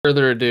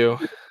further ado,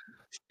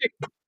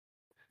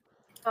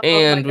 Oh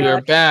and we are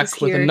God, back he's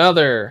with here.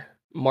 another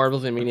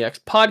Marvels and Maniacs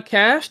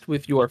podcast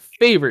with your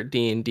favorite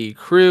D&D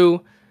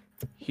crew.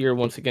 Here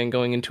once again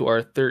going into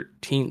our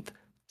 13th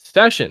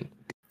session,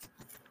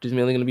 which is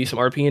mainly going to be some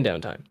RP and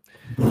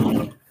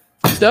downtime.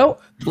 So,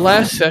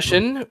 last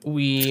session,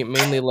 we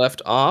mainly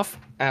left off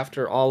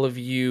after all of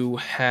you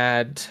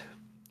had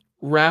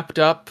wrapped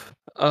up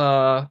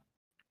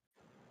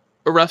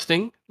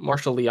arresting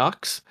Marshal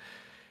Leox,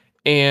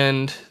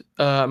 and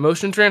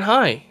motions ran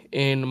high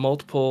in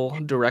multiple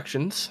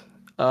directions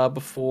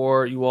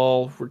before you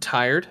all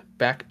retired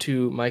back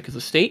to Micah's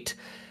estate.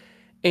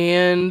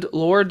 And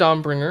Laura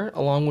Dombringer,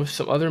 along with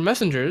some other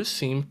messengers,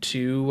 seemed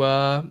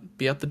to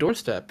be at the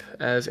doorstep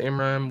as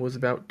Amram was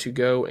about to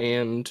go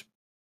and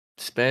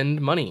spend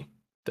money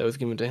that was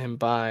given to him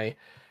by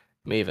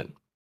Maven.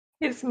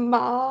 His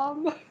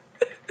mom.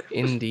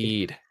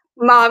 Indeed.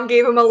 Mom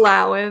gave him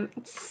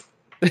allowance.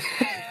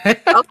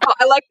 Also,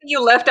 I like that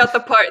you left out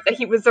the part that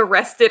he was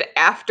arrested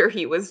after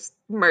he was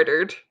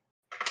murdered.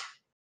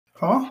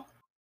 Huh?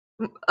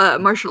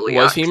 Marshal Leox.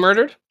 Was he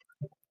murdered?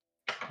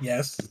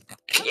 Yes.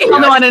 Yeah,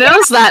 No one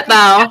knows that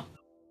though.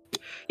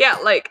 yeah,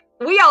 like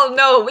we all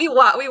know. We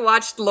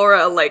watched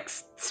Laura like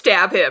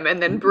stab him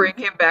and then bring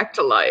him back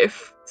to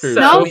life. True. So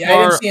No. I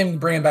didn't see him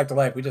bring him back to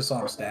life. We just saw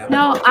him stab.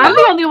 No, I'm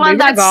the only one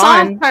They that were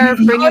saw gone. her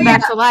bring him Oh,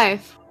 back yeah. to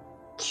life.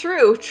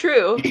 true.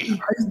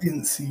 I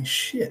didn't see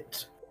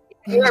shit.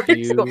 You Lamp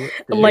He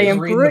was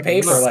reading the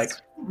paper bricks. like,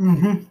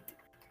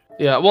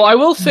 Yeah, well, I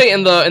will say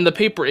in the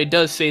paper it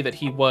does say that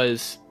he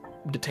was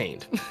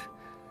detained.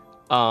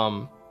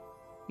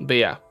 But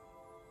yeah.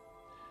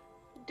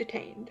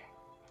 Detained.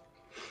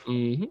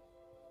 hmm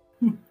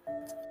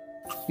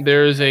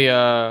There's a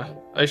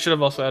I should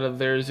have also added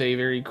there's a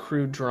very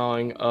crude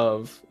drawing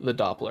of the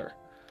Doppler.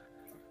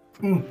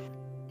 Hmm.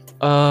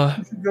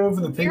 You should go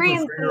over the paper.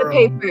 Variants for in the your,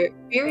 paper.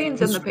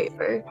 Variants in the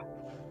paper.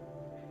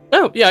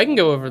 Oh yeah, I can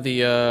go over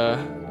the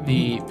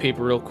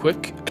paper real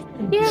quick.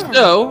 Yeah.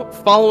 So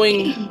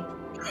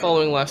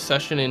following last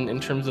session in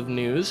terms of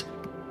news,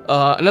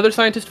 another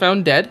scientist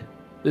found dead.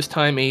 This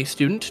time a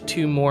student,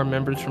 2 more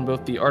members from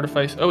both the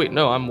Artifice. Oh wait,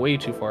 no, I'm way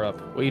too far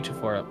up.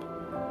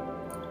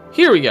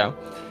 Here we go.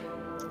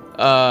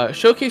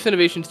 Showcase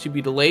innovations to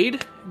be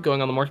delayed,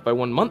 going on the market by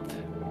 1 month.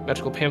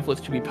 Magical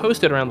pamphlets to be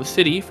posted around the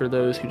city for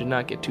those who did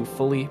not get to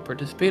fully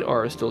participate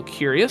or are still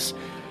curious.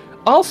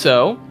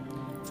 Also,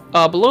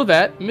 below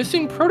that,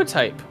 missing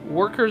prototype.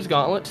 Workers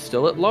Gauntlet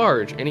still at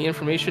large. Any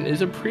information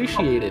is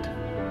appreciated.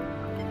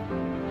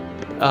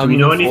 Do we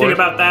know anything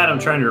about that? I'm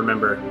trying to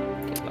remember.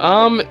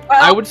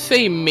 I would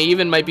say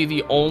Maven might be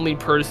the only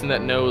person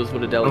that knows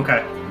what a deli.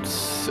 Okay.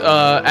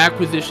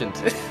 Acquisitions.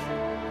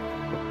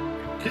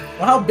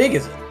 Well, how big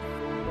is it?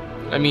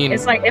 I mean,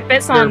 It's like if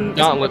it's They're on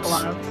gauntlets.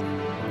 Gloves.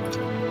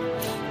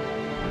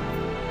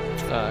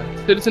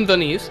 Citizens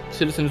unease.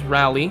 Citizens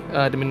rally,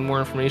 demanding more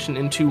information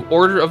into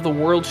Order of the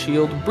World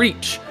Shield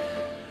breach.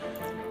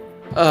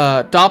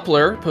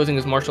 Doppler, posing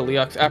as Marshal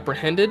Leox,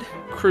 apprehended.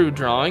 Crew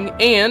drawing.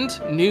 And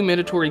new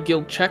mandatory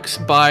guild checks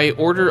by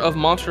Order of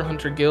Monster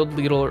Hunter Guild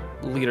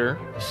leader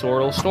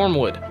Sorrel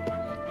Stormwood.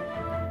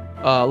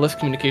 Less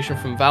communication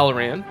from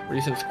Valoran.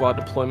 Recent squad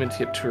deployments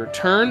yet to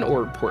return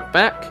or report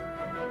back.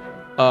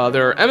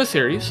 There are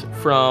emissaries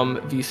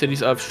from the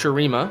cities of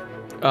Shurima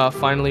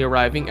finally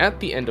arriving at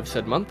the end of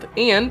said month,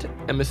 and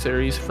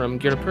emissaries from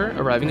Girpur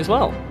arriving as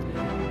well.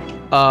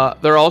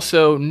 There are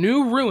also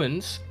new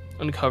ruins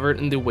uncovered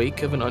in the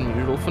wake of an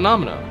unusual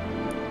phenomena.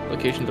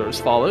 Locations are as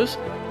follows,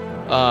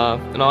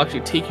 and I'll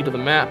actually take you to the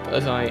map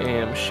as I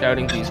am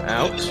shouting these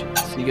out,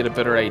 so you get a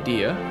better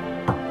idea.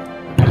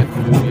 Go ahead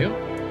and move you.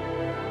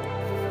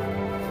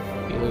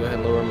 Okay, go ahead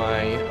and lower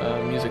my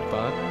music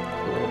bot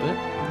a little bit.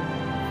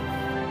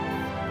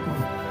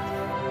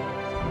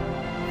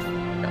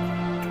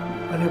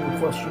 I have a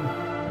question.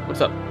 What's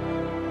up?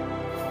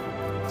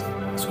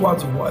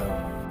 Squads of what?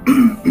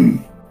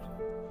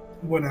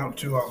 Went out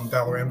to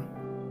Valoran.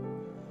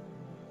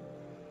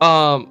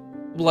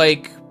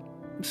 Like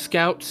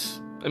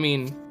scouts. I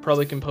mean,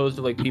 probably composed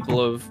of like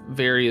people of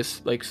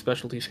various like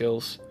specialty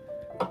skills,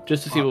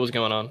 just to see what was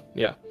going on.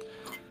 Yeah.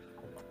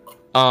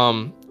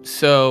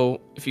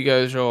 So if you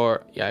guys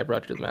are, yeah, I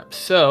brought you to the map.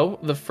 So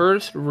the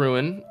first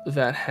ruin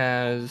that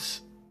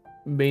has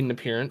made an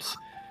appearance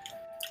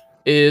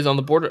is on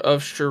the border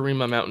of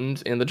Shurima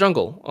Mountains and the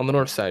jungle on the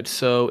north side.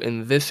 So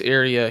in this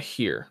area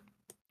here,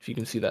 if you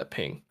can see that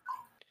ping.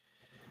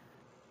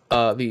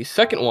 The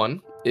second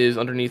one is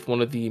underneath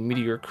one of the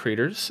meteor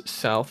craters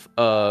south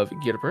of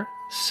Girpur.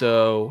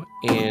 So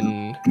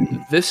in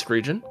this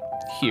region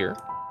here,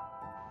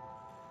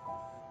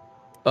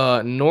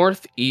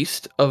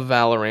 northeast of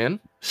Valoran,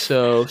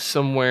 so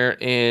somewhere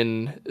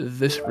in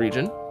this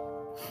region.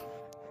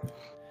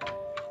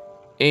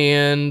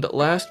 And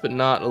last but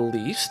not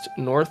least,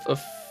 north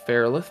of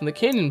Fairlith in the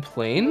Canyon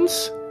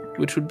Plains,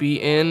 which would be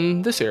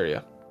in this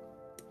area.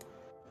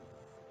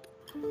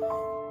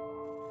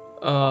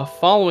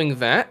 Following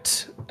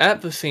that,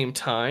 at the same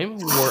time,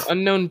 were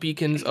unknown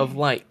beacons of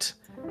light.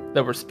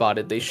 that were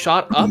spotted. They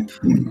shot up.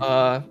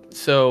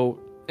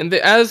 Even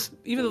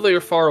though they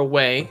were far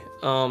away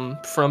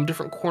from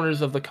different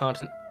corners of the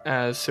continent,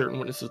 as certain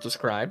witnesses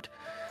described,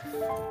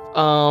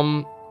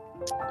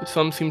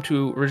 some seem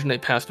to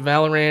originate past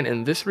Valoran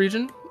in this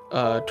region,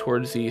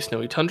 towards the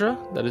snowy tundra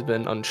that has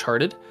been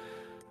uncharted.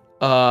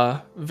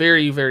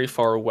 Very, very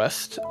far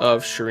west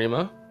of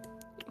Shurima,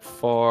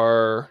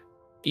 far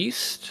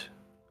east,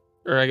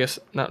 or I guess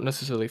not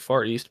necessarily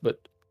far east, but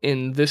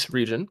in this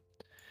region.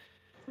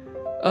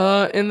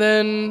 And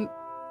then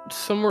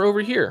somewhere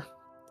over here.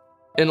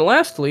 And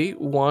lastly,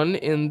 one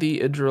in the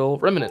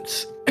Idril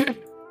remnants.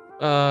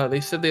 They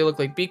said they look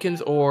like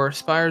beacons or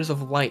spires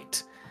of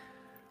light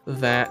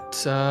that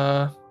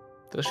shot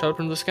up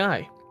from the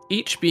sky,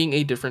 each being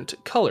a different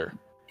color.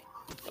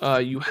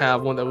 You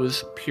have one that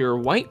was pure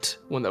white,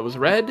 one that was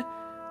red,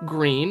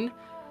 green,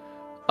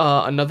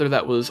 another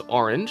that was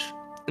orange,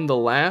 and the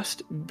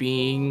last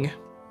being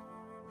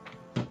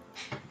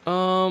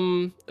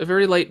a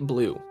very light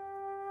blue.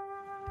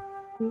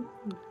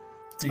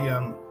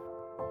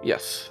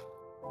 Yes.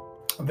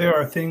 There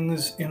are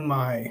things in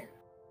my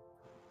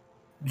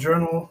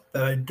journal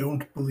that I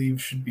don't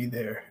believe should be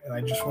there, and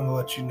I just want to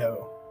let you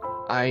know.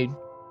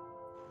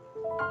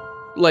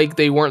 Like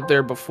they weren't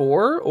there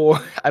before, or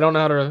I don't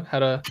know how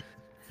to.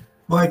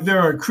 Like there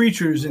are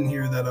creatures in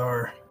here that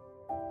are.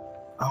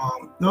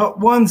 No,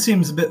 one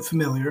seems a bit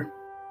familiar.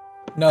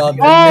 No.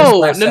 No.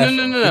 We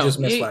just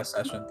missed last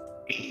session.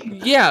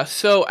 Yeah.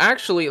 So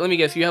actually, let me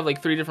guess. You have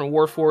like 3 different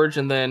Warforged,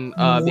 and then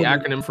the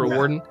acronym for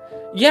Warden.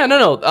 Yeah.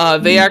 No.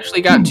 They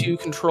actually got to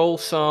control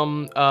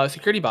some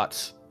security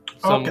bots,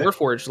 some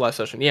Warforged last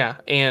session. Yeah,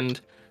 and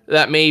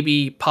that may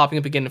be popping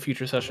up again in a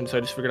future session. So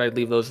I just figured I'd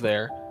leave those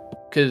there,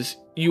 because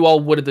you all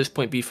would at this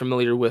point be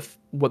familiar with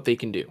what they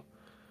can do.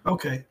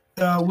 Okay.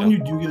 When you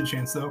do get a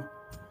chance, though,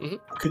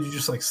 could you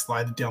just like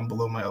slide it down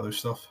below my other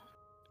stuff?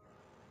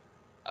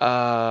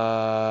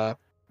 You're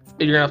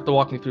gonna have to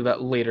walk me through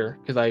that later,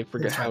 because I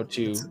forget how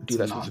to do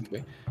that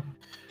specifically.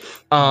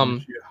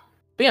 But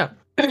yeah.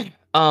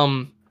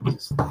 And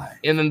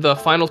then the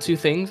final 2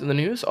 things in the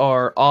news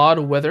are odd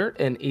weather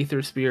and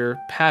Aether Spear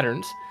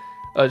patterns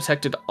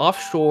detected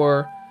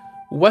offshore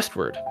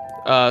westward.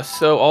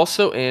 So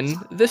also in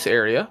this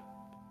area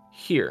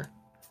here,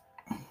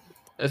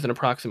 as an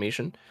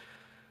approximation.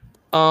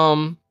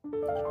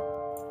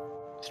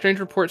 Strange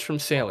reports from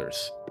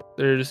sailors.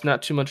 There's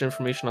not too much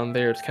information on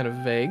there. It's kind of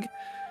vague.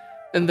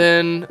 And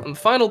then on the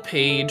final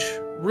page,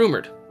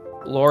 rumored.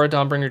 Laura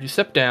Dawnbringer to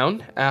step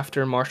down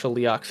after Marshal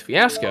Leok's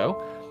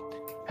fiasco.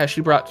 Has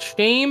she brought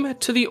shame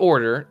to the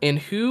Order, and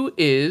who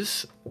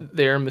is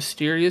their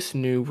mysterious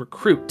new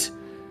recruit?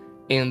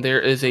 And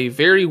there is a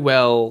very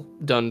well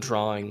done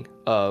drawing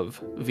of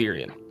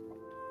Virion.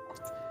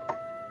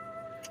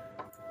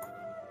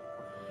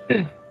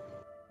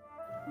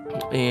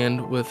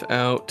 And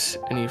without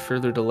any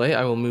further delay,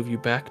 I will move you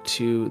back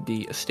to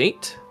the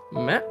estate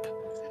map.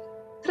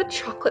 Is that a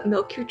chocolate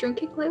milk you're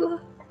drinking, Layla?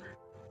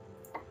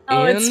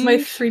 Oh, it's my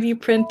 3D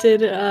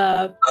printed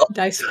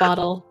dice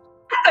bottle.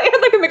 I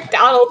had like a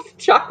McDonald's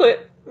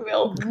chocolate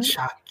milk.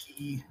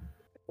 Chucky.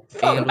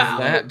 And with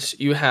that,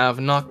 you have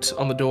knocked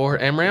on the door,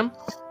 Amram.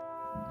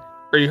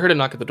 Or you heard a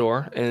knock at the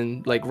door,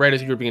 and like right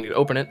as you were beginning to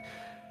open it,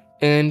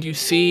 and you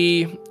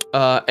see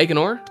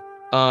Agenor,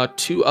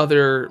 2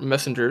 other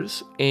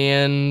messengers,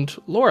 and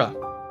Laura.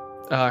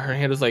 Her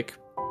hand is like,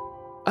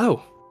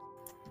 oh,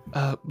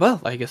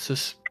 well, I guess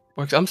this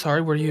works. I'm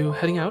sorry, were you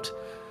heading out?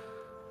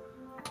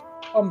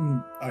 I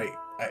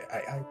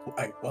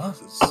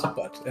was,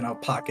 but and I'll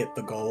pocket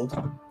the gold.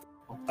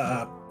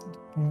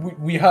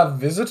 We have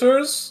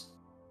visitors.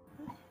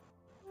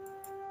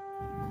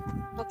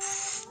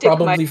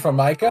 Probably for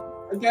Micah,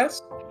 I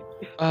guess.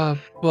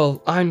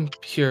 Well, I'm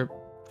here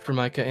for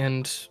Micah,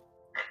 and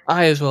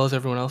I, as well as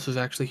everyone else, is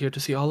actually here to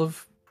see all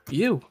of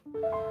you.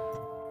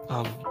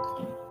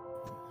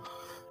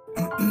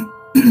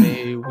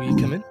 May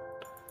we come in?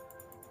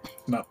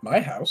 Not my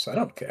house. I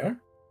don't care.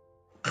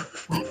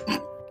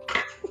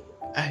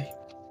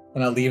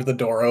 And I'll leave the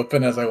door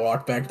open as I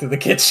walk back to the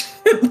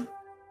kitchen.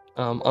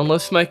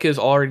 Unless Micah is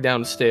already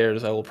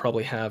downstairs, I will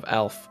probably have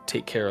Alf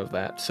take care of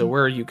that. So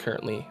where are you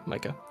currently,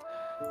 Micah?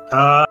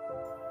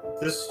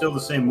 This is still the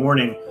same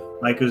morning.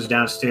 Micah's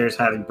downstairs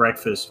having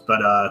breakfast, but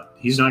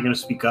he's not going to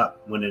speak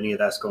up when any of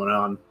that's going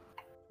on.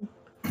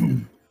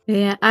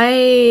 Yeah,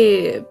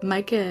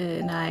 Micah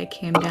and I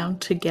came down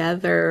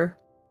together.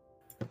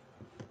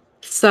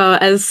 So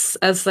as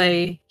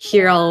I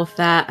hear all of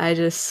that, I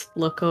just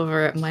look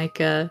over at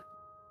Micah,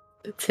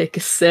 take a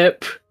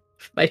sip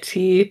of my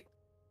tea.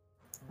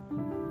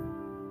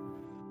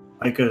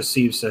 Micah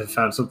seems to have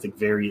found something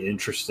very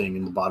interesting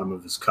in the bottom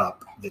of his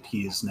cup that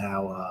he is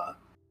now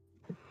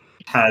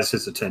has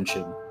his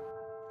attention.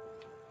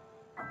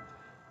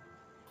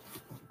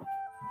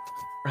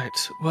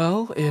 Right.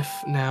 Well, if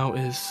now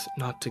is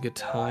not a good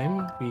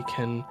time, we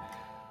can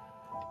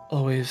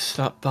always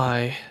stop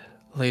by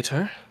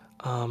later.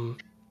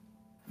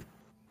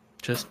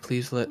 Just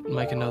please let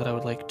Micah know that I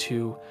would like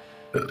to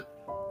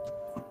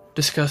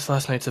discuss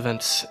last night's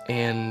events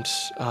and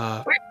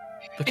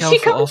The Is she council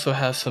coming? also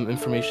has some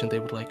information they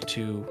would like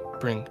to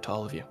bring to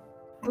all of you.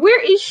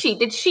 Where is she?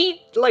 Did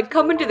she like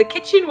come into the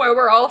kitchen where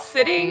we're all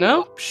sitting?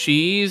 No,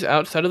 she's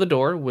outside of the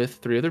door with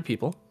 3 other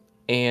people,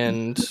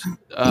 and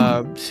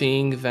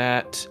seeing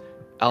that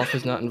Alf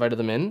has not invited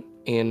them in,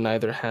 and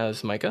neither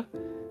has Micah.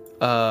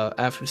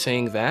 After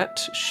saying that,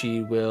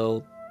 she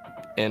will,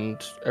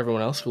 and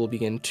everyone else will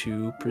begin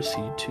to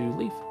proceed to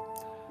leave.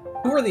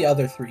 Who are the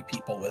other 3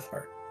 people with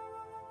her?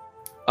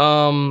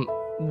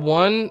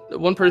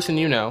 One person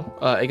you know,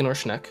 Ignor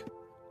Schneck,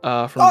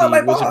 from Oh,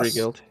 my the Wizardry boss!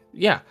 Guild.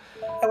 Yeah.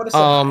 I would have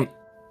said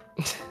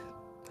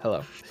hi.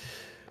 Hello.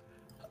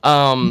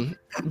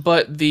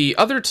 But the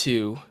other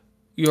 2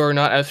 you're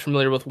not as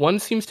familiar with. One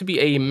seems to be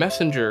a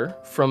messenger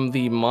from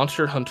the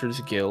Monster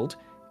Hunters Guild,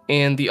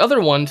 and the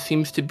other one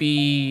seems to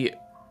be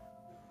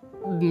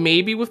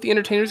maybe with the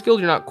Entertainers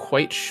Guild. You're not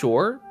quite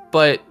sure,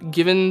 but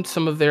given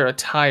some of their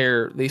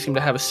attire, they seem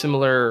to have a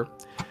similar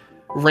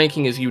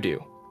ranking as you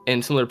do,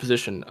 and similar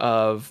position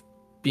of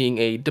being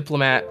a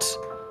diplomat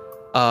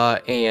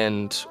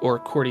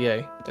or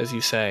courtier, as you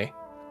say.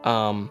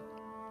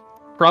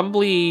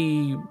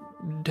 Probably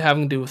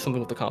having to do with something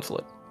with the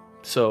consulate.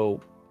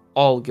 So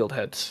all guild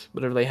heads,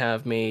 whatever they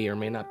have may or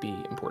may not be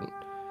important.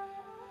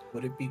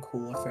 Would it be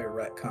cool if I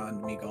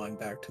retconned me going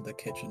back to the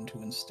kitchen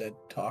to instead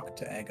talk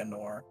to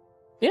Aganor?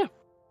 Yeah.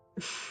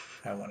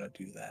 I want to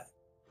do that.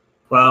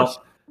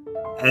 Well,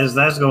 as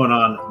that's going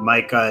on,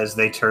 Micah, as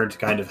they turn to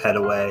kind of head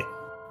away,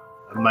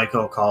 Micah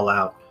will call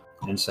out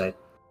and say,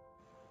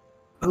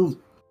 "Oh,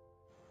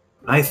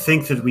 I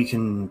think that we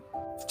can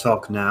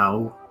talk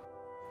now.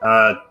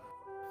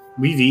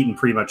 We've eaten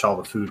pretty much all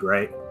the food,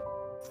 right?"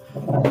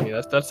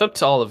 Yeah, that's up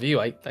to all of you.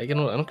 I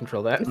don't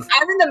control that.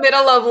 I'm in the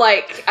middle of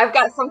I've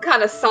got some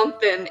kind of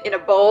something in a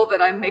bowl that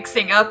I'm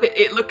mixing up.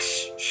 It looks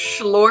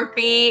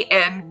schlorpy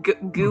and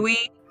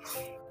gooey.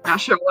 Not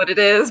sure what it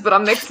is, but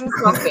I'm mixing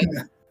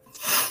something.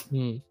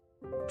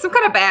 Some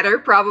kind of batter,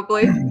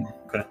 probably.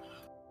 Okay.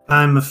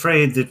 I'm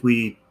afraid that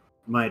we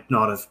might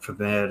not have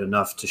prepared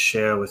enough to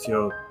share with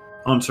your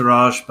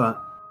entourage,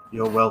 but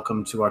you're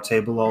welcome to our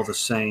table all the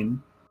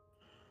same.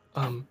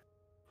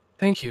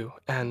 Thank you,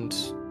 and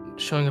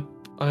showing up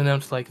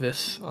unannounced like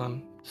this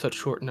on such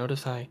short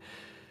notice, I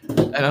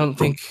don't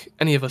think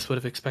any of us would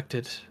have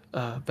expected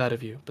that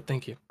of you, but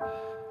thank you.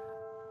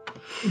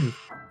 If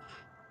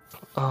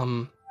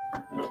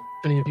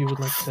any of you would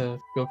like to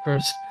go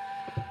first.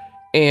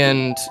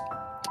 And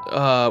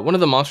one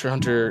of the Monster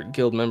Hunter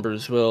Guild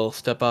members will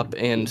step up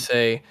and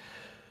say,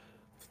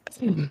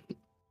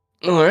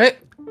 "Alright,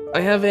 I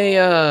have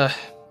a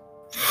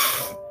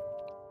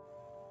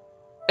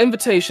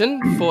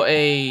invitation for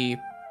a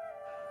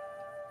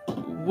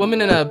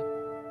woman in a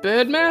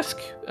bird mask,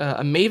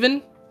 a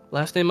maven,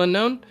 last name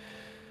unknown."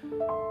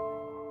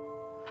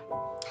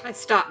 I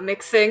stop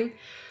mixing.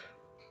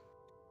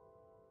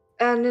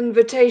 An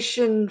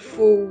invitation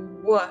for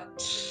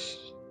what?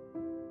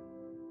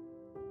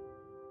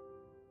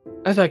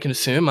 As I can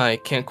assume, I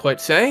can't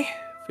quite say.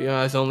 For your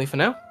eyes only for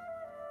now.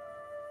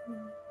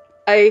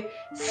 I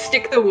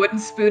stick the wooden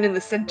spoon in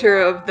the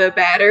center of the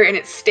batter and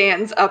it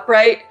stands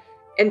upright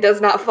and does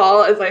not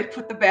fall as I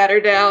put the batter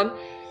down.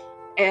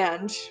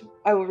 And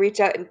I will reach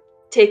out and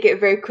take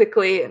it very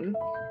quickly and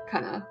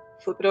kind of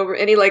flip it over.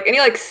 Any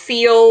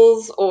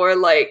seals or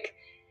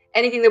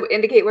anything that would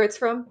indicate where it's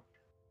from?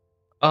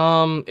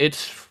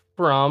 It's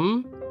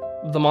from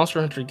the Monster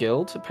Hunter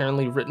Guild,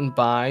 apparently written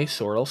by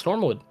Sorrel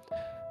Stormwood.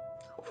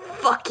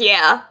 Fuck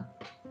yeah.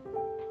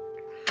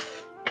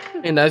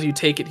 And as you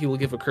take it, he will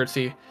give a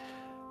curtsy.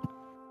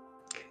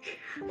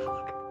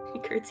 He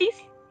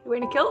curtsies? You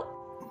wearing a kilt?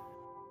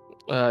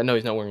 No,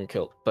 he's not wearing a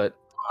kilt, but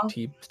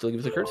he still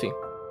gives a curtsy.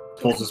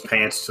 Pulls his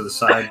pants to the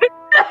side.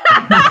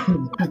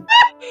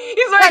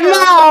 He's wearing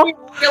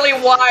really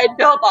wide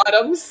bell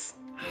bottoms.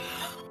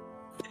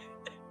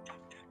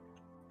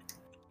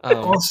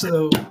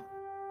 Also,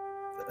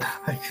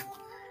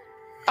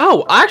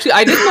 oh, actually,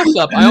 I did mess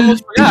up. I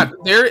almost forgot.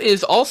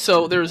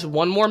 There's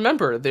one more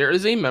member. There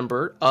is a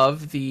member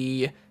of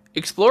the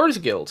Explorers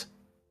Guild.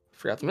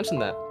 Forgot to mention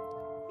that.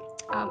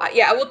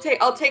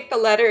 I'll take the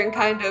letter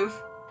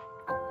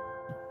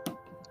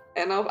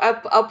and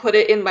I'll put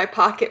it in my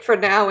pocket for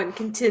now and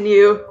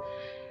continue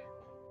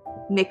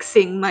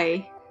mixing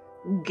my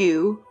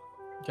goo.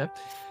 Okay.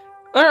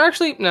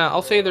 Actually, no.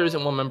 I'll say there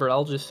isn't one member.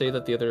 I'll just say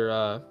that the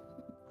other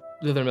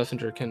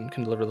messenger can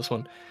deliver this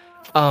one.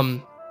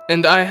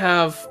 And I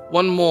have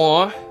one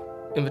more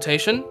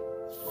invitation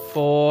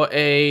for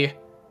a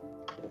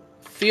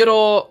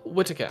Theodore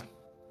Whitaker.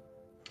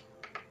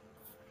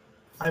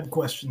 I have a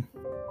question.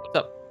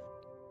 What's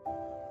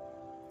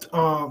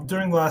up?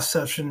 During last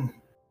session,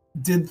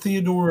 did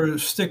Theodore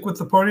stick with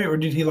the party, or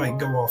did he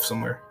go off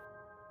somewhere?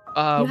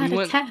 You had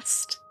a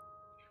test.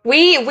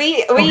 We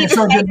Okay,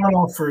 so I did run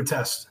off for a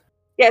test.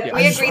 Yes, Yeah,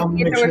 we agreed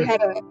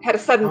Theodore had a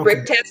sudden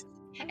brick test,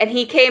 and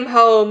he came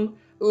home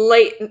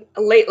late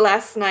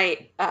last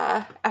night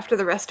after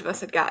the rest of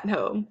us had gotten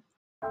home.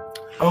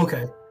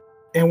 Okay.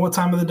 And what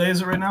time of the day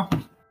is it right now?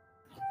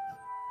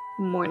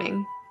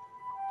 Morning.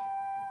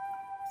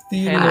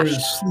 Theodore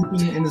is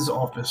sleeping in his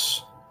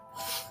office.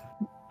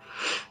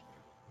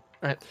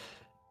 Alright.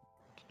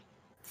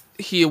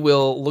 He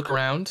will look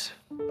around.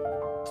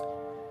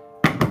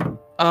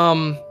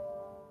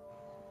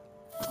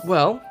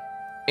 Well,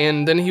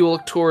 and then he will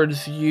look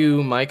towards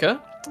you,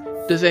 Micah.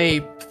 Does a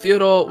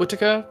Theodore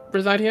Whitaker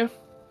reside here?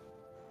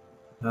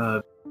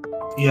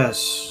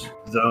 Yes,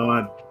 though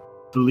I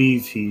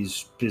believe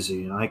he's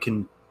busy. I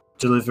can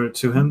deliver it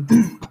to him.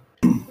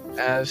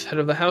 As head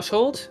of the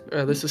household,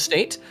 or this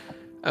estate,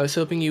 I was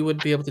hoping you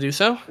would be able to do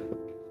so.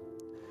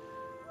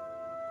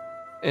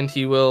 And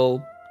he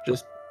will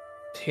just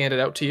hand it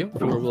out to you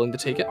if you are willing to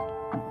take it.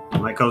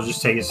 Michael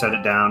just take it, set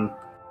it down,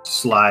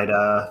 slide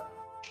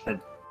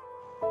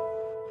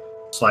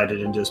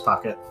it into his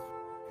pocket.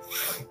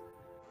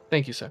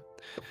 Thank you, sir.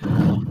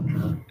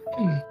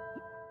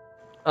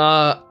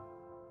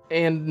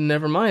 And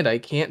never mind, I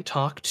can't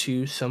talk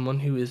to someone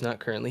who is not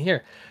currently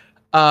here.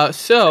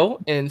 So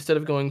instead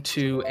of going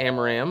to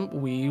Amaram,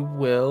 we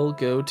will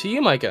go to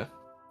you, Micah.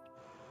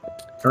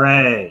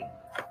 Hooray!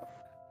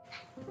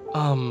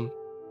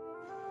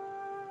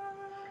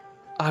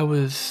 I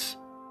was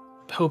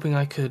hoping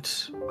I could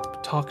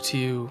talk to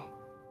you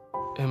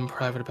in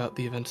private about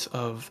the events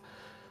of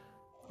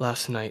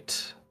last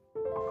night.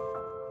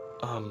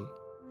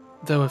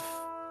 Though if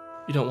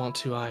you don't want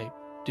to, I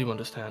do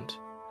understand.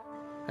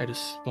 I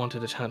just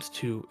wanted a chance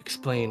to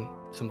explain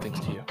some things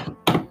to you.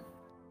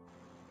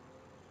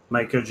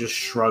 Micah just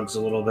shrugs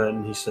a little bit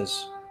and he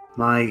says,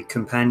 "My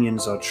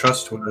companions are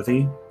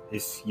trustworthy.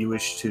 If you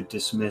wish to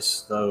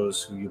dismiss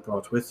those who you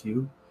brought with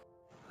you,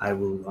 I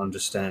will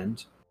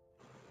understand."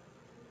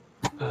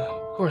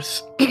 Of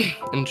course.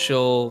 And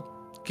she'll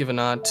give a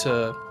nod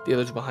to the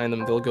others behind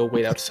them. They'll go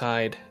wait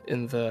outside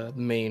in the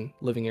main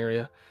living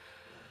area.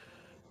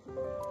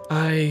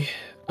 I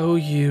owe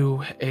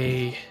you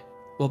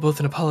both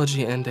an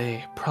apology and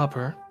a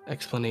proper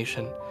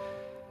explanation.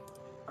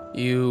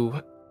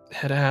 You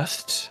had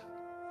asked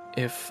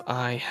if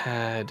I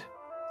had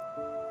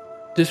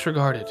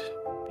disregarded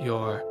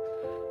your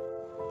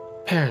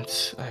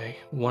parents. I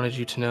wanted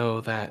you to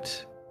know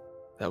that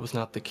that was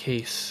not the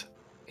case,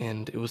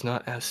 and it was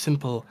not as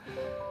simple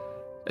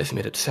as you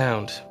made it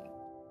sound.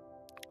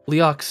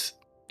 Leox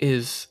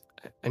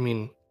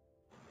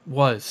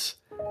was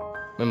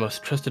my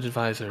most trusted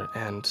advisor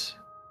and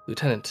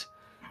lieutenant.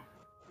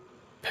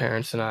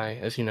 Parents and I,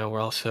 as you know, were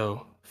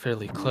also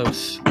fairly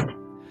close.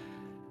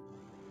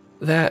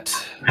 That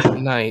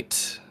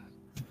night,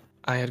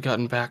 I had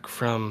gotten back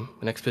from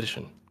an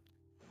expedition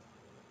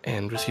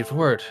and received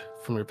word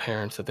from your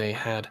parents that they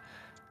had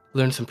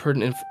learned some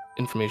pertinent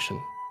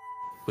information,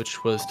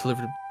 which was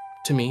delivered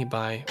to me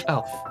by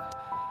Alf.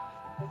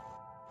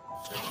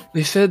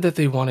 They said that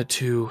they wanted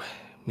to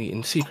meet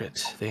in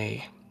secret.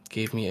 They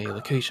gave me a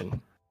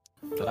location,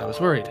 but I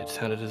was worried. It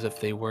sounded as if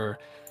they were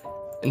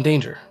in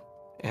danger,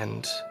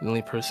 and the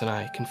only person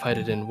I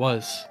confided in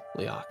was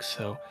Leox,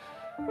 so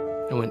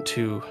I went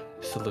to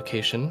the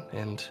location,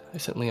 and I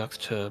sent Leox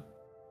to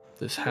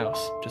this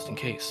house, just in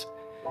case.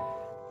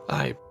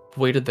 I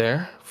waited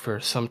there for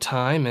some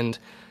time, and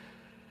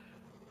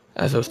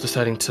as I was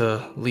deciding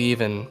to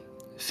leave and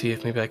see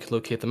if maybe I could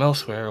locate them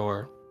elsewhere,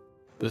 or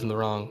it was in the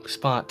wrong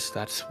spot,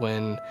 that's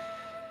when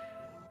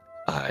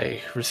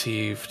I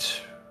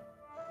received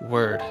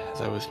word,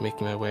 as I was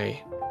making my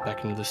way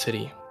back into the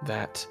city,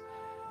 that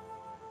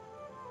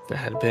there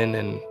had been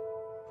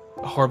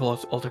a horrible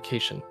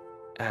altercation,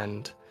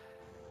 and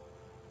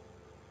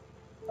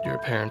your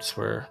parents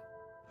were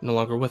no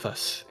longer with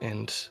us,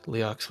 and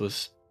Leox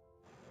was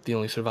the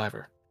only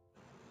survivor.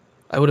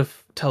 I would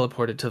have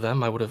teleported to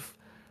them, I would have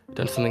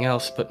done something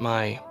else, but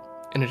my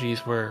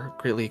energies were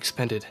greatly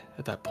expended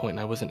at that point, and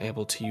I wasn't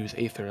able to use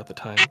Aether at the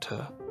time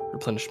to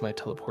replenish my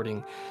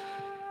teleporting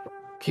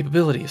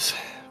capabilities.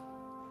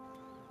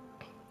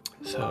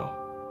 So,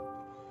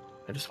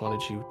 I just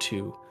wanted you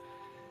to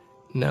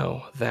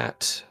know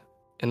that.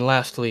 And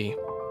lastly,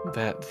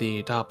 that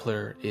the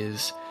Doppler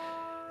is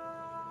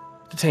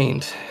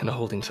detained in a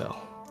holding cell.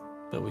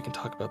 But we can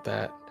talk about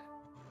that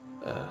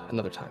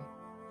another time.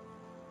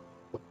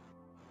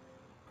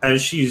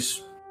 As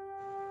she's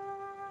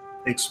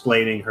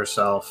explaining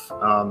herself,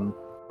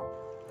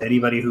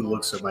 anybody who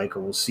looks at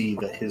Michael will see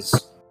that his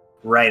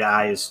right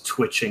eye is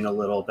twitching a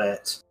little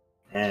bit,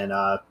 and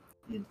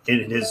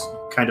in his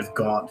kind of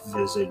gaunt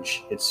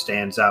visage, it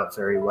stands out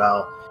very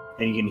well,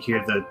 and you can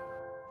hear the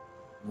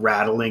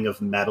rattling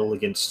of metal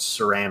against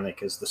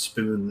ceramic as the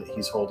spoon that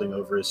he's holding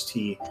over his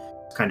tea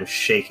is kind of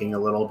shaking a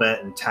little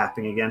bit and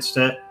tapping against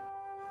it.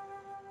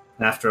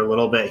 And after a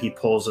little bit, he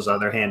pulls his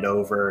other hand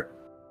over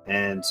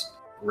and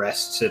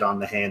rests it on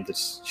the hand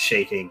that's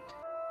shaking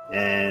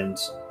and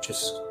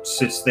just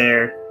sits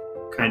there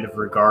kind of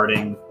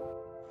regarding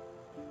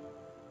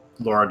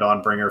Laura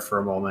Dawnbringer for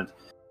a moment,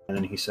 and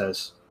then he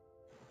says,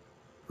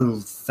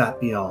 "Will that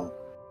be all?"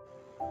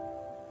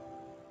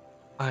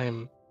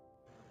 I'm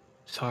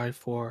sorry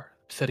for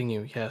upsetting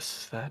you.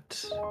 Yes,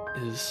 that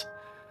is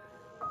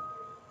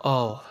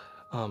all.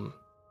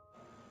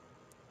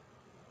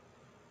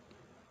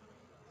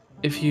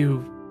 If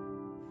you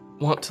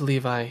want to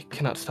leave, I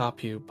cannot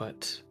stop you,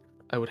 but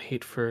I would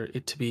hate for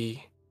it to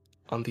be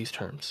on these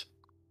terms.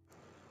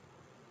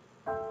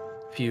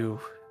 If you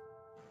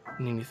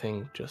need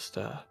anything, just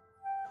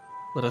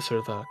let us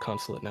or the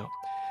consulate know.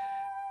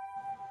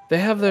 They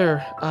have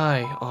their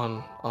eye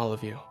on all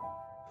of you.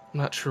 I'm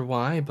not sure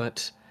why,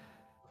 but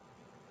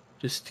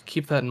just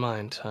keep that in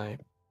mind. I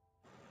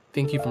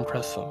think you've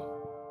impressed them.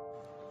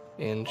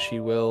 And she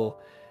will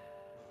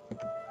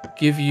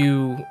give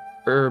you,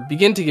 or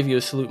begin to give you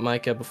a salute,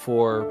 Micah,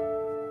 before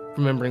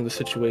remembering the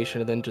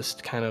situation, and then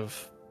just kind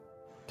of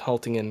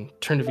halting and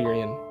turn to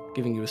Virion,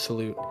 giving you a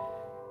salute.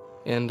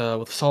 And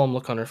with a solemn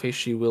look on her face,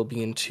 she will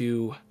begin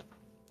to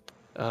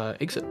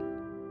exit.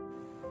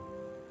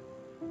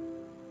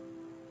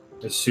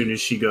 As soon as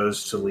she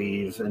goes to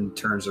leave and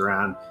turns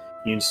around,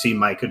 you can see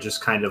Micah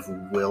just kind of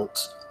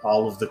wilt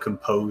all of the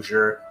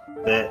composure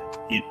that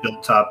he'd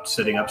built up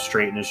sitting up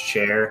straight in his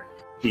chair.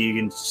 You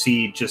can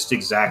see just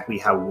exactly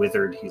how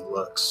withered he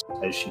looks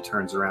as she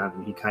turns around,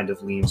 and he kind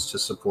of leans to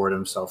support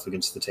himself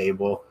against the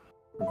table,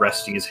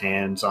 resting his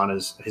hands on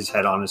his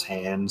head on his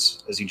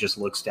hands as he just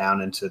looks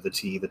down into the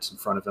tea that's in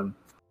front of him.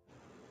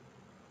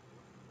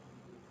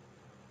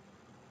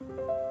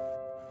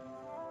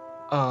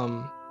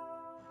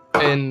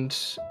 And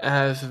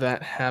as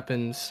that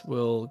happens,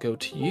 we'll go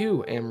to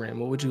you, Amram.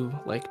 What would you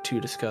like to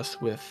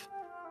discuss with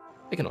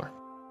Ignor?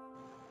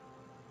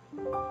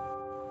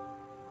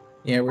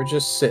 Yeah, we're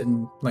just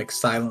sitting like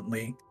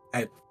silently.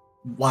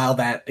 While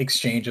that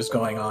exchange is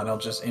going on, I'll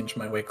just inch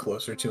my way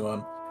closer to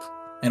him.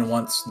 And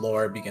once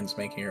Laura begins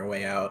making her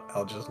way out,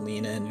 I'll just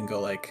lean in and go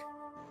like,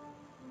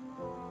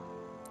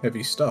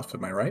 heavy stuff,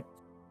 am I right?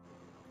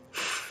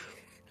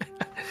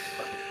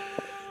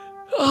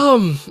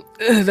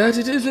 That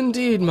it is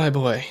indeed, my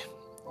boy.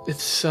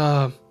 It's,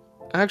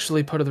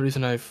 actually part of the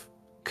reason I've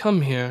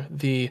come here.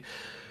 The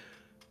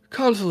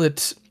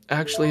consulate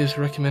actually has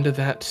recommended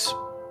that,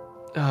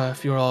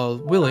 if you're all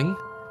willing,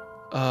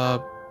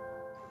 to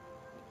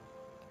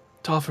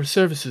offer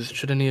services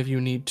should any of you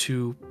need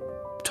to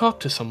talk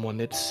to someone.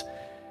 It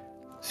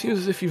seems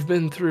as if you've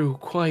been through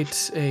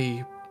quite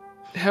a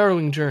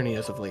harrowing journey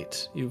as of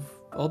late. You've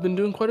all been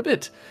doing quite a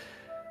bit.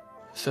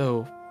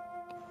 So,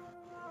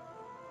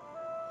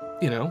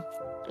 you know,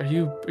 are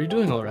you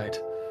doing all right?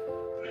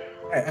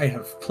 I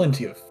have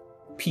plenty of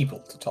people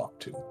to talk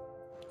to.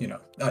 You know,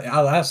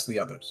 I'll ask the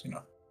others, you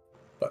know.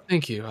 But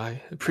thank you.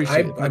 I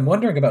appreciate it. I'm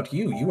wondering about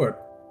you. You are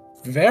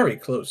very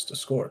close to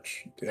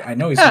Scorch. I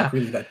know he's not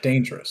really that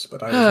dangerous,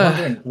 but I was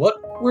wondering,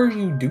 what were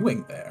you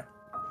doing there?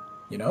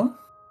 You know?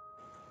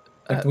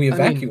 Like, we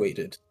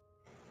evacuated.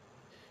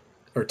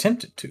 Or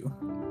attempted to.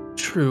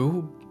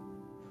 True.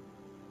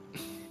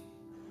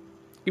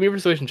 Give me a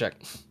persuasion check.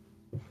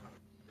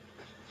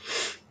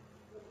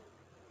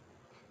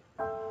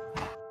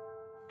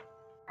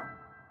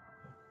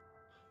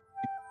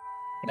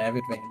 Can I have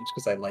advantage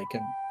because I like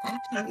him?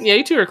 Yeah,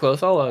 you two are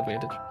close. I'll allow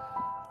advantage.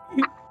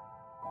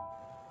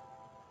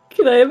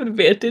 Can I have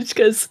advantage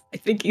because I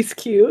think he's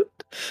cute?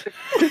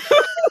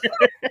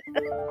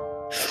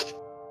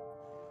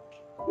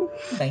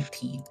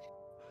 19.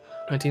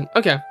 19.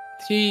 Okay.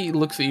 He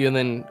looks at you and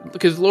then,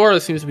 because Laura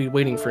seems to be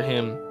waiting for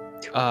him,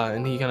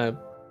 and he kind of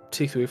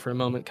takes away for a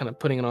moment, kind of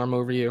putting an arm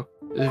over you,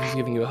 as if he's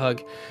giving you a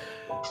hug.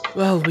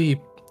 Well, we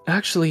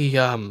actually,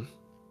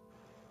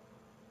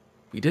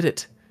 we did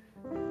it.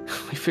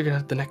 We figured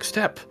out the next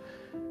step,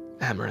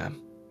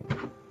 Amram.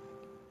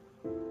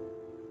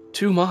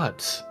 2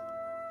 mods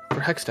for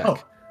Hextech. Oh.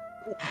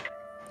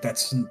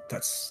 That's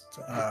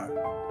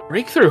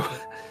breakthrough.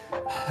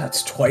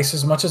 That's twice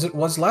as much as it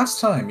was last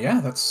time. Yeah,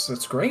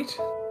 that's great.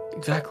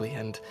 Exactly,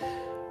 and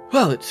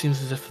well, it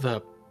seems as if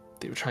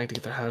they were trying to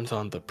get their hands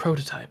on the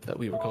prototype that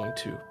we were going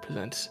to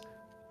present.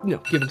 You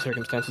know, given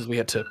circumstances, we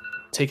had to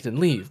take it and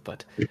leave.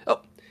 But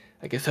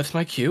I guess that's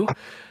my cue.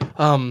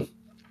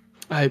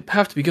 I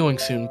have to be going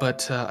soon,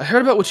 but I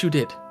heard about what you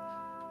did,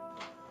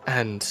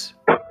 and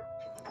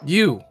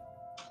you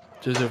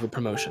deserve a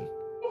promotion.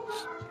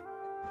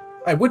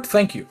 I would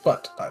thank you,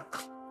 but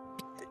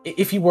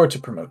if you were to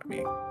promote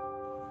me,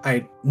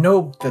 I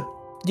know that,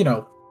 you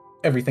know,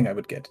 everything I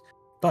would get,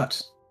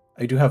 but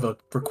I do have a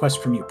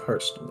request from you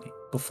personally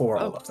before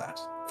all of that.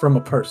 From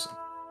a person.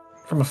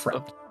 From a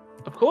friend.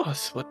 Of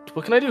course.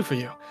 What can I do for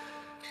you?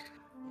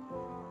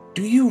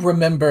 Do you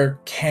remember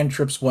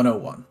Cantrips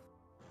 101?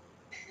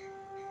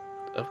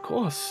 Of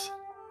course.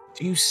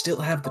 Do you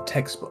still have the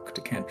textbook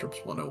to Cantrips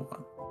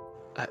 101?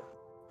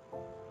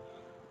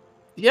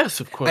 Yes,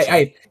 of course.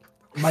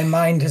 My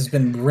mind has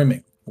been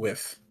brimming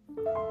with,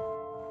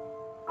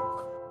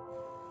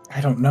 I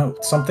don't know,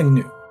 something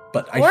new.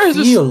 But I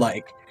feel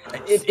like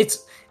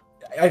it's.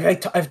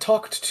 I've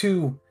talked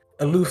to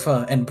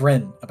Alufa and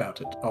Bren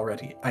about it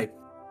already.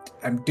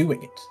 I'm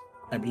doing it.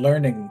 I'm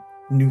learning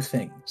new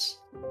things.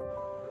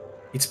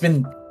 It's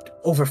been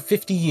over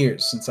 50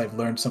 years since I've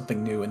learned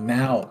something new, and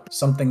now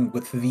something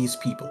with these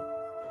people.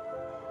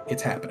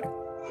 It's happening.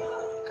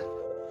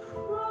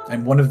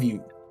 I'm one of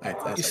you.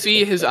 You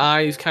see his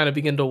eyes kind of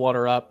begin to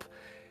water up,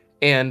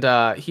 And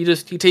he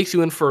takes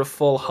you in for a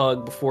full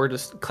hug before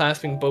just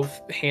clasping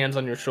both hands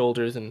on your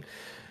shoulders and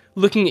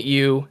looking at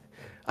you.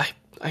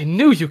 I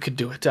knew you could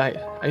do it.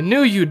 I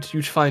knew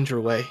you'd find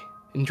your way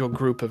in your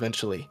group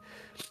eventually.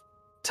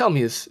 Tell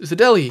me, is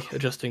Adeli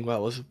adjusting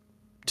well as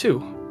too?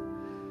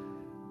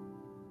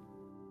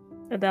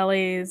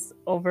 Adeli's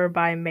over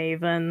by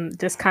Maven,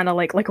 just kind of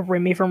like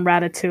Remy from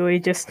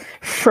Ratatouille, just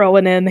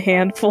throwing in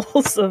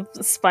handfuls of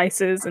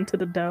spices into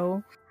the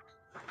dough.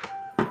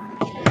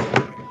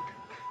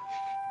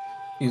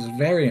 He's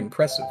very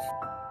impressive.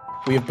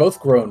 We have both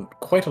grown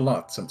quite a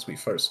lot since we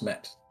first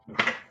met.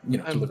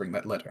 Delivering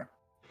that letter.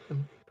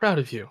 I'm proud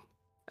of you,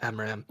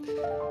 Amram.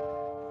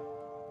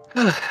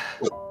 We've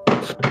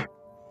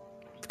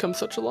come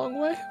such a long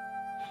way.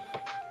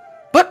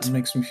 But it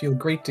makes me feel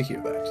great to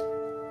hear that.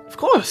 Of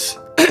course.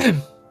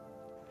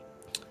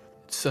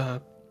 It's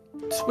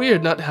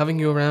weird not having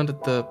you around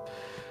at the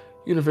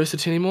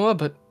university anymore,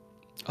 but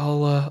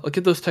I'll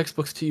get those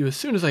textbooks to you as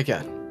soon as I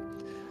can.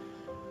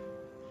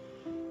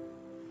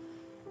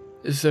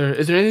 Is there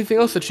anything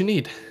else that you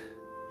need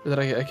that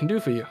I can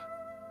do for you?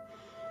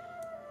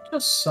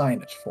 Just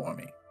sign it for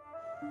me.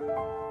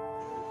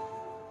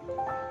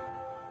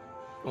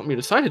 Want me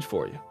to sign it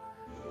for you?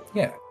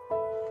 Yeah.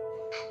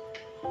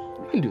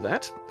 You can do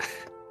that.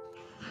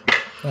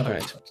 All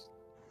right.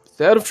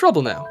 Stay out of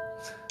trouble now.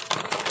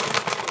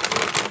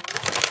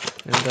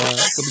 And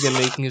he'll begin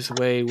making his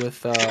way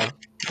with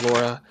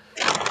Laura,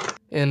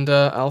 and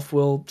Alf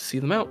will see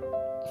them out.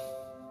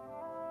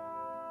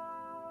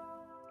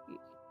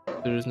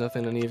 If there's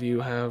nothing any of you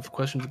have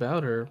questions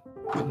about or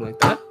anything like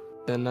that,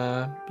 then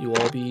you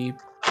will all be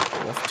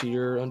off to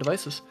your own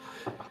devices.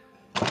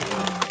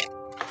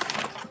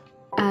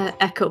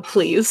 Echo,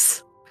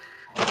 please.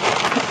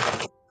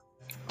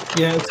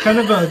 Yeah, it's kind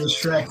of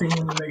distracting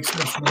when it makes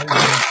much noise.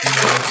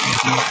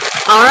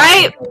 All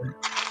right,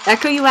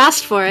 Echo, you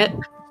asked for it.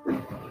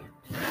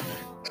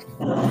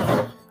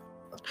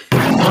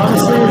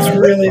 Honestly, it's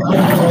really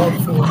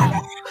uncalled for.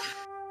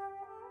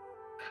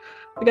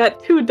 We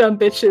got two dumb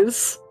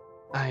bitches.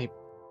 I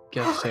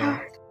guess so.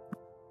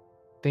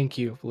 Thank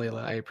you,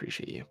 Layla. I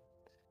appreciate you.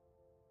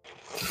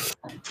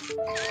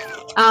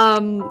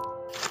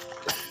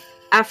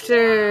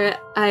 After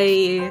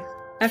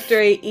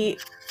I eat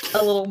a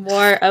little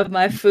more of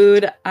my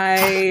food,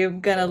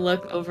 I'm gonna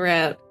look over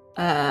at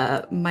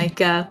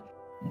Micah.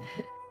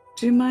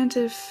 Do you mind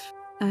if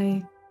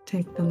I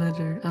take the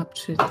letter up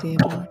to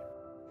Theodore?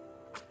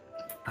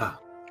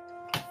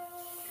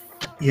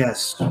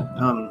 Yes.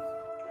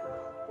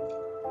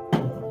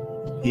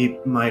 He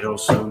might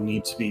also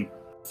need to be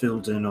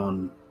filled in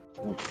on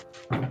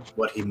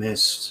what he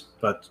missed,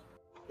 but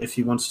if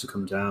he wants to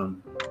come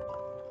down,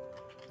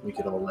 we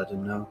could all let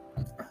him know.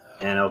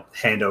 And I'll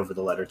hand over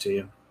the letter to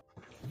you.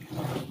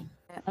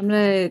 I'm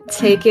gonna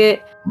take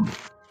it.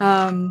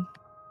 I'll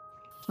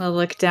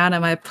look down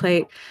at my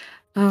plate.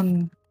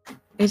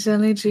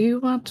 Adeli, do you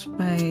want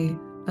my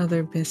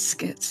other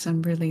biscuits?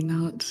 I'm really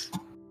not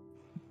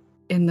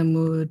in the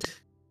mood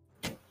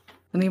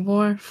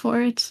anymore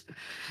for it.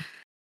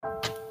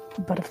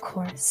 But of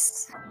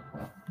course.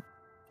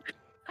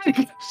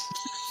 I'm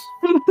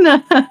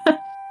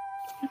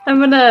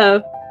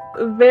gonna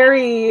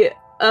very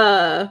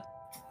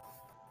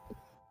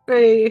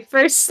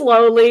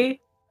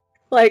slowly,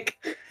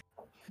 like,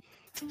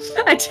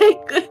 I take,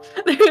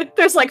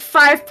 there's like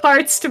 5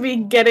 parts to me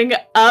getting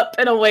up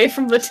and away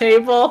from the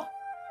table.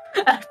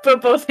 I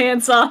put both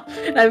hands on,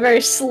 and I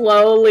very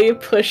slowly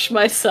push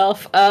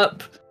myself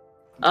up.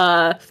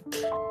 I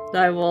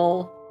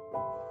will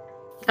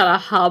kind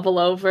of hobble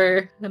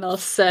over, and I'll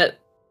set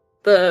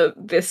the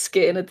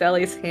biscuit in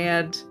Adeli's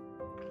hand.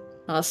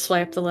 I'll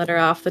swipe the letter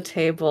off the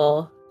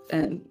table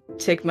and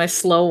take my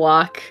slow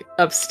walk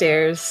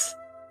upstairs.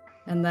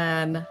 And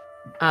then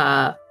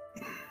I'm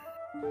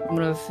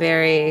gonna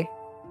very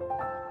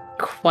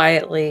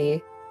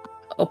quietly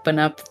open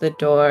up the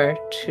door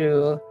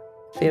to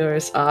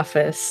Theodore's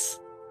office.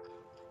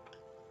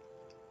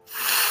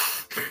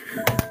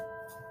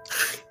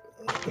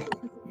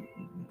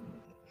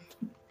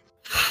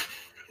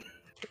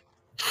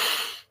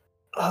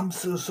 I'm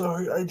so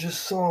sorry. I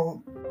just saw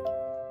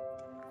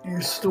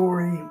your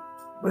story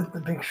with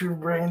the picture of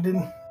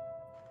Brandon.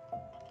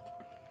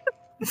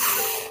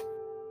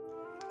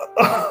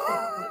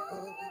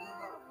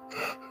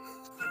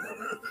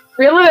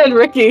 Reel it in,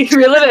 Ricky.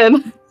 Reel it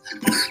in.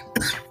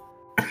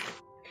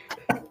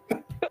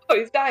 Oh,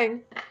 he's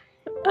dying.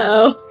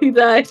 Oh, he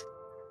died.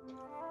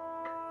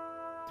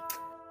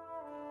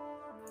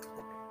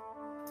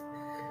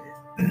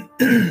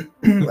 Is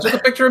this a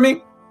picture of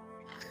me?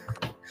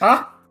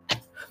 Huh?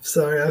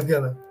 Sorry, I've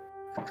got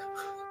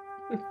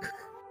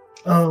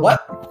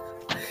What?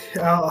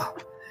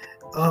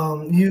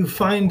 You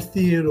find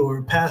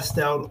Theodore passed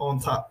out on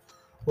top,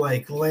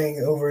 like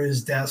laying over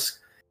his desk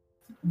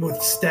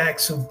with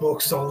stacks of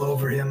books all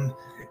over him,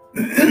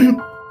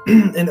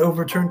 an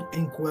overturned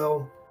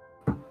inkwell,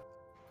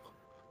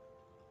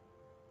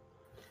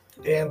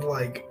 and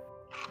like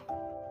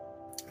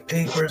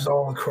papers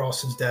all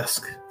across his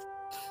desk.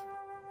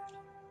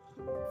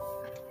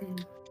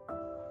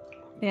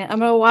 Yeah, I'm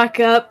gonna walk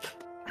up.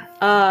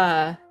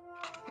 I'm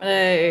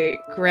gonna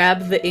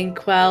grab the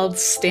inkwell,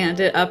 stand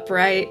it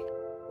upright.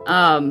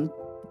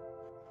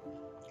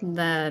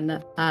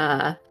 Then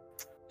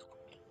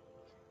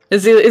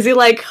is he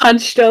like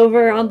hunched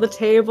over on the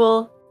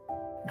table,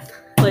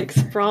 like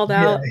sprawled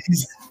out? Yeah,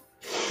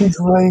 he's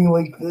laying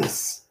like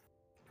this.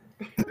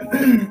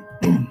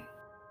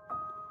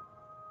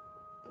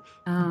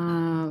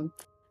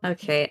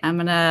 Okay,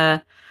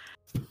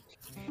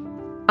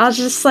 I'll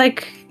just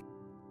like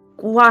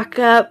walk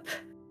up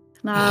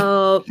and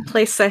I'll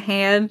place a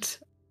hand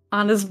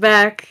on his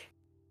back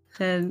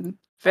and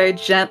very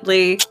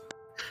gently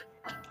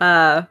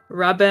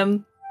rub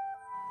him.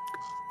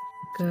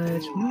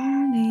 Good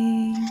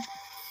morning.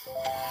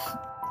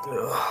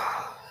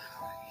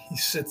 He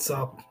sits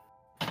up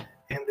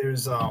and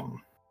there's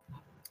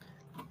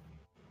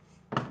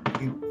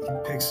he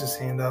picks his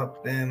hand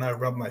up and I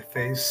rub my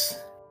face,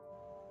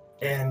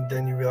 and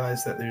then you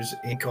realize that there's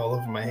ink all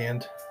over my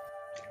hand.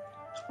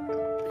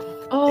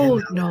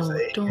 Oh no,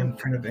 don't.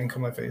 Imprint of ink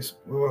on my face.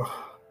 Ugh.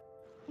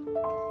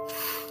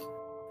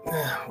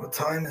 What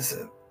time is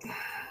it?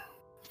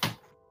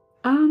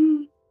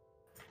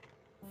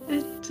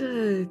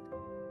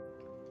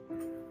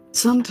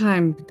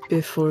 Sometime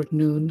before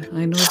noon.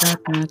 I know that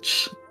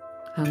much.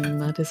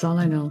 That is all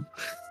I know.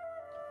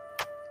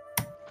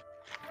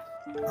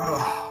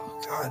 Oh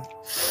God,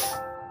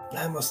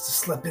 I must have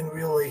slept in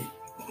real late.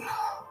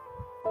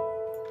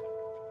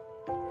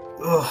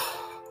 Ugh.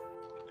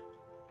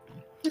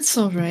 It's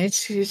all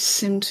right. You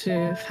seem to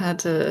have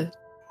had a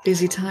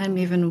busy time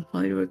even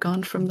while you were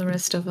gone from the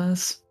rest of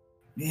us.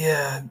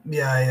 Yeah.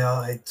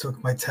 I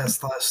took my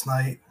test last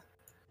night.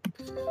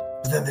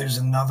 But then there's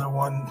another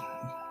one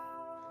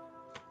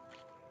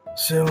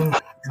soon,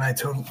 and I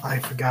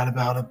forgot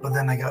about it. But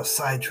then I got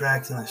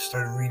sidetracked and I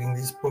started reading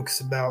these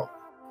books about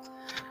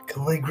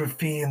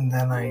calligraphy, and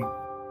then I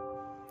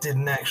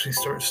didn't actually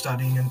start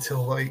studying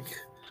until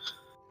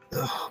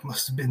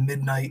must have been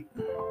midnight.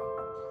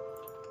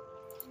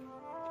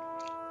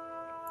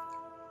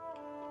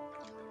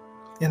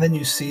 And then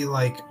you see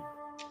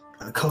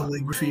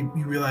calligraphy.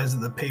 You realize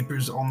that the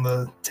papers on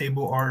the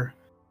table are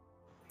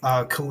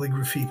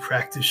calligraphy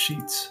practice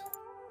sheets.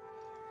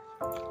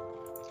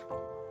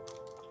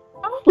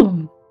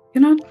 Oh,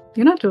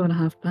 you're not doing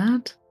half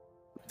bad.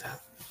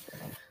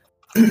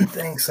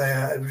 Thanks,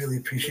 I really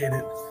appreciate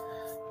it.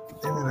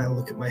 And then I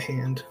look at my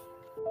hand.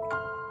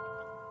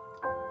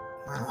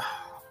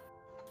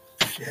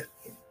 Shit.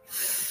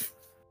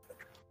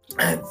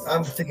 I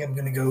think I'm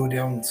gonna go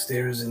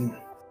downstairs and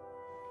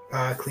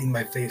clean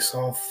my face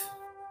off.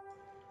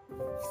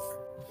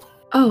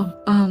 Oh,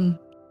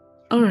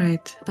 all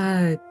right.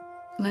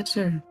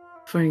 Letter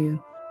for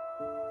you.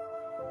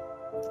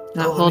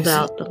 I'll hold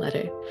out the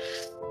letter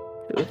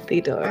to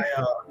Theodore.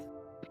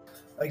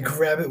 I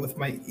grab it with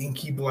my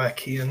inky black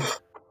hand.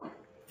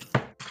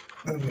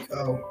 And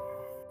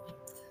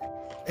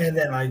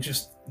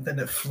then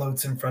it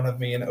floats in front of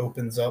me and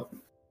opens up.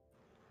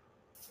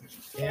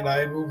 And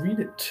I will read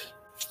it.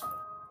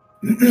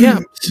 Yeah,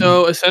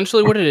 so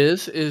essentially what it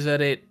is that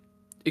it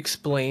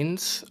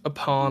explains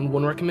upon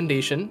one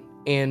recommendation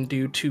and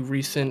due to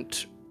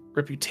recent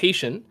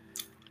reputation,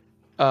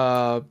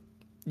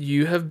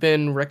 you have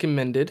been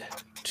recommended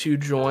to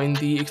join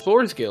the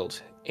Explorers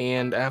Guild,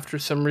 and after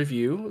some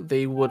review,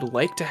 they would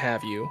like to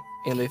have you,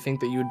 and they think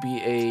that you would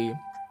be a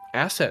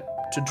asset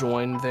to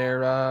join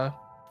their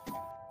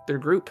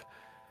group.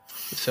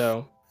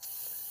 So,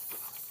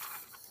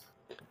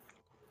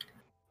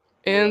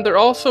 and they're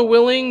also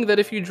willing that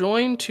if you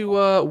join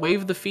to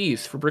waive the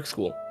fees for Brick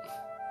School.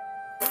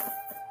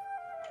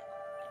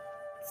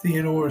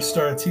 Theodore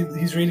starts.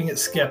 He's reading it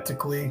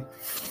skeptically,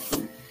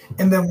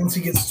 and then once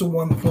he gets to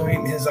one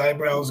point, his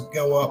eyebrows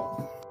go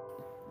up.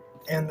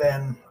 And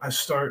then I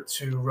start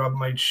to rub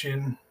my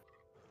chin,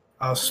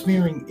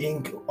 smearing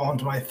ink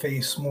onto my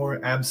face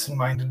more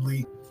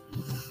absent-mindedly.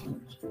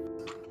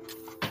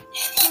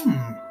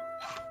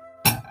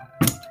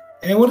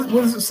 And what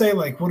does it say?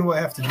 What do I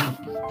have to do?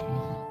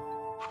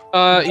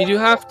 You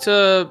have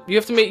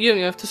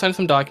to sign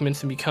some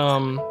documents and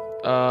become.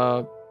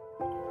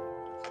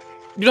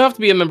 You don't have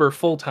to be a member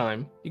full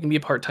time. You can be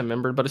a part-time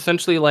member, but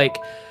essentially,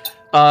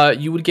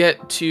 you would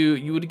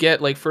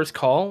get first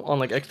call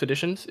on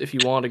expeditions if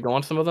you wanted to go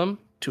on some of them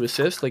to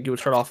assist. You would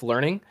start off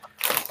learning.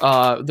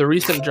 The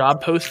recent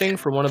job posting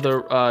for one of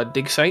the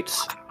dig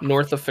sites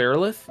north of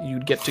Fairlith,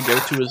 you'd get to go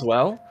to as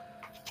well.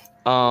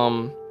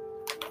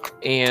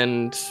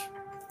 And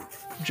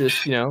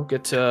just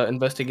get to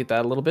investigate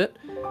that a little bit.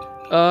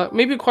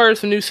 Maybe acquire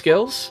some new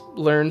skills,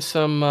 learn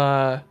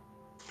some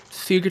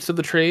secrets of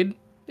the trade,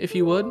 if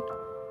you would.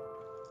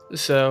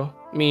 So,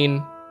 I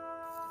mean,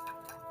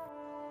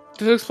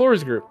 the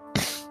Explorers group.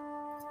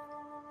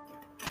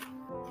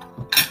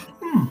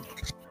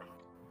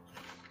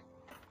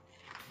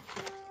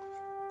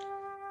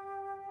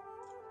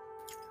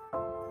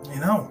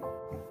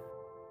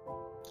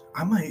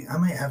 I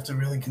might have to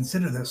really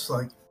consider this.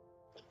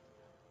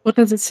 What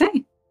does it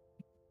say?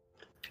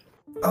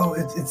 Oh,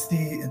 it's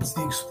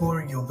the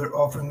Explorer Guild. They're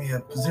offering me a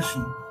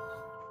position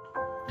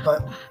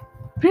But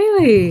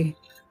Really?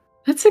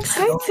 That's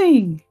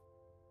exciting.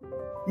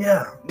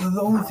 yeah,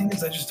 the only thing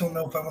is I just don't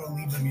know if I want to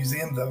leave the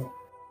museum though.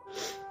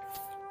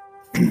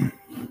 But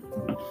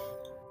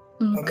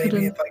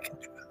maybe if I can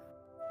do it.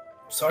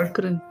 Sorry?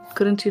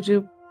 Couldn't you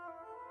do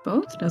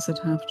both? Does it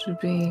have to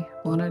be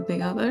one or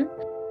the other?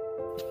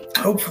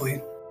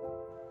 Hopefully.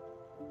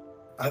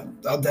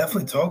 I'll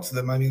definitely talk to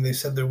them. I mean, they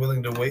said they're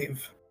willing to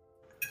waive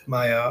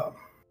my,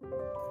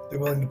 they're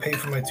willing to pay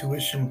for my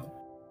tuition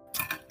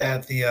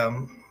at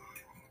the,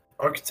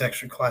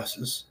 architecture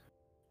classes.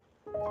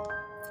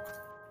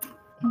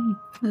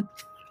 That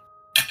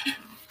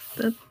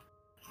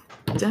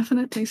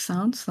definitely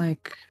sounds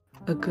like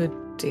a good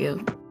deal.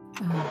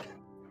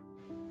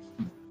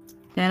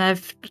 And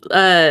I've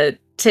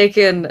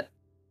taken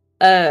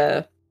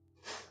a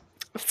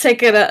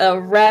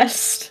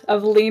rest.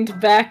 I've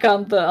leaned back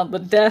on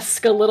the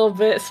desk a little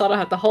bit so I don't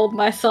have to hold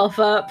myself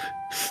up.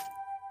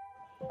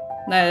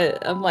 And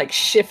I'm like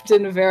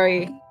shifting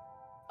very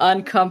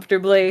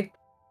uncomfortably.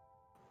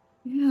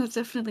 Yeah, it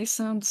definitely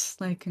sounds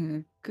like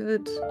a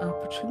good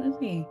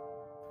opportunity.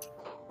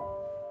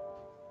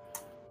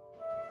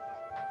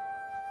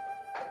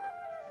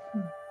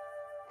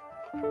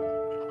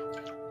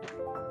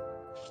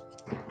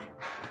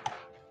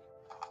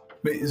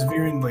 Wait, is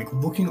Viren like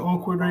looking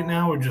awkward right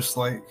now, or just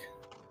like?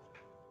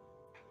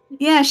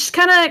 Yeah, she's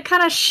kind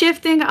of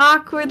shifting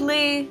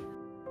awkwardly.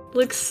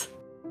 Looks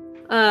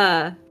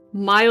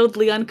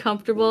mildly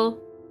uncomfortable.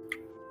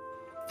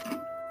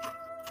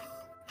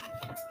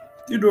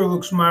 Theodore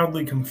looks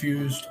mildly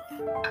confused,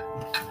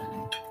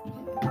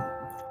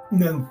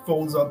 and then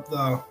folds up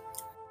the.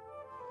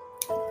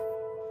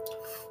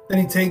 Then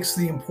he takes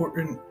the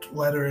important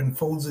letter and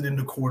folds it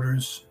into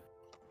quarters,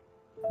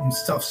 and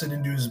stuffs it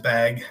into his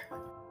bag,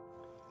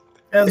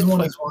 as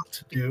one is wont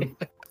to do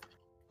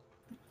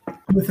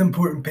with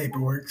important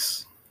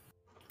paperworks.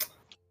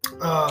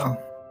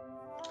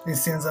 He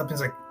stands up and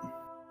he's like,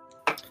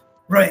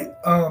 "Right,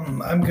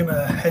 I'm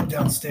gonna head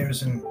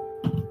downstairs and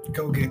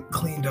go get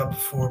cleaned up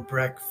for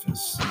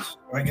breakfast.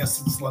 Or I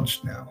guess it's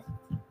lunch now."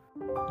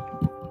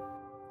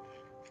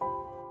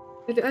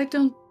 I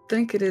don't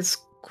think it is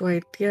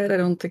quite yet. I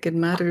don't think it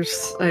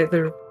matters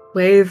either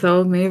way,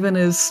 though. Maven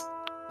is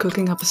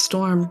cooking up a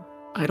storm.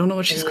 I don't know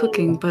what she's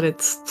cooking, but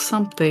it's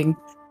something.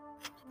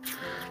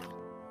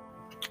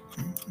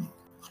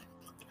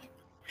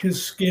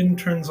 His skin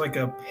turns like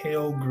a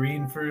pale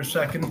green for a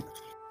second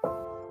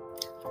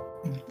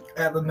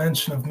at the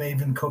mention of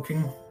Maven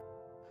cooking.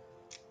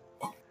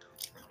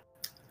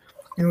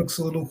 He looks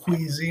a little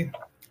queasy.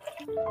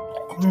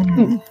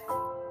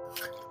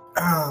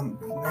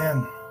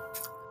 Man.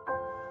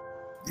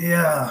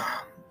 Yeah,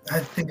 I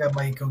think I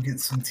might go get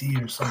some tea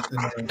or something.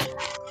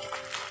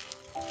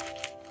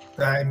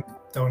 I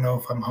don't know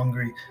if I'm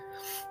hungry.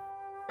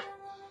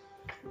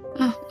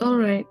 Oh, all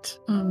right.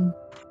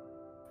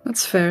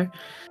 That's fair.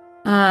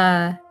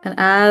 And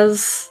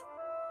as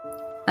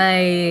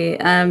I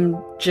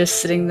am just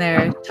sitting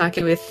there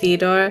talking with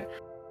Theodore,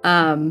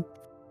 I'm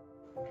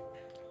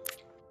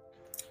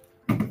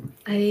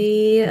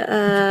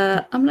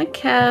gonna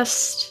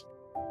cast.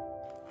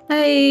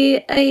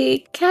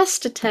 I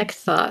cast Detect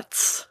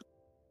Thoughts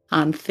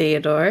on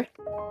Theodore.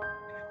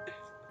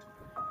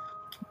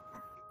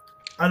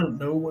 I don't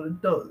know what it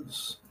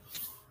does.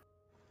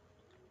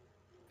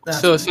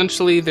 So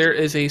essentially, there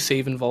is a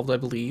save involved, I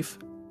believe.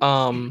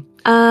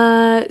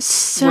 As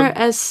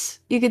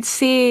you could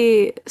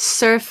see,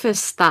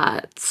 surface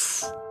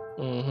thoughts.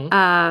 Mm-hmm.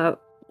 But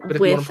if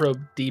you want to probe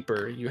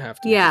deeper, you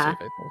have to. Yeah. Save, I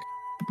think.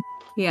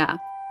 Yeah.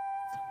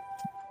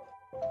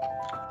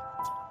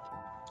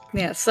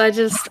 Yeah, so I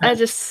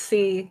just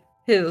see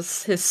his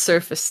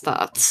surface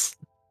thoughts.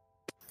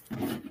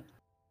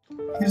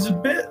 He's a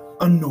bit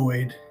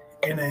annoyed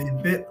and a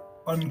bit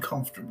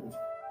uncomfortable.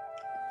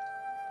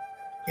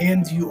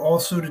 And you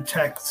also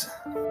detect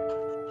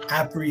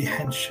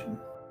apprehension,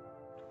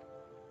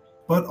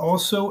 but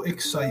also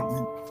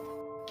excitement.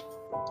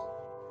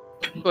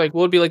 Like,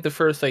 what would be like the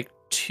first like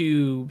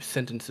 2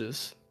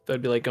 sentences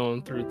that'd be like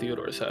going through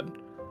Theodore's head?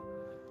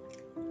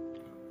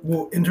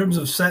 Well, in terms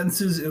of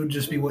sentences, it would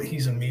just be what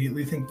he's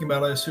immediately thinking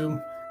about, I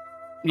assume.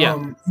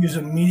 Yeah. He's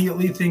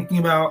immediately thinking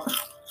about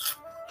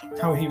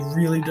how he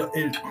really does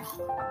it.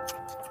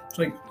 It's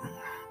like,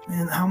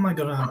 man, how am I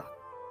gonna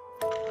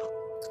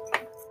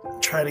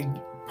try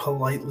to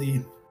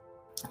politely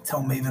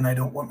tell Maven I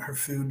don't want her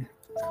food?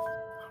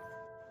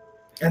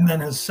 And then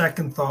his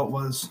second thought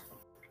was,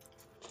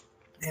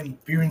 man,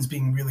 Viren's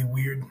being really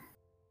weird.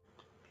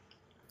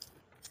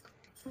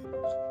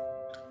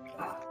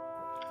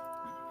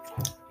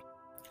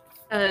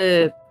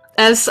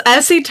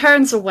 As he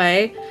turns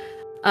away,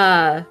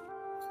 am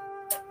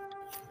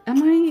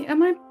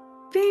I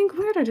being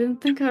weird? I didn't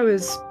think I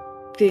was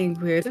being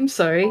weird. I'm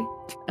sorry.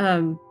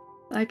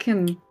 I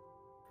can.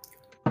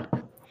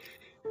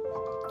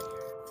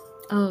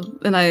 Oh,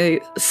 and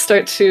I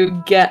start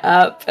to get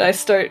up and I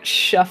start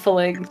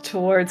shuffling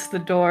towards the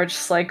door,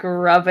 just like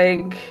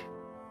rubbing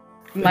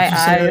my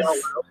eyes.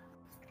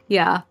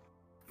 Yeah.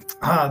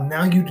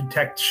 Now you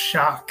detect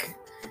shock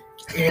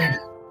and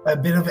a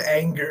bit of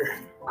anger,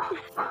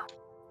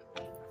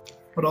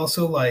 but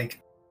also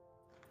like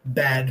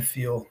bad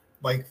feel,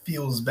 like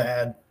feels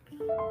bad.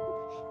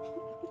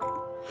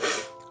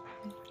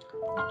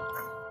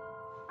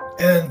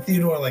 And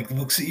Theodore like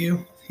looks at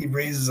you. He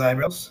raises his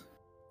eyebrows.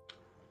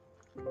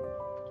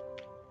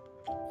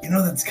 You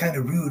know that's kind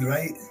of rude,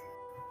 right?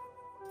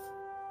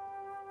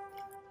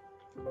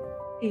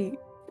 Hey.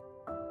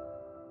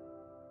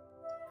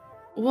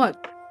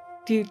 What?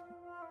 You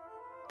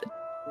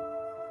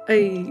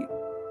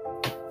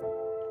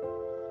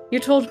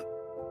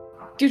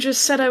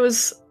just said I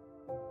was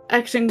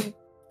acting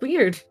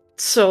weird,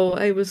 so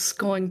I was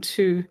going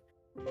to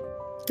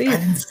leave. I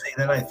didn't say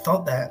that. I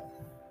thought that.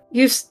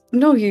 You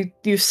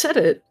said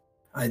it.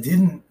 I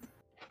didn't.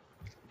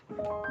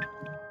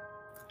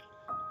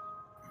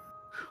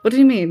 What do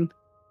you mean?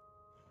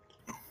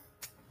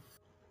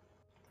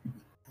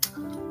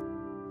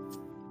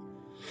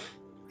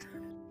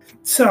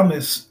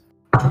 Thomas,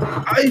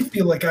 I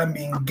feel like I'm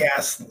being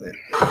gaslit.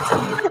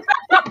 What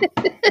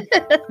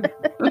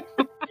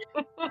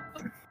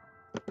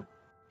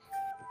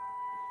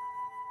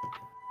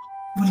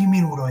do you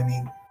mean? What do I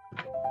mean?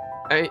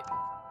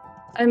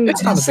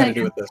 It's not nothing to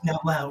do with this.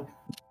 Out loud.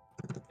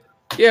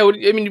 Yeah, what do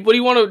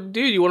you want to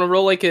do? You want to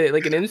roll like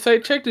an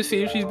insight check to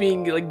see if she's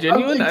being like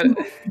genuine?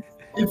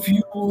 If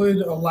you would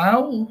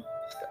allow.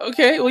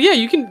 Okay, well, yeah,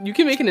 you can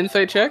make an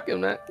insight check.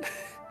 I'm not.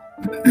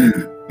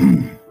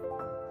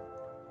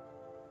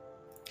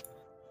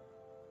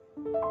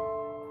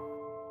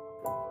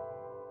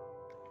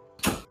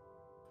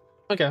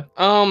 Okay.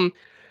 I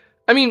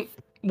mean,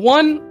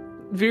 one,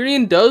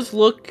 Virion does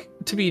look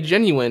to be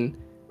genuine.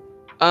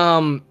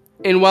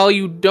 And while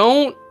you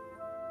don't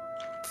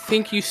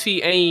think you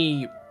see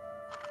any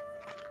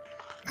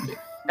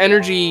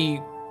energy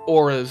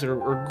auras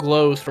or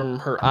glows from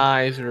her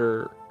eyes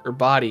or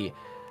body,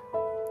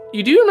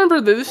 you do remember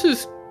that this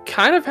is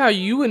kind of how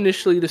you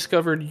initially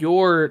discovered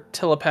your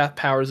telepath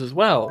powers as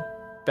well,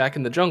 back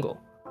in the jungle.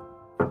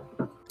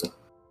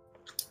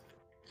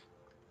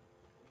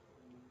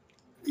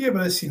 Yeah,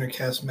 but I've seen her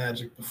cast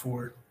magic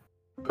before.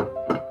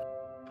 I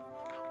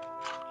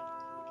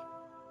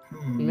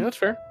mean, that's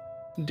fair.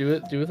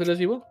 Do with it as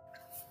you will.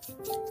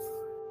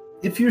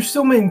 If you're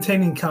still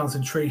maintaining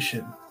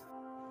concentration,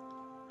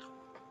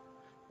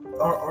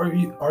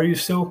 are you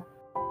still?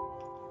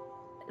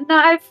 No,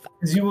 I've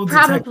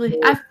probably.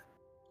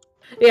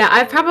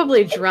 I've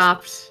probably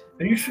dropped.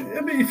 Are you sure?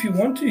 I mean, if you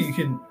want to, you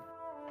can.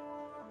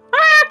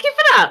 I'll keep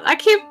it up. I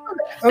keep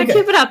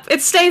it up.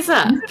 It stays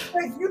up.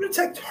 You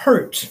detect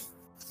hurt.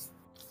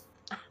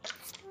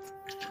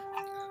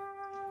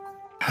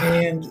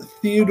 And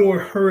Theodore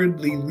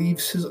hurriedly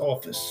leaves his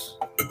office.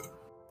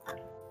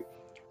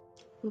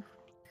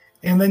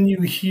 And then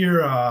you hear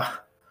a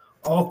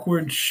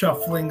awkward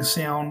shuffling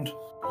sound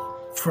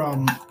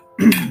from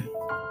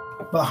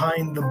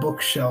behind the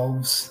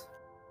bookshelves.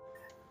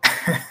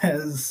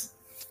 As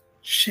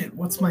shit,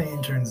 what's my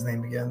intern's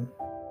name again?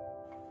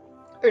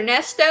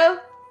 Ernesto?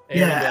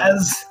 Yeah,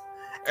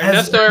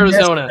 Ernesto,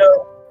 Arizona.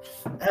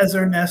 As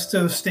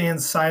Ernesto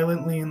stands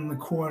silently in the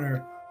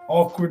corner,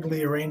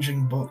 awkwardly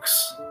arranging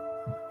books.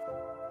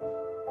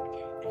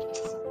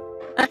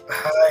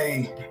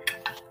 Hi.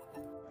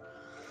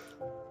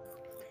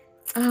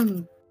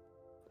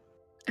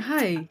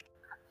 Hi.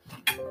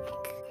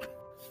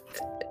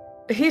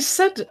 He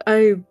said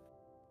I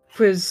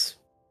was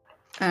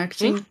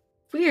acting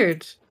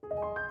weird.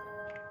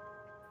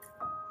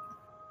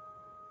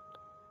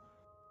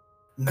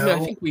 No. I mean, I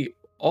think we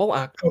all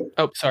act.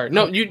 Oh, sorry.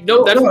 No,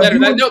 that's better.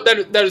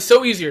 That is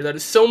so easier. That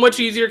is so much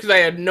easier because I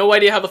had no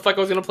idea how the fuck I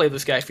was gonna play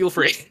this guy. Feel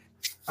free.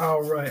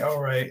 All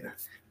right.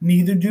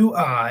 Neither do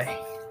I.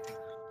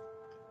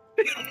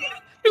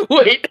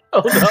 Wait,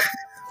 hold up.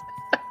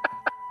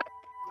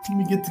 Let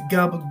me get to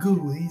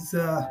Gabagoo. He's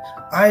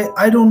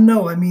I don't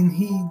know. I mean,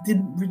 he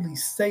didn't really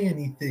say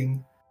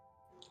anything.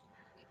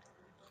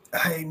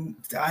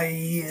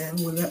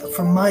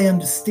 From my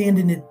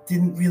understanding, it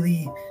didn't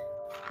really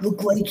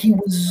look like he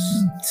was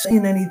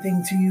saying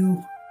anything to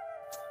you.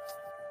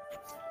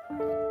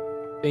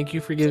 Thank you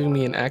for giving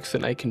me an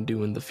accent I can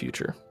do in the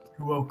future.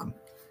 You're welcome.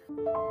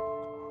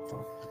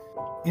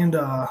 And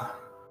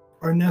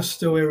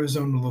Ernesto,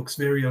 Arizona looks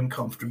very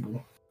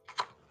uncomfortable.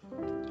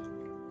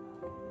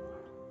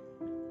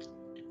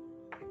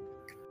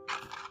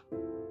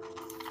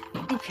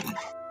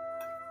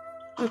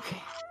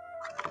 Okay.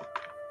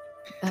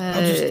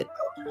 I'll just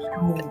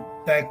go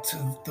back to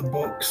the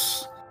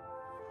books.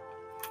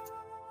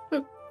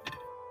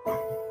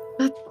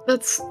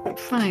 That's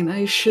fine.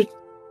 I should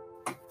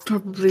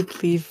probably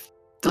leave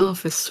the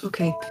office.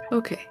 Okay.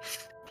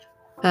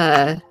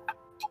 And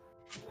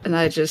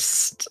I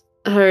just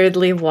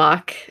hurriedly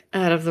walk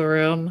out of the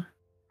room.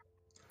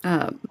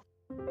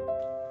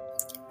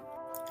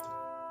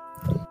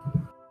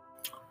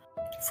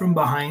 From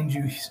behind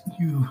you,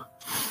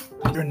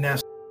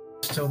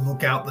 Ernesto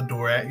look out the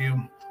door at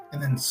you,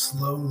 and then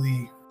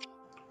slowly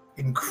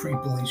and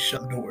creepily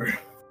shut the door.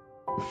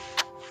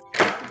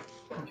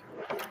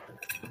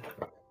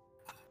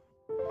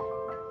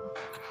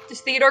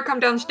 Is Theodore come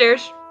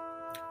downstairs?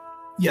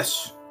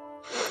 Yes.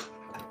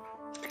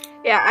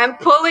 Yeah, I'm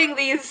pulling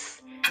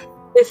this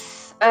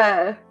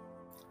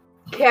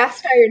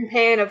cast iron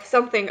pan of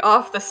something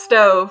off the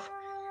stove.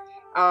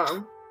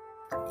 And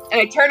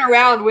I turn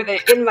around with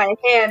it in my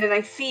hand and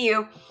I see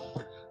you.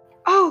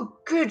 Oh,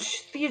 good,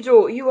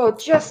 Theodore, you are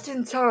just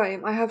in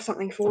time. I have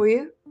something for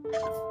you.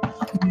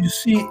 You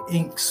see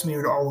ink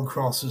smeared all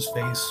across his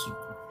face.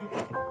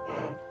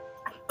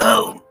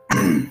 Oh.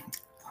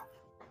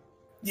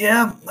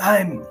 Yeah,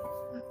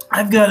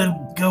 I've got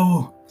to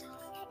go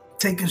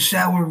take a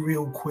shower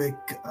real quick.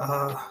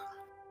 Oh,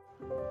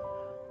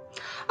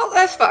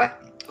 that's fine.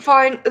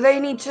 Fine, they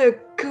need to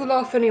cool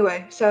off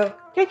anyway, so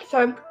take your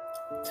time.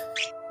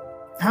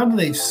 How do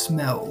they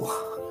smell?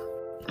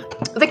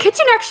 The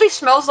kitchen actually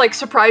smells like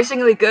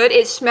surprisingly good.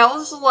 It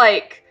smells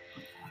like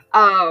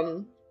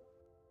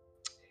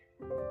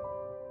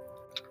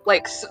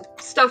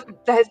stuff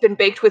that has been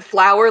baked with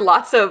flour.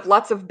 Lots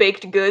of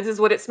baked goods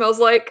is what it smells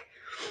like.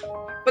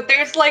 But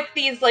there's like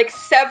these like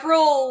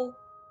several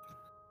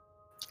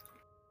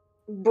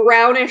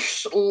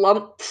brownish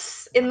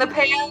lumps in the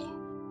pan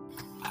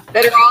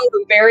that are all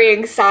of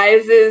varying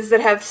sizes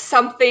that have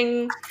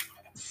something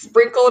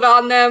sprinkled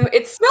on them.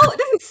 It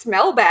doesn't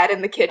smell bad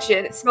in the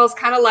kitchen. It smells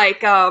kind of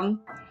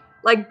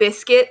like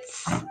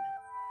biscuits.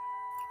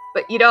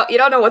 But you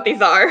don't know what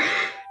these are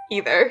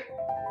either.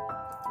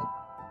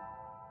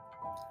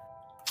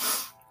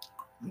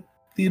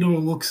 Theodore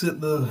looks at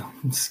the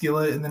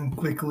skillet and then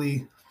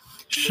quickly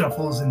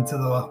shuffles into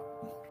the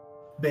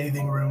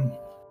bathing room.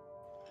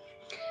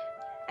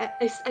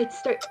 I'd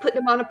start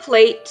putting them on a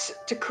plate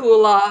to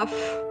cool off.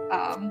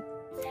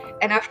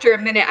 And after a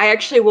minute, I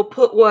actually will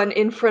put one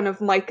in front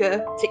of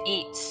Micah to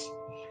eat.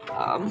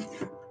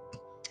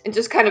 And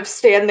just kind of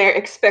stand there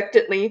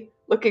expectantly,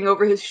 looking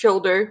over his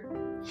shoulder.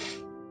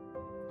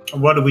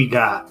 What do we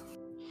got?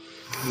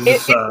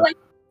 It's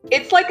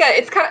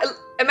kind of,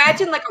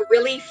 imagine like a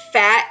really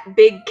fat,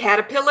 big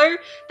caterpillar.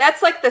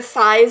 That's like the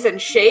size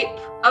and shape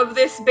of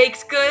this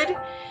baked good.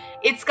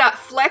 It's got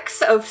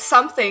flecks of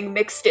something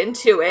mixed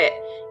into it,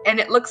 and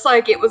it looks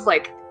like a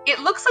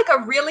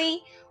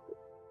really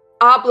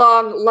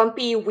oblong,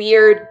 lumpy,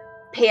 weird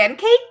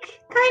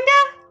pancake,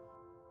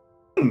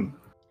 kinda.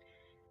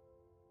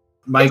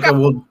 Micah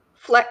will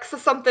flecks of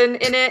something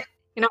in it.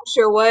 You're not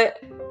sure what.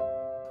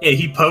 Yeah,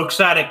 he pokes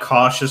at it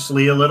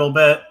cautiously a little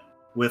bit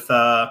with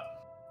a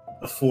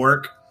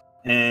fork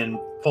and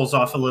pulls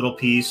off a little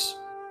piece,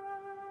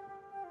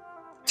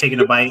 taking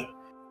a bite.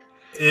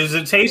 Does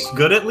it taste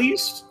good at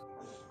least?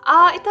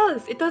 It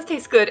does. It does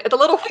taste good. The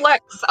little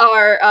flecks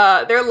are,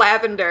 they're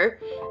lavender.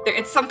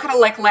 It's some kind of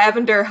like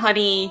lavender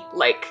honey,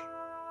 like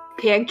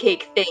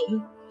pancake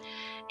thing.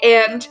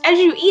 And as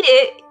you eat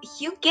it,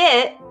 you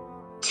get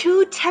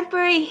 2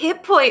 temporary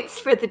hit points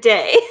for the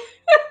day.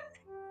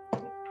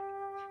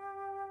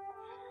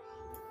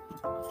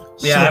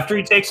 Yeah, after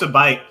he takes a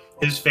bite,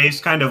 his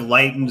face kind of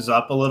lightens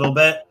up a little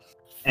bit,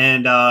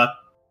 and a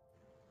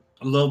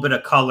little bit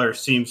of color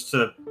seems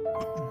to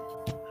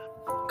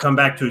come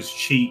back to his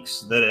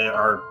cheeks that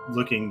are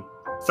looking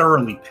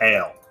thoroughly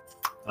pale.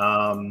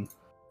 And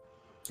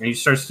he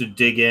starts to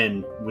dig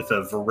in with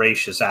a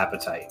voracious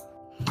appetite.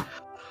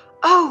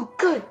 Oh,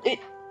 good.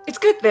 It's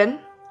good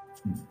then.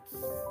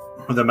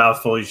 With a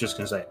mouthful, he's just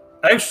going to say,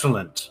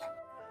 "Excellent."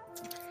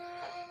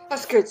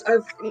 That's good.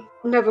 I've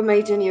never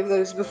made any of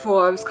those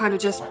before. I was kind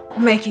of just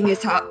making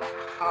it up.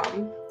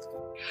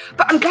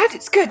 But I'm glad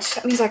it's good.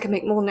 That means I can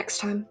make more next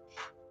time.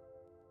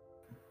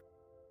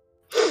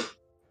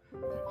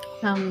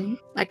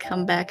 I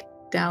come back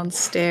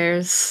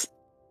downstairs,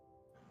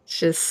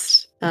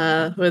 just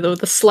with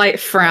a slight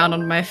frown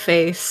on my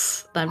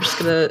face. I'm just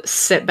gonna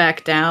sit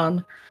back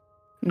down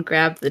and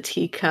grab the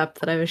teacup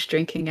that I was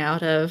drinking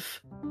out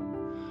of.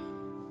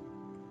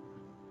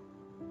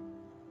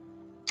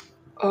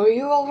 Are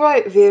you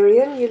alright,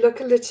 Virian? You look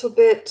a little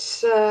bit,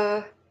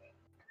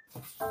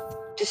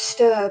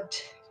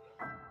 disturbed.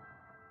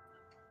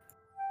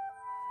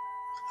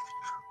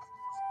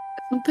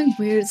 Something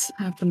weird's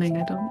happening.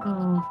 I don't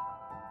know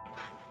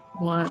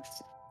what.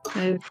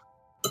 It's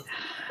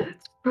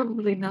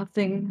probably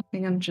nothing. I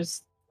think I'm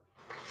just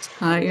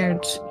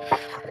tired.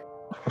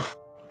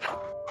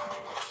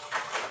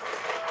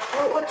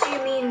 What do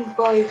you mean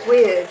by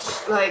weird?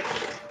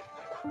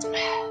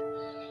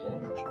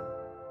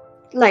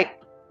 Like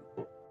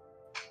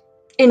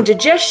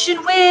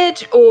indigestion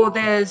weird, or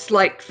there's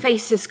like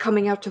faces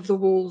coming out of the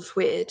walls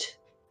weird?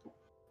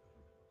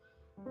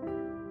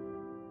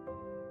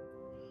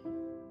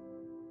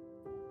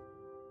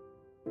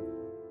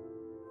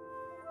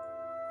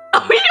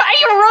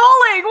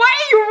 Why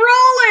are you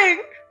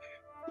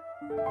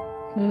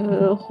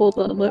rolling? Hold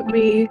on, let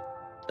me.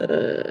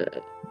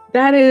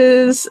 That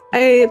is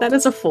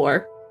a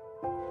 4.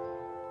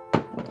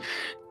 All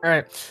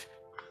right.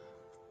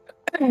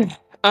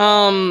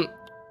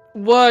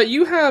 What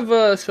you have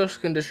a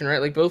special condition, right?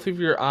 Like both of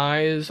your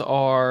eyes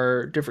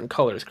are different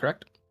colors,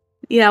 correct?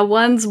 Yeah,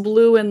 one's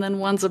blue and then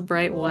one's a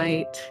bright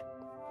white.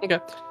 Okay.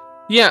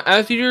 Yeah,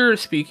 as you're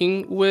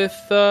speaking with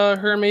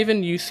her,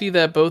 Maven, you see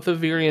that both of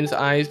Virian's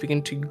eyes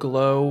begin to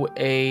glow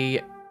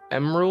a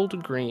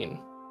emerald green.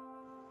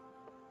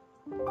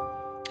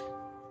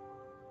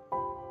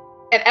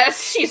 And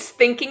as she's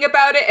thinking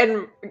about it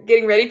and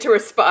getting ready to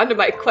respond to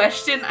my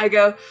question, I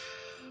go,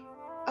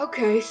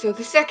 okay, so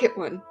the second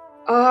one.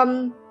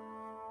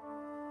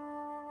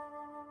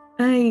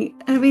 I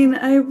mean,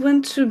 I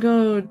went to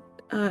go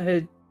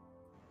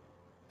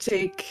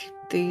take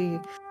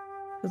the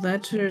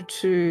letter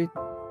to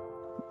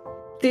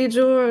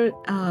Theodore,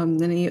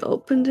 and he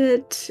opened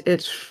it,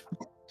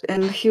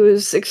 and he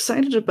was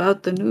excited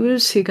about the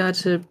news. He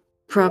got a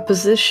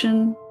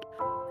proposition,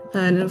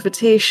 an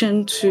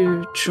invitation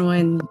to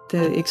join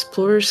the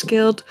Explorers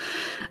Guild,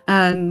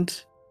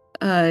 and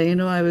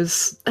I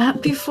was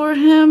happy for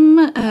him,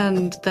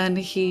 and then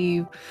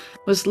he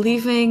was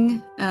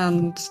leaving,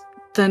 and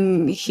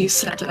then he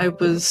said I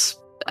was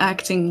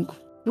acting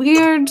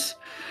weird,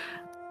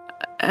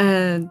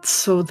 and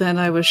so then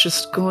I was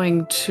just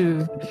going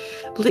to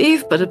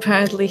leave, but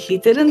apparently he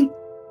didn't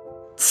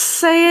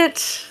say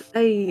it.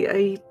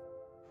 I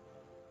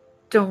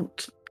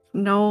don't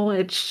know.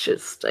 It's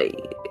just,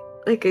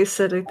 like I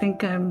said, I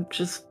think I'm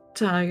just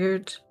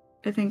tired.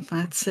 I think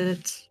that's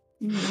it.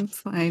 I'm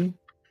fine.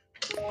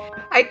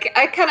 I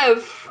come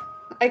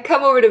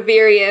over to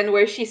Virian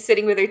where she's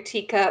sitting with her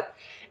teacup,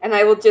 and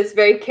I will just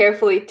very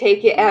carefully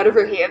take it out of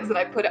her hands and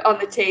I put it on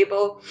the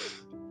table.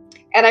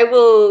 And I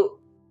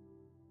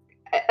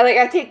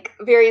take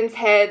Virian's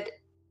head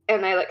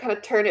and I kind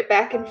of turn it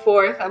back and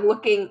forth. I'm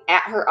looking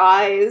at her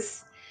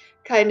eyes,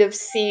 kind of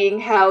seeing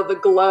how the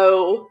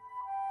glow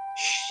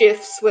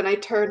shifts when I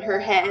turn her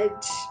head.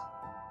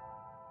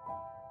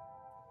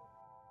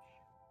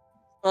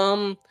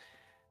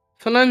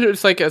 Sometimes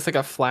it's like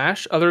a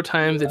flash. Other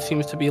times it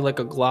seems to be like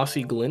a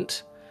glossy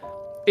glint.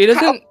 It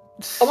doesn't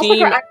almost seem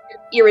like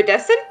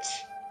iridescent.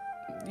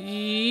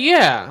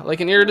 Yeah,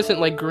 like an iridescent,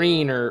 like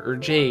green or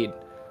jade.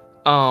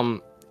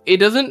 It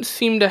doesn't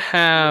seem to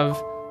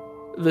have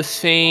the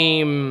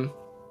same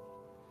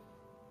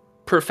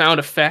profound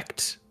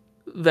effect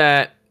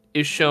that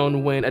is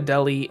shown when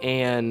Adeli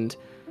and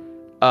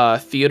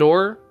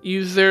Theodore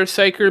use their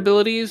psyker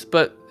abilities,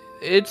 but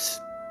it's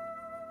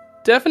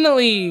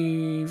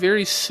definitely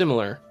very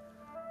similar.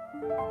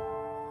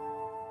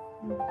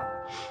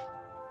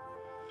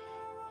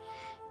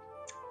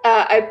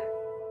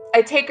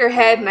 I take her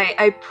head and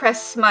I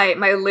press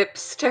my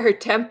lips to her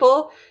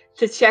temple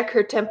to check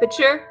her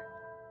temperature.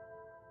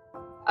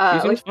 She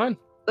seems fine.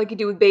 Like you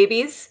do with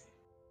babies.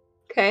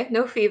 Okay,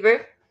 no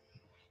fever.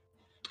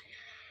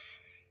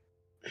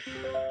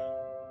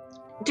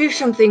 Do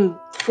something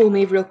for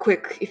me real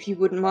quick, if you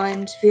wouldn't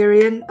mind,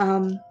 Virian.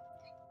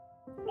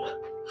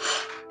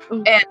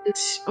 And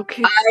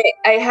okay.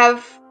 I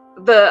have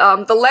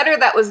the letter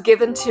that was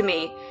given to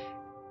me.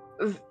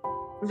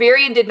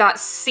 Virian did not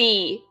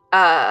see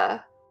who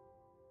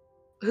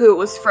it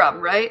was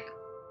from, right?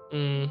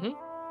 Mm-hmm.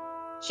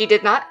 She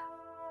did not?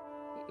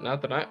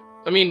 Not that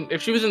I mean,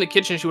 if she was in the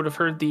kitchen, she would have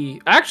heard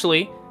the...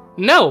 Actually,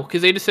 no,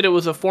 because they just said it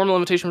was a formal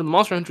invitation from the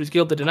Monster Hunters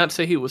Guild that did not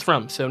say who it was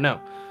from, so no.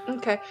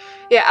 Okay.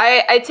 Yeah,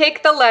 I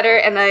take the letter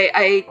and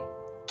I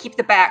keep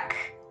the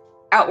back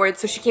outward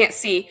so she can't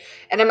see,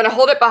 and I'm going to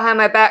hold it behind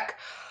my back.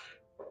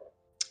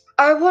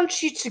 I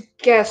want you to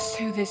guess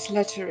who this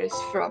letter is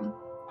from.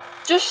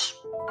 Just...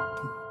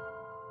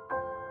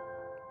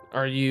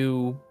 Are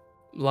you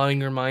allowing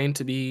your mind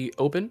to be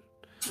open,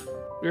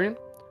 Virian?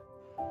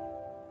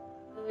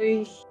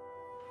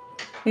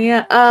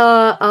 Yeah,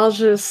 I'll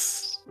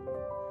just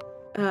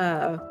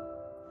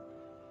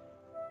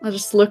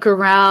look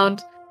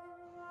around,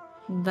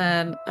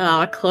 then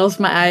I'll close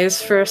my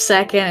eyes for a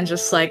second and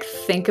just like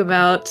think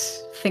about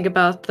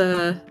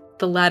the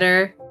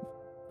letter.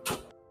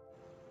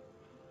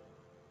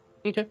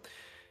 Okay.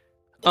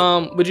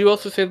 Would you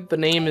also say that the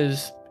name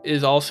is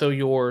also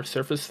your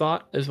surface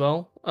thought as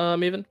well,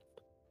 Maven?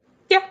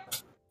 Yeah.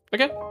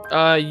 Okay.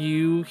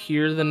 You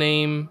hear the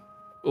name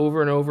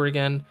over and over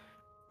again.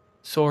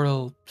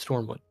 Sorrel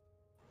Stormwood.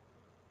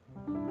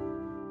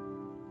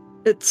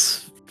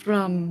 It's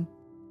from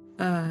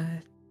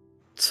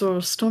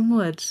Sorrel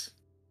Stormwood.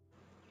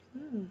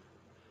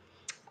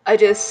 I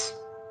just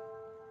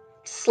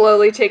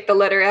slowly take the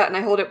letter out and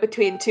I hold it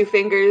between two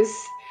fingers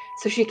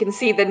so she can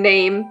see the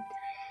name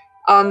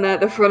on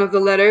the front of the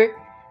letter.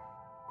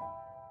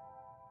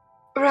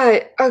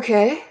 Right,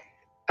 okay.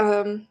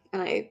 And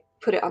I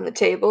put it on the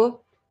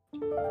table.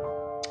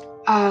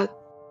 One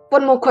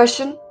more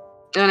question.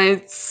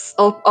 And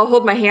I'll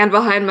hold my hand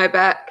behind my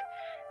back.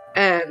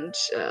 And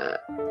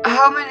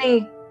how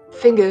many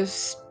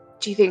fingers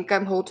do you think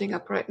I'm holding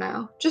up right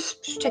now?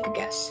 Just take a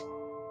guess.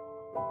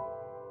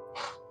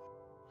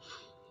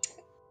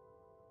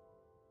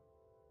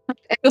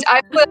 And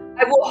I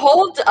will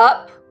hold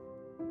up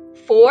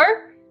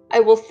 4. I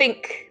will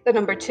think the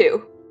number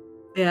 2.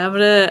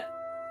 Yeah,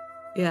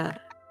 yeah.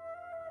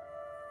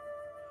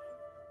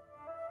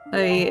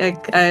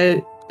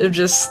 I'm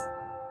just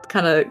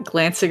kind of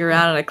glancing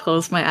around and I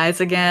close my eyes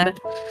again.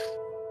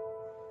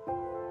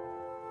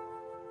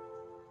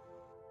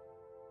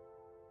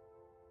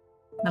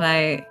 And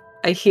I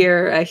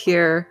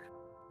hear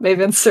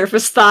Maven's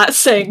surface thought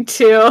saying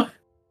too.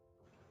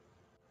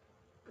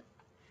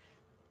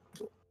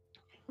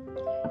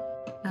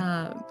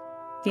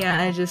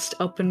 Yeah, I just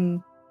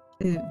open.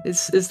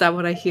 Is that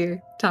what I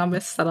hear,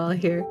 Thomas? That all I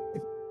hear?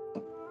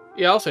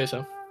 Yeah, I'll say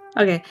so.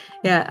 Okay,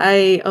 yeah,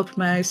 I open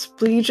my eyes.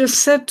 But you just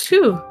said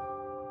two.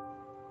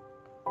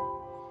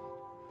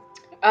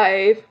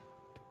 I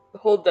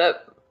hold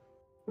up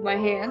my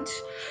hand.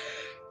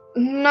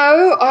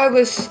 No, I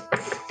was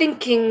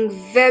thinking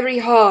very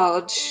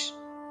hard.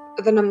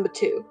 The number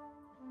 2.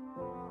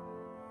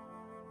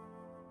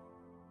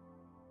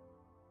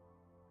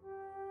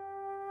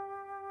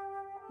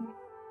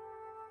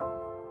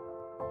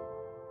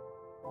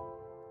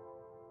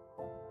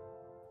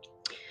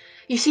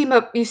 You seem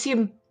a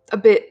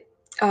bit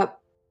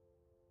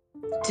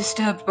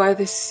disturbed by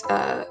this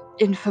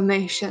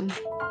information.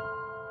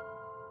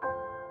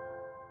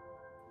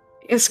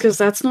 Yes, because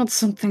that's not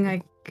something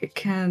I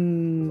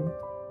can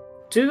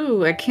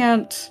do. I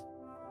can't.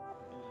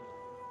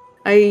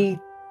 I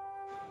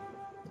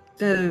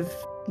have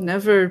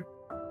never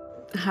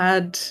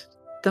had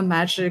the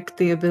magic,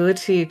 the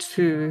ability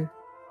to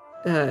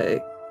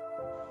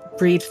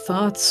read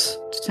thoughts,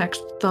 detect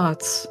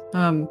thoughts.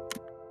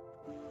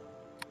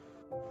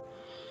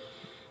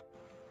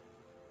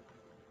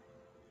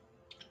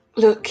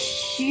 Look,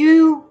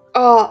 you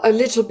are a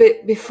little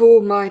bit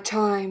before my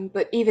time,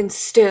 but even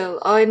still,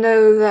 I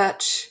know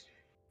that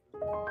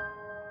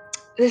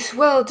this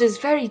world is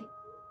very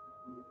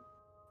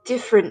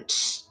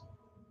different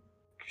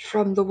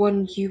from the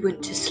one you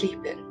went to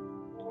sleep in.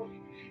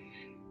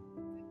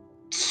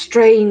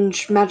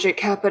 Strange magic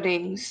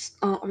happenings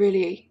aren't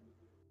really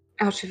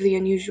out of the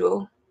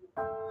unusual.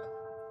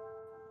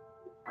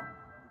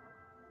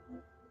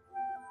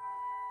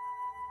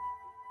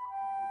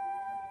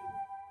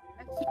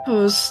 I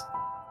suppose.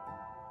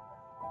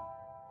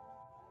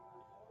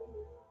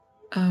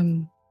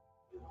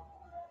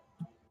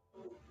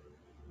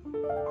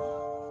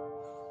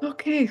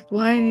 Okay,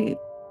 why?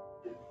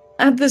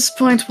 At this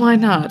point, why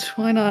not?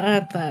 Why not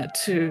add that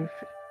to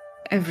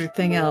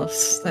everything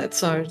else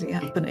that's already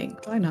happening?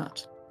 Why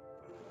not?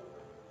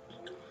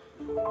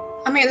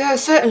 I mean, there are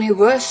certainly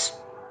worse,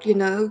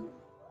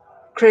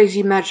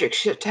 crazy magic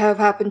shit to have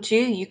happened to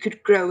you. You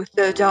could grow a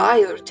third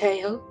eye or a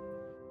tail.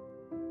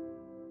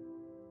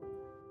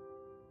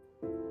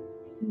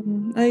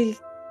 I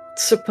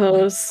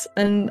suppose.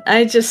 And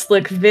I just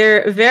look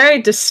very,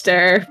 very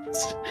disturbed.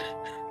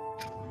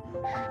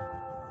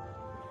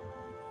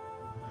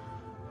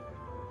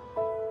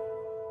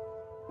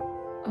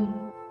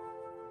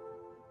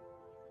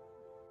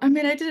 I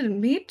mean, I didn't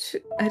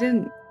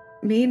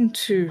mean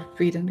to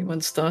read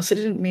anyone's thoughts. I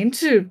didn't mean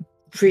to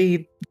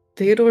read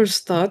Theodore's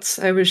thoughts.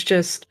 I was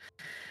just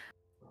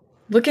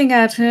looking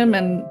at him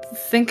and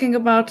thinking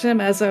about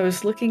him as I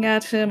was looking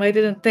at him. I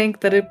didn't think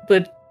that it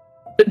would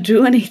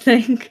do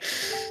anything.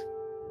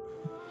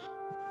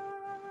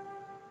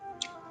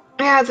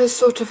 Yeah, that's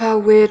sort of how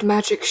weird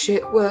magic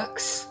shit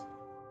works.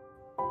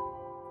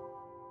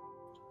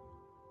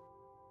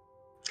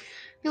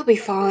 You'll be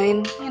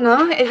fine,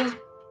 it'll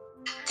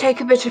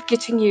take a bit of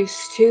getting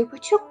used to,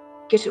 but you'll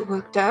get it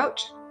worked out.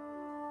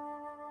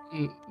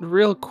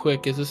 Real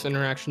quick, as this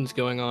interaction's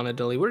going on,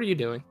 Adeli, what are you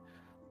doing?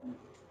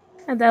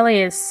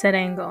 Adeli is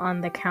sitting on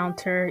the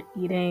counter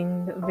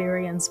eating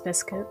Virian's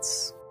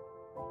biscuits.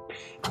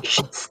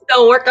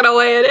 Still working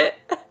away at it.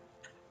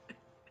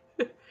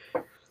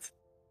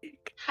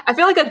 I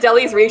feel like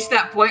Adeli's reached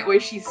that point where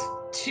she's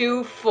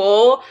too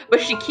full, but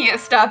she can't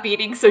stop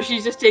eating, so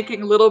she's just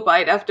taking little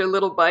bite after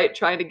little bite,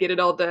 trying to get it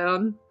all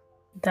down.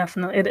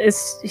 Definitely. It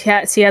is.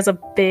 She has a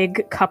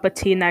big cup of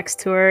tea next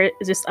to her.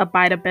 It's just a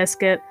bite of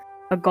biscuit,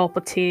 a gulp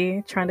of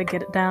tea, trying to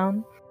get it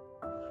down.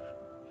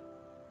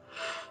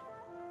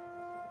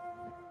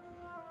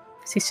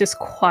 She's just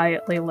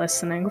quietly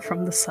listening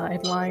from the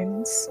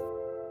sidelines.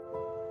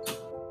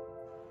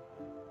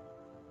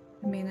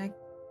 I mean, I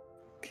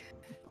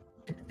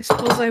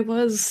suppose I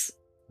was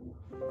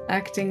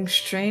acting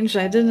strange.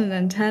 I didn't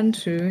intend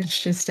to. It's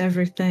just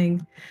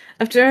everything.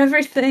 After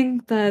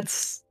everything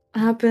that's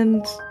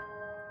happened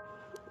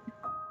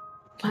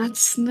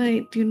last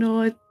night,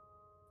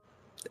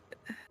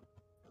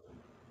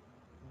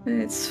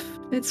 it's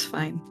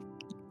fine.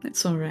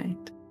 It's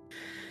alright.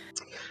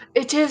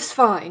 It is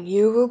fine.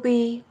 You will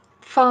be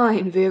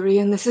fine,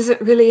 Virian. This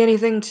isn't really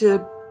anything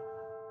to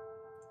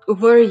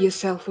worry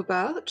yourself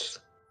about.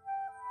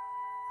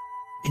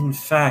 In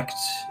fact,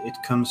 it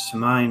comes to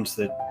mind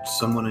that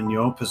someone in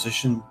your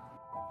position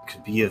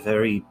could be a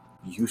very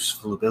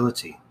useful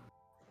ability.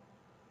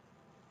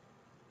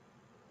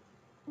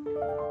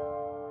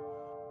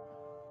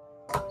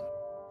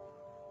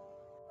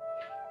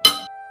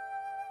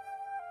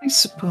 I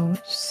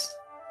suppose.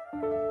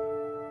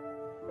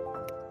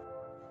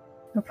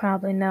 You'll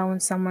probably know when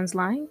someone's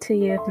lying to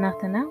you, if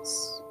nothing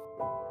else.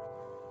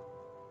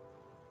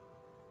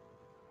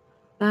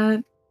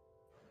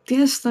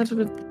 Yes,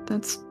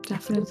 that's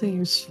definitely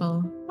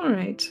useful.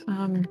 Alright,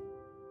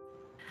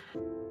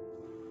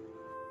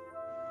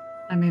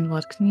 I mean,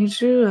 what can you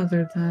do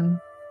other than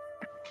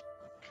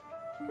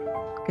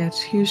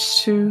get used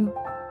to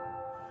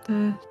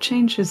the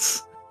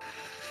changes?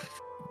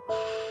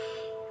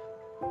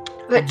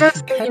 That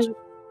does mean...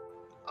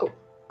 Oh,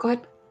 go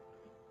ahead.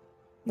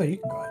 No, you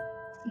can go ahead.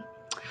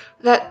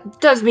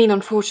 That does mean,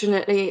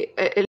 unfortunately,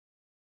 it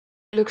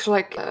looks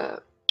like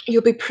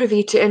you'll be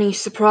privy to any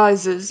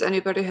surprises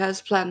anybody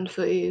has planned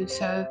for you,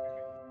 so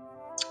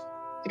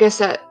I guess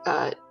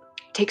that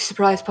takes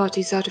surprise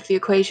parties out of the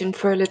equation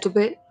for a little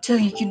bit, till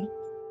you can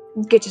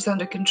get it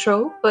under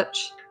control, but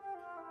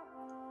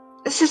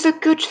this is a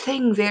good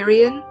thing,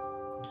 Varian.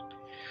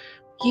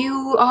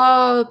 You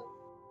are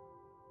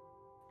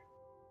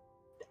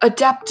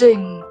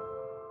adapting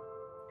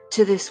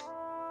to this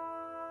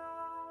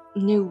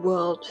new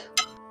world.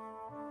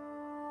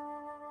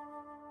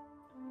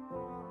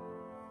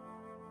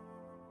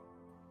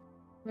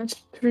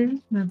 That's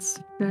true. That's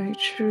very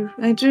true.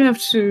 I do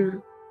have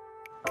to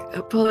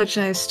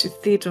apologize to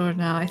Theodore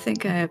now. I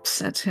think I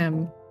upset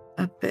him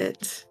a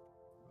bit.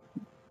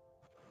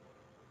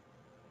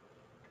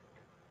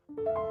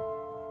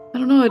 I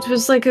don't know, it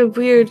was like a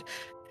weird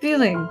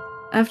feeling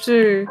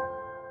afterwards.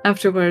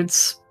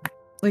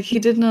 Like he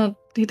didn't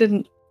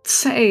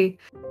say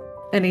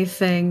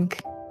anything,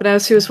 but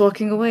as he was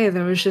walking away,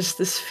 there was just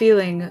this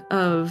feeling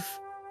of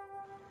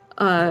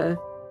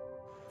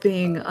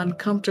being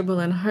uncomfortable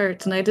and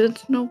hurt, and I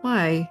didn't know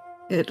why.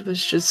 It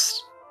was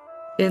just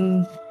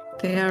in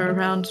the air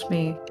around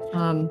me.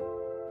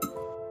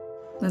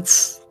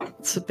 It's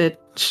a bit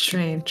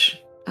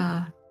strange.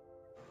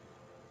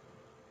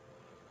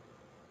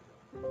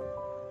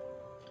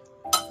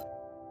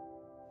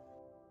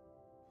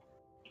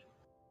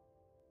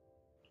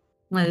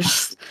 I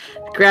just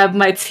grab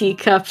my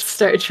teacup,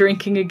 start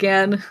drinking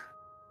again.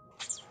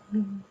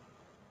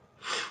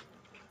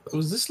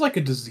 Was this like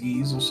a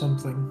disease or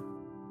something?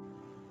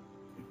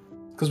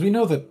 Because we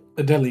know that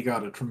Adeli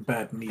got it from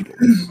bad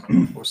needles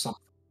or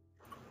something.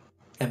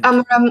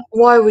 And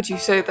Why would you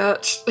say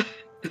that?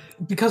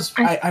 because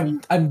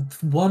I'm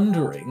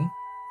wondering,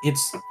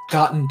 it's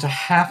gotten to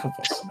half of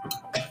us now.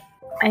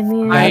 I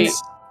mean,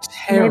 That's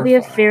terrifying. maybe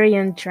if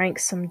Varian drank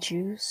some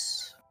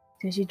juice.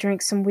 Did you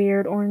drink some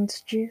weird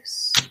orange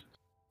juice?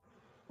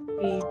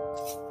 He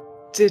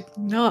did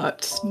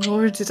not,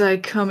 nor did I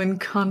come in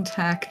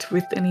contact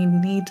with any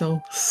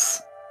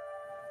needles.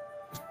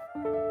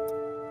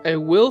 I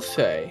will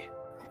say,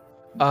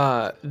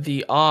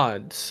 the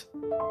odds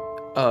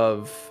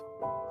of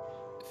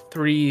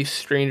 3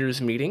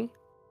 strangers meeting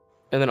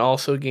and then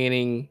also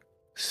gaining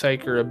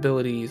psyker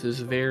abilities is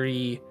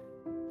very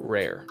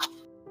rare.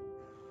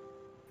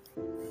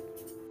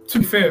 To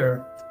be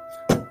fair,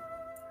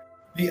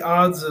 the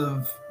odds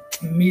of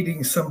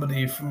meeting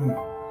somebody from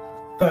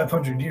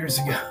 500 years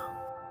ago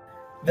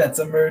that's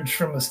emerged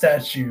from a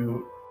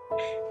statue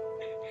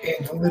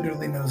and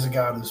literally knows a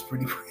god is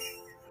pretty weird.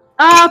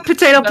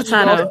 Potato.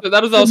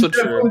 That is also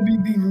true. That would be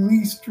the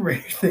least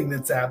rare thing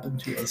that's happened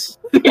to us.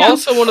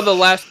 Also, one of the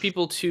last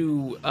people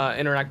to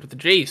interact with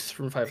Jace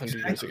from 500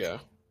 years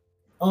ago.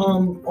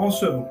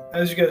 Also,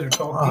 as you guys are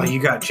talking... Oh,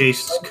 you got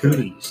Jace's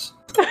cooties.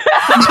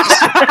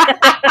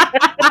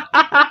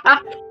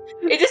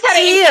 It just had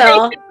an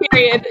incubation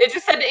period. It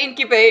just had to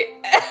incubate.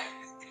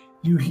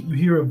 You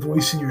hear a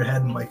voice in your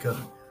head, Micah.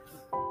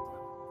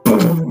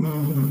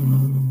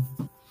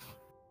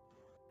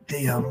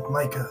 Hey,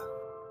 Micah.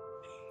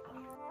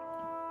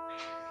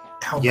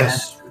 How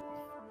Yes. bad?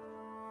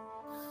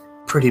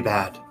 Pretty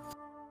bad.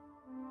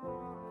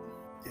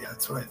 Yeah,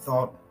 that's what I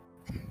thought.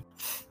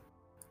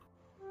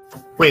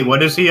 Wait,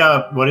 what is he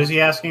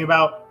asking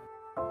about?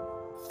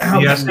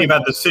 Are you asking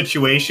about the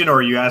situation, or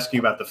are you asking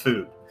about the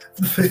food?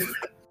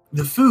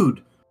 The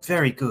food,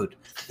 very good.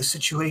 The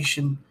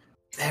situation,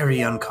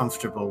 very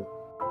uncomfortable.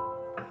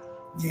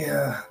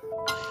 Yeah.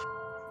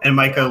 And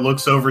Micah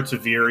looks over to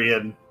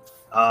Varian.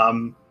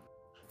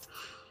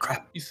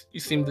 Crap. You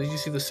see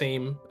the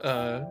same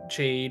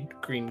jade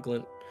green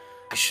glint.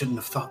 I shouldn't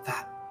have thought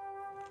that.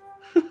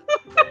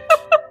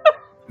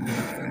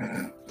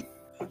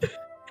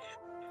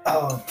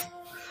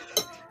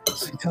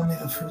 So you tell me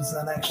the food's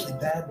not actually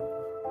bad?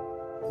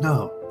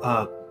 No,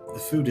 the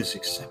food is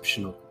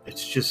exceptional.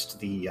 It's just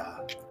the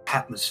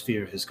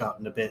atmosphere has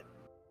gotten a bit...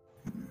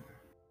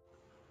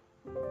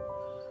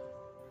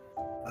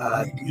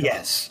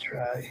 yes.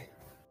 Try.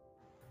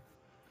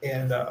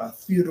 And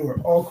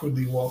Theodore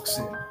awkwardly walks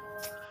in.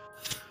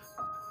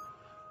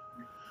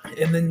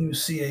 And then you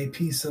see a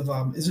piece of,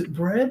 is it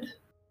bread?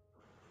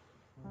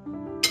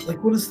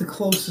 Like, what is the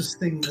closest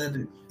thing that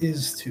it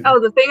is to? Oh,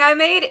 the thing I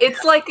made?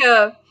 It's like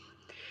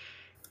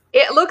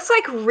it looks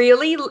like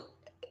really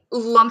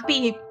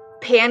lumpy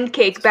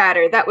pancake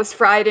batter that was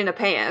fried in a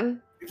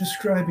pan. You're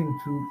describing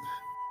poop.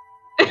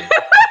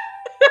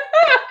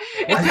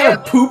 What kind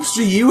of poops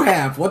do you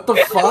have? What the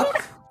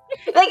fuck?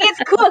 Like,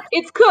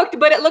 it's cooked,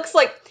 but it looks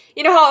like,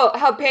 you know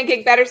how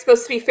pancake batter's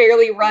supposed to be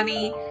fairly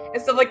runny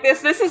and stuff like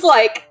this? This is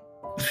like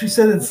She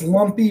said it's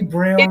lumpy,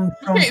 brown.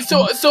 Okay,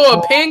 so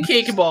a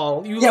pancake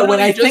ball. You Yeah, when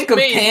I just think of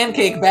made-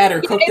 pancake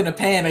batter cooked in a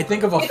pan, I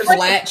think of a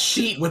flat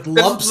sheet with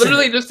lumps. That's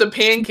literally in it. just a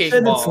She pancake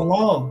said it's ball.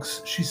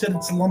 logs. She said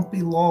it's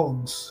lumpy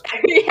logs.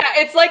 Yeah,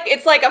 it's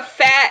like a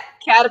fat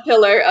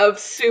caterpillar of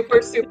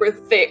super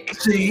thick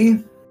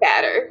See?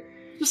 batter.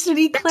 Just to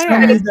be Tell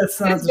clear. me that's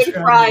not It's been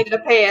describing fried it. in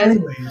a pan.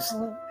 Anyways,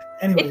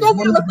 It doesn't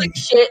one of look the like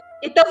shit.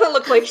 It doesn't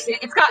look like shit.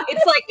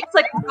 It's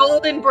like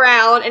golden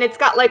brown, and it's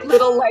got like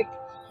little like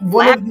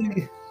one of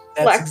the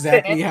That's black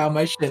exactly spinach. how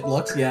my shit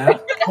looks, yeah.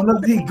 one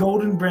of the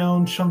golden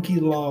brown chunky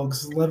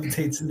logs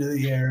levitates into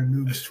the air and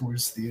moves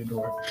towards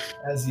Theodore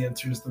as he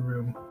enters the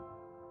room.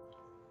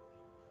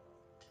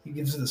 He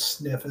gives it a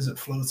sniff as it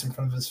floats in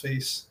front of his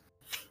face.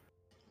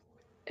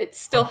 It's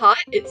still hot.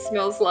 It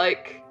smells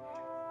like.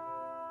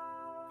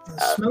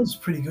 It smells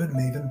pretty good,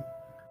 Maven.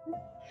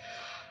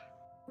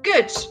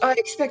 Good. I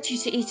expect you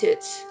to eat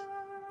it.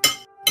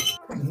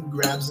 And he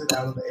grabs it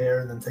out of the air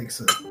and then takes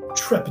a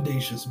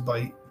trepidatious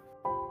bite.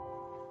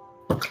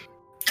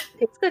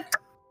 It's good.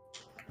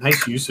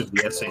 Nice use of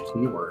the SAT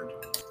word.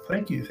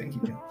 Thank you.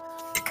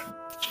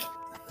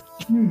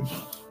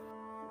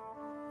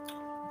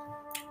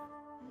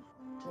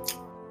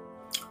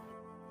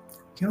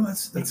 You know,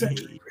 that's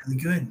actually really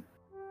good.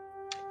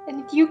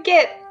 And you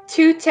get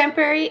 2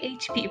 temporary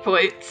HP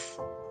points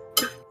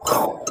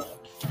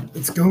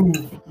Let's go.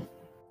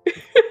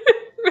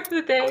 for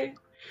the day.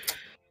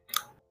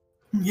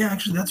 Yeah,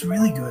 actually, that's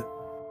really good.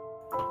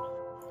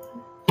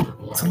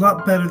 It's a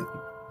lot better.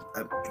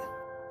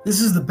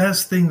 This is the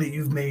best thing that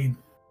you've made.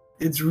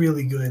 It's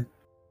really good.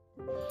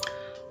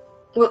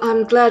 Well,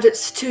 I'm glad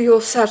it's to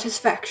your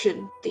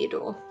satisfaction,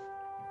 Theodore.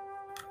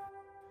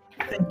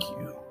 Thank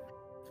you.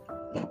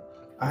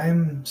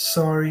 I'm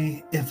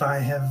sorry if I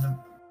have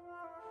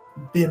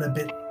been a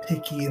bit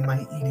picky in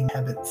my eating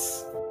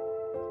habits.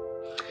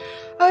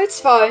 Oh, it's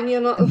fine.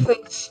 You're not the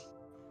first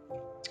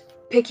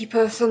picky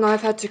person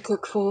I've had to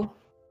cook for.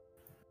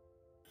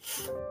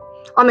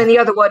 I mean, the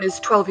other one is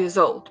 12 years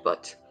old,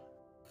 but...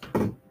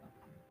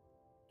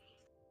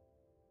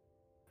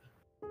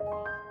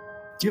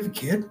 Do you have a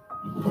kid?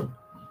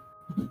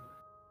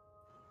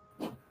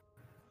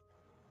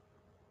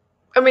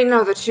 I mean,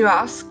 now that you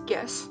ask,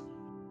 yes.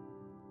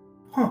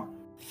 Huh.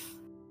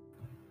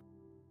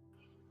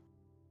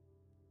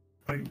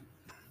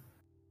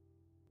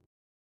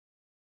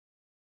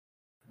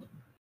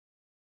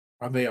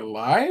 Are they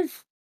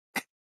alive?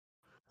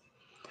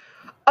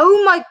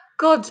 Oh my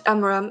god,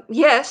 Amaram.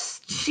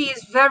 Yes, she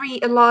is very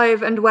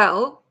alive and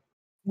well.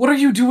 What are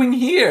you doing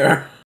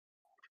here?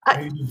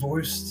 Are you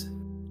divorced?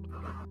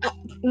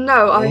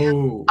 No,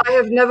 Oh. I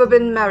have never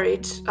been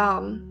married.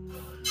 And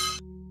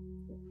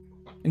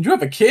you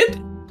have a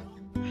kid?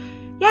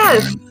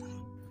 Yes.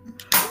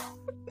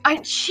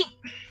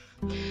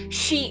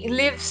 She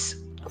lives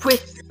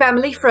with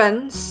family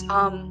friends.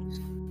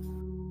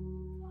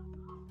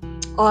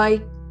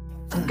 I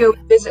go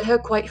and visit her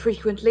quite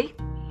frequently.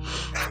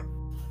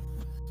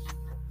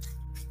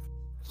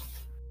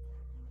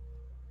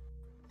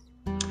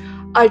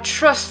 I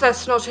trust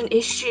that's not an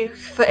issue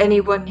for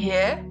anyone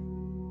here.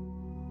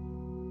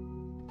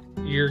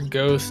 Your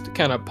ghost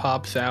kind of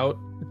pops out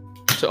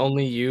to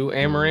only you,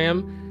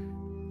 Amaram,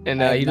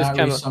 and I you just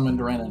kind of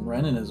summoned Renan.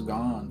 Renan is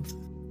gone.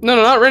 no,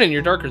 not Renan,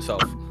 your darker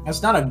self.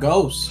 That's not a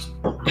ghost.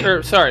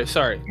 Or sorry,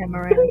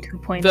 Amaran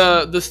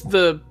 2.0.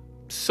 the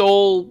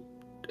soul,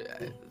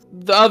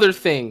 the other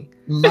thing.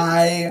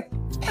 My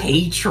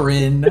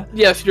patron.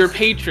 Yes, your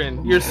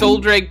patron, your soul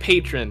drag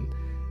patron.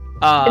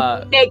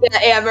 Mega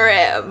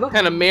Amaram.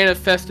 Kind of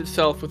manifests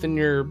itself within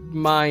your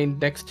mind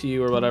next to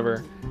you or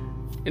whatever.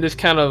 It just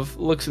kind of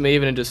looks at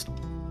Maven and just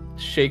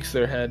shakes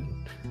their head.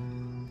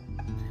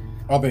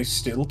 Are they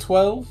still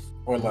 12?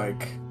 Or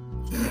like...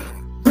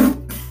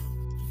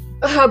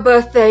 Her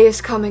birthday is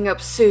coming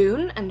up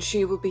soon, and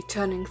she will be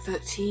turning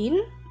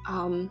 13.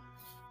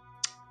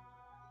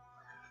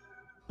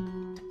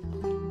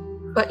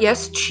 But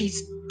yes,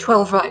 she's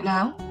 12 right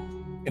now.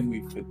 Can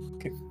we...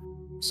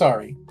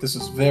 Sorry, this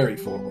is very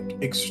forward.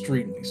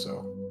 Extremely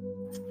so.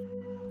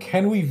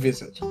 Can we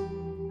visit?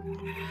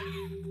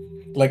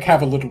 Like,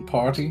 have a little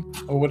party,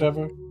 or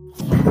whatever?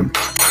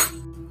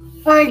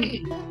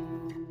 I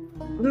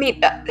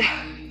mean,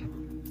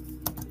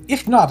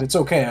 If not, it's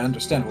okay, I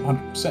understand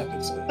 100%.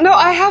 It's no,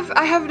 I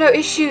have no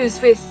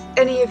issues with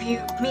any of you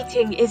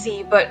meeting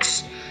Izzy, but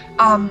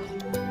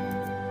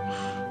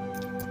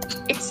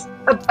it's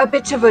a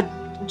bit of a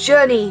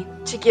journey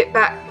to get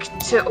back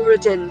to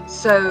Oridon,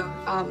 so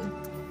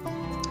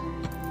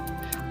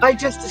I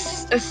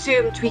just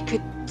assumed we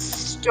could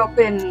stop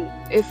in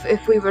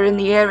if we were in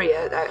the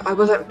area. I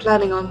wasn't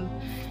planning on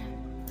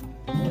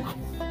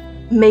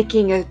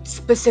making a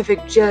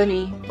specific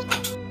journey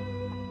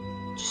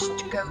just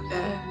to go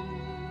there.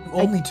 You've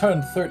only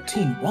turned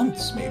 13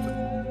 once,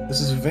 Maven. This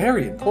is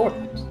very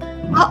important.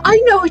 I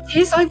know it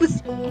is. I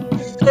was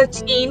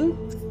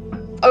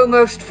 13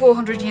 almost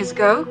 400 years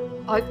ago.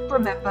 I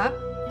remember.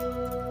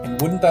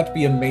 And wouldn't that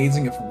be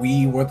amazing if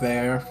we were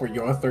there for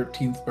your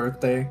 13th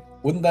birthday?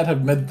 Wouldn't that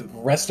have made the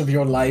rest of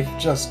your life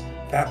just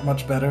that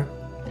much better.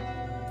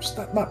 Just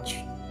that much.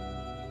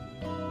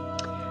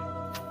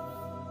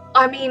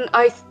 I mean,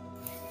 I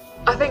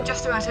think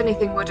just about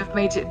anything would have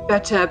made it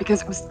better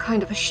because it was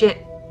kind of a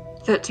shit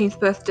 13th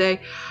birthday.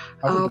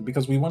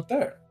 Because we weren't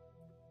there.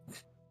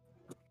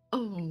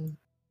 Oh.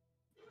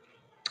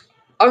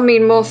 I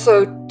mean, more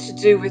so to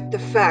do with the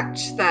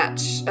fact that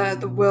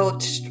the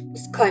world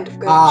was kind of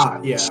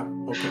going. Yeah.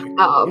 Okay.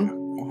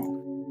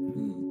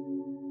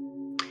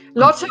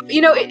 Lots of,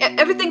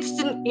 everything just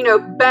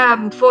didn't,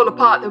 bam, fall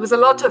apart. There was a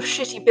lot of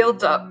shitty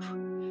build-up,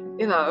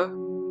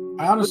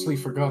 I honestly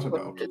forgot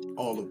about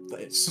all of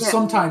this. Yeah.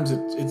 Sometimes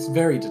it's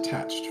very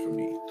detached for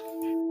me.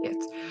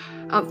 Yes.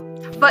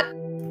 But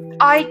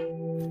I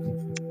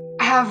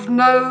have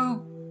no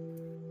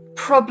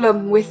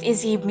problem with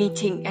Izzy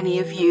meeting any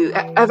of you.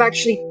 I've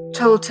actually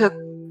told her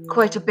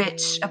quite a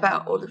bit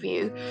about all of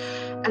you,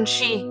 and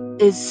she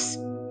is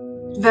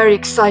very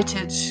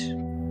excited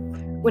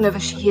whenever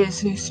she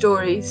hears new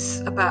stories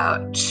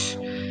about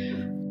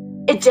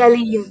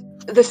Ideli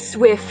the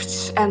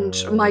Swift and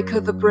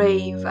Micah the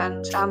Brave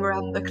and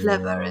Amaram the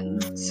Clever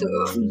and so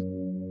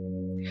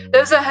on.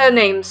 Those are her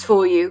names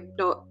for you,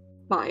 not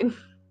mine.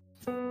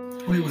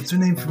 Wait, what's her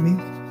name for me?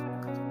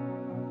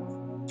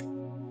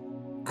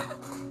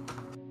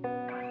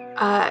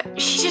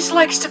 She just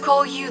likes to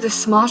call you the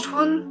smart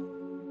one.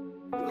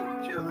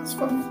 Yeah, that's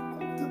fine.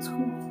 That's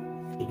cool.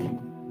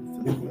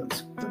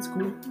 That's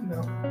cool,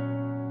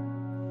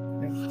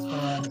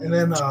 And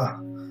then,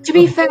 to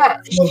be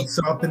fair, floats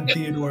up and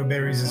Theodore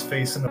buries his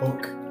face in a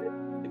book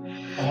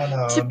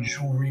on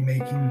jewelry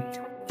making.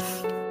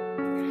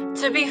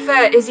 To be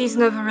fair, Izzy's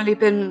never really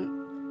been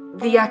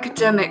the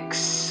academic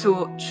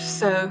sort,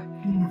 so.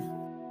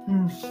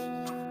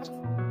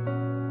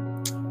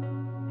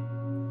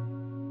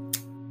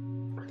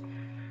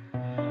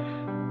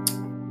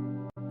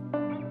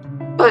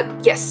 But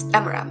yes,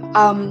 Amaram.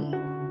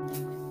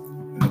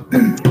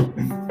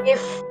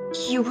 If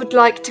you would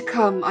like to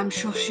come, I'm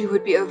sure she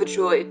would be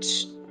overjoyed.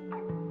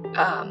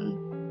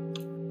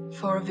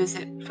 For a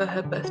visit for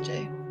her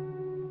birthday.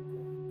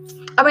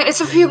 I mean,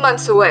 it's a few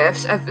months away.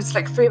 It's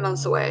like 3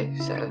 months away,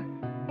 so.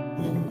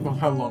 Well,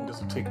 how long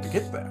does it take to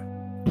get there?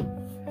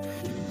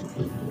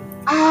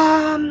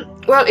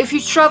 Well, if you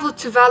travel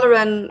to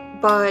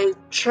Valoran by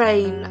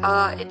train,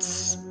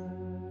 it's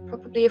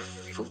probably a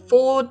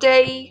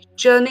 4-day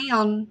journey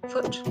on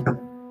foot.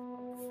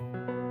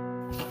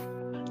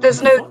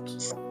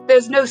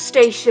 There's no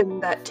station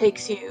that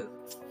takes you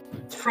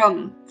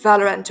from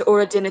Valoran to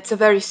Oradin. It's a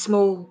very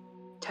small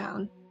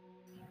town.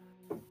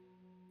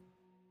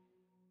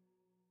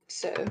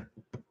 So,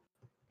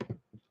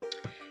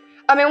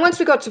 I mean, once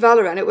we got to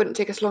Valoran, it wouldn't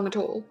take us long at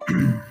all.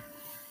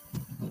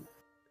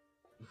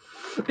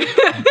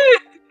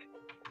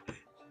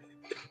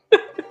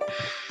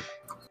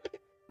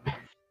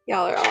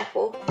 Y'all are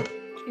awful.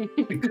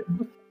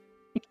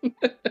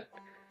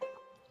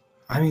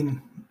 I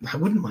mean, I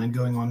wouldn't mind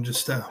going on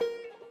just a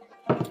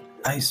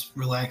nice,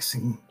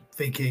 relaxing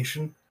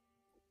vacation.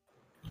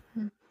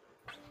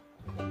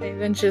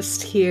 Maven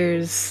just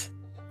hears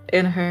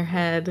in her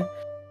head,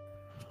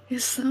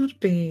 yes, that would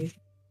be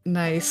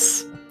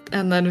nice.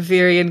 And then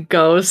Virian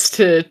goes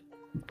to,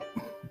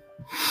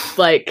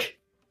 like,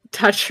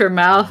 touch her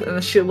mouth,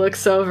 and she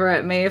looks over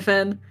at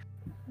Maven.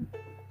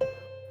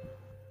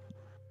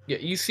 Yeah,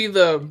 you see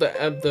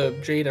the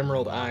Jade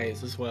Emerald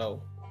eyes as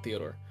well,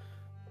 Theodore.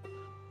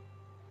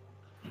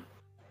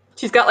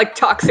 She's got, like,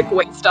 toxic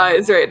waste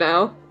eyes right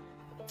now.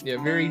 Yeah,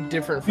 very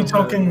different from We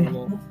talking?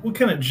 normal. What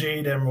kind of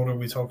Jade Emerald are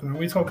we talking? Are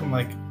we talking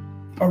like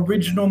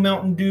original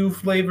Mountain Dew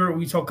flavor? Or are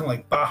we talking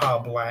like Baja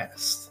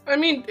Blast? I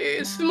mean,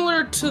 it's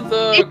similar to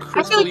the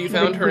crystal you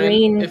found her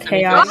green in. If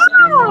chaos.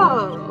 anything.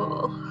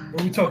 Oh!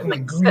 Are we talking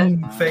like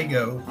green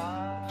Fago?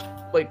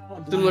 Like,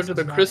 similar to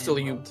the crystal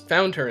you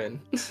found her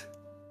in.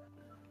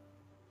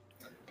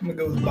 I'm gonna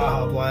go with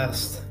Baja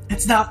Blast.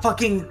 It's not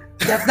fucking.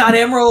 That's not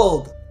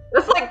emerald.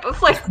 That's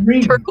like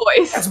green.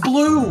 turquoise. That's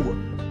blue.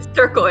 It's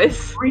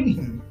turquoise.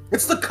 Green.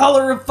 It's the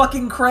color of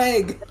fucking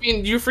Craig. I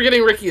mean, you're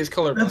forgetting Ricky is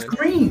colorblind. That's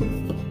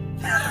green.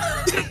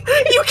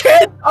 You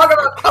can't talk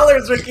about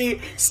colors,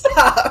 Ricky.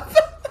 Stop.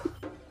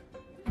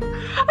 I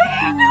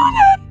didn't know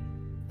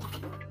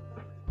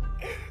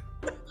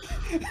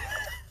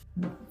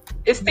that!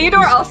 Is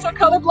Theodore also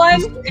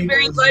colorblind? Did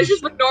Mary's eyes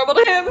just look normal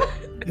to him?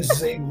 This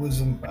is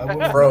ableism. I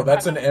will- Bro,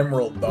 that's an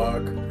emerald,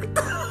 dog.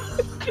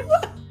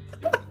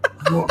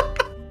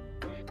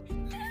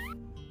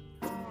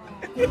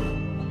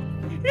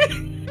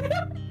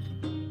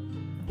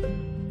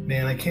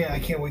 Man, I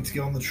can't wait to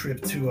go on the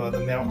trip to the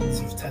mountains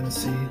of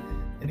Tennessee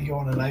and to go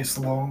on a nice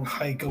long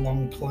hike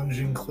along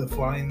plunging cliff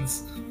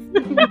lines.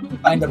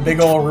 Find a big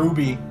ol'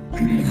 ruby.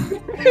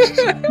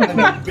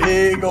 Find a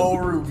big ol'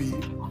 ruby.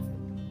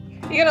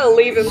 You're gonna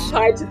leave him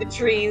tied to the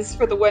trees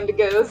for the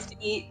Wendigos to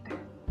eat.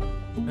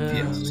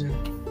 Yes.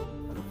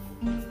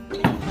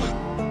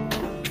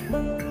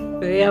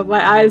 Yeah,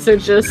 my eyes are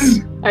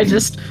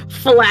just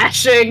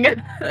flashing.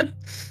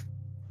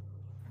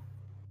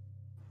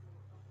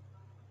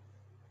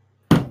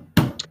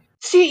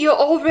 See, you're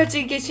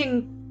already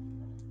getting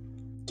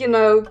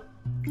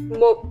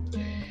more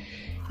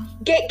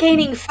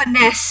gaining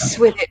finesse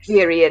with it,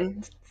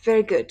 Virian.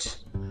 Very good.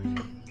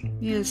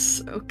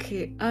 Yes,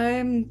 okay.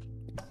 I'm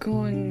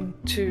going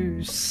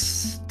to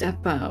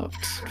step out,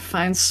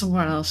 find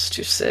somewhere else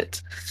to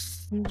sit.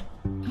 And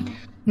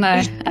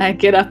I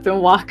get up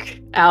and walk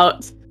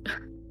out.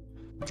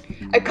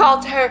 I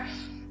called her.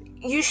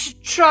 You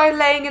should try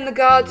laying in the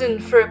garden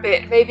for a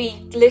bit.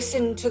 Maybe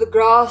listen to the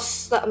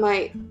grass. That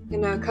might,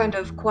 kind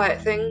of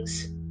quiet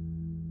things.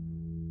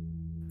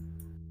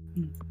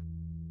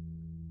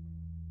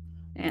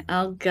 And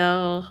I'll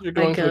go. You're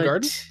going to the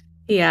garden?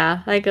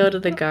 Yeah, I go to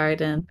the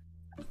garden.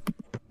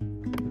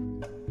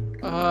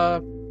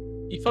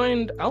 You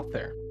find out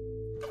there.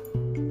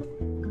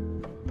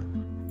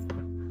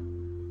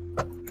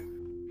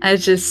 I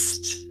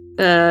just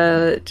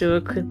do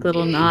a quick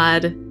little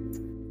nod,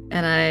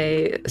 and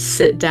I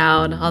sit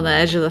down on the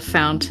edge of the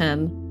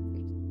fountain.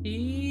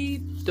 He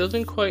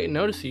doesn't quite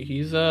notice you.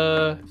 He's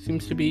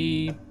seems to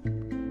be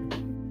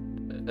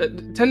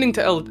tending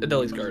to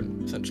Adeli's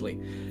garden, essentially.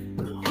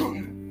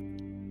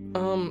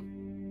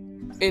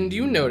 And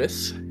you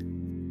notice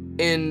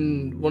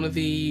in one of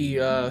the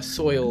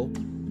soil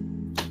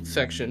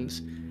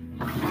sections,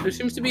 there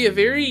seems to be a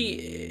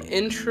very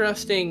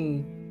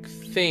interesting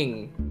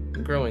thing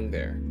growing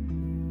there.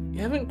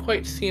 You haven't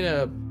quite seen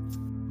a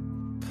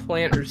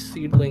plant or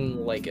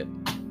seedling like it.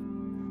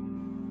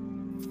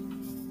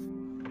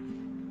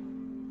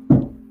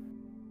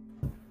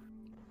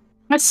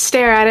 I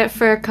stare at it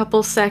for a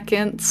couple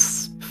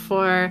seconds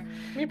before.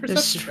 Give me a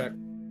perception check.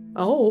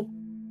 Oh.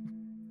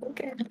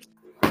 Okay.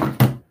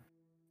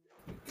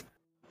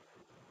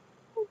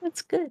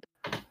 That's good.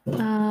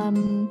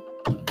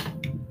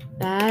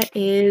 That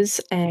is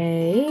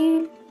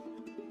a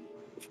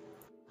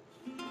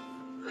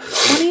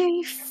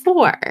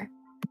 24.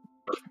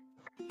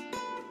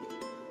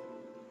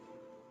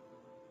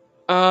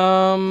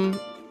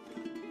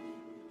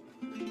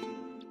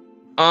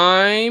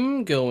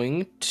 I'm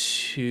going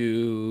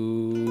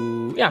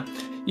to... Yeah.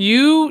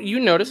 You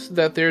notice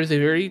that there's a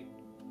very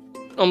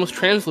almost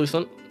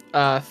translucent,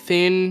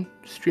 thin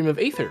stream of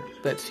aether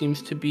that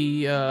seems to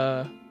be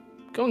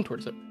going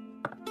towards it.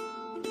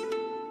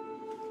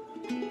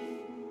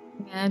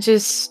 Yeah,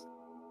 just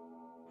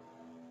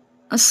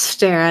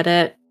stare at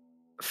it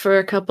for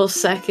a couple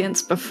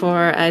seconds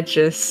before I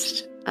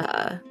just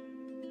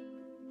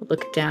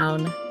look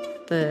down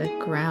the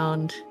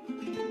ground.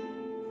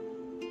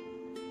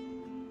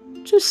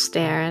 Just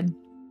staring.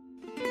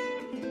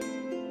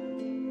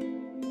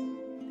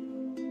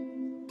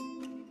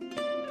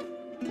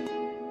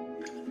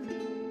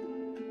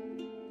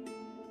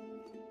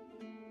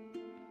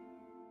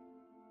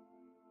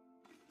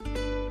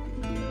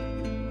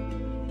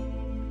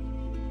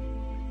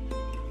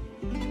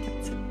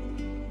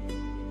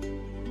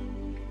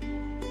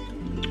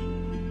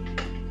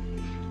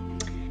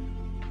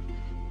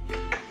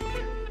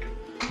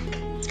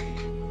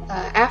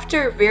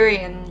 After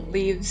Virian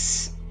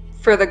leaves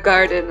for the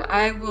garden,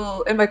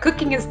 and my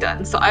cooking is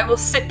done, so I will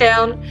sit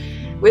down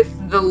with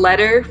the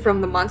letter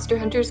from the Monster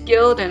Hunters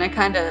Guild, and I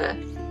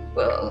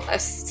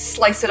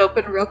slice it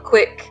open real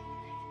quick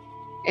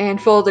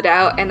and fold it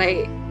out,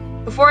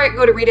 and before I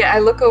go to read it, I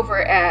look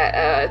over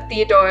at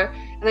Theodore,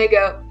 and I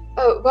go,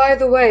 oh, by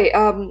the way,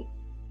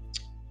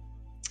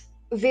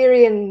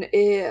 Virian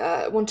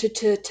wanted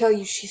to tell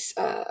you she's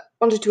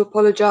wanted to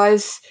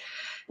apologize.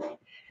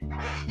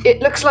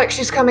 It looks like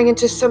she's coming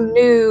into some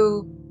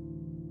new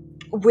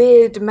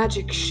weird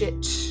magic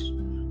shit.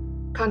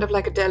 Kind of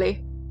like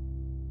Adeli.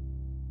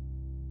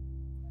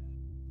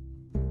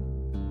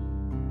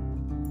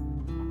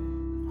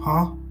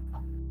 Huh?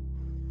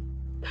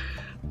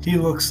 He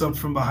looks up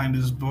from behind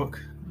his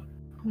book.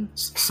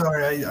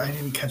 Sorry, I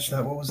didn't catch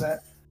that. What was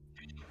that?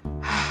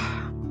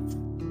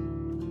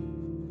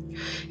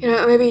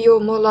 Maybe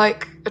you're more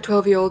like a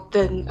 12-year-old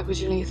than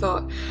originally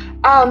thought.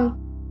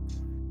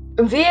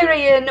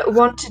 Virian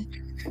wanted...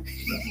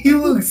 He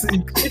looks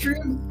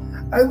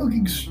I look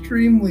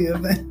extremely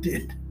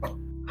offended.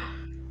 I'm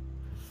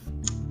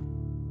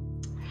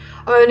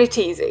only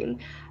teasing.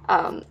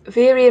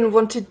 Virian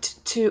wanted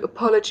to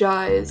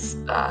apologize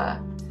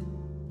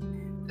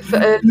for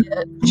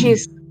earlier.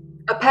 She's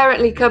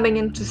apparently coming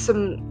into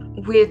some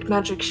weird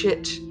magic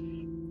shit,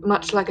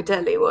 much like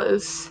Adeli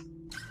was.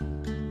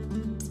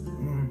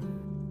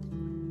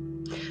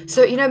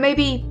 So,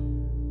 maybe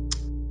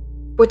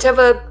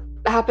whatever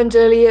happened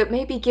earlier,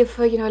 maybe give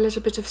her, a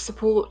little bit of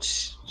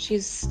support.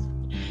 She's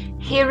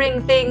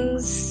hearing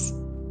things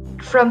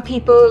from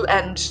people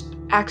and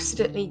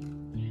accidentally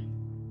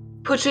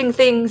putting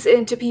things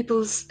into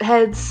people's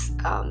heads,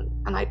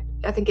 and I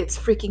think it's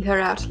freaking her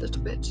out a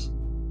little bit.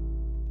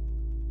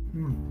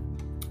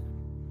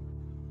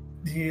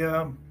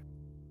 Yeah,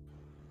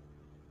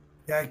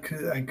 I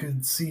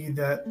could see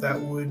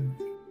that would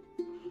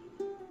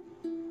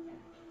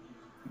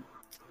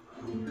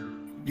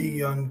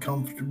be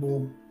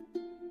uncomfortable.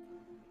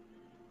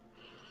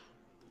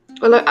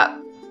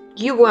 Well,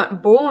 you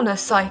weren't born a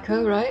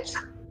psycho, right?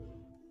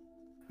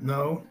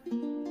 No.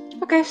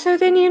 Okay, so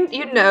then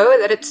you know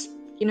that it's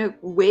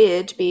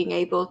weird being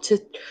able to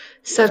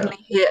suddenly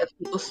hear other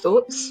people's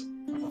thoughts.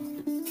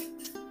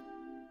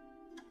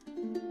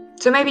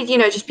 So maybe,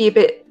 just be a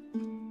bit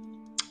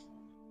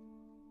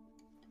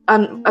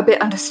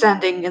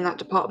understanding in that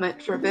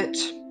department for a bit.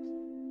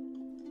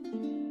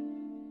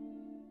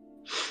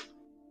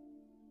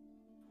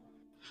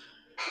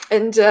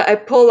 And I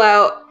pull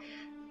out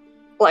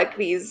like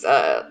these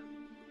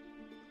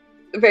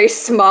very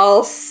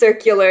small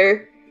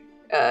circular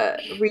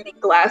reading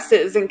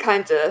glasses and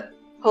kind of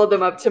hold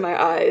them up to my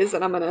eyes,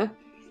 and I'm gonna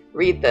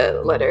read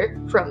the letter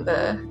from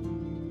the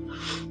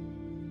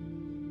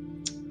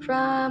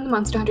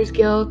Monster Hunters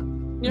Guild.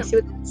 Yep. See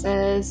what that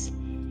says.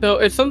 So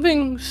it's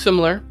something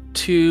similar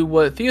to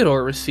what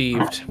Theodore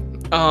received,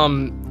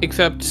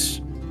 except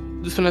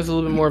this one has a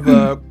little bit more of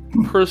a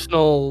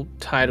personal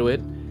tie to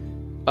it.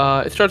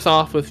 It starts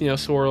off with,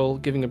 Sorrel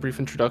giving a brief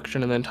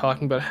introduction and then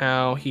talking about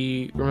how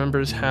he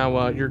remembers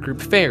how your group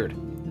fared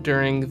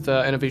during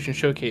the Innovation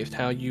Showcase,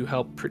 how you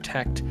helped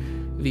protect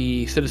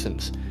the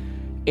citizens,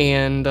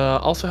 and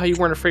also how you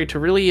weren't afraid to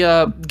really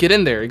get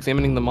in there,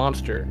 examining the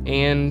monster.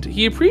 And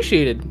he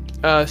appreciated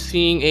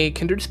seeing a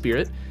kindred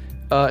spirit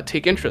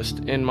take interest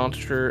in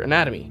monster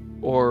anatomy,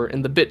 or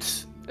in the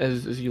bits,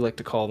 as you like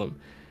to call them.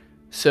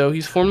 So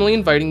he's formally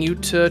inviting you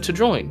to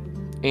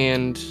join,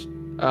 and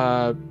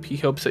he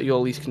hopes that you'll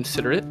at least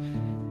consider it,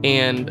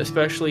 and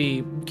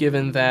especially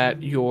given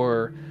that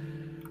your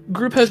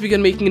group has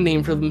begun making a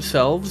name for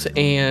themselves,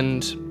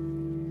 and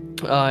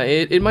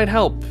it might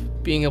help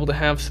being able to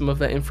have some of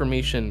that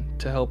information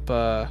to help,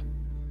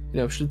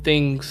 should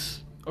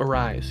things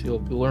arise.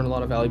 You'll learn a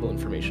lot of valuable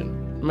information.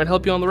 It might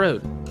help you on the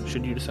road,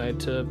 should you decide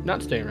to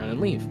not stay around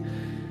and leave.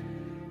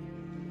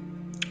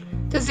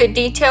 Does it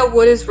detail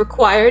what is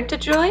required to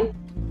join?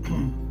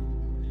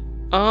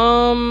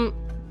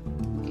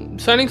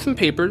 Signing some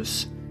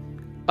papers,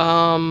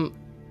 a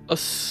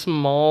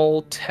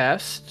small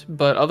test,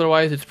 but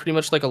otherwise it's pretty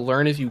much like a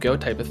learn as you go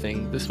type of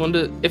thing. This one,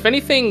 if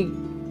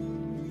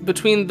anything,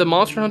 between the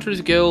Monster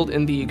Hunters Guild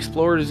and the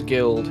Explorers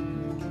Guild,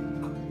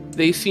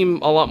 they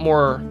seem a lot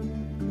more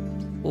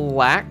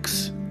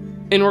lax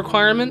in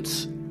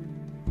requirements,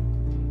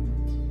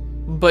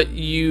 but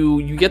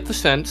you get the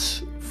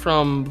sense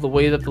from the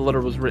way that the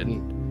letter was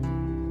written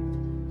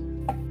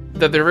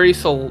that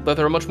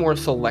they're much more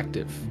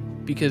selective,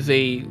 because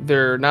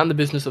they're not in the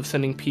business of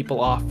sending people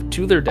off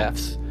to their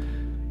deaths,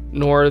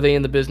 nor are they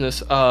in the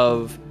business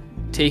of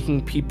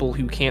taking people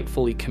who can't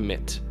fully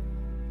commit.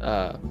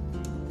 A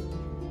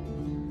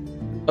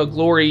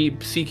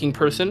glory-seeking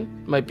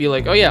person might be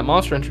like, oh yeah,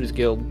 Monster Hunters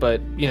Guild,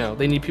 but,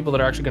 they need people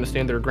that are actually going to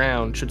stand their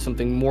ground should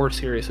something more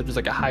serious, such as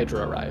like a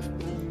Hydra, arrive.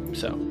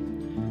 So.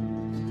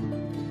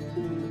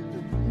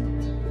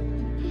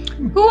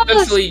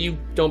 Essentially, you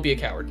don't be a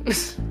coward.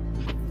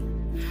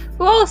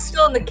 Who all is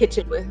still in the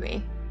kitchen with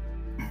me?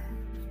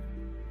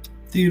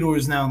 Theodore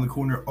is now in the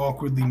corner,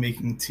 awkwardly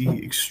making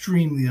tea,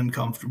 extremely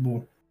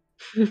uncomfortable.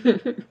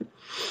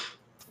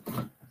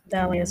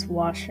 Dahlia's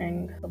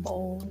washing the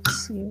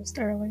bowls used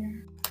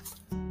earlier.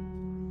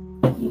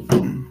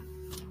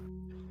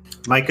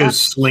 Micah's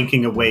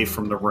slinking away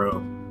from the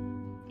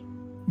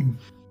room.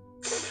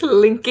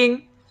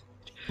 Slinking?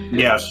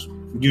 Yes.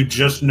 You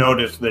just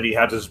noticed that he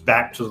had his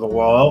back to the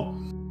wall,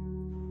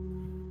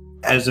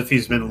 as if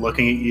he's been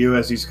looking at you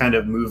as he's kind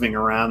of moving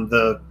around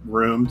the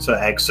room to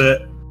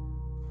exit.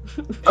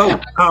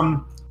 Oh,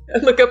 I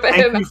look up at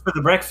him. Thank you for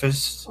the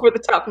breakfast. Over the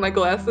top of my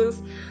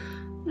glasses.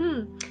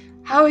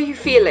 How are you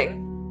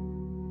feeling?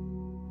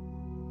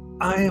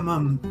 I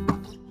am,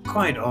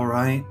 quite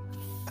alright.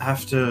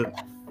 After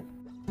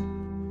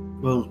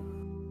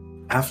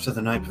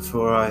the night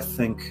before, I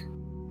think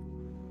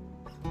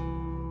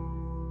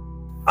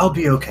I'll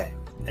be okay.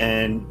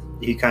 And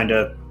he kind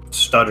of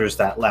stutters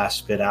that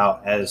last bit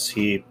out as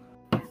he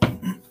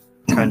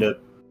kind of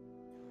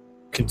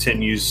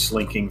continues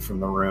slinking from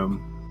the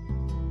room.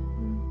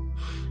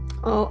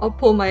 I'll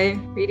pull my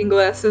reading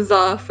glasses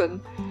off, and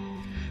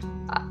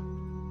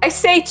I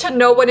say to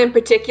no one in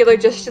particular,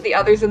 just to the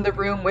others in the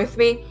room with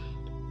me,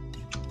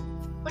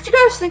 what do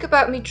you guys think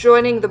about me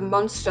joining the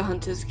Monster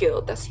Hunters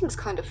Guild? That seems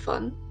kind of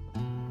fun.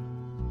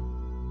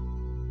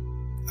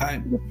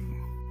 I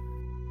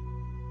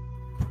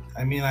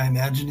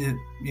imagine it,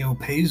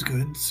 pays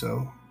good,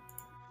 so.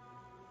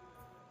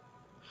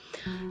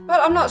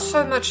 Well, I'm not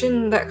so much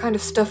in that kind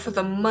of stuff for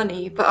the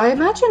money, but I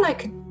imagine I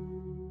could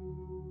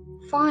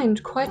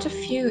find quite a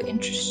few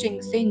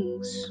interesting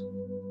things.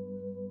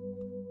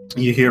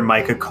 You hear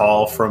Micah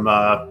call from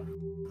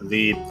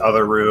the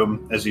other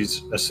room as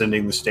he's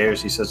ascending the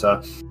stairs. He says,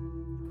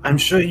 I'm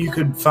sure you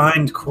could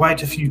find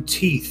quite a few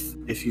teeth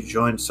if you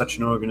joined such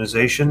an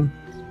organization.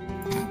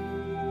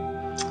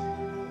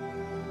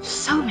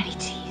 So many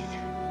teeth.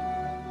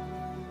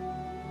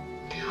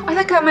 I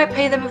think I might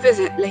pay them a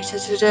visit later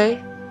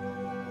today.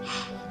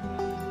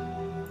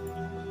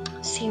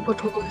 See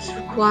what all is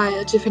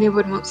required if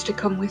anyone wants to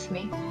come with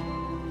me.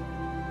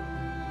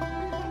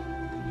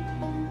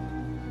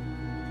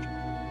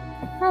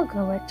 I'll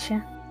go with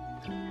you.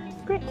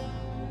 Great.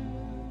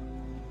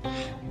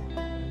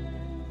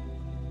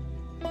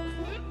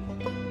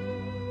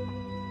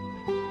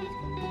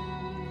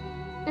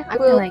 I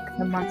will. Like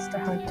the monster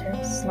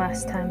hunters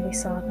last time we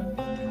saw them.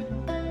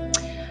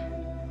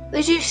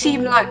 They do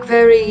seem like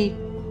very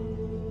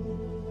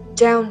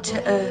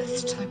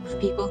down-to-earth type of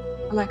people.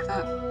 I like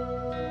that.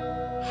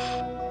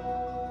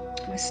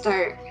 I'm gonna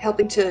start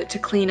helping to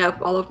clean up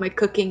all of my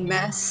cooking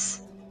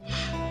mess.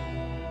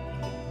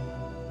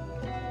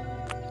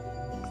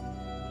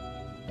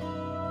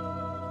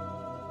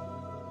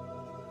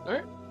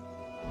 Alright.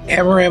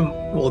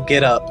 Amarim will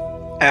get up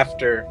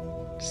after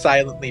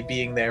silently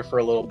being there for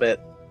a little bit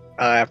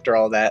after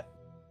all that.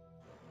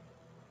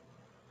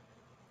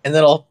 And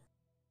then I'll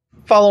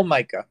follow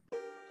Micah.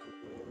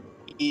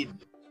 He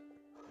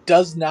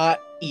does not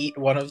eat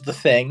one of the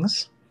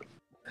things,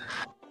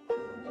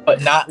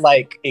 but not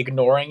like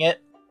ignoring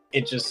it.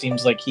 It just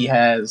seems like he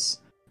has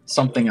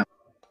something else.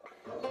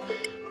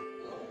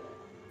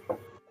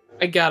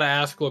 I gotta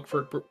ask, look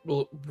for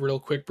real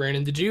quick,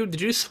 Brandon. Did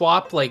you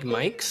swap like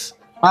mics?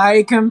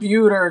 My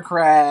computer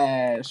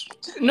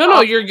crashed.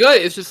 No, you're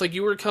good. It's just like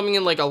you were coming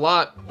in like a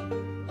lot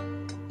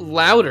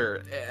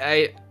louder.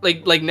 I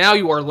like now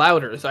you are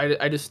louder. So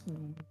I just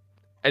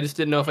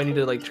didn't know if I needed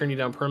to like turn you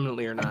down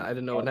permanently or not. I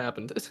didn't know what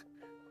happened.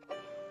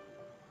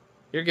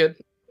 You're good.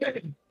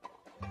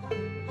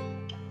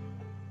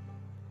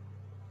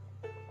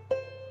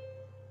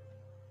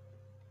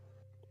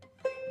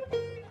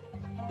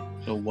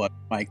 So what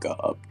Micah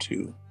up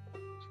to?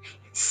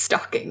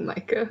 Stalking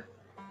Micah.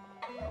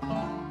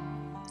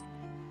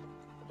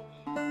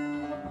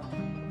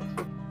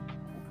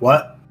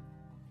 What?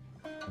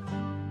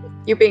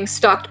 You're being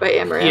stalked by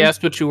Amaranth. He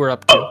asked what you were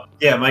up to.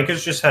 Yeah,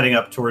 Micah's just heading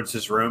up towards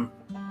his room.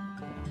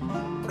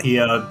 He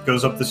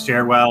goes up the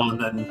stairwell and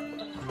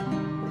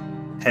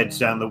then heads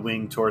down the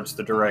wing towards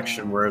the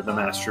direction where the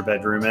master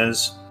bedroom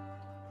is.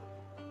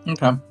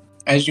 Okay.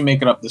 As you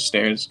make it up the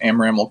stairs,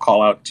 Amaram will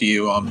call out to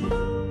you,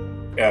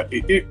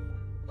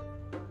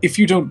 if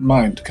you don't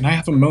mind, can I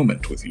have a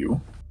moment with you?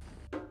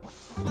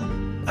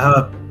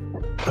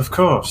 Of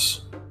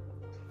course.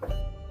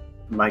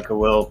 Micah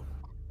will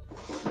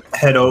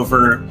head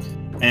over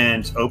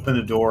and open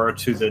the door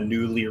to the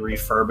newly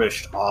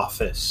refurbished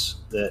office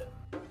that...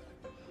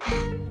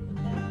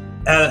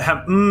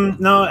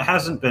 no, it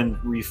hasn't been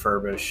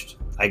refurbished,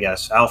 I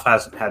guess. Alf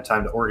hasn't had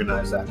time to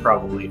organize that,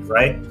 probably,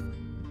 right?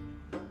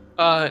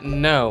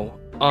 No.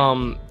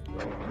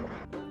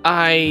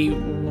 I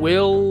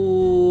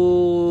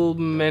will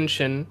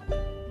mention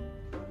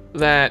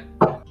that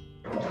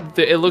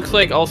it looks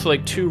like also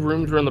like 2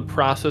 rooms were in the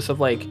process of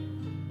like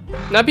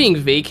not being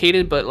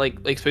vacated, but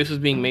like space was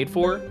being made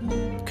for,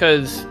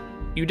 because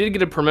you did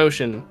get a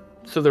promotion,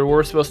 so there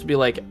were supposed to be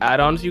like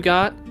add-ons you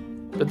got,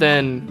 but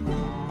then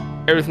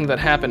everything that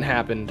happened,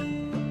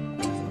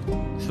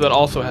 so that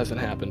also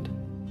hasn't happened.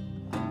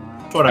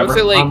 Whatever. I would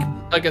say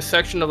like a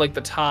section of like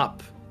the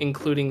top,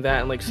 including that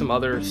and like some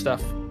other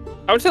stuff.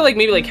 I would say like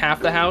maybe like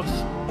half the house,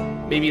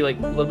 maybe like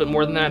a little bit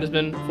more than that has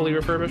been fully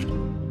refurbished.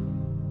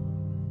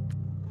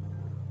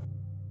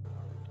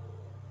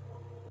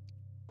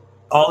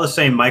 All the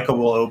same, Michael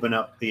will open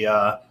up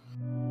the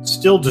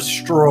still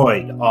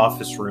destroyed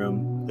office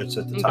room that's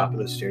at the top of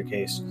the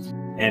staircase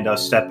and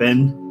step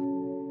in,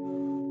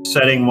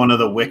 setting one of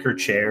the wicker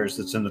chairs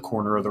that's in the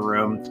corner of the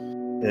room.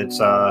 It's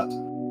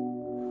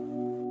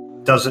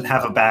doesn't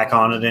have a back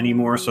on it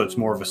anymore, so it's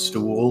more of a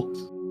stool.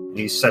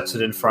 He sets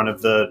it in front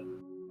of the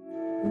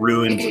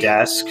ruined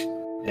desk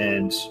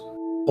and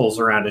pulls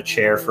around a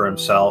chair for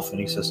himself, and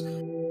he says,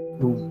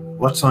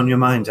 "What's on your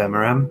mind,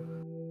 Amaram?"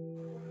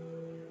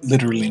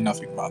 Literally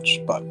nothing much,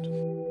 but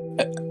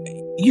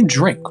you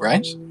drink,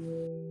 right?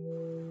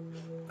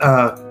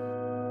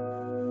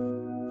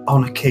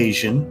 On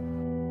occasion,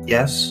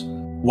 yes.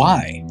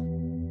 Why?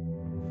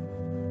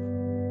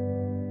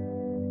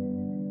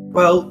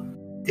 Well,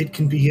 it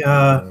can be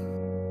a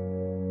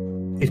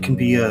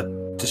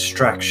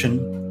distraction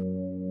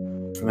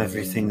from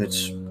everything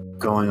that's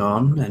going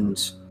on,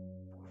 and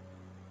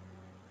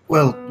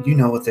well, you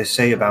know what they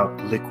say about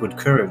liquid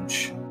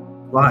courage.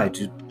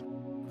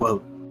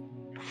 Well,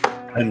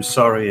 I'm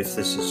sorry if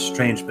this is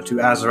strange, but do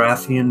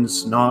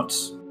Azarathians not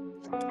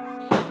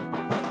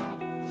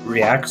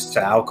react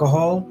to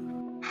alcohol?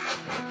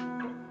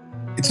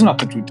 It's not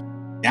that we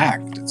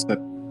react, it's that,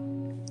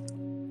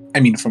 I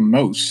mean, for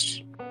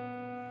most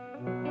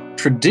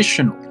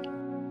traditional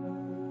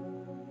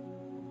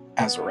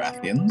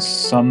Azarathians,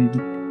 some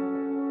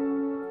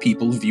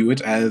people view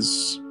it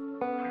as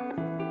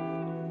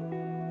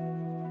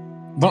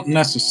not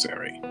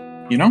necessary,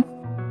 you know?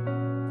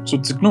 So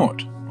it's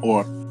ignored,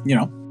 or, you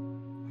know,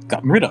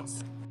 gotten rid of,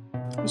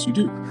 as you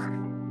do.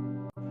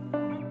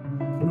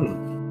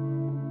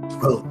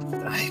 Well,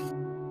 I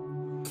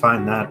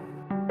find that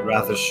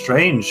rather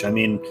strange. I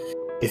mean,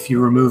 if you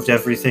removed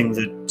everything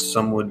that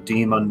some would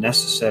deem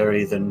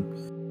unnecessary, then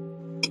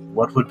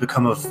what would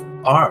become of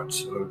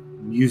art, or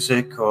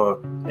music, or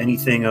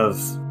anything of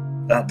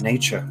that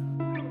nature?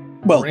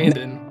 Well,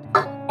 Brandon.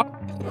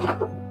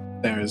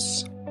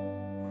 there's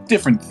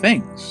different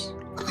things,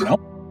 you know?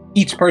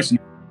 Each person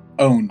has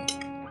their own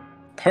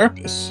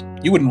purpose.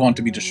 You wouldn't want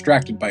to be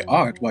distracted by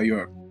art while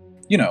you're,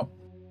 you know,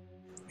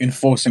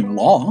 enforcing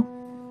law.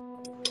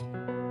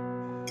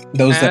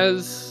 Those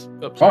As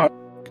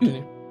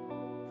continue.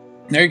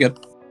 There you go.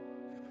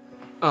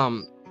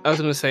 I was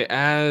gonna say,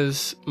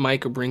 as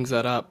Micah brings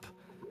that up,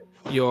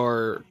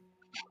 your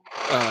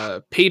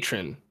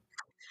patron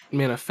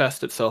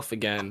manifests itself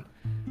again,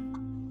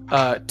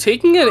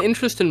 taking an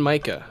interest in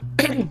Micah,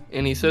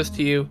 and he says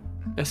to you,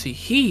 "I see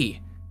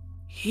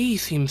he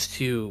seems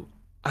to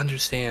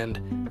understand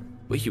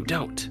what you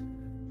don't."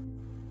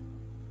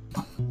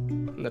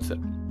 And that's it.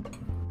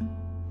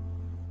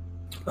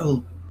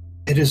 Well,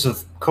 it is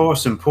of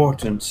course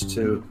important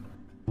to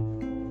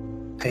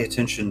pay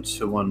attention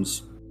to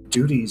one's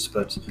duties,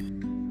 but,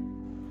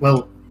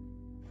 well,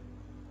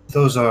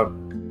 those are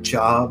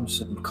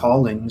jobs and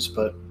callings,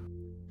 but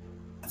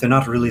they're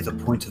not really the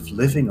point of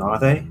living, are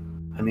they?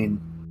 I mean,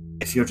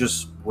 if you're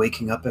just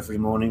waking up every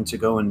morning to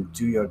go and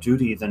do your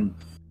duty, then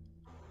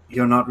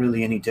you're not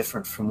really any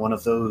different from one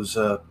of those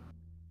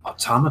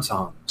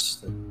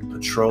automatons that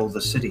patrol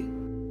the city.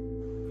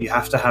 You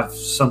have to have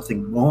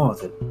something more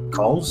that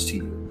calls to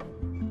you,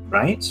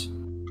 right?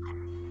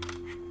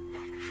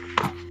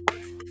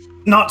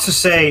 Not to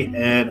say,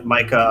 and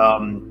Micah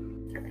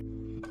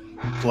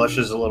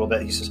blushes a little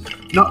bit. He says,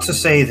 not to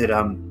say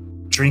that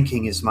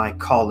drinking is my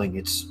calling.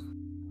 It's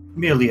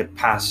merely a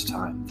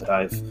pastime that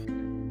I've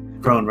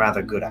grown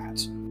rather good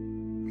at.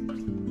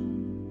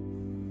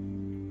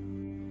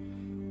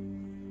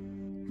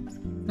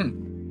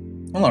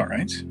 Well, all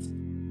right.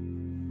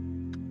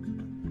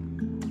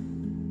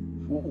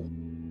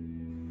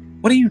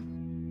 What do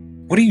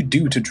you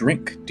do to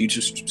drink? Do you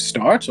just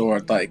start,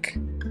 or like?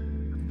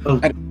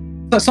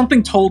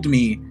 Something told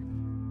me,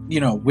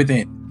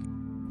 within,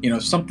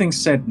 something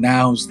said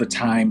now's the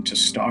time to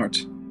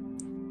start.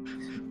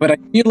 But I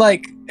feel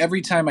like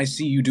every time I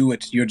see you do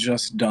it, you're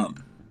just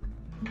done.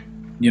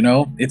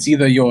 It's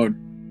either you're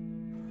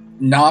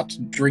not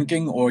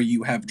drinking or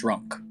you have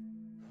drunk.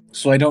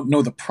 So I don't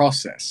know the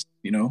process,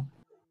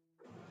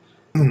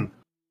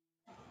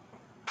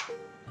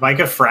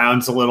 Micah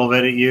frowns a little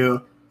bit at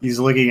you. He's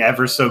looking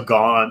ever so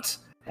gaunt,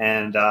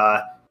 and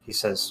he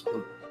says,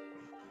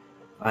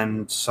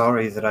 I'm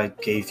sorry that I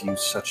gave you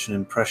such an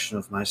impression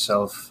of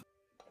myself.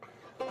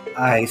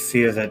 I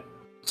fear that,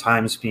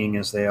 times being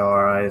as they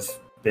are, I've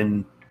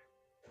been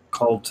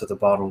called to the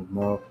bottle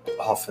more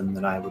often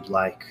than I would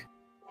like.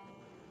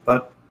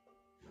 But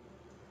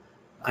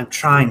I'm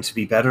trying to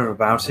be better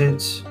about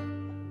it.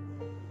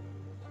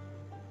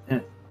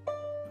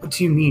 What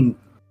do you mean,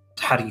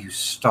 how do you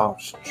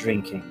start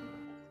drinking?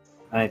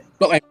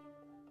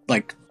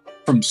 Like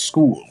from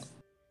school,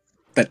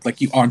 that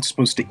like you aren't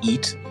supposed to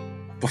eat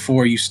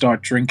before you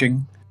start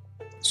drinking.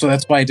 So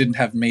that's why I didn't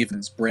have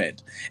Maven's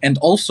bread. And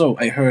also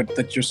I heard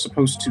that you're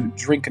supposed to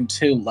drink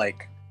until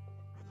like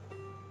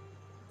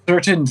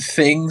certain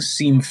things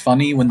seem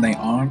funny when they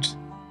aren't.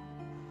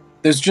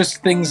 There's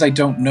just things I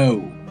don't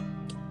know.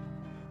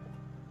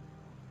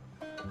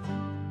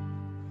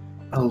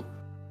 Well,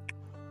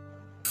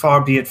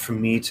 far be it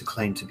from me to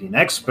claim to be an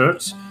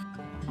expert.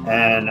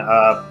 And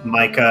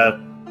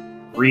Micah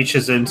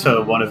reaches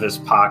into one of his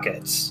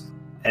pockets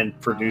and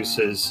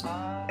produces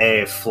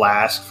a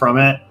flask from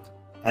it,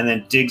 and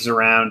then digs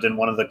around in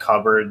one of the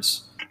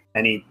cupboards,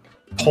 and he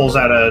pulls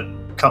out a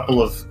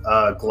couple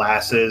of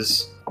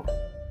glasses.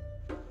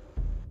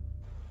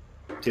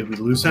 Did we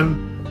lose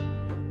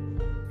him?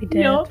 We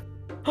did. No.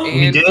 And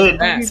We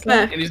did. He's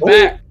back. And he's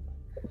back.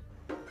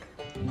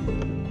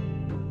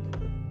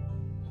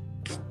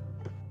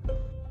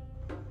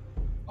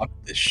 Fuck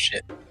this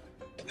shit.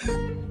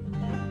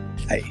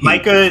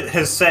 Micah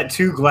has set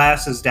two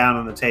glasses down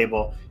on the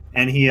table,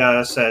 and he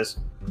says,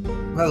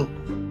 well,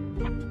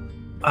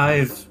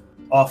 I've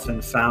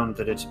often found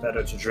that it's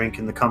better to drink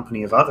in the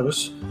company of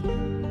others.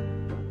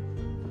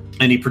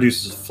 And he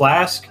produces a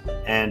flask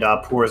and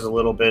pours a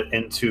little bit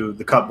into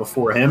the cup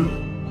before him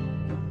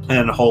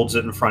and holds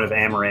it in front of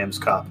Amaram's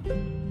cup.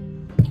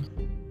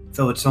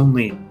 Though it's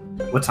only,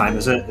 what time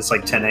is it? It's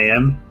like 10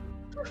 a.m.?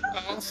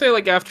 I'll say,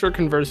 like, after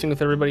conversing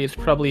with everybody, it's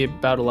probably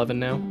about 11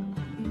 now.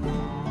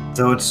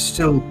 Though it's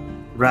still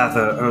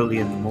rather early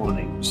in the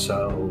morning,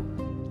 so...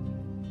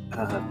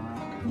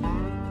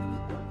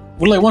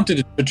 Well, I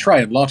wanted to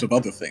try a lot of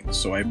other things,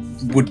 so I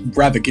would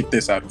rather get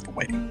this out of the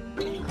way.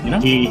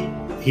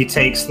 He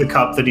takes the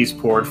cup that he's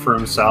poured for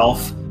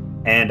himself,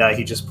 and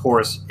he just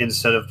pours,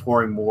 instead of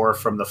pouring more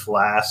from the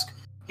flask,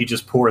 he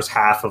just pours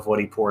half of what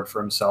he poured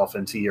for himself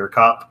into your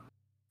cup.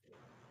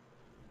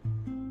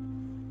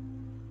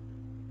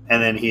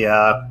 And then he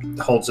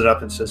holds it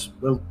up and says,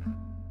 well,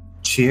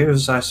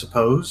 cheers, I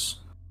suppose.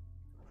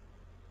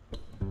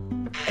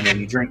 And then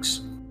he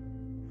drinks.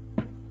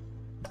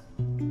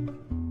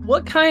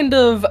 What kind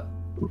of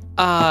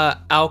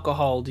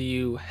alcohol do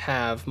you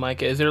have,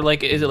 Micah? Is it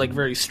like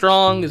very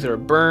strong? Is there a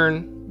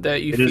burn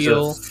that you feel?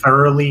 It is a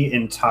thoroughly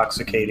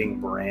intoxicating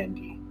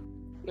brandy.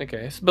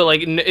 Okay, but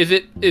like, is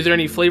there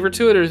any flavor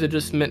to it, or is it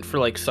just meant for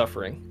like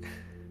suffering?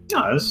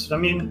 No,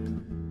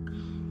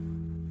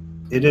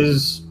 it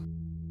is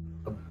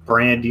a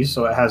brandy,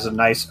 so it has a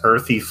nice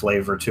earthy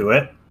flavor to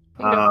it.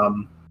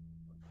 Okay.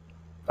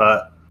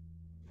 But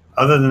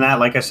other than that,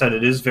 like I said,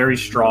 it is very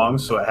strong,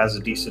 so it has a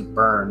decent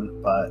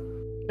burn, but...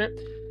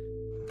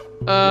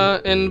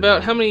 And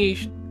about how many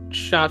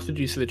shots did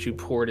you say that you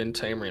poured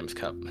into Amram's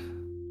cup?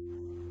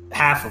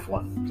 Half of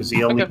one, because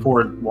he only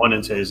poured one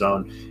into his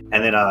own.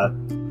 And then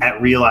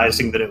at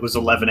realizing that it was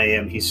 11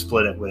 a.m., he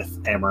split it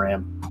with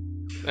Amaram.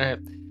 Alright.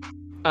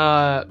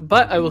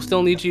 But I will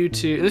still need you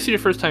to... This is your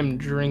first time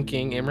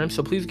drinking, Amaram,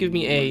 so please give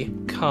me a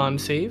con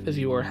save as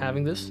you are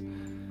having this.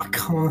 A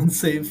con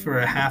save for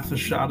a half a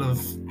shot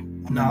of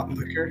not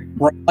liquor?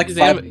 We're like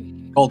 5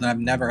 years old and I've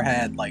never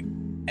had like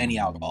any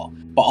alcohol.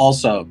 But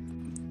also,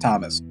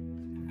 Thomas,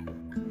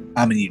 I'm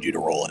gonna need you to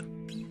roll it.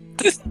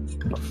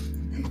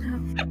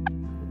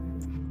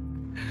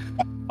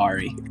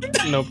 Sorry.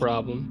 No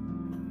problem.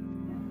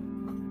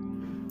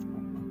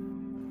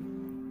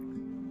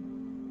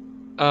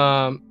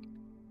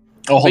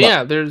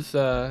 Yeah, there's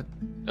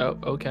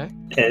okay.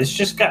 Yeah, it's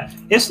just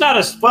it's not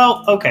as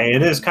well. Okay,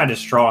 it is kind of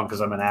strong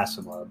because I'm an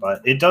Aasimar,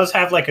 but it does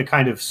have like a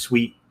kind of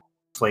sweet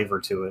flavor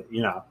to it.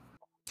 You know,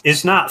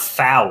 it's not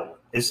foul.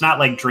 It's not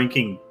like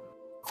drinking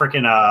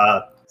freaking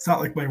It's not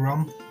like my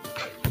rum.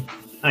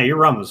 No, your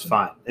rum was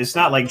fine. It's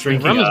not like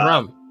drinking rum is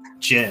rum.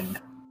 Gin.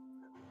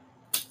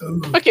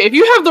 Ooh. Okay, if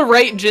you have the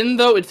right gin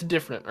though, it's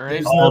different. All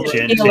right. All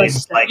gin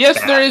tastes like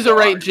yes, there is a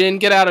right gin.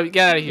 Get out of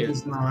here.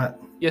 It's not.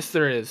 Yes,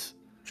 there is.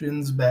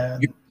 Gin's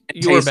bad.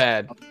 You're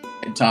bad.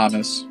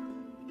 Thomas.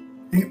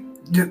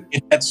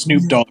 Get that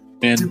Snoop Dogg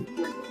gin.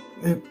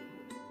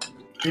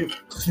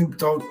 Snoop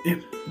Dogg.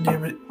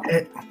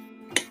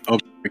 Oh,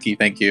 Ricky,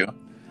 thank you. All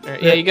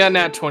right, yeah, you got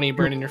nat 20,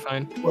 Brandon. You're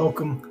fine.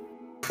 Welcome.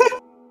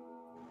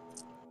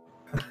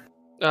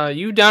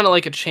 You down it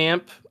like a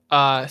champ.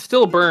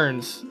 Still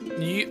burns.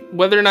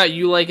 Whether or not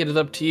you like it is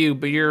up to you.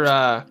 But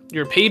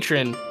your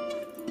patron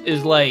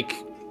is like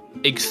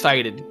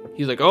excited.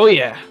 He's like, "Oh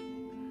yeah."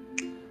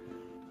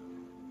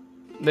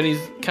 Then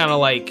he's kind of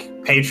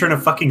like patron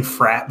of fucking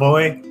frat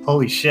boy.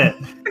 Holy shit!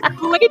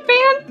 Light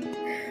band.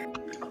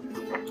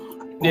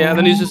 Yeah.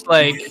 Then he's just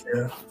like,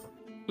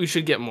 "We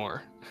should get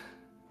more."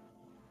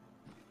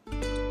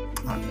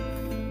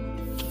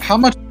 How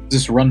much does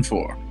this run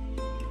for?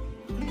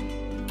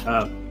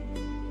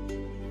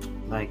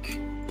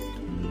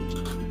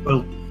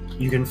 Well,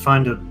 you can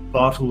find a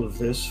bottle of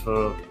this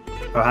for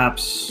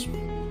perhaps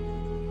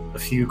a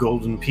few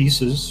golden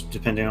pieces,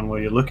 depending on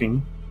where you're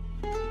looking.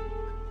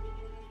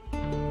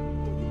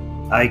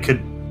 I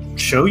could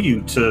show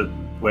you to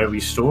where we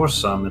store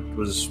some. It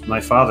was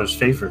my father's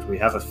favorite. We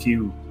have a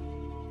few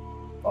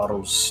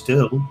bottles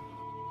still.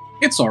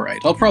 It's alright.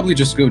 I'll probably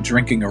just go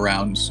drinking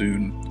around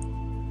soon.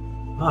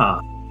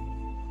 Ah.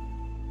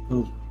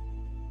 Well,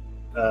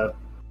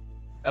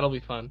 that'll be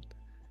fun.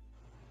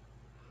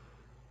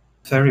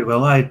 Very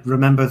well. I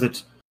remember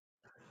that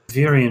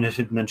Virion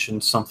had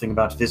mentioned something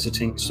about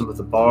visiting some of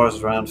the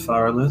bars around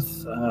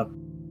Faralith.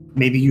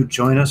 Maybe you'd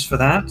join us for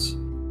that?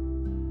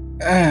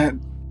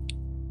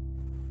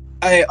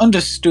 I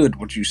understood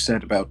what you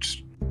said about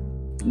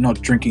not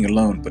drinking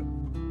alone, but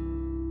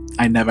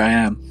I never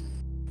am.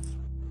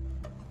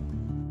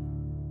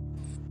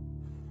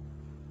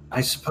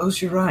 I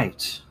suppose you're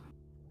right.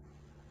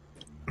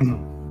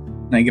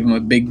 And I give him a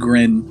big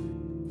grin.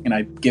 And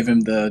I give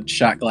him the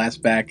shot glass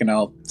back, and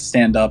I'll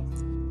stand up.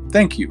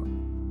 Thank you.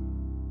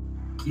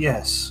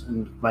 Yes.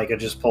 And Micah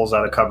just pulls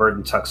out a cupboard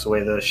and tucks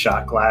away the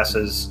shot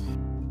glasses.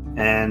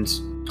 And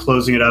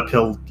closing it up,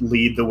 he'll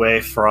lead the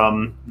way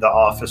from the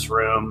office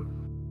room,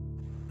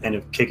 kind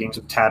of kicking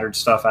some tattered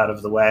stuff out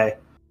of the way,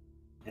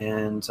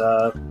 and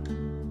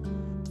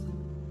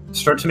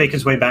start to make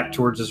his way back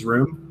towards his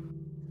room.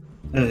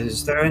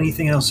 Is there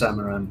anything else,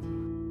 Amaran?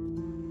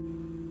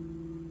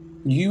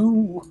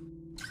 You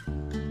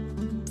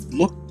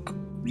look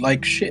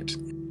like shit.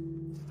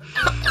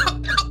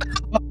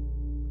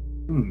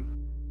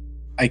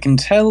 I can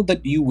tell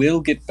that you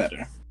will get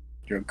better.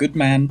 You're a good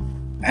man,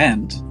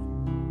 and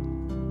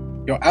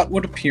your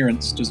outward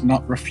appearance does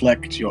not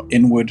reflect your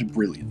inward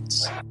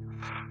brilliance.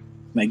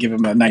 And I give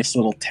him a nice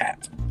little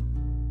tap.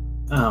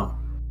 Oh.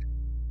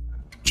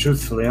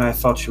 Truthfully, I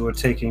thought you were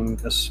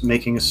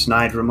making a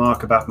snide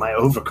remark about my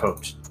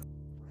overcoat.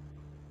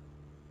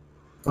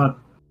 But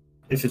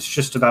if it's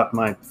just about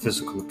my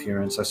physical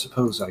appearance, I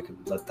suppose I could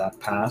let that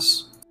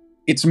pass.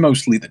 It's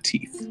mostly the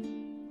teeth.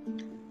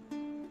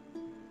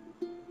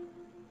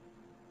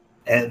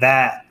 At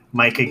that,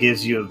 Micah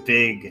gives you a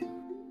big,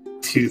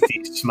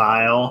 toothy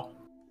smile.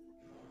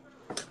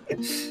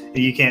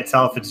 You can't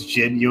tell if it's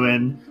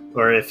genuine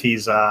or if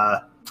he's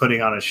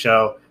putting on a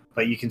show,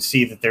 but you can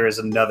see that there is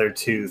another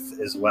tooth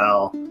as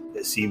well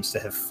that seems to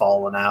have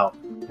fallen out.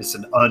 It's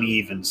an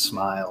uneven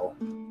smile.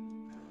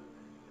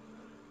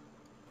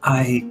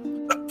 I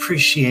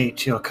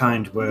appreciate your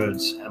kind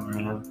words,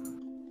 Amaran.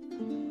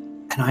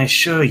 And I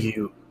assure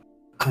you,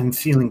 I'm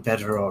feeling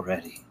better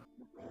already.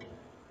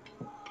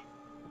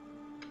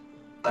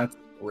 That's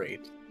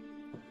great.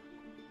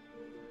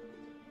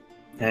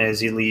 And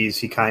as he leaves,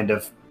 he kind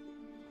of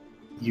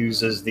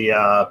uses the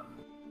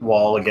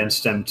wall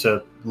against him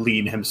to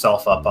lean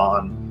himself up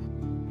on,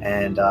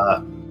 and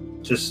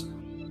just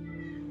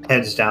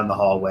heads down the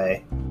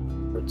hallway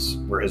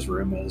where his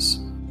room is.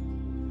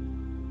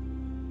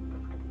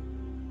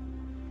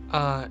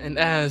 And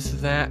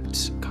as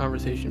that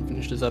conversation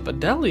finishes up,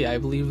 Adeli, I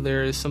believe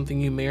there is something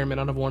you may or may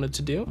not have wanted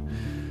to do.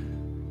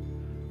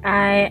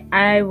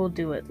 I will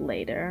do it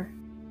later.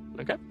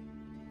 Okay.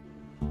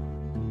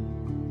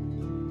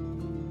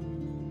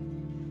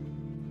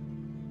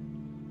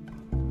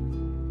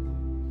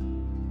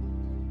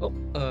 Well,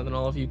 then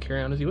all of you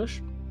carry on as you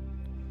wish.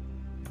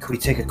 Can we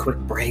take a quick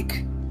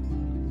break?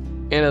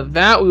 And at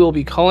that, we will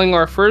be calling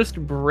our first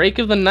break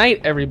of the night,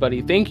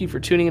 everybody. Thank you for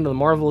tuning into the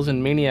Marvels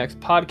and Maniacs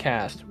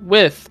podcast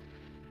with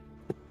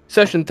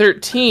session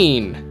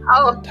 13,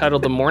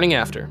 titled The Morning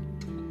After.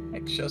 I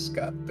just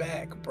got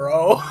back,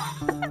 bro.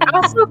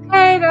 That's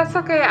okay. That's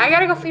okay. I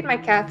gotta go feed my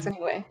cats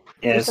anyway.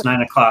 Yeah, it's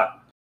 9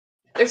 o'clock.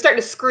 They're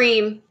starting to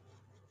scream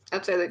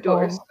outside the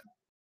doors.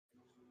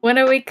 When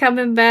are we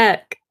coming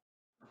back?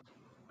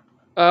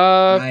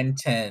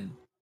 9:10.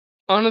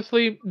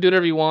 Honestly, do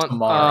whatever you want.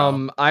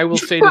 Tomorrow. I will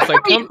say just like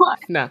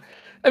nah.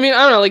 I mean,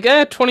 I don't know,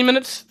 like 20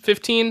 minutes,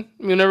 15. I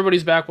mean, when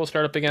everybody's back, we'll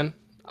start up again.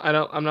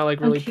 I'm not like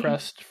really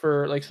pressed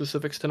for like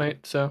specifics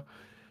tonight, so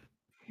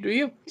do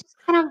you? Just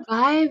kind of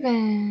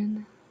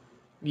vibing.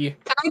 Yeah.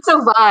 Tonight's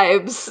a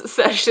vibes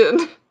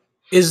session.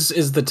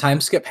 Is the time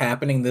skip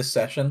happening this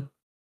session?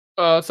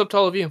 It's up to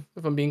all of you,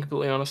 if I'm being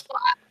completely honest.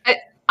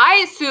 I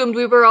assumed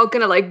we were all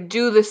gonna like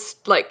do this,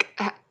 like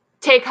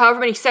take however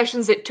many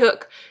sessions it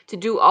took to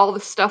do all the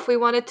stuff we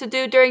wanted to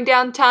do during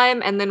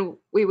downtime, and then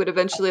we would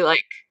eventually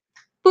like,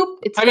 boop.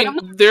 It's. I mean,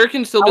 there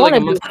can still be like a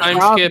month time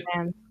skip.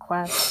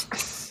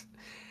 Quest.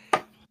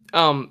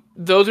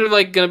 Those are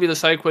like gonna be the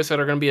side quests that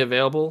are gonna be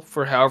available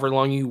for however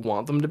long you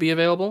want them to be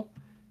available,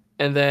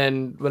 and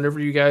then whenever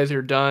you guys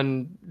are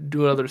done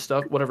doing other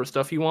stuff, whatever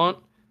stuff you want,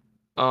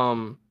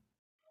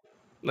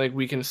 like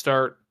we can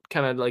start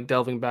kind of like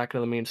delving back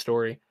into the main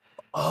story.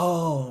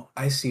 Oh,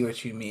 I see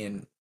what you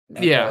mean.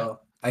 Echo. Yeah,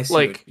 I see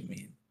like, what you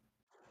mean.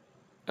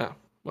 Oh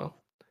well,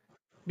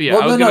 but yeah.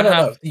 Well, I was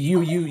no.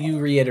 You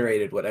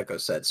reiterated what Echo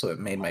said, so it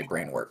made my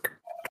brain work.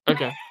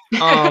 Okay. You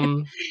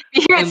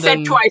hear it said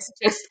then, twice, it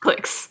just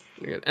clicks.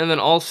 And then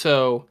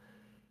also,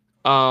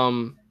 there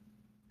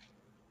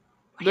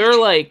are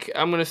like,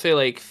 I'm gonna say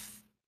like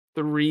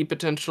 3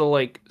 potential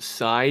like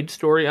side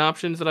story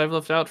options that I've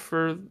left out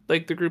for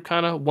like the group.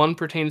 Kind of one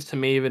pertains to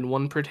Maven,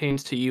 one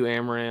pertains to you,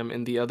 Amaram,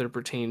 and the other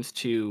pertains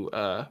to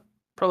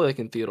probably like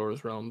in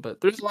Theodore's realm. But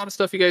there's a lot of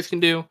stuff you guys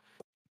can do.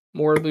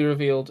 More will be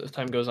revealed as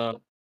time goes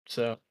on.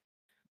 So,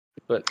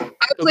 but I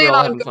plan overall,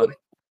 on having fun.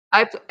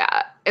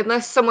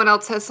 unless someone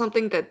else has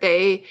something that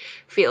they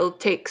feel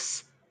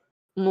takes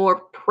more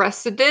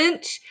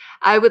precedent,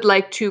 I would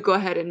like to go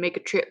ahead and make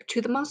a trip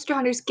to the Monster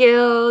Hunters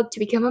Guild to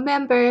become a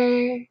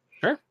member.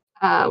 Sure.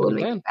 We'll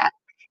make that.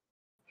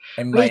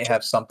 I might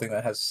have something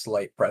that has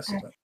slight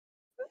precedent.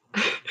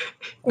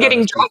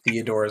 Getting drunk.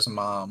 Theodore's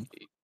mom.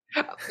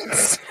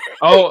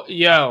 Oh,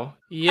 yo,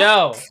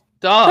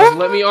 dog,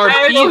 let me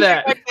RP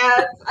that. I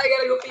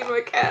gotta go feed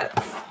my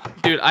cats.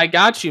 Dude, I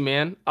got you,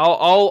 man.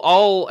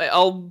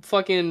 I'll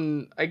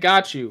fucking, I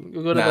got you.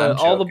 You'll go to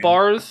all the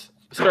bars,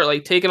 start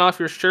like taking off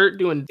your shirt,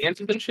 doing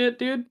dances and shit,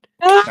 dude.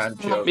 I'm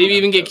joking. Maybe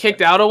even get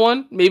kicked out of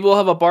one. Maybe we'll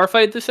have a bar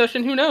fight this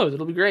session. Who knows?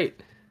 It'll be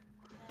great.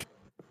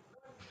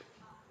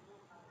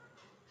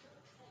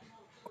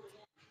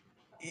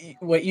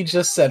 What you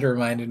just said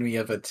reminded me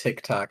of a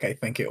TikTok, I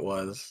think it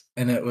was.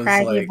 And it was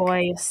Craggy like...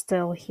 boy is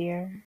still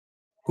here.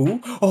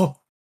 Who? Oh!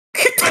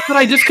 But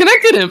I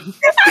disconnected him!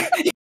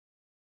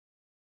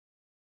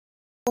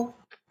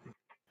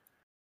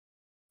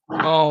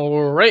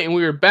 Alright, and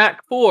we are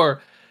back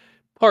for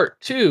part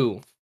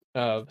 2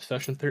 of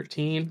session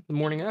 13, the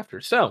morning after.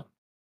 So,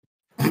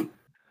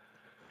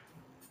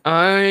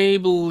 I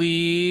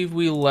believe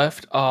we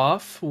left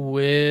off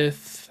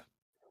with...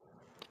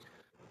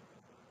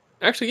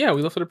 Actually, yeah,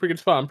 we left at a pretty good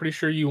spot. I'm pretty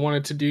sure you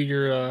wanted to do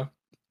your,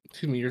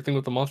 your thing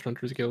with the Monster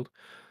Hunters Guild.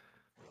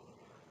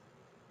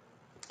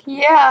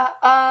 Yeah,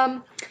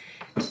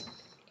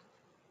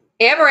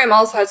 Amaram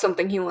also had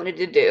something he wanted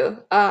to do.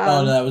 oh,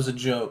 no, that was a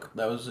joke.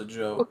 That was a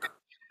joke.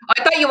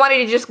 I thought you wanted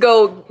to just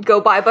go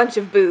buy a bunch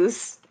of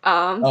booze.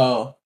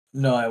 Oh,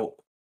 no,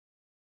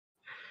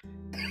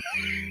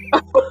 I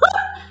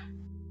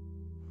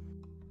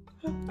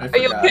forgot. Are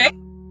you okay?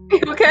 Are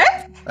you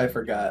okay? I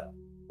forgot.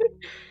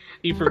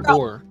 E for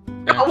gore.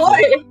 What?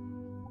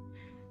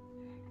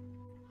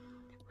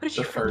 What did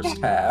you first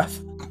half.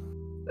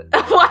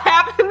 What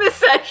happened this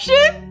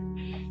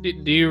session?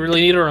 Do you really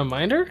need a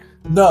reminder?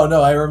 No,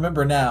 I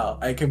remember now.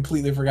 I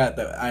completely forgot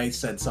that I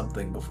said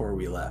something before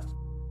we left.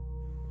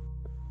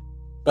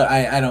 But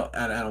I don't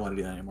want to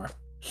do that anymore.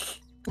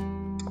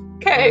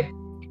 Okay.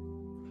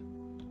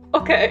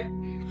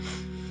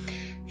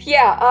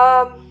 Yeah,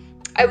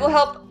 I will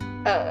help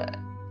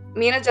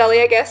me and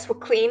Adeli, I guess, will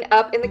clean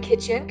up in the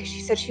kitchen because she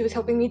said she was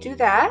helping me do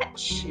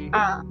that.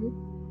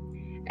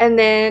 And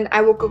then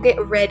I will go get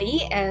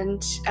ready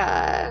and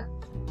I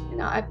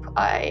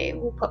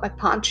will put my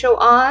poncho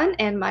on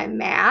and my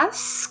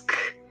mask.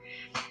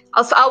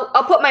 Also,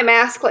 I'll put my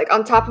mask like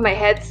on top of my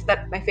head so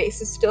that my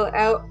face is still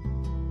out.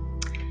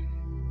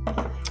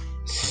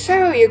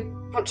 So, you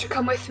want to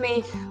come with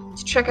me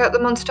to check out the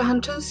monster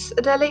hunters,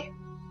 Adeli?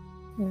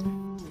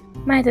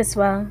 Might as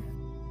well.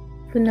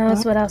 Who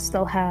knows what else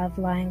they'll have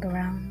lying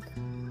around.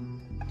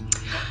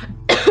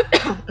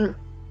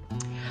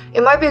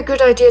 It might be a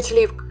good idea to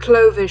leave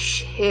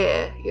Clovish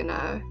here,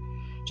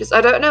 Just,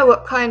 I don't know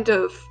what kind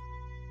of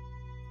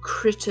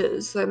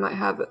critters they might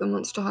have at the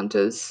monster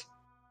hunters.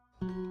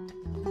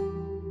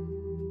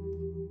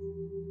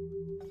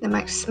 They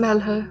might smell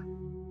her.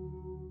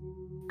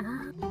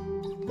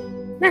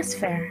 That's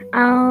fair.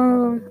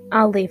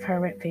 I'll leave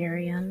her with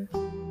Varian.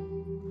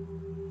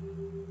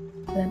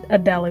 Then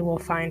Adeli will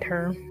find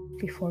her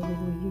before we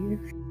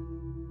leave.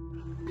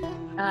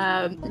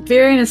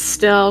 Varian is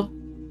still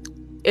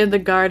in the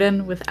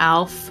garden with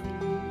Alf.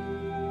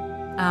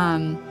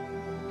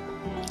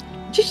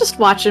 She's just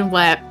watching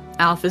what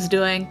Alf is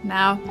doing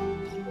now.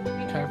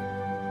 Okay.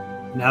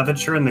 Now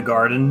that you're in the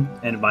garden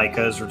and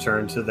Micah has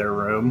returned to their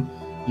room,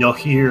 you'll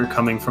hear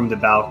coming from the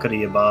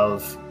balcony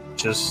above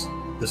just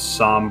the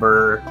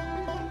somber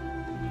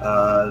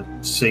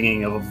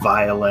singing of a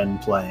violin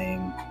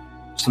playing.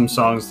 Some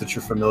songs that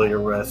you're familiar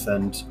with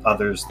and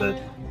others that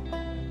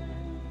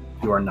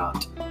you are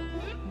not.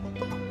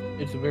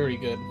 It's very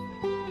good.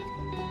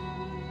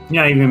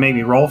 Yeah, you can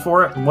maybe roll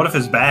for it? What if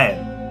it's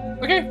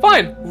bad? Okay,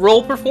 fine.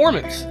 Roll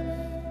performance.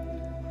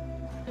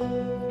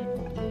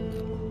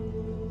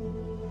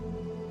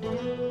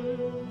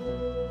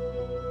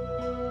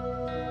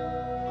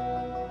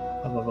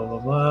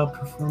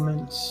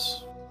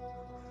 Performance.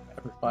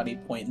 Everybody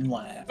point and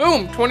laugh.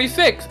 Boom,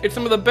 26. It's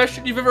some of the best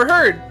shit you've ever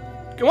heard.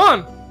 Come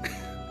on.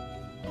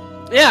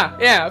 Yeah,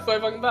 that's what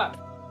I fucking thought.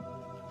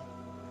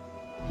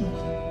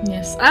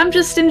 Yes, I'm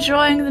just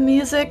enjoying the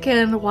music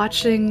and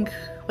watching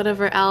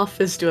whatever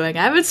Alf is doing.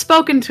 I haven't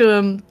spoken to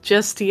him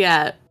just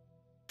yet.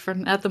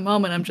 At the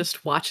moment, I'm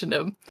just watching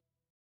him.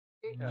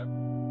 Okay.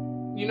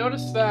 You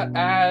notice that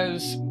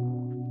as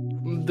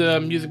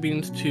the music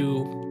begins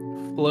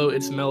to flow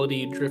its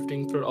melody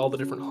drifting through all the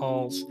different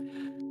halls,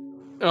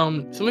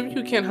 some of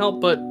you can't help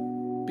but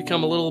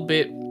become a little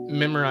bit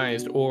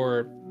memorized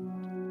or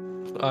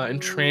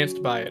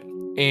entranced by it.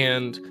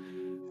 And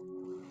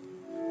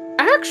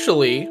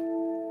actually,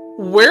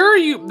 where are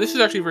you? This is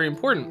actually very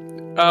important.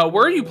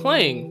 Where are you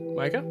playing,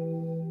 Micah?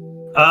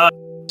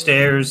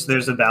 Upstairs,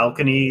 there's a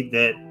balcony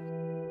that,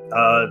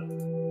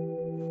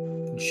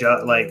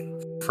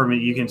 from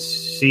it, you can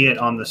see it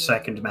on the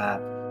second map.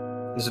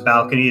 There's a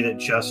balcony that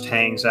just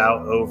hangs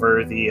out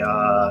over the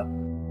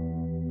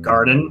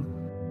garden.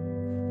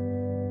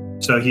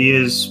 So he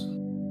is,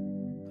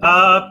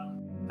 I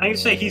can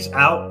say he's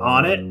out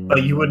on it,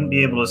 but you wouldn't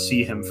be able to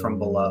see him from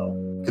below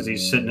because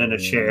he's sitting in a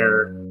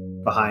chair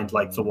behind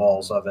the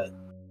walls of it.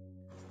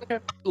 Okay.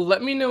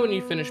 Let me know when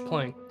you finish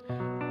playing.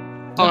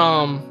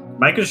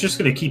 Micah's just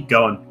gonna keep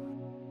going.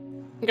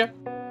 Okay.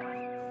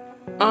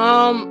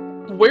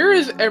 Where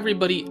is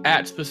everybody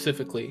at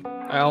specifically?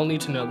 I'll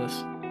need to know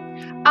this.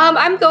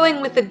 I'm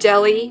going with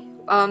Adeli,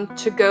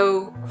 to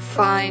go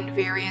find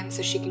Varian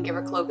so she can give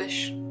her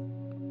Clovish.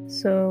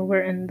 So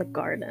we're in the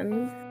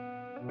garden.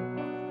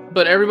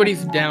 But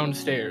everybody's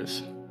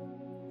downstairs.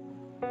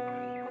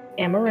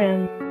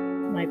 Amaran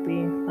might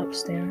be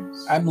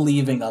upstairs. I'm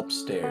leaving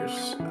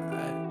upstairs.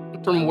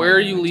 From where are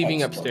you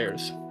leaving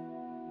upstairs?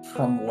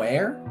 From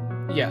where?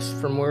 Yes,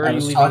 from where are you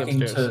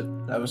leaving upstairs?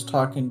 I was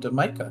talking to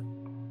Micah.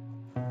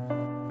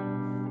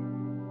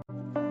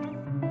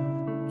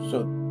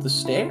 So, the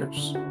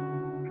stairs.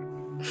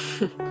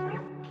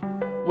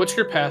 What's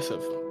your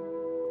passive?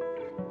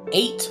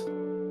 8.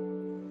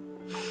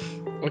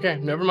 Okay,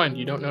 never mind.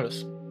 You don't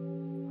notice.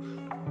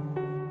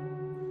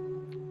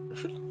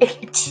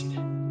 8.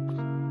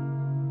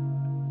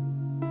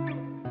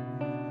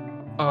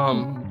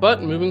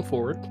 But moving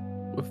forward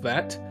with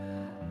that,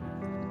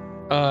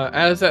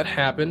 as that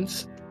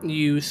happens,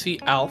 you see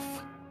Alf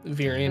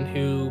Varian,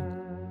 who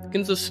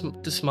begins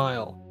to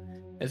smile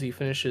as he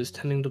finishes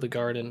tending to the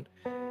garden,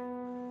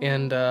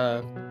 and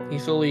he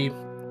slowly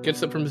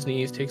gets up from his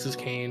knees, takes his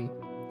cane,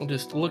 and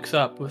just looks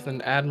up with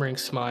an admiring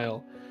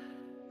smile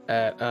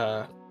at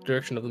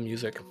direction of the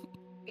music.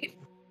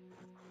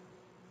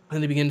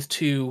 And he begins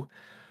to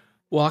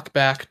walk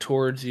back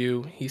towards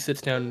you. He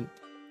sits down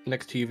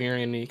next to you,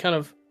 Varian, and he kind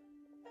of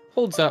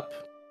holds up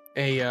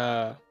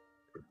a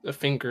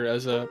finger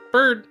as a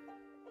bird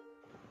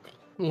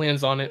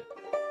lands on it.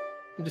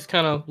 He just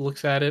kind of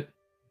looks at it.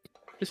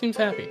 Just seems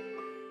happy.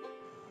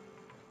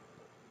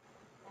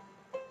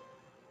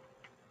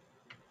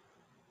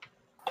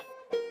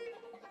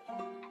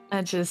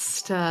 I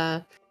just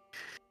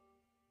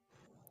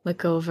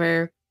look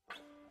over,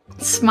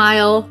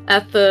 smile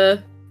at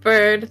the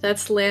bird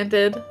that's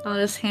landed on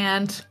his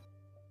hand,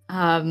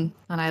 and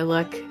I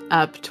look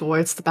up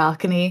towards the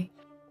balcony.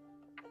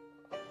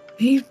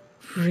 He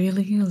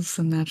really is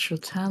a natural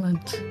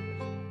talent.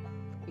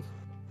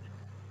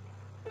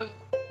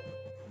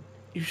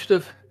 He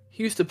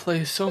used to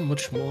play so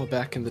much more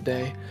back in the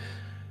day.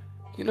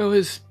 You know,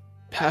 his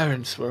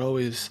parents were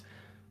always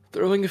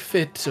throwing a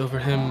fit over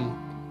him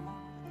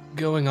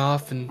going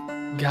off and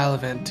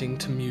gallivanting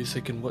to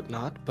music and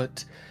whatnot,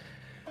 but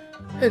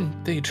And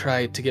they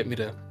tried to get me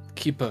to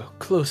keep a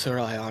closer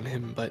eye on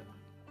him, but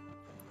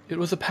it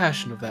was a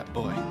passion of that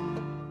boy.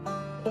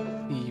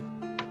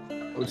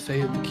 I would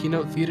say the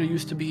Keynote Theater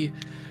used to be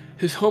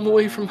his home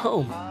away from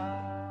home.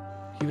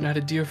 He even had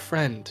a dear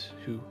friend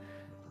who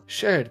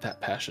shared that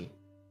passion.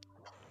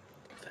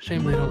 It's a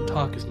shame they don't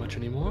talk as much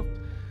anymore.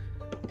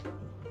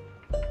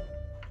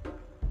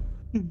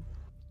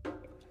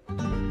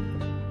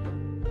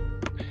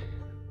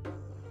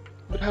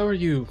 But how are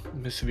you,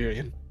 Miss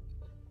Virian?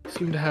 You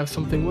seem to have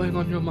something weighing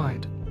on your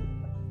mind.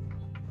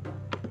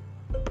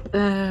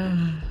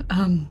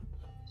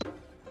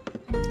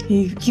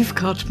 You've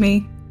got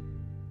me.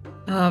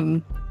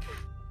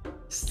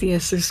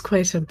 Yes, there's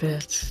quite a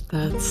bit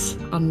that's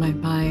on my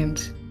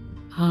mind.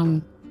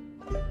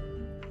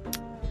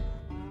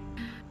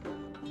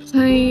 But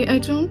I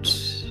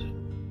don't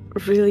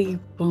really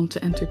want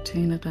to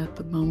entertain it at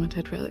the moment.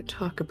 I'd rather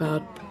talk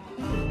about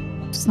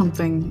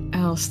something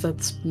else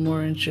that's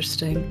more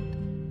interesting.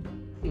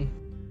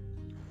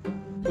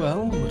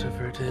 Well,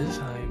 whatever it is,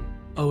 I'm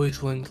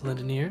always willing to lend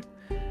an ear.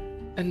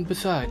 And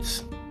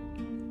besides,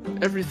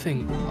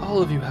 everything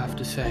all of you have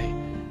to say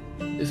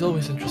is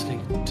always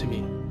interesting to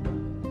me.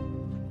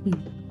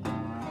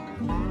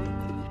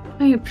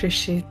 I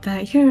appreciate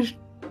that. You're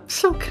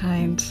so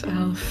kind,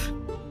 Alf.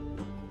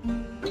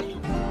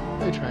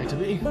 I try to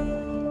be.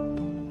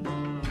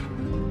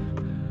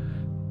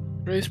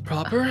 Raised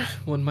proper,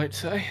 one might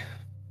say.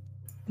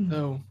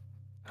 Though,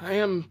 I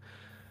am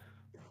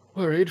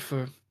worried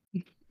for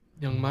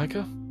young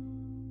Micah.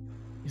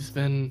 He's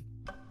been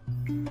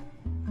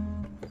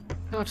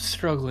not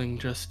struggling,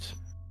 just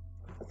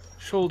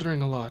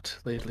shouldering a lot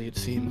lately, it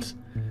seems.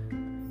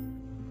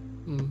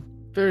 I'm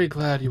very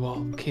glad you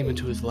all came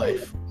into his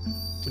life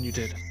when you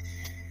did.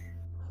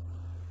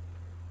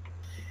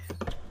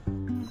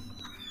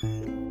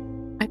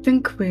 I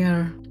think we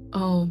are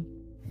all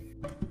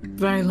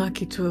very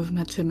lucky to have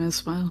met him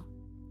as well.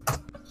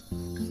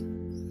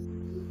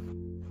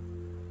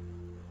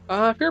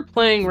 If you're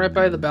playing right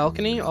by the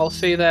balcony, I'll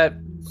say that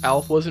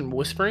Alf wasn't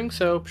whispering,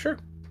 so sure.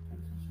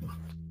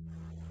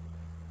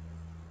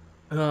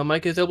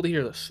 Mike is able to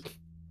hear this.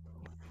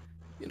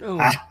 You know,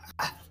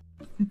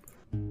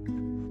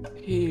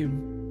 he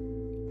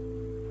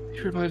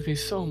reminds me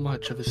so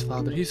much of his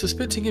father. He's a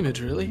spitting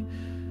image, really.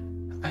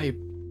 I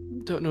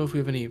don't know if we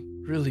have any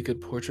really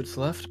good portraits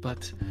left,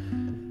 but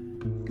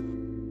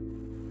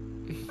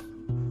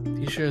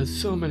he shares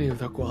so many of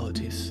their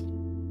qualities.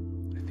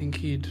 I think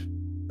he'd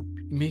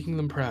be making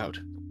them proud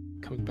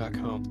coming back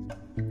home.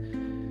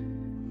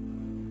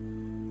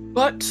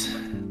 But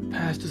the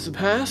past is the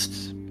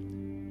past.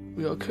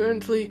 We are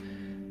currently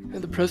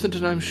at the present,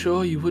 and I'm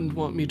sure you wouldn't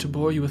want me to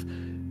bore you with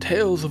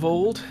tales of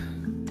old.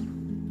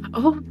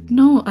 Oh,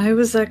 no, I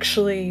was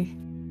actually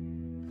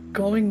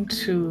going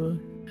to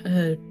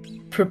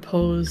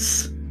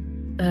propose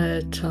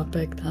a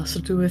topic that has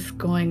to do with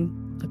going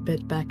a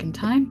bit back in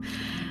time.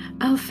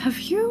 Alf, have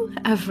you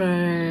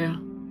ever...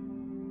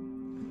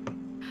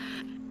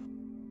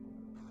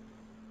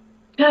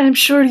 I'm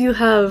sure you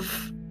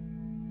have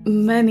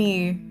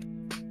many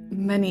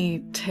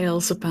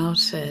tales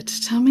about it.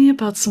 Tell me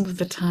about some of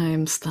the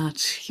times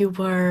that you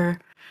were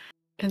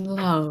in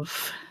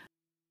love.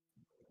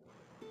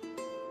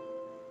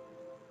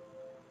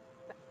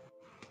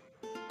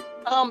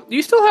 Do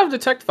you still have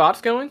Detect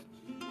Thoughts going?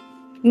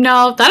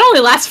 No, that only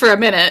lasts for a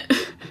minute.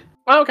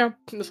 Oh, okay.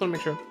 Just want to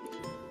make sure.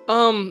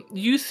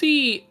 You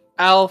see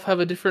Alf have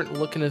a different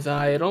look in his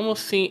eye. It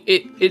almost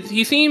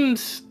he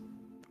seems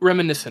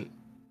reminiscent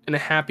in a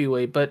happy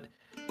way, but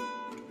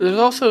there's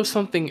also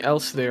something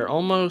else there,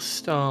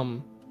 almost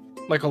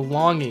like a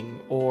longing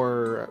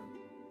or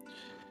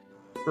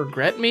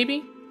regret,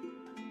 maybe?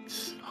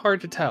 It's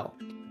hard to tell.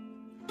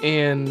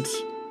 And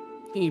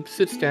he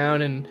sits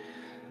down and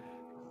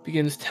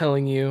begins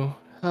telling you,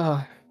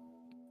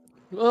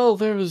 well,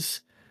 there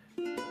was...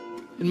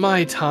 In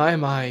my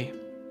time, I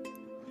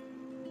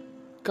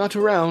got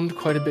around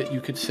quite a bit,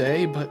 you could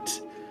say,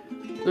 but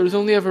there was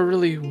only ever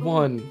really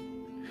one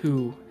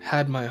who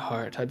had my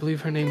heart. I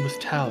believe her name was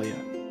Talia.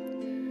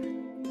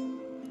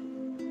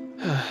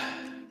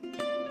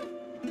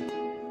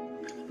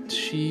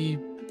 She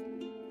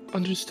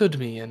understood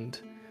me and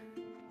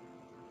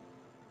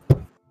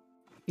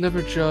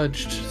never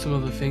judged some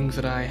of the things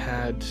that I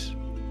had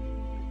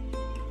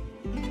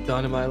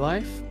done in my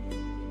life.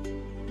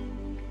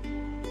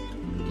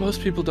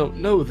 Most people don't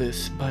know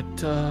this, but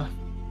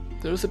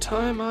there was a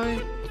time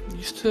I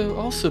used to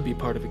also be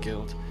part of a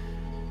guild.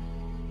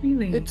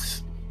 Really?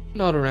 It's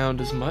not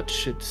around as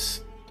much.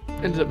 It's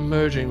ended up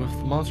merging with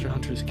the Monster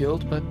Hunters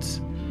Guild, but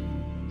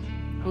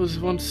I was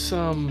once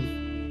I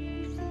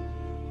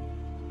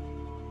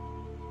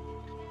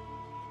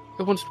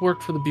once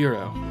worked for the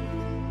Bureau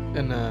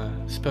in a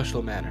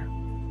special manner,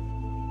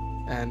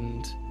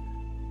 and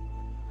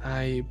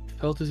I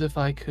felt as if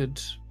I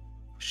could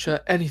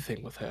share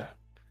anything with her.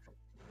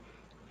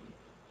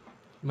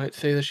 You might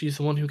say that she's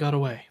the one who got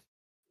away.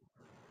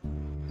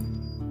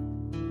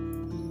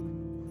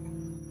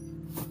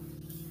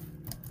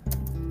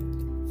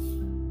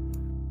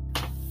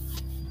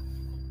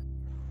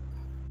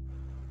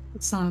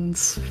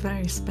 Sounds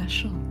very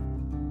special.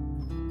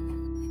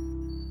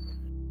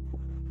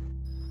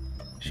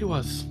 She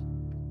was.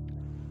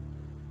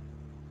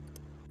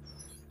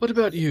 What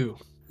about you,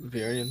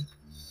 Varian?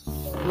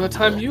 What about the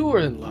time you were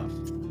in love?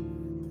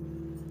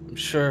 I'm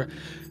sure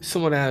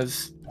someone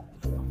as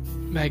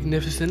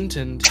magnificent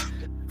and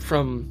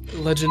from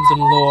legends and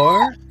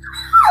lore.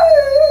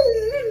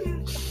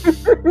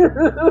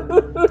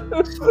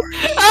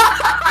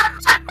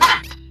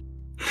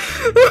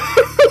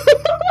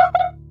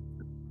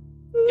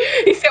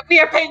 He said we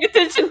are paying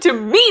attention to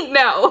me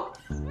now.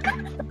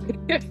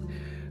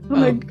 Oh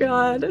my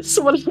god,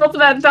 someone help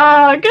that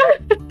dog!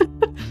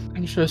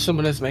 I'm sure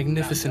someone as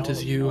magnificent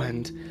as you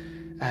and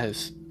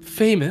as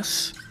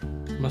famous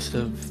must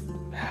have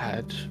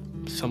had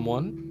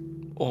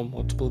someone or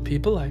multiple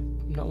people. I'm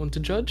not one to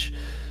judge.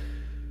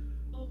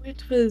 Oh,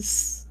 it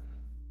was...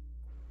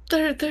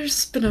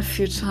 There's been a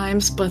few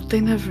times, but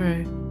they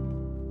never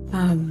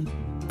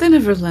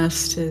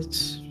lasted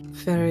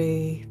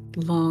very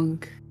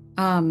long.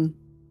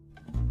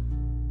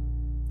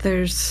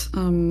 There's,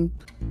 3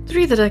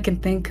 that I can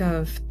think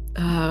of.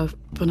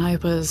 When I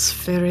was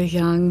very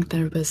young,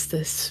 there was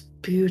this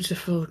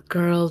beautiful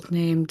girl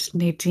named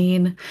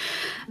Nadine.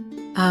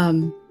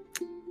 I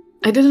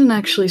didn't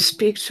actually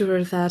speak to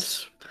her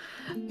that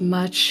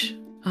much,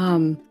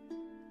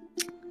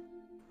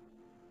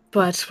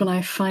 but when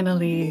I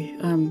finally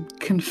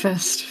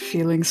confessed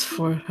feelings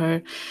for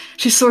her,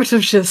 she sort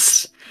of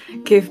just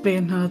gave me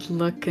an odd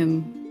look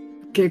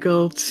and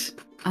giggled,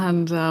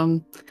 and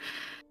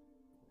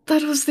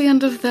that was the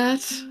end of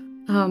that.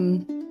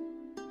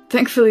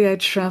 Thankfully, I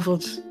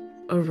traveled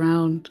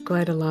around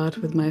quite a lot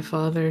with my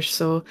father,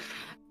 so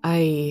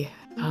I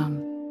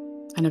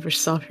never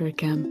saw her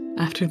again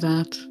after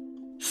that.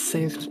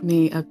 Saved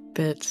me a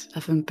bit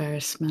of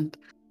embarrassment.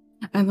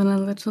 And then a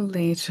little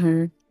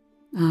later,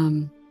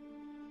 I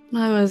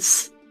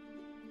was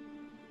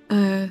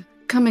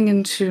coming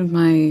into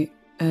my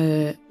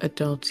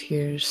adult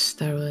years.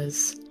 There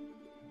was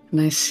a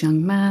nice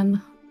young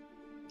man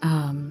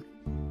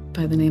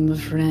by the name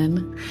of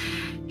Ren.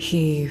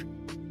 He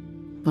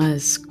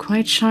was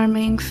quite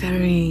charming,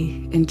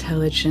 very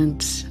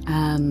intelligent,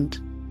 and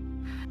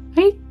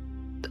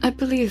I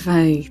believe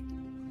I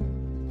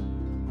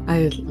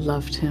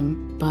loved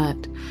him,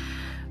 but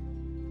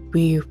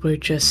we were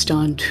just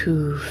on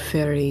 2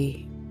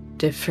 very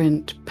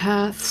different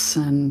paths,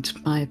 and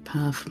my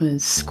path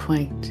was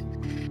quite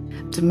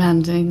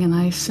demanding, and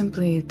I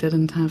simply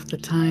didn't have the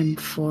time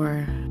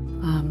for,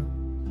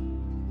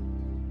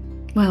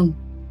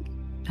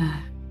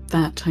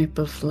 that type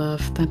of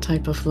love. That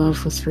type of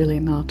love was really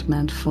not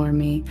meant for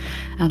me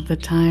at the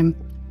time.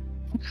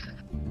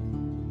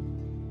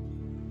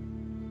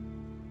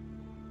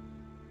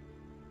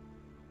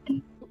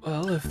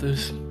 Well, if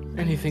there's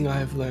anything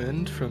I've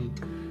learned from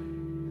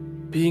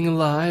being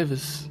alive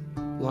as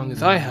long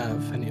as I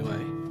have,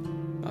 anyway,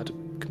 not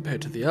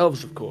compared to the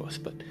elves, of course,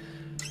 but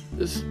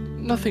there's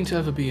nothing to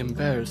ever be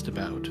embarrassed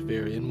about,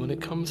 Varian, when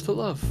it comes to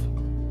love.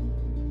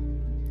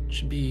 It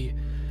should be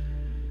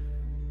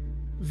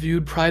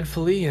viewed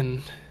pridefully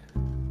and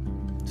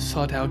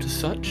sought out as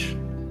such.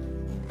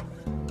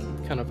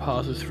 Kind of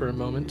pauses for a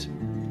moment.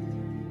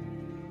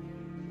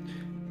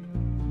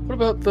 What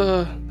about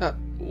that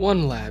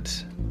one lad?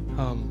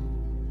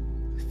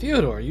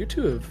 Theodore, you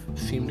two have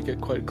seemed to get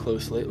quite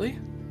close lately.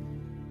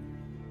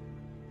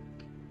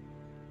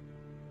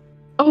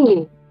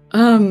 Oh,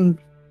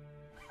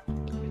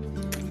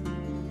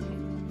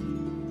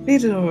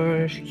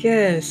 Theodore,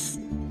 yes,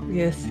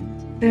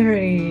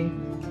 very,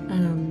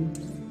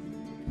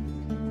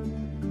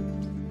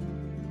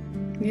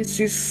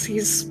 yes,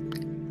 he's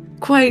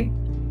quite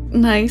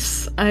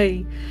nice,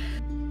 I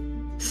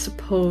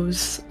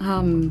suppose,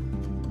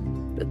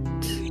 but,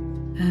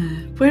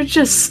 we're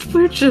just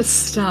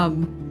friends,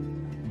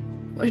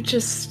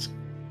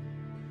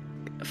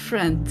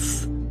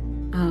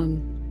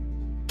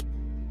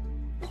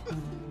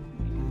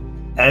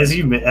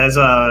 As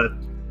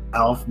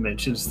Alf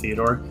mentions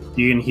Theodore,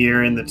 you can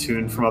hear in the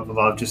tune from up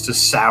above just a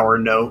sour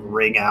note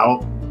ring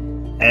out,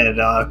 and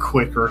a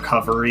quick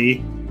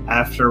recovery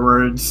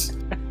afterwards.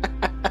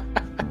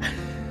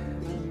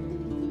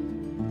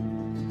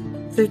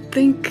 I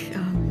think,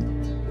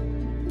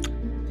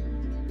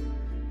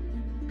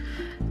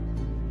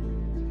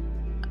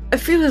 I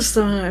feel as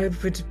though I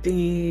would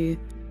be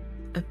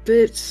a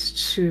bit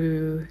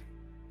too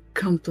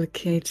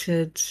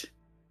complicated,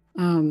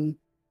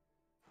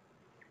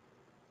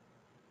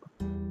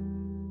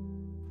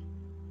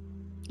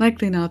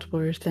 likely not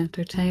worth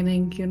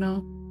entertaining, you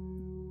know?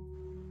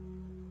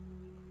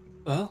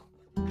 Well,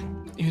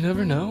 you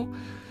never know.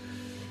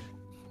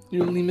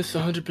 You only miss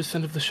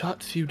 100% of the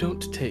shots you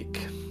don't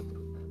take.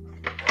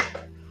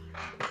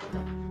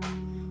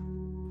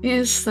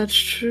 Yes, that's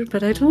true,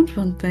 but I don't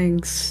want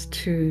things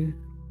to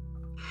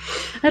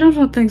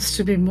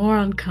be more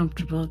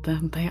uncomfortable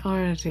than they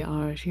already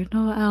are, you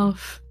know,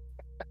 Alf?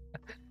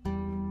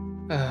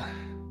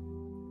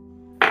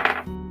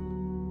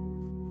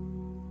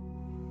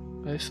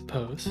 I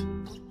suppose.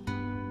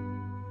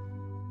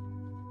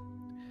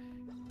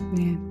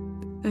 Yeah,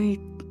 I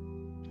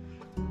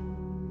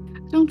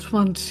don't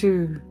want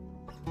to.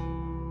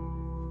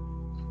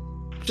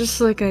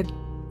 Just like I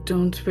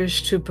don't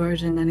wish to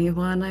burden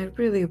anyone, I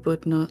really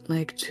would not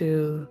like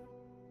to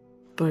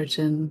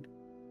burden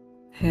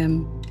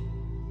him.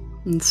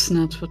 It's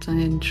not what I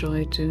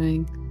enjoy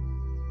doing.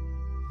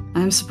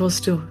 I'm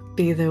supposed to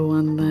be the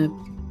one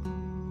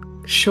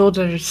that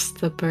shoulders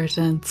the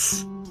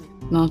burdens,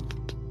 not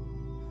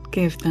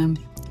give them.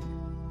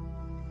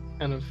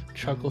 Kind of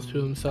chuckles to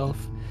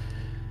himself.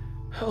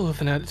 Well,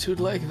 with an attitude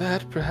like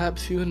that,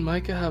 perhaps you and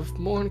Micah have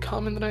more in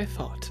common than I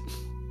thought.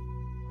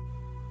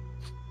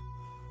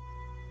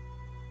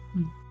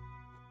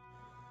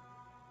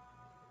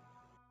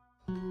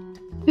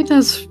 It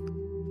does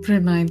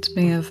remind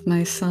me of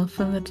myself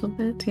a little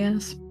bit,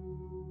 yes.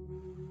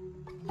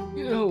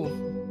 You know,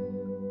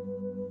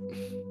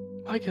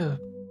 Micah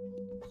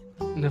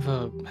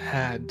never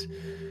had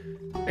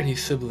any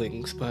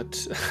siblings,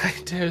 but I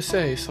dare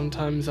say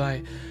sometimes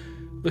I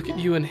look at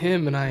you and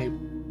him and I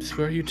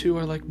swear you two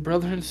are like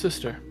brother and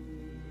sister.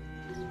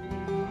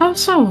 How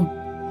so?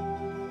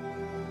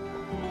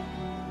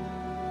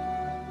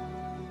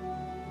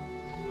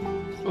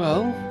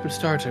 Well, for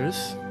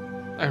starters,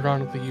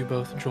 ironically you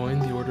both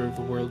joined the Order of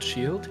the World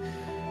Shield.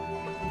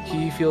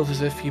 He feels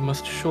as if he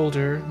must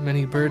shoulder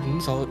many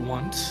burdens all at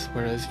once,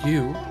 whereas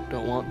you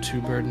don't want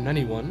to burden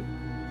anyone.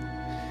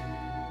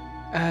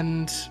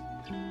 And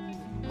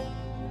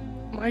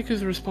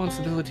Micah's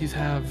responsibilities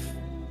have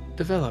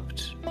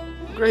developed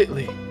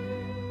greatly.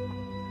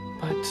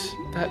 But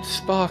that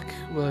spark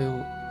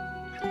will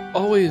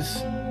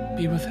always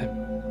be with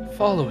him,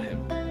 follow him.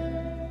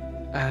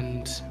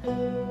 And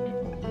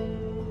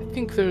I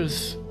think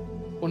there's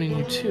one in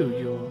you too.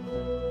 You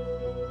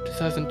just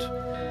hasn't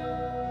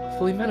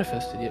fully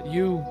manifested yet.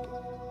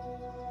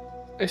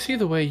 I see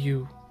the way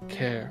you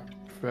care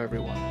for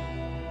everyone.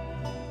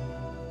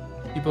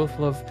 You both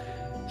love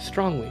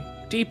strongly,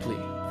 deeply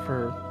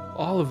for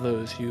all of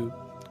those you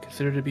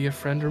consider to be a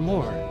friend or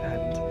more.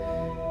 And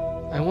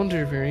I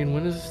wonder, Varian,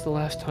 when is the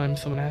last time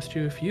someone asked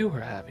you if you were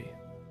happy?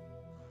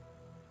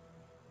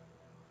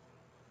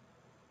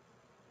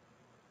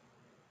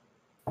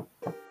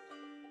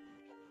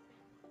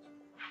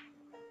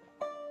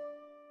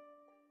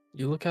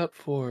 You look out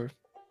for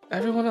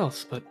everyone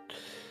else, but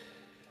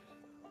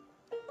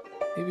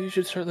maybe you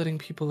should start letting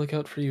people look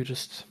out for you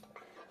just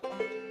a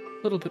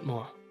little bit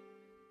more.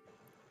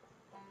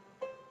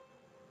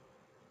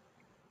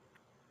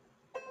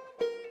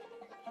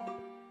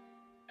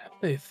 Have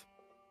faith.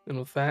 And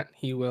with that,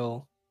 he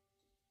will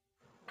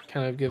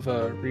kind of give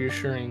a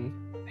reassuring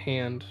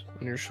hand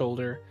on your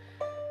shoulder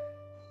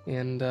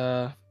and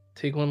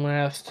take one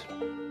last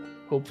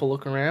hopeful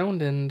look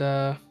around and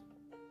go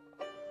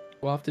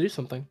off to do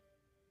something.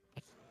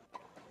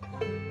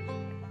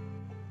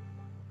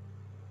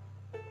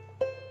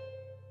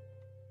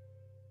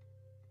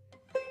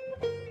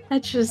 I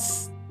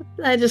just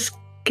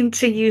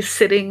continue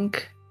sitting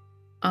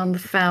on the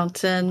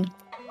fountain.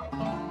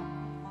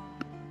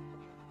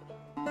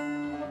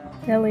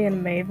 Ellie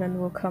and Maven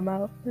will come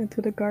out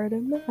into the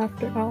garden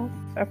after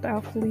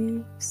Alf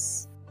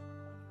leaves.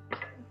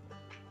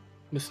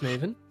 Miss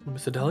Maven,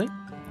 Miss Adeli.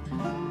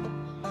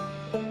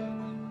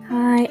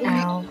 Hi,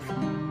 Alf.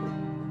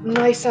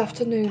 Nice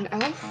afternoon,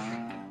 Alf.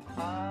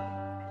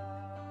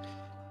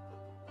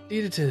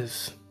 Indeed it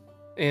is.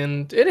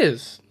 And it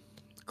is.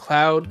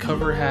 Cloud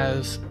cover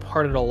has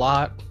parted a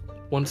lot.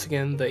 Once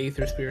again, the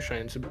Aether Sphere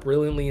shines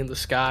brilliantly in the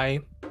sky,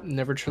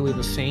 never truly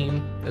the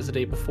same as the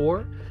day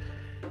before.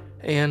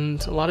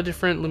 And a lot of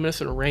different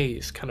luminescent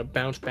rays kind of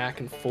bounce back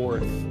and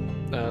forth.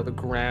 The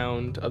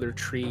ground, other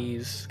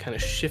trees, kind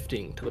of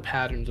shifting to the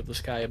patterns of the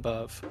sky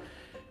above.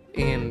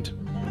 And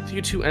as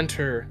you two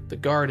enter the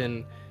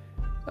garden,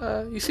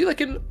 you see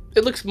like it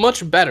looks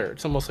much better.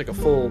 It's almost like a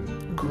full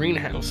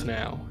greenhouse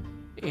now.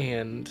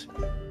 And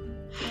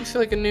you see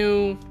like a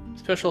new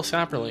special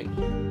sapling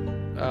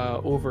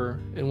over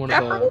in one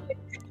of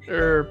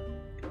the...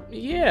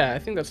 yeah, I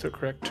think that's the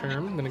correct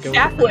term. I'm gonna go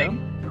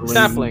Sapling. with it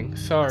now. Sapling.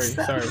 Sorry.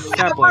 Sapling.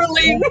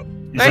 Sapling.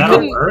 Is that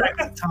a word?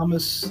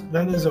 Thomas,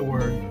 that is a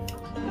word.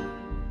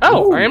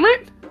 Oh, I am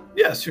right?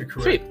 Yes, you're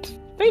correct. Sweet.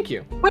 Thank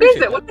you. What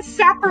is it? What's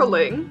a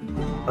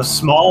sapperling? A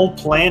small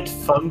plant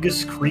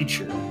fungus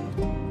creature.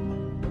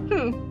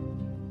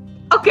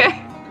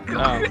 Okay.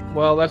 Oh,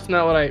 well, that's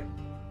not what I...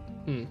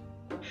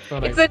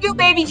 It's a new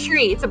baby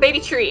tree. It's a baby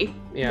tree.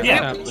 Yeah,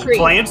 Yeah, sapling. Tree.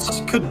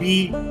 plants could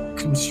be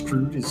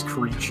construed as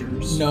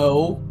creatures.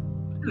 No.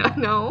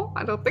 No,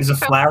 I don't think Is a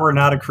so. flower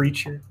not a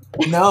creature?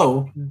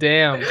 No.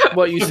 Damn.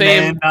 What you A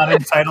saying? man not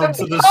entitled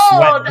to the Oh,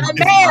 sweat of the his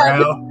man!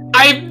 brow?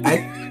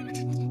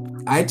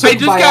 I took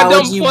just got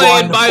done biology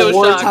playing 1 Bioshock.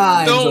 4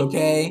 times, Don't-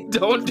 okay?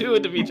 Don't do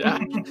it to me,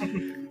 Jack.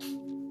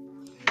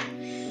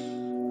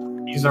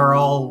 These are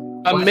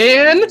all A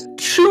man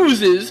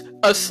chooses,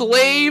 a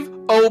slave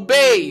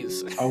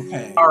obeys.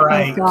 Okay. all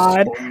right. Oh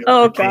God.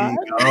 Oh Okay,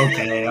 God.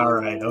 okay, all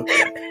right,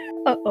 okay.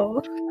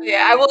 Uh-oh.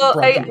 Yeah, I will.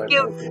 Brought I to you by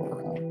give.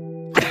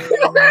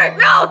 Volvo.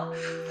 No.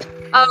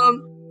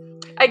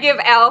 I give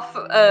Alf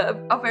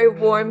a very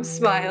warm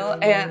smile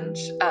and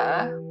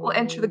we'll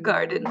enter the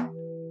garden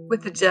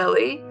with the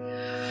jelly.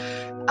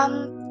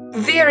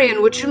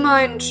 Varian, would you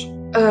mind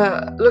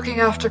looking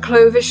after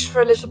Clovish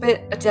for a little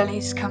bit?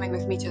 Adeli's coming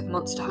with me to the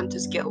Monster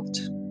Hunters Guild.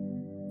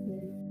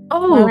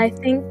 Oh, Well, I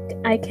think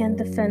I can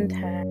defend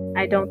her.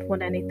 I don't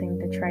want anything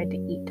to try to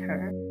eat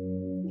her.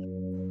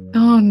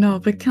 oh no,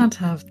 we can't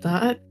have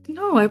that.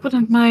 No, I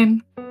wouldn't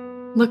mind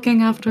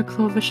looking after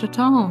Clovish at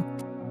all.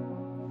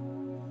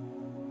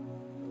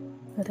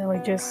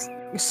 Adeli just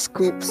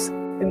scoops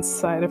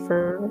inside of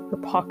her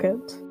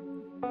pocket.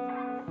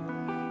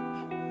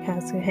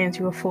 Hands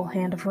you a full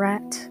hand of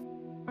rat.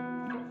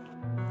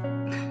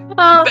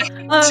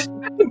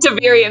 To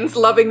Varian's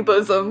loving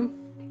bosom.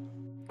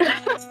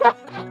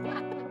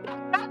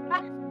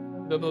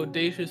 The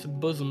bodacious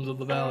bosoms of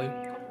the valley.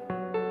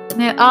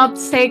 Yeah, I'll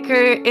take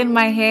her in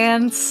my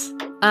hands,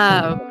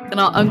 and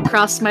I'll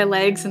uncross my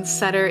legs and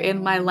set her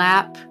in my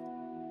lap,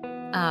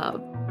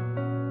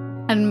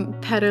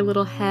 and pet her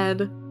little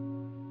head.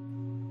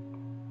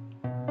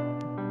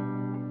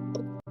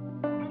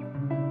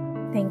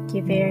 Thank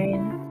you,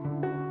 Varian.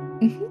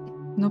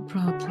 No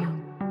problem.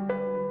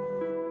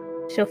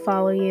 She'll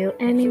follow you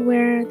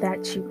anywhere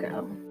that you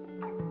go.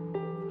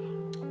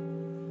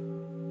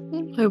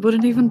 I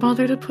wouldn't even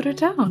bother to put her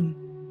down.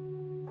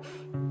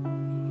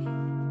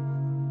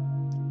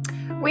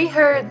 We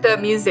heard the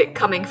music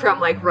coming from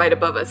like right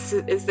above us.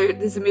 Is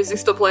the music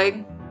still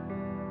playing?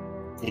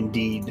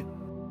 Indeed.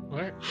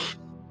 Alright.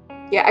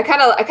 Yeah, I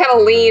kind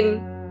of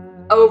lean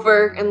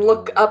over and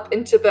look up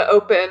into the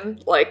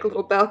open like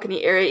little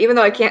balcony area, even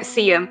though I can't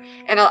see him,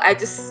 and I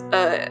just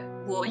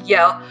will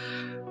yell,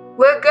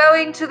 "We're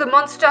going to the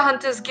Monster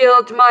Hunters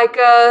Guild,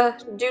 Micah.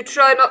 Do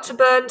try not to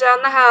burn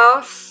down the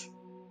house."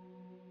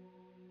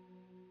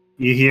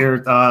 You hear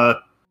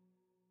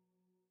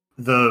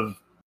the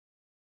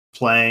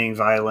playing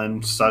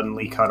violin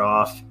suddenly cut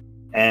off,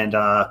 and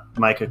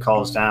Micah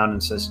calls down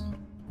and says,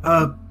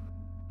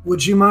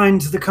 would you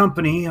mind the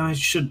company? I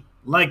should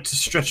like to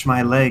stretch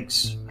my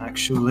legs,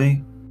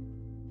 actually.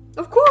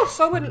 Of course,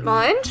 I wouldn't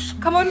mind.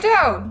 Come on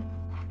down.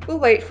 We'll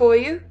wait for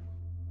you.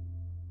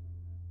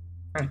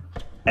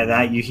 At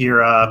that, you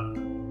hear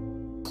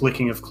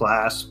clicking of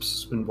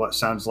clasps and what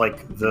sounds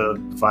like the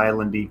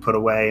violin being put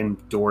away and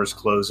doors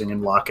closing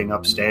and locking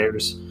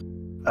upstairs.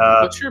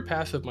 What's your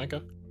passive,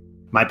 Micah?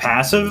 My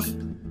passive?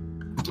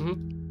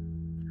 Mm-hmm.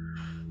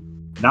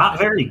 Not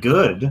very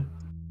good.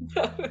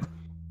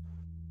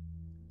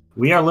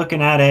 We are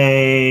looking at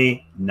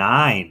a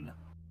 9.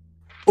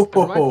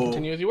 Never mind,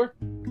 continue as you were.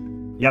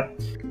 Yep.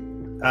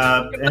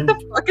 What And the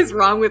fuck is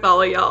wrong with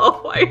all of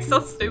y'all? Why are you so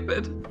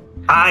stupid?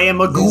 I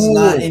am a It's ghoul.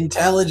 not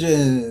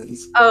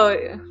intelligence. Oh,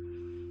 yeah.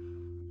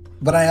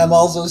 But I am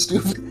also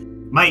stupid.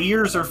 My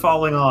ears are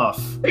falling off.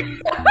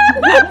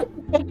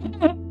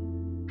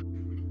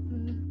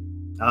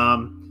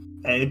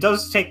 It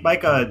does take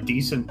Micah a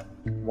decent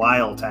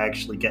while to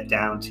actually get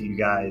down to you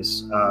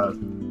guys.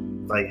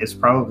 It's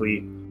probably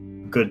a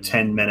good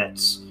 10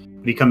 minutes.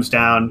 But he comes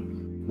down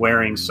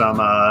wearing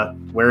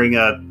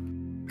a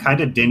kind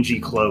of dingy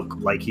cloak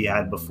like he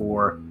had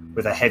before,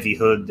 with a heavy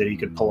hood that he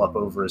could pull up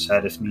over his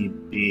head if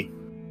need be.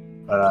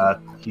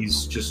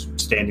 He's just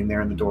standing there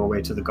in the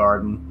doorway to the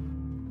garden.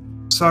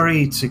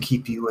 Sorry to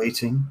keep you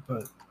waiting,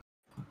 but...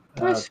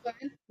 That's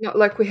fine. Not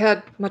like we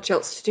had much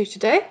else to do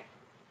today.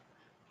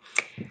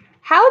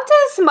 How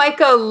does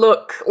Micah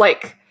look,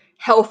 like,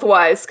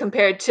 health-wise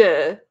compared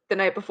to the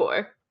night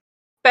before?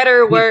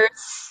 Better,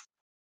 worse?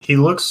 He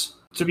looks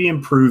to be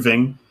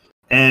improving,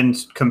 and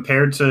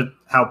compared to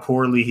how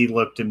poorly he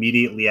looked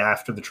immediately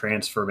after the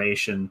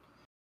transformation,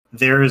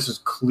 there is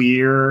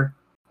clear...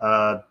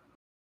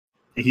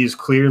 he's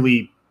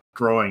clearly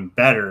growing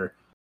better,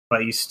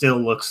 but he still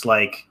looks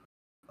like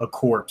a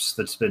corpse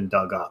that's been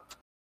dug up.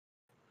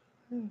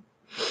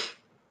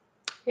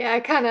 Yeah,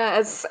 I kind of,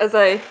 as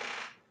I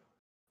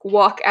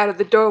walk out of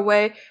the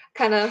doorway,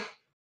 kind of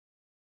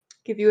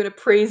give you an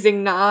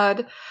appraising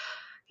nod.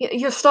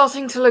 You're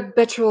starting to look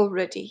better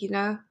already, you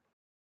know?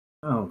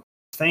 Oh,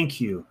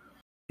 thank you.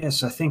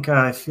 Yes, I think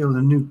I feel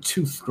a new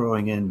tooth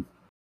growing in.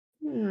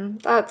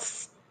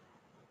 That's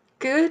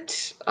good,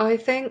 I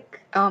think.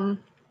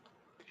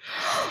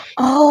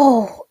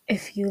 Oh,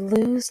 if you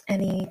lose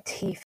any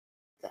teeth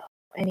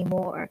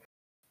anymore,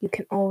 you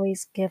can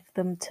always give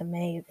them to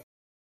Maeve.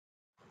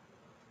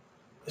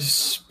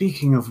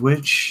 Speaking of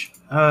which,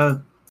 I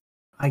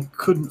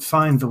couldn't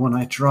find the one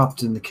I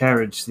dropped in the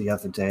carriage the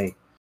other day.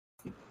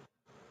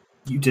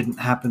 You didn't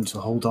happen to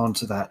hold on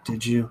to that,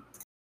 did you?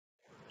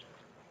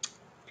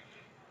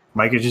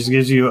 Micah just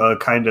gives you a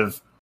kind of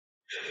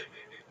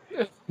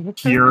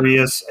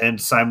curious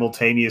and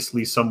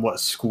simultaneously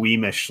somewhat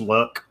squeamish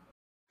look.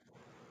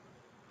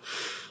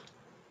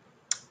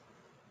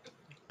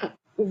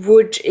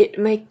 Would it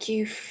make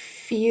you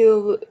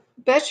feel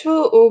better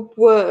or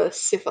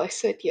worse if I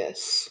said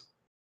yes?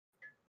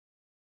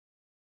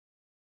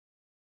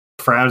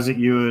 Frowns at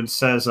you and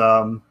says,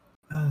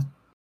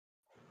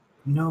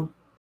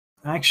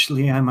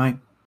 actually, I might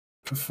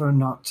prefer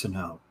not to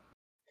know.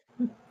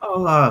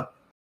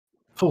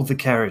 pull the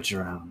carriage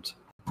around.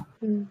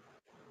 Mm.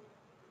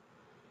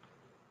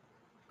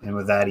 And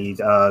with that, he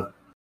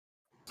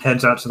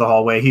heads out to the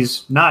hallway.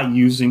 He's not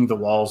using the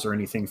walls or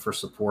anything for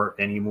support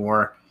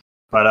anymore,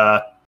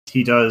 but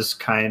he does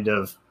kind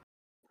of.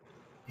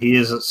 He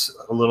is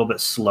a little bit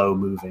slow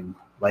moving,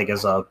 like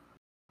as a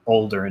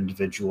older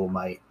individual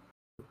might,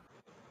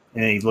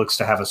 and he looks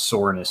to have a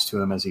soreness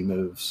to him as he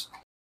moves.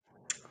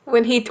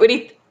 When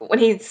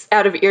he's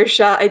out of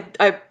earshot,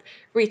 I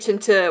reach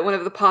into one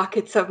of the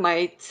pockets of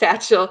my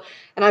satchel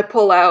and I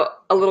pull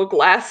out a little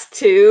glass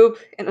tube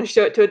and I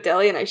show it to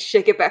Adelia and I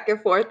shake it back and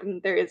forth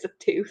and there is a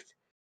tooth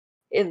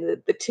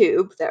in the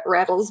tube that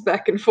rattles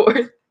back and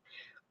forth.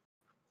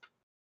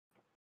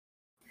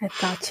 I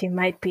thought you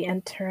might be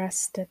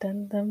interested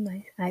in them.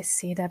 I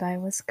see that I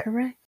was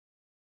correct.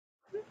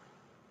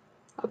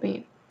 I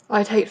mean,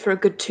 I'd hate for a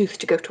good tooth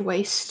to go to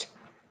waste.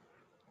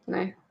 And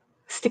I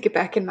stick it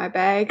back in my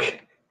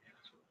bag.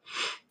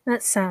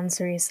 That sounds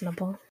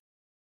reasonable.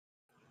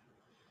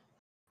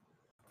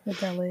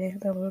 Adelia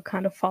will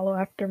kind of follow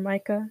after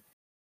Micah.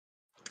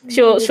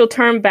 She'll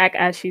turn back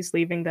as she's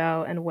leaving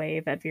though and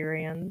wave at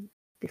Virion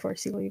before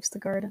she leaves the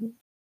garden.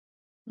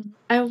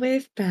 I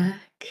wave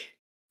back.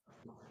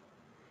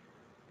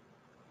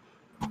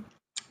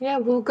 Yeah,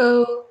 we'll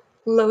go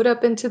load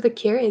up into the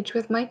carriage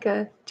with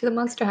Micah to the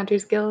Monster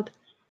Hunters Guild.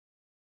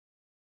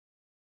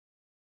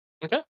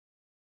 Okay.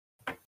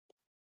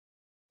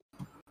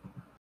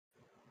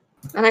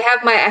 And I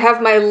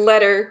have my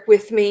letter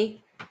with me.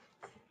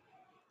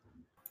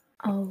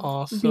 Oh,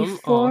 Awesome,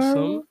 before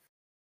awesome.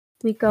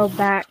 we go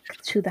back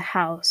to the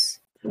house,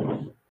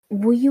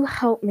 will you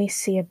help me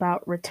see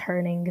about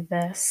returning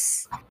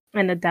this?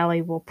 And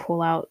Adelia will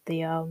pull out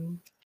the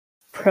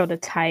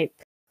prototype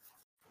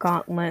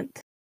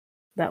gauntlet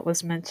that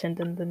was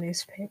mentioned in the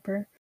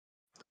newspaper.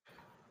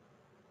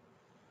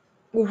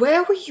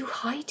 Where were you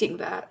hiding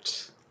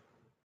that?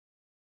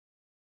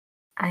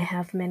 I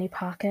have many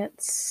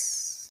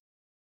pockets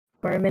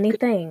for many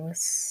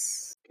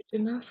things.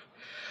 Good enough.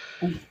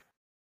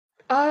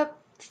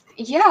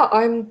 Yeah,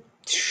 I'm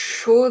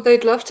sure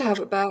they'd love to have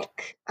it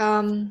back.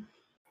 No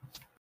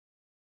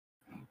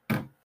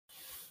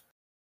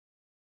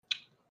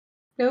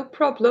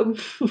problem.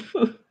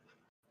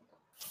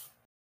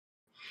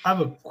 I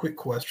have a quick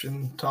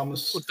question,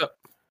 Thomas. What's up?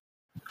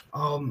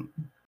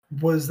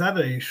 Was that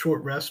a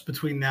short rest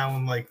between now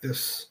and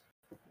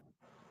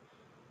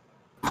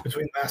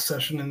between last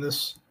session and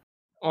this?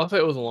 I'll say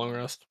it was a long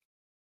rest.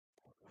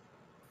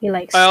 He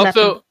like I slept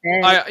also,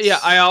 in bed.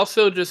 I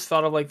also just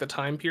thought of like the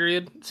time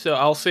period. So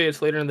I'll say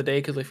it's later in the day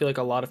because I feel like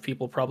a lot of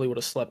people probably would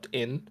have slept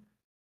in.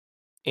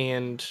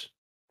 And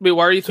wait,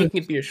 why are you thinking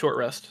it'd be a short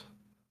rest?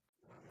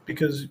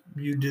 Because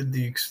you did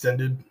the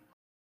extended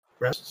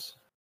rests.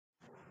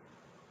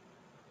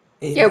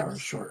 8 Yep. hours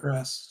short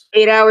rest.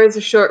 8 hours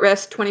a short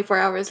rest, 24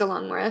 hours a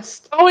long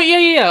rest. Oh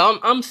yeah.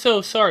 I'm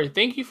so sorry.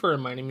 Thank you for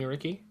reminding me,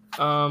 Ricky.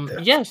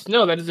 Yes,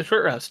 no, that is a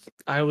short rest.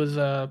 I was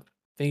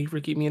thank you for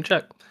keeping me in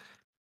check.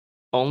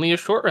 Only a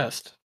short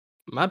rest.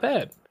 My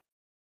bad.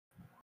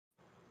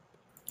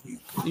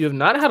 You have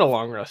not had a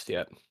long rest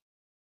yet.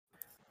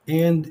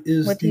 And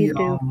is What do you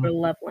do for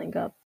leveling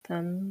up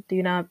then? Do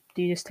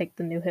you just take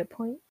the new hit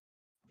point?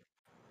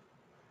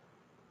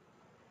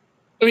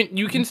 I mean,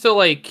 you can still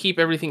like keep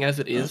everything as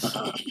it is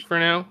for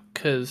now,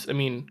 because I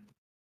mean,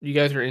 you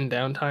guys are in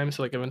downtime,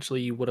 so like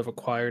eventually you would have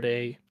acquired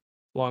a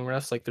long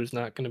rest. Like, there's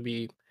not going to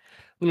be.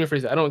 Let me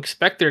rephrase that. I don't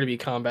expect there to be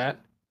combat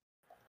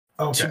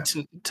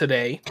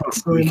today,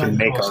 We can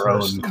make our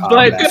own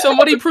combat. but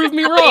somebody prove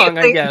me wrong,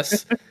 I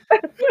guess.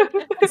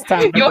 It's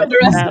time You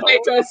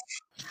underestimate us.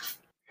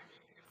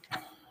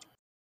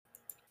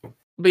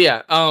 But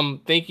yeah,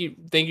 thank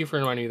you for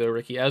reminding me though,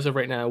 Ricky. As of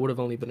right now, it would have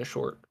only been a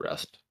short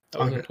rest.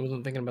 I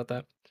wasn't thinking about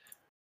that.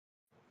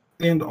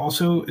 And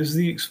also, is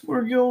the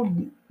Explorer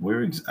Guild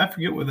I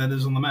forget where that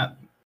is on the map.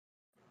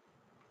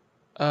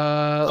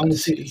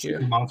 Let's see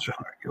here. Monster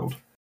Hunter Guild.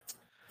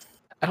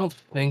 I don't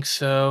think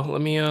so. Let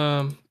me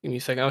give me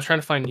a second. I was trying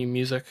to find new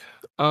music.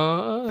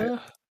 And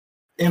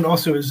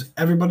also, is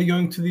everybody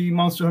going to the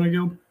Monster Hunter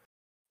Guild?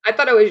 I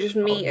thought it was just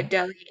me,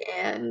 Adelia,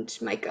 and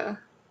Micah.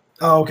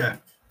 Oh, okay.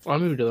 Well, I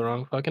moved to the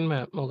wrong fucking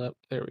map. Hold up.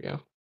 There we go.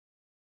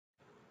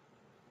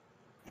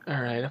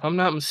 Alright, if I'm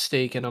not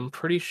mistaken, I'm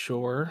pretty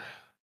sure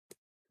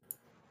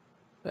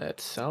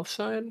that's south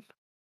side.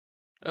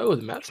 Oh,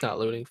 the map's not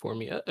loading for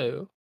me.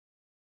 Uh-oh.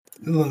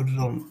 It loaded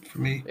on for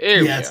me.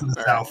 There we it's go. in the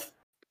All south.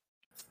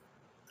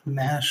 Right.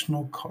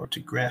 National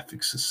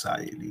Cartographic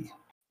Society.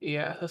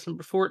 Yeah, that's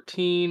number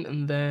 14,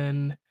 and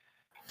then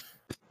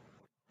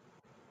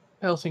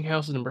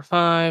Helsinghouse is number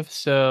 5,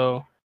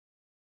 so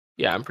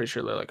yeah, I'm pretty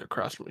sure they're like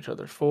across from each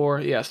other.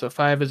 4, yeah, so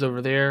 5 is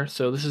over there.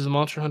 So this is the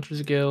Monster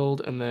Hunters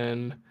Guild, and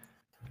then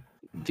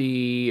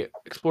the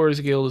Explorers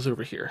Guild is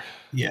over here.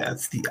 Yeah,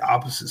 it's the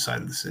opposite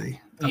side of the city.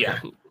 Okay. Yeah.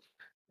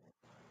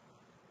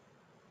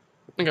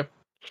 Okay.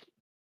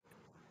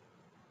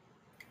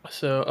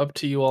 So up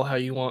to you all how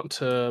you want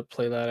to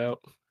play that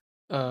out.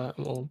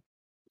 Well,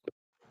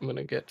 I'm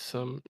gonna get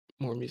some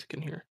more music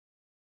in here.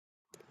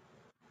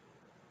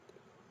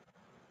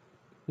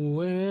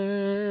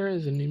 Where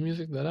is the new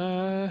music that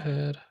I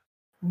had?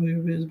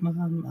 Where is my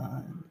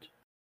mind?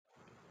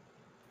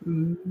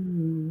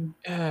 Ooh.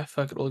 Yeah,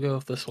 fuck it, we'll go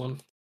with this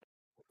one.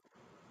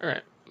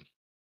 Alright.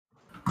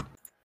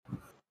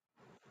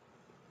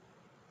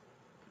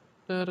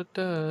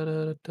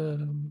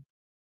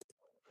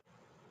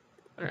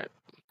 Alright.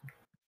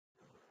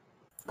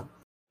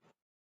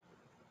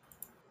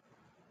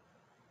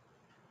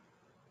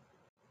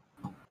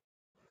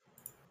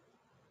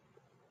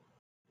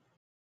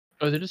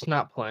 Oh, they're just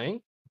not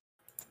playing?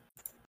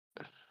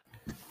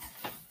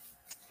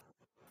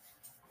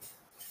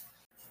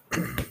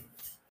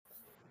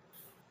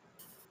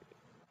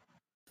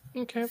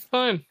 Okay,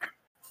 fine.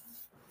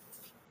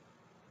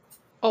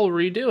 I'll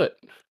redo it.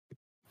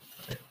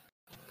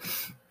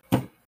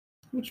 How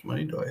much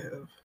money do I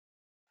have?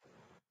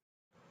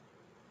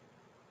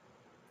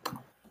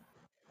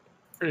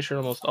 Pretty sure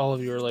almost all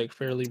of you are like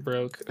fairly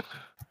broke.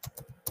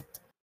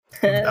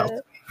 About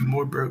to be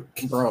more broke.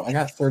 Bro, I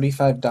got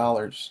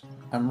 $35.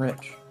 I'm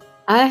rich.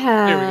 I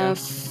There we go. have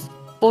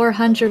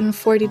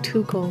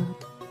 442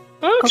 gold.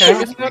 Okay,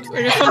 I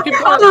guess some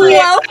people are Oh,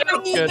 yeah,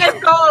 good.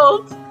 get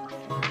gold.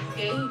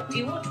 Okay, do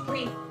you want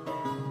free?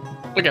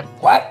 Okay,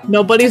 What?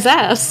 Nobody's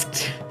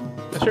asked.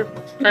 that's true.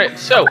 Alright,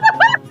 so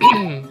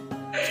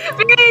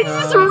It's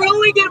just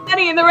rolling in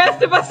money, and the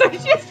rest of us are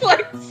just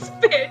like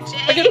spare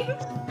change.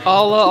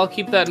 I'll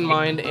keep that in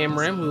mind,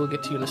 Amram. We will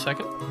get to you in a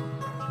second.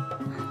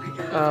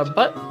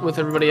 But with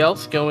everybody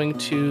else going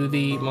to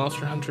the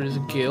Monster Hunters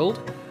Guild,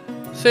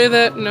 say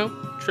that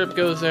Trip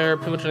goes there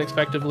pretty much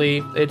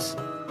unexpectedly. It's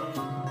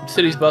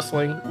city's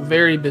bustling,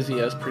 very busy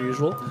as per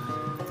usual.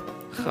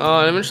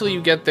 Eventually,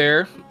 you get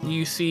there.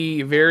 You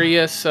see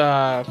various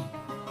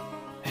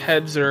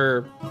heads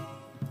or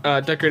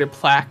decorated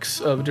plaques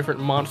of different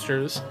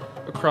monsters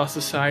across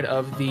the side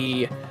of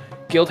the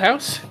guild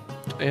house.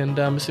 And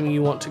I'm assuming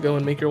you want to go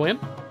and make your way in?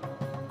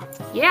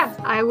 Yeah,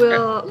 I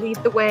will lead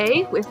the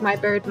way with my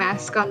bird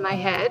mask on my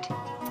head.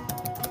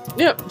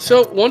 Yeah,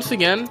 so once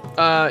again,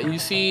 you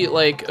see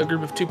like a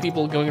group of 2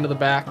 people going into the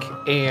back,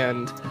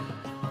 and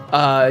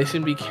they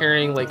seem to be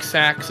carrying like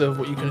sacks of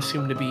what you can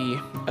assume to be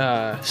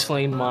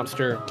slain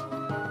monster.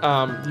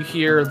 You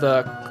hear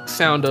the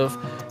sound of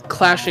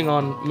clashing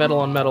on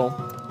metal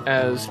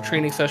as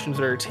training sessions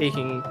are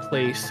taking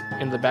place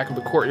in the back of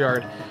the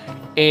courtyard.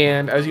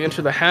 And as you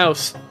enter the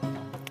house,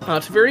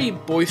 it's very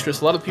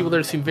boisterous. A lot of people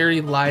there seem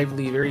very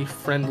lively, very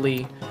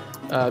friendly,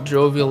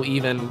 jovial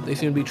even. They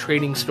seem to be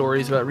trading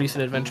stories about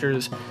recent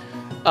adventures.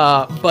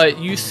 But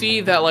you see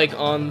that like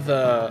on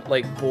the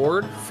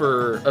board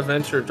for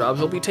events or jobs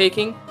they'll be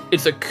taking,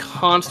 it's a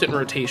constant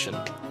rotation.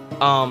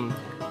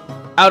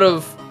 Out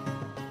of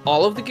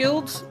all of the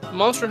guilds,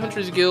 Monster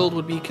Hunters Guild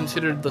would be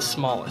considered the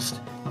smallest.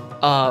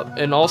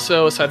 And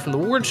also, aside from the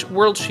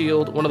World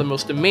Shield, one of the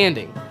most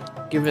demanding,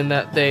 given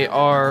that they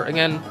are,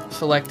 again,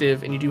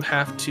 selective, and you do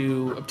have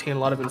to obtain a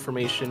lot of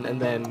information and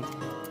then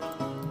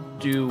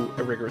do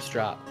a rigorous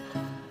job.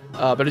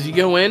 But as you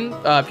go in,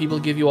 people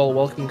give you all a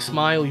welcoming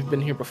smile. You've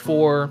been here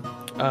before.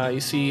 You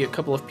see a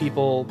couple of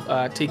people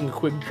taking a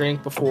quick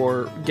drink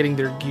before getting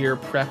their gear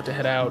prepped to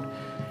head out.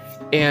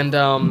 And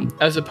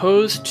as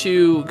opposed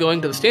to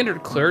going to the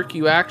standard clerk,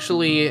 you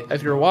actually,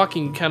 as you're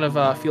walking, you kind of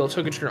feel a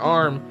tug at your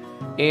arm,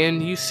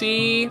 and you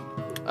see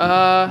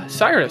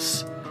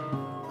Cyrus.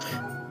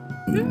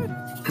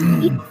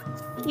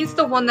 He's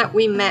the one that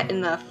we met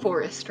in the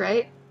forest,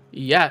 right?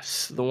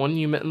 Yes, the one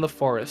you met in the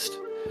forest.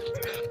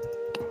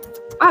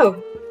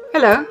 Oh,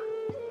 hello.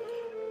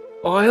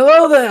 Oh,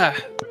 hello there!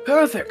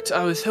 Perfect.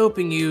 I was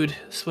hoping you'd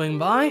swing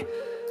by.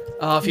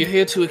 If you're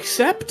here to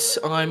accept,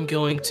 I'm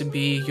going to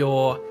be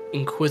your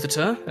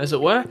inquisitor, as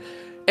it were.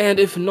 And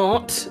if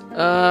not,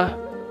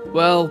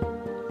 well,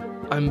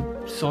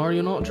 I'm sorry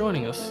you're not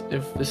joining us,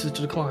 if this is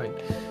to decline.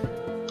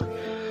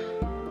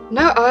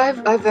 No,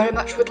 I very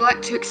much would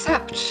like to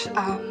accept.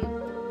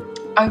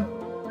 I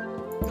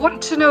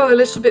want to know a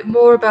little bit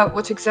more about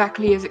what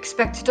exactly is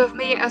expected of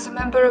me as a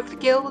member of the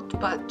guild,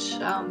 but,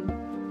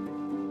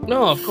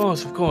 No, of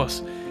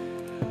course.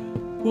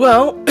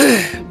 Well,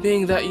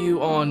 being that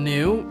you are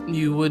new,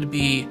 you would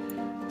be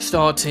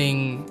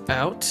starting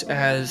out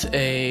as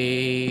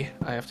a...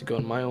 I have to go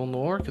in my own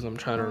lore, because I'm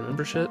trying to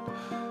remember shit.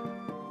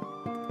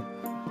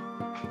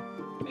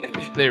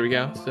 There we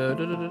go. So,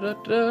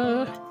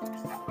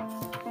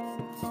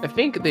 I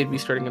think they'd be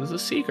starting out as a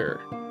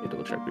seeker. Let me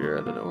double check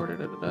your order.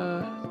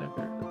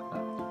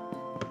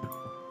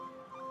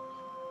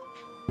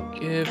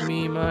 Give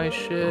me my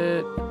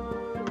shit.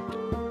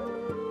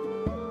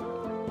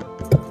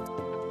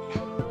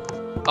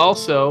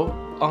 Also,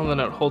 on the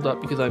note, hold up,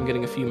 because I'm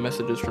getting a few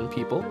messages from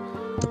people.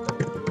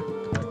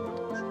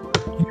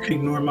 You can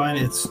ignore mine.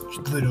 It's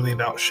literally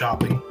about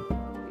shopping.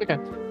 Okay.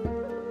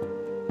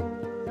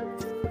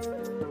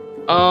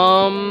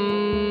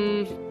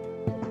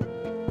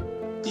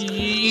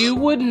 You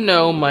would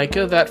know,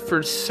 Micah, that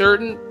for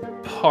certain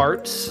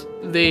parts,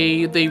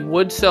 they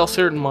would sell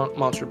certain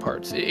monster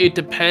parts. It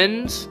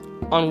depends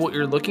on what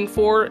you're looking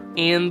for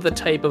and the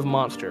type of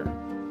monster,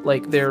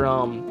 like their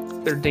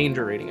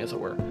danger rating, as it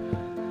were.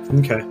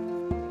 Okay.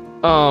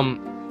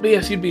 But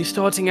yes, you'd be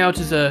starting out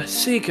as a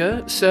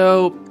seeker,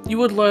 so you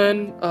would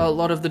learn a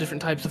lot of the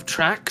different types of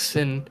tracks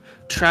and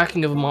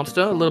tracking of a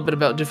monster, a little bit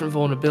about different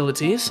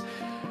vulnerabilities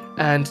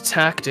and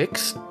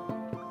tactics.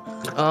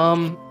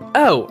 And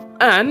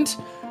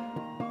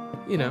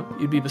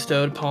you'd be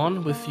bestowed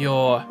upon with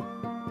your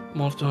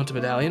Monster Hunter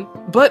medallion.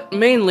 But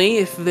mainly,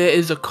 if there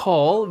is a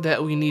call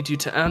that we need you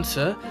to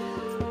answer,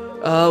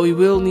 we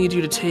will need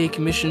you to take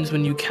missions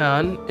when you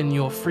can in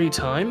your free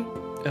time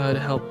to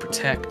help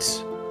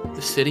protect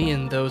the city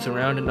and those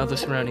around and other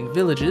surrounding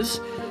villages.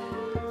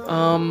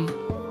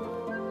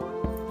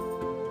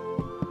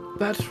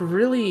 That's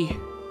really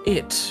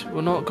it.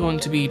 We're not going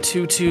to be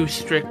too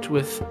strict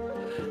with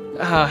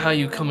how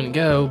you come and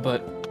go,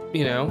 but,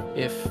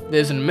 if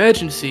there's an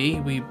emergency,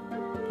 we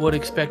would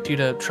expect you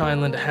to try and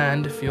lend a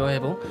hand if you're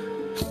able.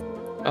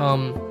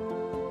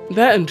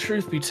 That, and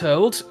truth be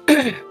told,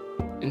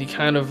 and he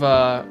kind of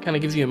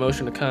gives you a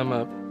motion to come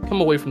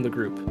away from the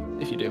group,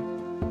 if you do.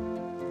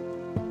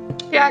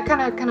 Yeah, I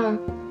kind of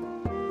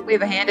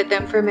wave a hand at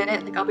them for a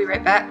minute, like I'll be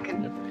right back,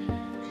 and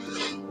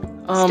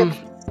step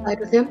aside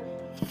with him.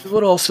 It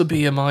would also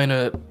be a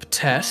minor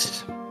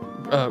test,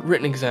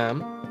 written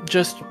exam,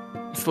 just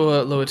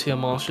for lower tier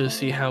monsters to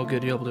see how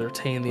good you're able to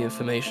retain the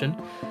information.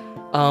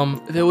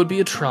 There would be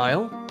a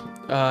trial.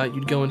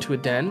 You'd go into a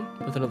den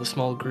with another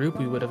small group.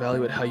 We would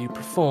evaluate how you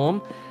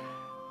perform.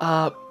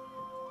 But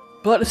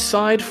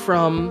aside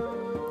from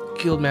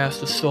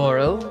Guildmaster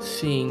Sorrel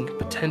seeing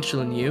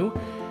potential in you,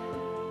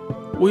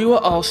 we were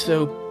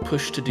also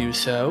pushed to do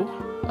so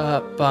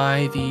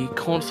by the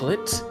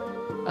consulate,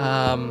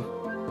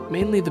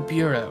 mainly the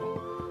Bureau.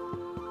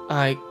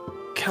 I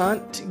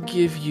can't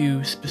give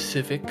you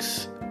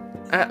specifics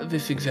at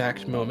this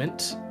exact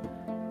moment,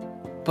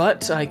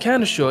 but I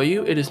can assure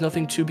you it is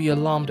nothing to be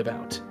alarmed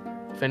about.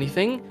 If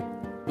anything,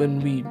 when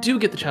we do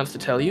get the chance to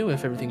tell you,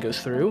 if everything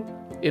goes through,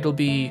 it'll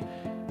be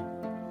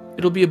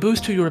a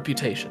boost to your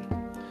reputation.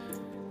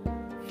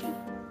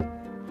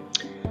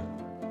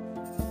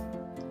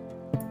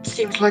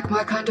 Seems like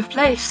my kind of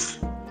place.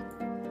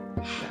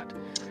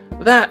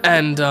 That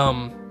and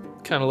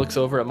kind of looks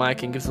over at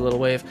Mike and gives a little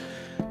wave.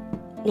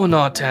 We're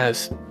not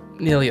as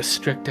nearly as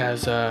strict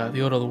as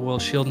the Order of the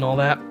World Shield and all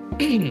that.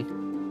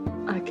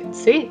 I can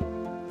see.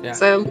 Yeah.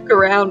 So I look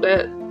around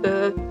at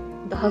the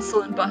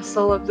hustle and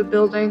bustle of the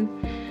building.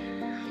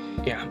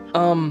 Yeah.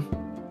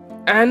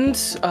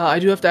 And I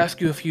do have to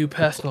ask you a few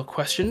personal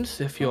questions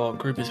if your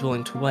group is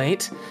willing to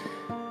wait.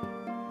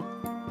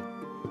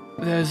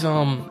 There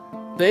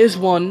is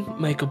one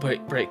make or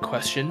break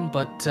question,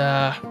 but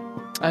I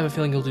have a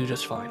feeling you'll do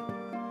just fine.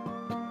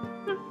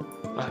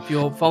 If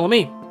you'll follow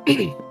me.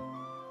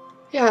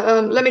 Yeah,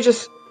 let me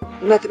just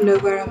let them know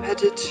where I'm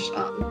headed.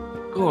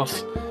 Of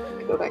course.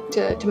 I go back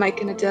to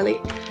Mike and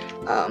Adeli.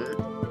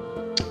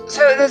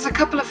 So there's a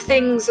couple of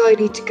things I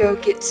need to go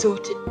get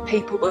sorted,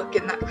 paperwork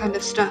and that kind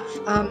of stuff.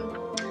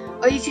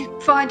 Are you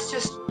fine to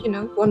just,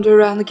 wander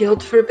around the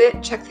guild for a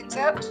bit, check things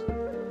out?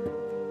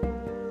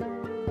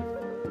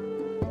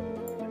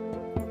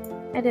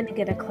 I didn't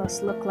get a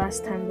close look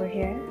last time we were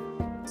here,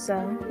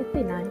 so it'd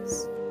be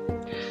nice.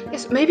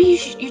 Yes, maybe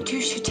you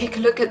two should take a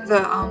look at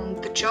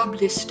the job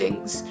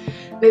listings.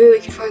 Maybe we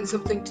can find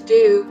something to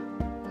do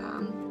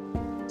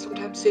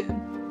sometime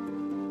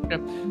soon.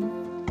 Yep.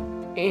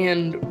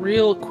 And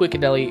real quick,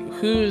 Adeli,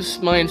 whose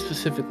mind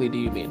specifically do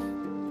you mean?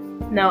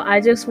 No, I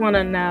just want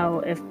to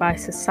know if by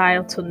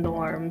societal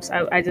norms,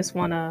 I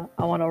want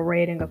a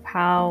rating of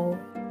how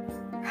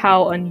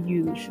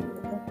unusual.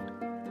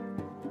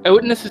 I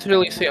wouldn't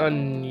necessarily say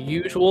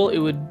unusual. It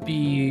would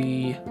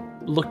be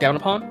looked down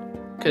upon,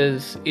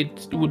 because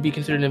it would be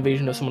considered an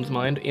invasion of someone's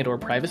mind and or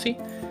privacy.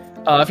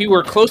 If you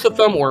were close with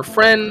them or a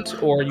friend,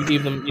 or you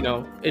gave them,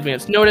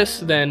 advance notice,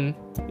 then,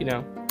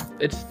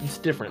 it's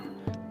different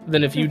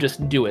than if you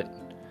just do it.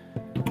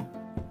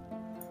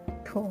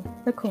 Cool.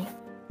 They're cool.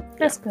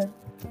 That's good.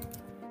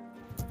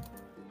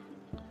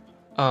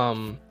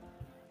 And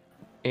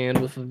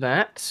with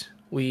that,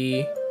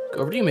 we go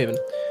over to you, Maven.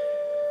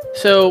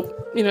 So,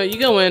 you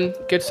go in,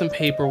 get some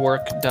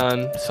paperwork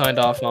done, signed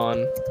off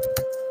on,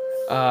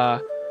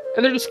 and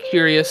they're just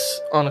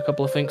curious on a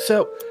couple of things.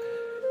 So,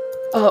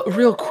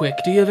 real quick,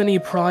 do you have any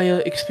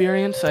prior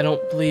experience? I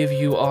don't believe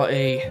you are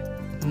a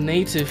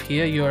native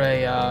here. You're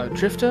a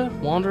drifter,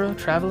 wanderer,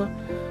 traveler?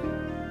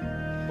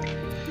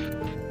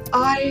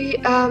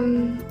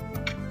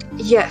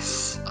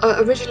 Yes.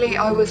 Originally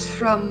I was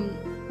from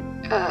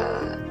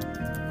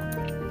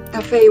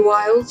the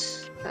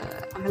Feywilds.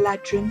 I'm a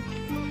Ladrin.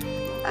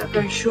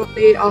 Very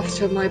shortly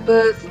after my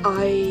birth,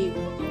 I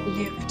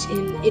lived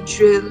in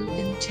Idril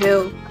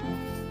until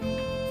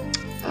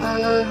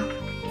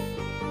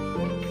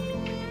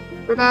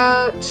for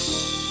about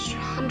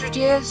 100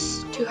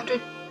 years,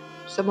 200,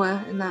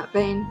 somewhere in that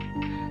vein.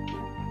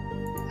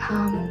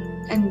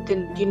 And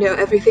then,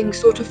 everything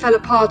sort of fell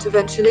apart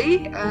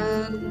eventually,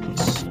 and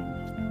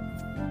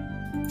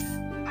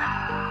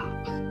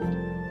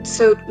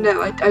so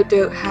no, I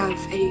don't have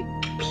a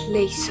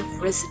place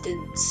of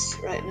residence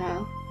right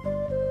now.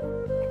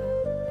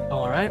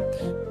 Alright.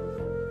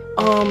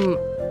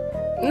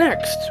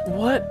 next,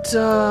 what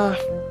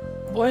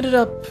ended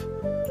up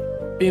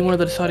being one of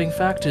the deciding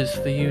factors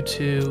for you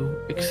to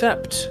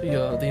accept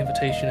the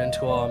invitation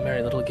into our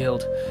merry little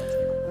guild?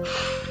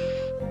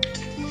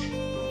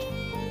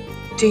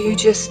 Do you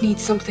just need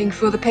something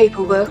for the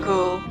paperwork,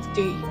 or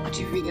would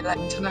you really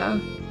like to know?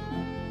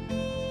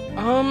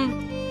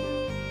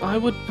 I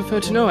would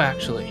prefer to know,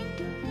 actually.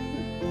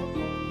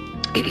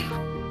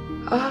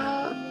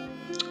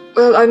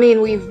 Well, I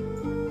mean, we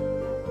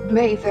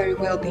may very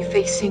well be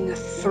facing a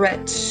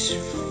threat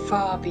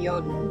far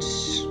beyond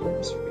what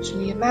was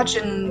originally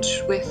imagined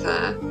with,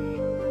 a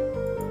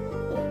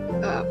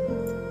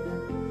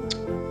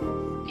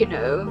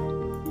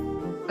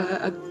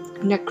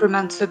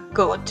necromancer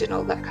god and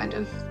all that kind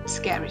of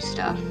scary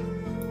stuff.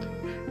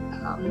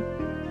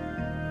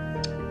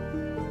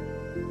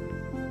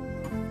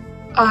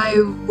 I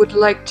would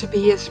like to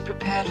be as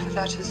prepared for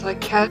that as I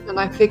can, and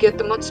I figured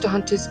the Monster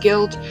Hunters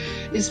Guild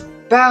is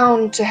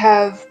bound to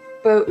have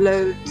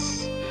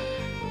boatloads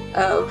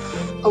of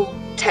old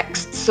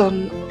texts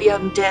on the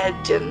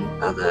undead and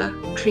other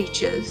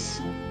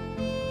creatures.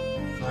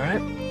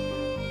 Alright.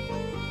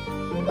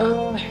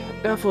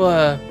 Now for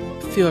a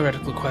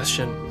theoretical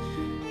question.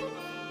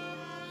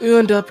 You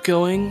end up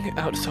going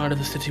outside of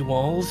the city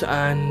walls,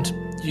 and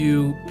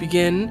you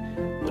begin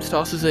what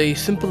starts as a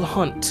simple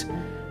hunt.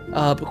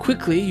 But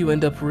quickly you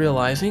end up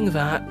realizing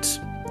that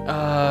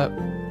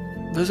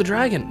there's a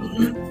dragon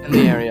in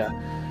the area.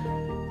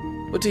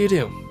 What do you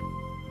do?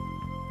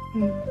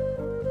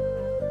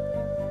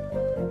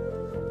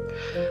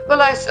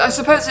 Well, I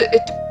suppose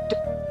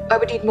I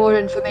would need more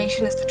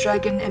information. Is the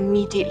dragon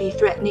immediately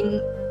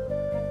threatening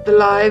the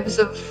lives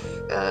of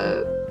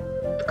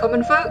the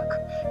common folk?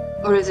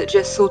 Or is it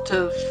just sort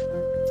of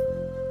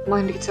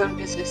minding its own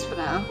business for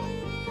now?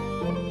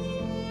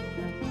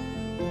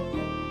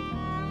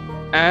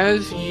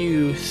 As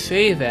you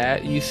say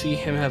that, you see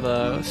him have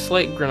a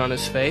slight grin on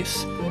his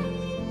face.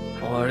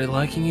 Already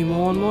liking you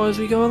more and more as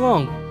we go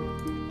along.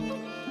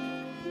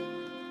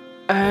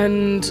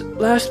 And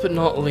last but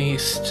not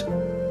least,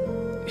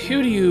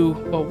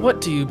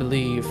 what do you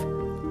believe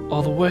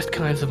are the worst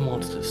kinds of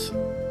monsters?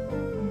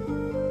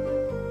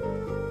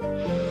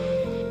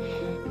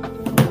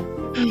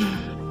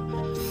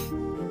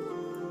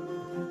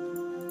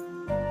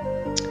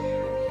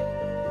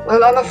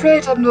 Well, I'm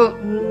afraid I'm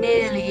not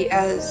nearly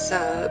as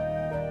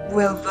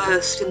well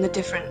versed in the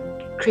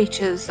different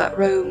creatures that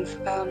roam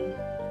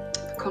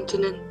the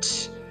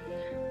continent.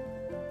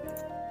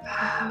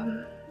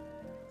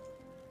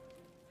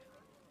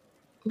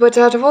 But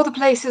out of all the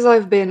places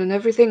I've been and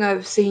everything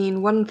I've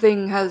seen, one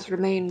thing has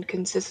remained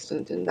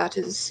consistent, and that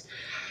is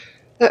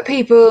that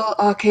people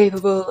are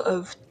capable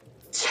of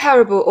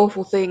terrible,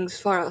 awful things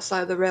far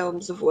outside the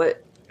realms of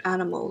what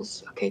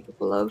animals are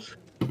capable of.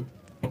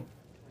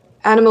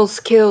 Animals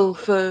kill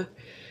for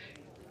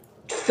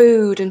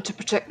food and to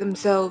protect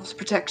themselves,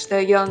 protect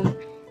their young.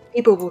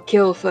 People will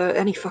kill for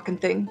any fucking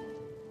thing.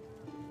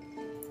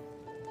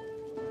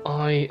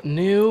 I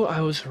knew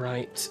I was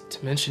right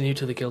to mention you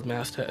to the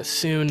Guildmaster as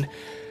soon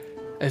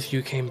as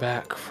you came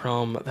back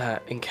from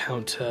that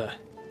encounter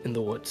in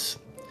the woods.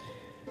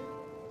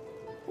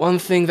 One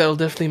thing that'll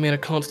definitely make a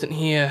constant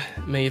here,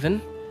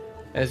 Maven,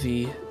 as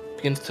he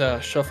begins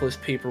to shuffle his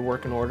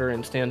paperwork in order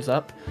and stands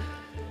up,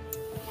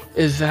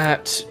 is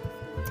that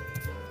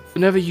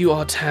whenever you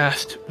are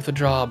tasked with a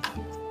job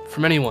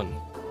from anyone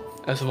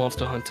as a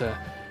monster hunter,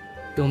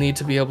 you'll need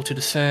to be able to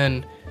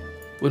discern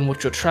when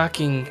what you're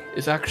tracking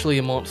is actually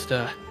a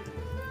monster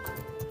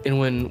and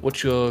when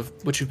what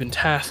you've been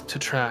tasked to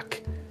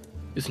track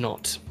is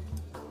not.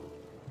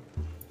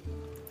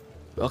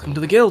 Welcome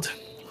to the guild.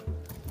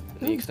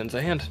 And he extends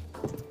a hand.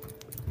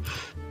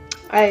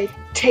 I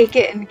take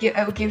it and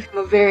I will give him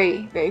a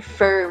very, very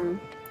firm,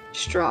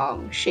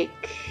 strong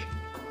shake.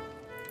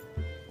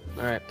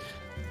 Alright.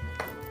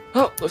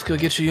 Well, let's go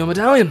get you your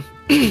medallion.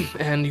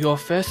 And your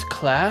first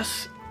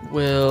class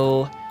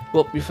will...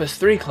 Well, your first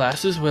 3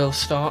 classes will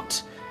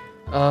start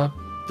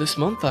this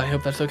month. I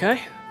hope that's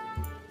okay.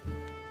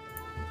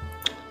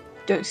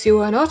 Don't see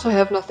why not. I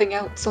have nothing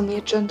else on the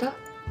agenda.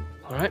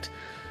 Alright.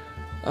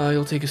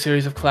 You'll take a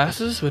series of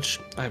classes, which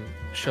I'm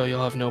sure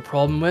you'll have no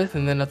problem with,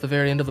 and then at the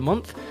very end of the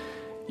month,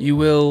 you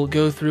will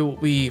go through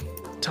what we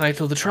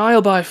title the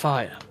Trial by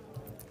Fire.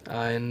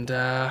 And,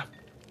 I'm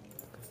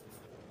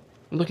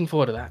looking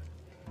forward to that.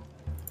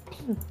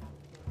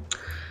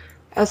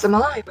 As am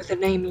I, with a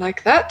name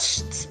like that.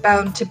 It's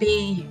bound to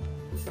be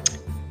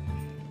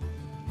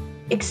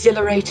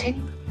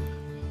exhilarating.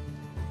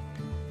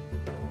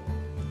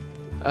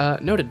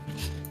 Noted.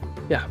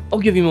 Yeah, I'll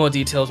give you more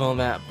details on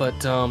that,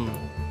 but, I'm,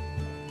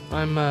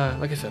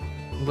 like I said,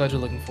 I'm glad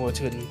you're looking forward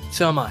to it, and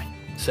so am I.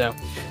 So,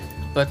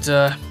 but,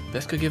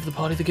 best go give the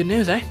party the good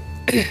news, eh?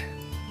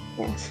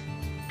 Yes.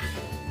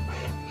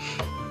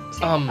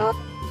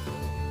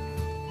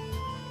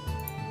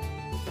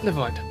 Never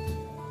mind.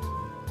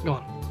 Go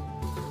on.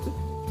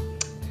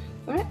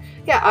 Alright.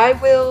 Yeah,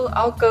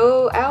 I'll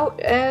go out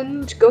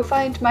and go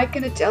find Mike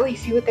and Adeli,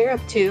 see what they're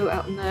up to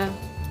out in the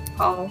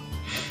hall.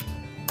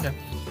 Okay.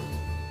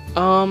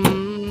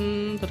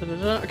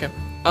 Okay.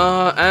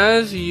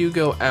 As you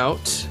go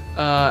out,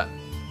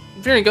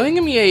 Varian, go ahead and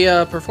give me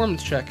a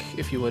performance check,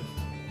 if you would.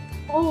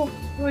 Oh,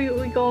 we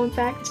going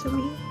back to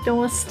me? Don't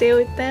want to stay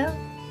with them?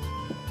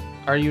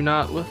 Are you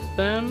not with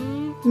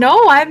them?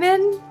 No,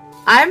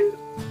 I'm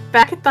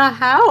back at the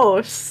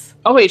house.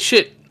 Oh wait,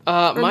 shit.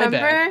 Remember? My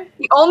bad.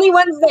 The only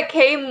ones that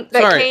came with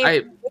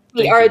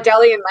me are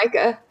Adeli and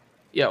Micah.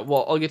 Yeah,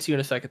 well, I'll get to you in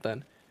a second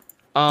then.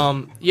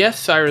 Yes,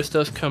 Cyrus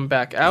does come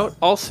back out.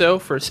 Also,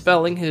 for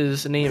spelling,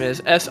 his name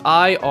is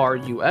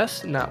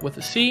Cyrus, not with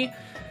a C.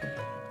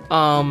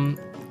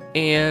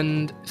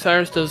 And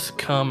Cyrus does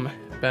come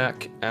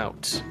back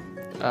out.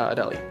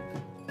 Adeli.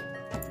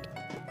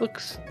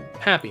 Looks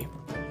happy.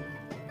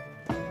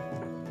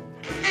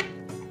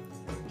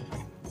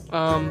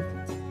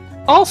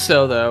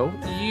 Also, though,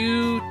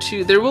 you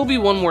two, there will be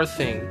one more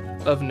thing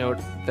of note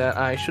that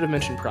I should have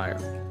mentioned prior.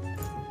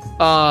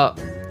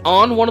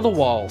 On one of the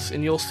walls,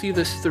 and you'll see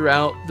this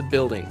throughout the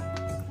building,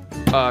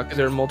 because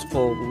there are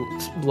multiple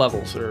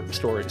levels or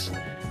stories.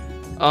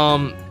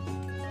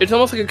 It's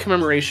almost like a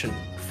commemoration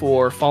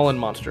for fallen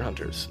monster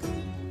hunters.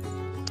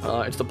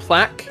 It's a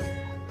plaque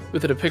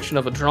with a depiction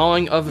of a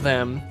drawing of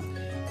them,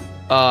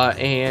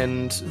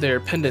 and their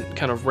pendant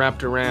kind of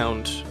wrapped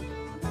around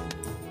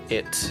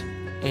it.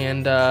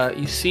 And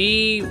you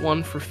see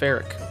one for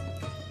Ferric.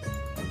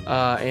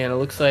 And it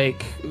looks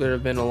like there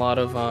have been a lot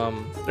of,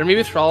 or maybe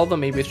it's for all of them,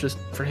 maybe it's just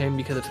for him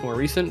because it's more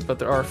recent, but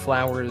there are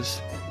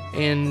flowers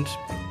and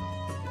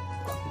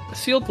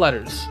sealed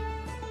letters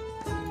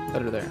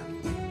that are there.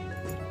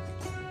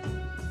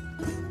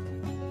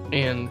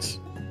 And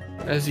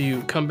as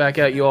you come back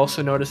out, you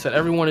also notice that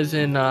everyone is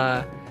in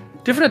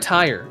different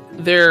attire.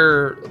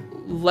 Their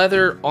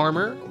leather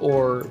armor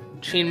or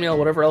chainmail,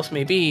 whatever else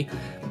may be,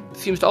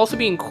 seems to also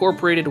be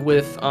incorporated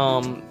with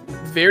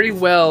very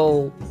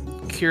well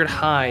cured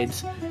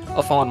hides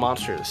of fallen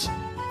monsters.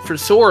 For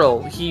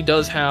Sorrel, he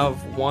does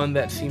have one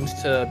that seems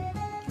to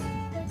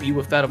be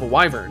with that of a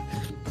wyvern,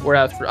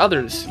 whereas for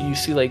others, you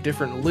see like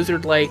different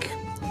lizard-like,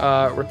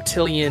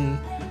 reptilian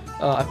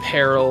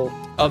apparel.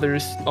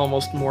 Others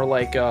almost more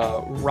like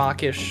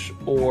rockish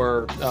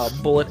or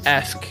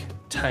bullet-esque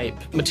type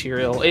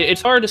material.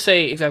 It's hard to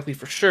say exactly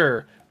for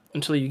sure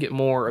until you get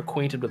more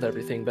acquainted with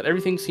everything, but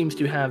everything seems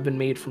to have been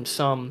made from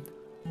some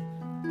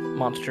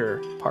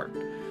monster part.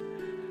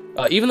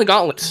 Even the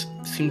gauntlets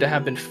seem to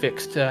have been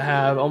fixed to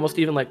have almost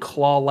even like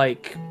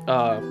claw-like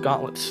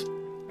gauntlets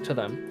to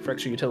them for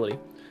extra utility.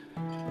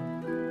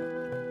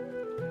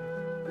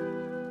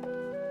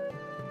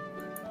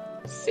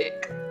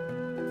 Sick.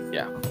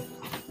 Yeah.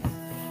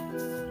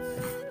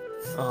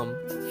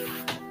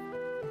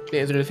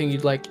 Is there anything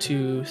you'd like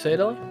to say,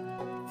 Adeli?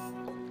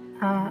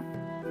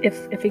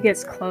 If he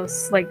gets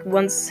close, like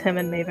once him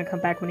and Maven come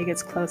back, when he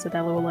gets close,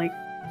 Adela will like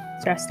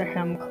gesture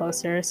him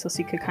closer so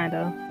she could kind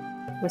of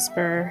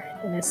whisper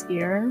in his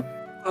ear.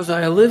 As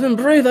I live and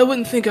breathe, I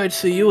wouldn't think I'd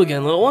see you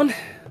again, little one.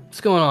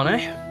 What's going on,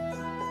 eh?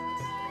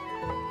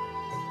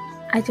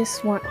 I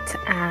just want to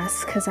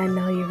ask, because I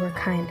know you were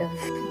kind of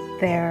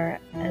there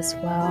as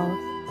well.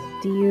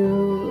 Do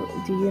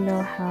you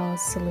know how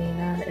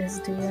Selena is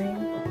doing?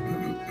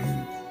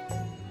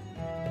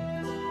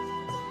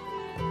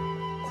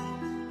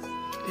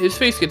 His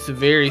face gets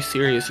very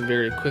serious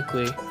very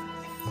quickly.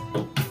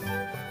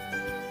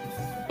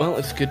 Well,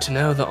 it's good to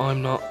know that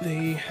I'm not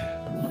the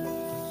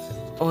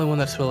only one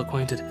that's well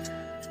acquainted.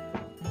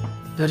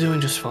 They're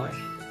doing just fine.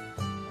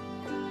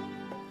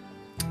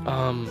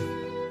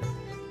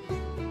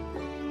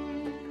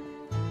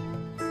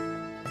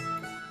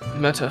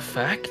 Matter of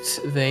fact,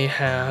 they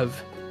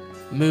have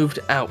moved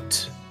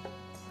out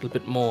a little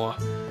bit more.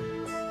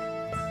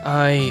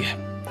 I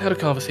had a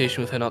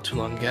conversation with her not too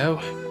long ago,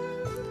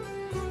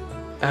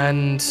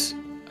 and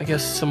I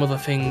guess some of the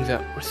things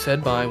that were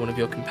said by one of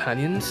your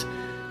companions,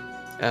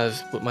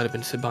 as what might have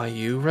been said by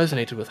you,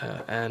 resonated with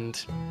her,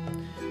 and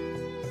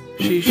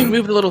she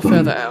moved a little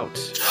further out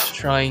to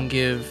try and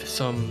give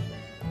some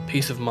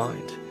peace of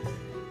mind.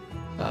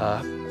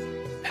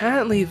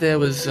 Apparently there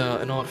was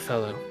an odd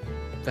fellow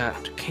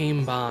that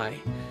came by.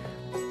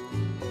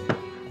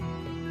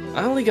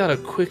 I only got a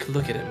quick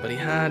look at him, but he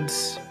had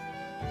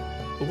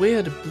a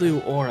weird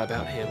blue aura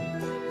about him.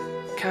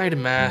 Carried a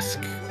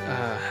mask,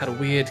 had a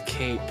weird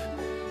cape.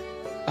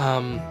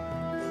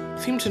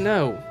 Seemed to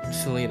know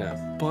Selena,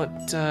 but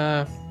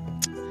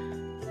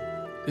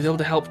was able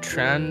to help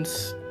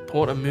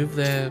transport and move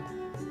their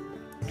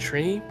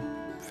tree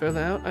further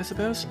out, I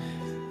suppose.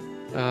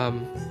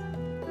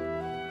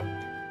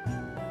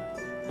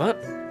 But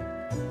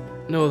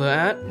know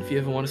that if you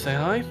ever want to say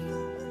hi.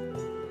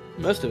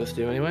 Most of us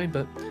do anyway,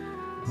 but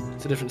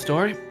it's a different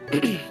story.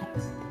 Okay.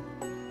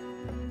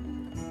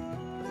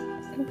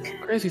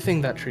 Crazy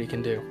thing that tree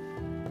can do.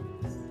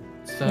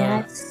 It's,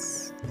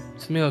 Yes,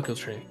 it's a miracle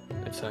tree,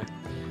 I'd say.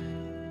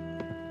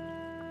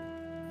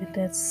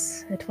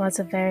 it was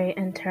a very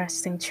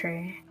interesting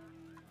tree.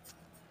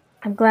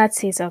 I'm glad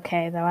he's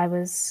okay, though. I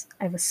was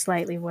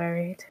slightly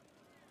worried.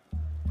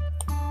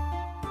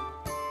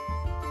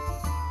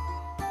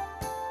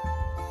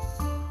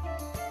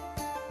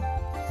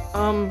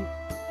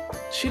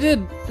 She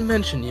did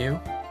mention you.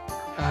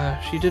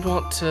 She did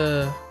want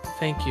to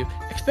thank you.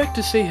 Expect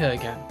to see her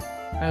again.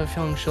 I have a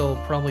feeling she'll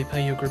probably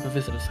pay you a group a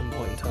visit at some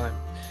point in time.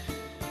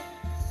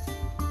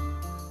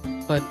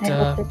 But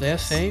they're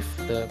safe,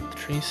 the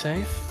tree's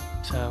safe,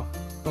 so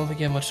don't think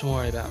you have much to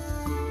worry about.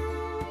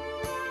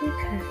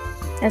 Okay.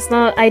 It's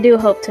not. I do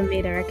hope to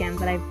meet her again,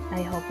 but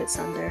I hope it's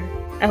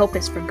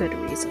for good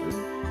reason.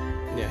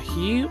 Yeah,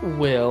 he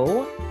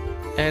will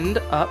end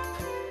up.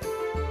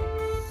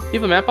 You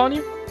have a map on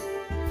you?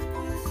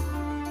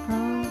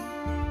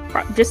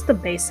 Just the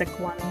basic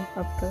one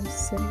of the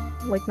city,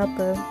 like not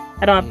the.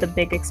 I don't have the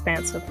big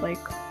expansive map.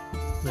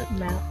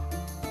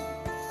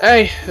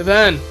 Hey,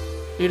 Van.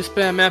 Need a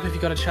spare map if you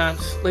got a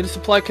chance. Latest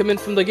supply come in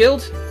from the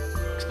guild?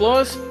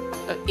 Explorers?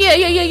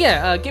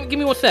 Yeah. Give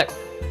me 1 sec.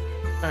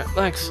 Alright,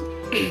 thanks.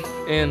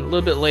 And a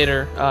little bit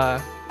later,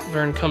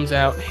 Vern comes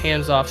out,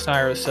 hands off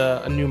Cyrus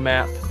a new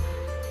map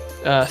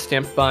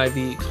stamped by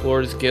the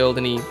Explorers Guild,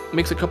 and he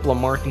makes a couple of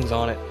markings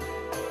on it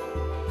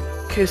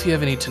in case you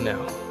ever need to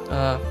know.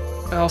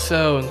 I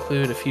also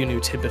include a few new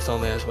tidbits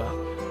on there as well.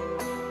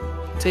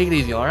 Take it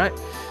easy, alright?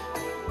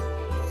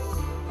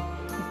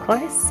 Of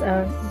course,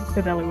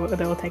 they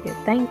will take it.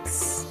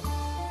 Thanks.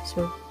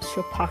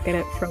 She'll pocket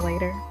it for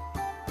later.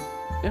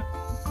 Yeah.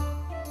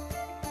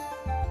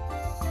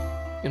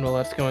 And while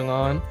that's going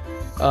on,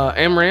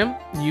 Amram,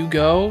 you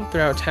go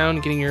throughout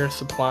town getting your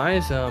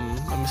supplies. I'm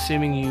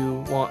assuming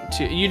you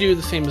do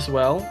the same as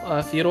well,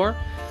 Theodore.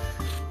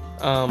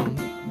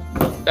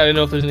 I don't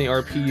know if there's any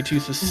RP you two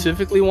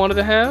specifically wanted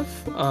to have.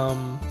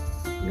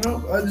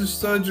 No, I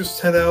just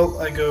head out.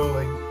 I go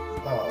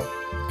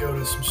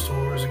to some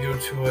stores. I go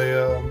to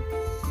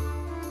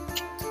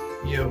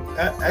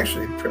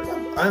actually,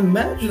 I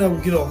imagine I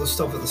would get all this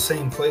stuff at the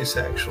same place.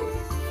 Actually,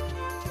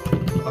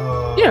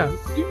 yeah,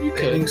 you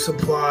getting could.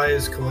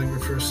 supplies,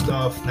 calligrapher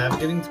stuff,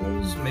 navigating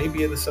tools,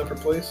 maybe at a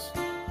separate place.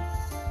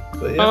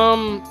 But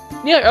yeah.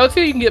 Yeah, I would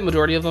say you can get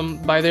majority of them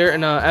by there.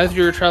 And as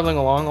you're traveling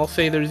along, I'll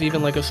say there's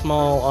even like a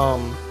small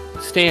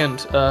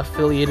stand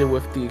affiliated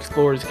with the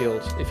Explorers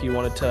Guild if you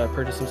wanted to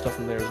purchase some stuff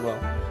from there as well.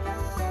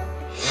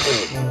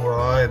 Well,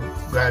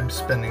 I'm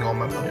spending all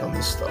my money on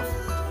this stuff.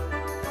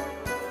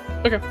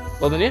 Okay,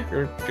 well then yeah,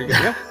 you're good to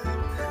go.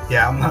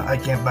 Yeah, I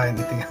can't buy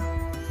anything.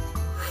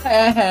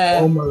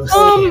 Almost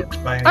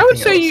can't buy anything I would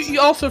say else.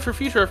 you also, for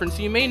future reference,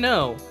 you may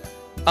know,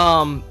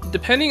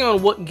 depending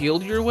on what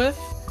guild you're with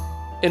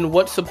and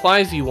what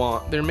supplies you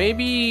want, there may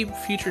be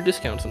future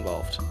discounts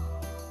involved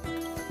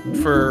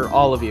for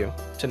all of you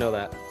to know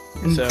that.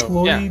 So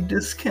Employee yeah,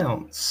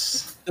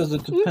 discounts. Does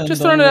it depend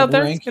just on throwing it out what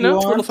there, rank you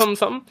know, you a little are?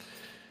 something.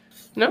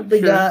 No, They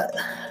sure. got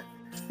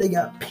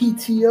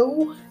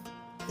PTO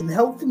and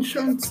health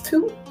insurance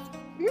too.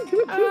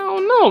 I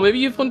don't know.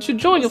 Maybe once you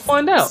join, you'll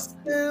find out.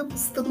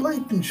 What's the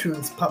life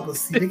insurance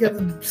policy? They got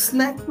a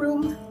snack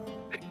room.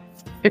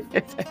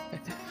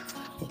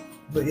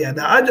 But yeah,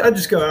 no, I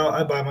just go out,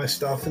 I buy my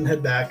stuff, and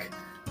head back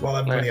while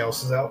everybody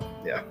else is out.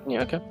 Yeah.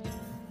 Yeah, okay.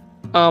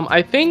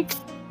 I think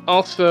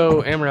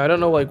also, Amber, I don't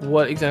know like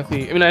what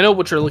exactly. I mean, I know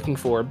what you're looking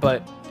for,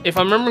 but if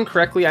I'm remembering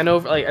correctly, I know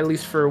like at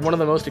least for one of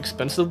the most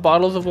expensive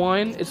bottles of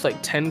wine, it's like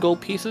 10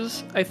 gold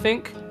pieces. I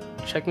think.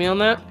 Check me on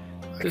that.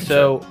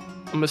 So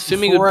I'm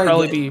assuming it would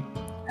probably be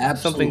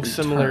something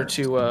similar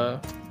to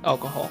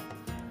alcohol.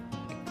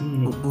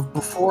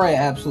 Before I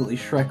absolutely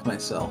Shrek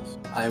myself,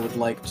 I would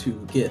like to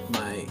get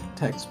my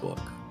textbook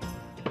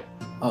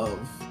of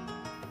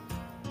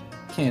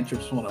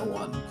Cantrips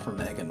 101 from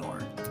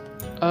Aganor.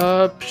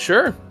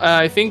 Sure.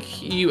 I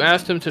think you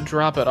asked him to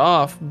drop it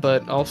off,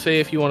 but I'll say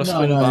if you want to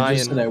swing by I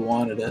just said I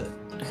wanted it.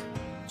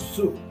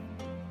 So,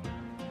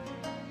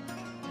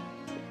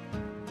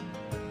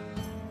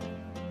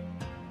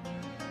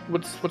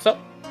 What's up?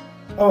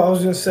 I was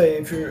gonna say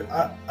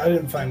I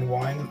didn't find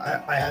wine.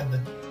 I had the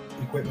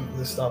equipment and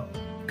this stuff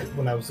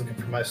when I was looking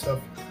for my stuff.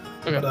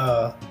 Okay.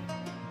 But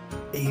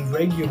a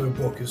regular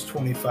book is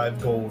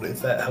 25 gold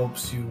if that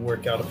helps you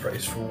work out a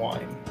price for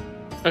wine.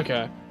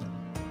 Okay.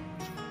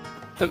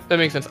 That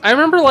makes sense. I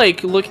remember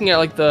like looking at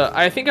like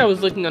I think I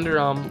was looking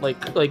under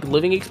like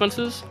living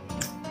expenses,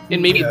 and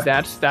maybe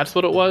Yeah. that's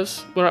what it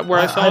was where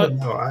I saw I it. don't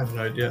know. I have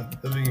no idea.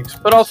 Living expenses.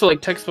 But also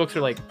like textbooks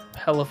are like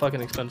hella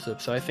fucking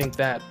expensive, so I think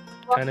that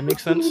kind of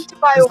makes sense. To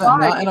buy Is that wine.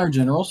 not in our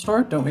general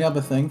store? Don't we have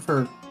a thing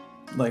for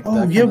like? Oh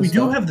that yeah, kind of we do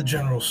stuff? have the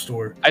general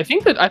store. I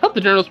thought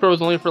the general store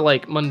was only for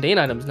like mundane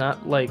items,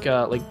 not like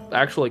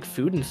actual like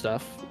food and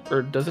stuff.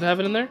 Or does it have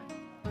it in there?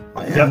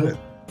 I have it.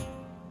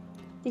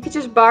 You could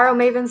just borrow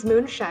Maven's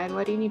moonshine.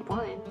 Why do you need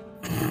wine?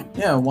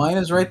 Yeah, wine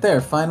is right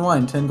there. Fine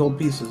wine, 10 gold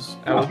pieces.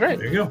 That was great.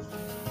 There you go.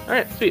 All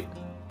right, sweet.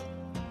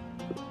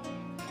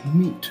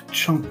 Meat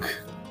chunk.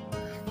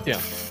 Yeah,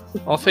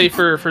 I'll say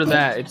for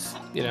that it's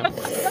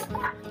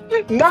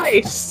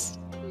Nice.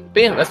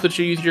 Bam. That's what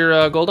you use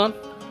your gold on.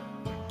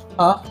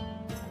 Huh?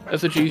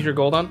 That's what you use your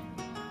gold on.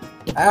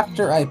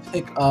 After I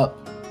pick up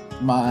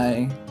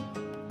my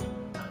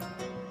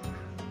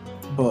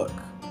book,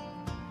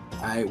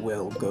 I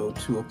will go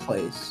to a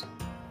place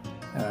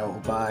and I will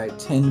buy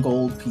 10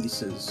 gold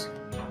pieces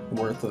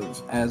worth of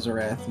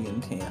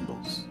Azarathian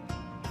candles.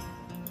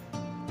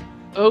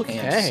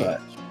 Okay.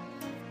 such.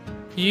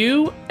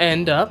 You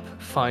end up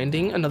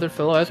finding another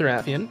fellow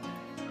Azarathian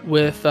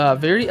with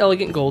very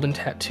elegant golden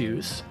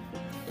tattoos.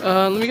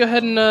 Let me go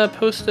ahead and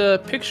post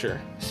a picture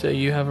so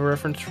you have a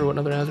reference for what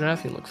another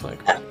Azarathian looks like.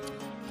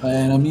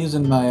 And I'm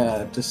using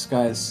my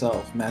disguised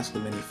self, Mask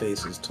of Many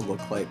Faces, to look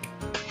like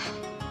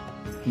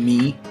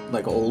me,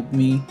 like old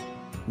me,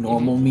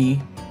 normal me.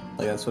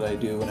 Like that's what I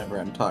do whenever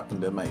I'm talking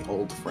to my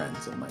old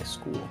friends in my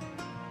school.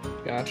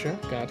 Gotcha.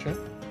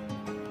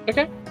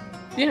 Okay.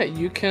 Yeah,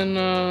 you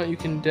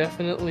can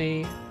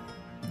definitely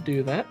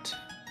do that.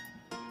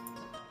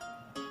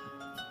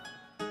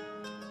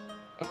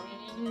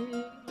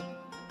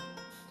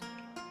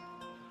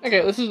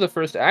 Okay, this is the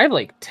first. I have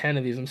like 10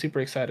 of these. I'm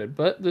super excited,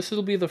 but this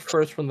will be the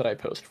first one that I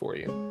post for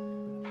you.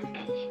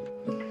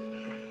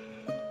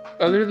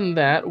 Other than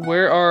that,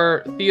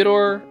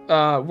 Theodore?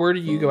 Where do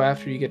you go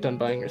after you get done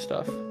buying your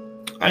stuff?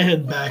 I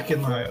head back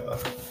in my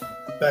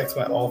back to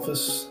my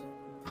office,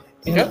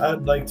 and Okay.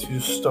 I'd like to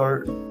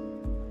start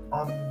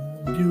on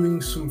doing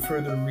some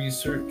further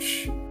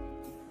research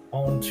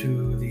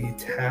onto the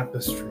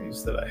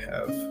tapestries that I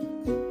have.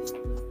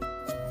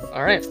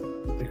 All right.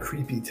 The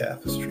creepy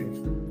tapestry.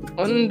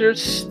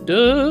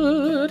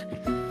 Understood.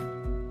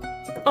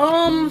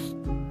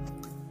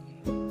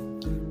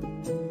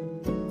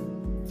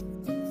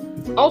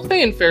 I'll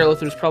say in Fairlith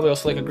there's probably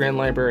also like a grand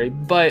library,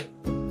 but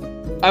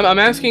I'm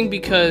asking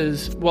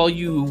because while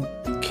you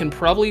can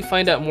probably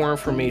find out more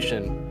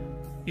information,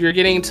 you're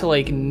getting to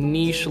like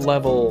niche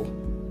level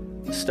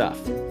stuff.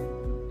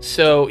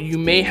 So you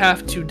may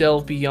have to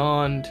delve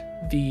beyond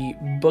the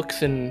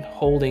books and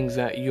holdings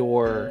that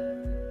your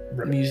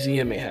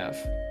museum may have,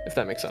 if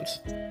that makes sense.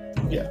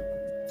 Yeah.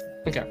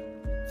 Okay.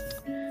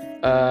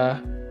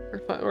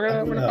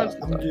 We're gonna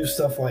I'm gonna do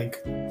stuff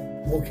like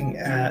looking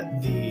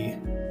at the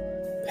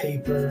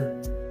paper,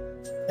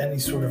 any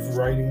sort of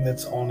writing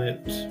that's on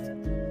it,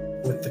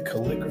 with the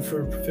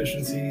calligrapher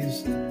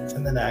proficiencies,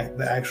 and then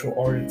the actual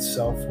art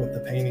itself with the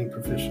painting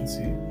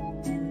proficiency.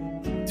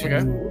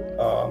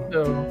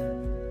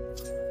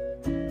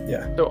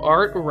 So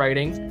art,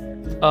 writing,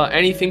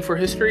 anything for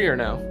history or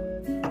no?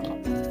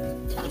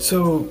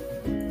 So,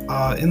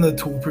 in the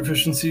tool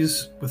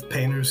proficiencies with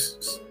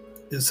painters,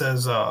 it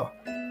says,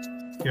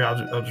 here,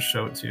 I'll just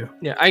show it to you.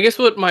 Yeah, I guess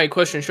what my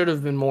question should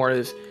have been more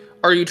is,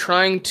 are you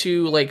trying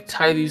to like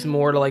tie these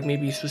more to like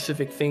maybe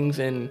specific things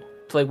and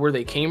to like where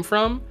they came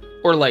from,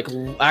 or like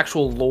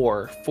actual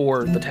lore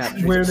for the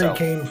tapestry Where itself?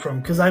 they came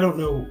from, because I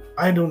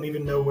don't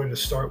even know where to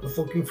start with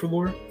looking for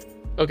lore.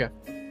 Okay.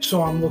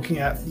 So I'm looking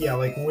at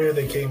like where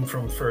they came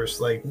from first,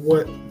 like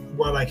what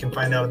I can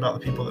find out about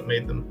the people that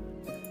made them.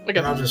 Okay.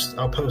 And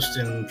I'll post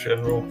in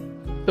general.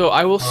 So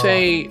I will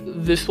say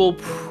this will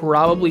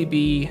probably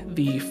be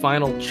the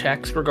final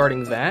checks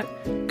regarding that,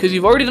 because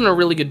you've already done a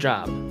really good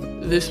job.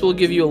 This will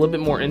give you a little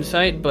bit more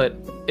insight, but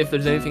if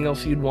there's anything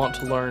else you'd want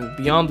to learn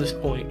beyond this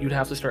point, you'd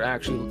have to start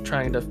actually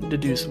trying to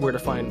deduce where to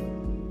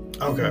find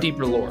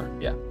deeper lore.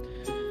 Yeah.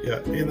 Yeah,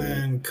 and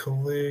then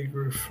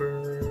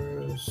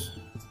calligraphers.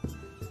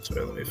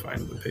 Sorry, let me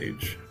find the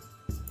page.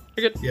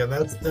 You're good. Yeah,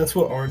 that's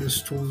what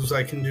artist tools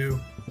I can do.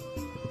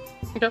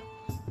 Okay.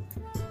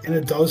 And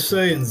it does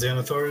say in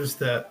Xanathar's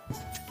that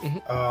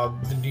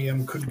the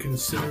DM could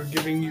consider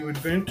giving you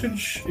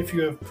advantage if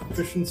you have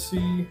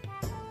proficiency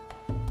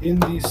in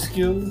the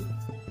skill.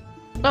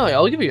 Oh, yeah,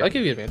 I'll give you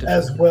advantage.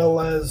 As well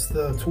as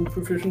the tool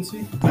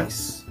proficiency.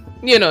 Nice.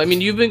 Yeah, no, I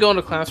mean, you've been going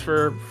to class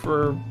for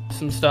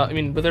some stuff. I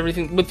mean, with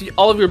everything, with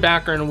all of your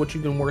background and what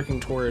you've been working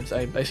towards,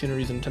 I see no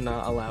reason to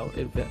not allow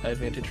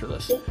advantage for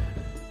this.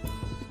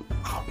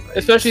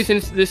 Especially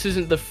since this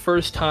isn't the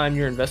first time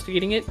you're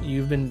investigating it.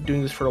 You've been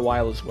doing this for a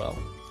while as well.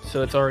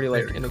 So it's already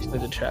like an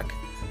extended check.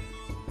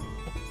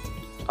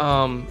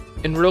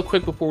 And real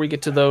quick before we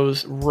get to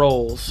those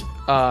rolls,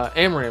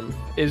 Amram,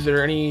 is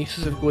there any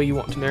specific way you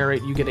want to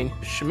narrate you getting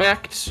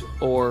shmacked,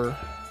 or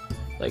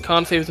like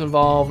con saves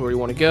involved, where you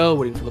want to go,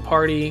 waiting for the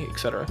party,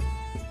 etc.?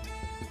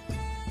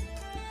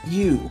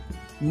 You,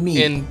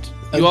 me, and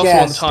you also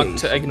want to talk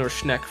to Egnor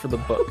Schneck for the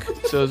book.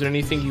 So is there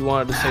anything you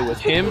wanted to say with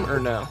him, or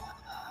no?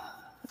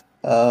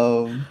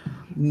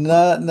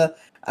 No.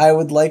 I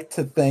would like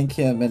to thank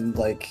him and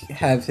like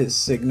have his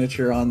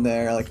signature on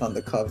there, like on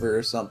the cover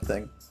or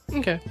something.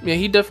 Okay. Yeah,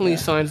 he definitely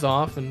signs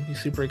off, and he's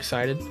super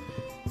excited.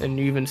 And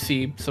you even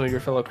see some of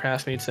your fellow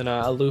classmates in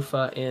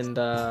Alufa and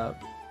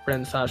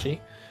Bren Sashi.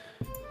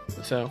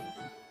 So.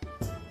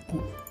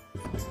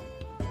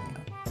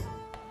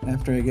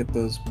 After I get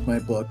my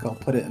book, I'll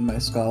put it in my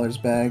scholar's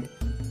bag,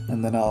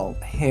 and then I'll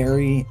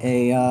harry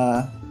a.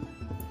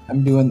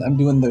 I'm doing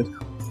the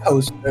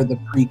post or the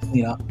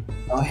pre-cleanup.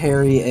 I'll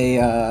harry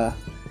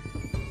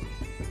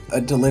a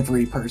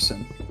delivery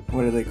person.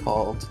 What are they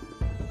called?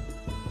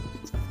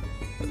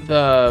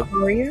 The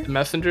courier?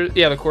 messenger?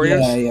 Yeah, the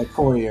couriers? Yeah,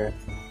 courier.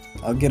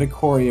 I'll get a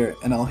courier,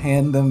 and I'll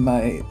hand them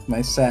my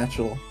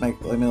satchel, my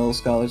little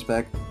scholar's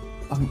bag.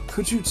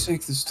 Could you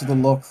take this to the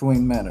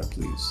Lochthwain Manor,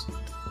 please?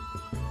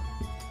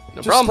 No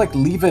Just problem. like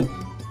leave it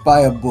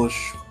by a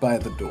bush by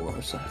the door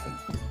or something.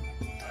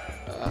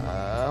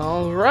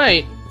 All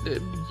right.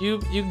 You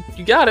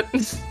got it.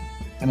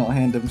 And I'll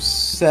hand him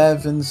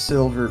 7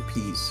 silver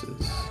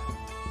pieces.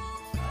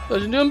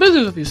 Pleasure doing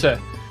business with you, sir.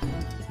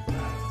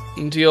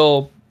 And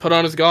you'll put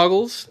on his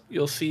goggles.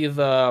 You'll see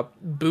the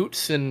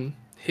boots and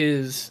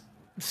his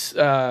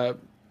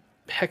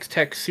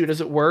Hextech suit,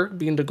 as it were,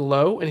 begin to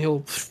glow, and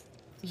he'll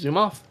zoom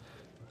off.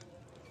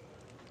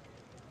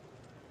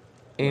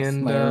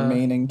 And with my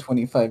remaining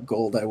 25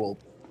 gold, I will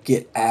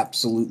get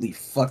absolutely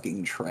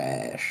fucking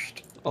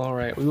trashed. All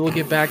right, we will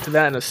get back to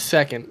that in a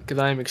second because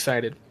I am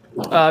excited.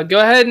 Go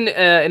ahead and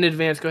in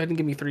advance. Go ahead and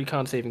give me 3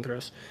 con saving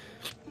throws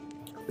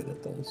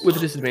with a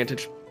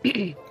disadvantage.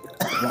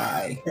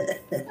 Why?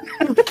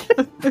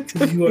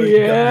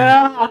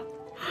 Yeah.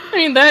 I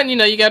mean that, and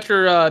you got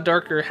your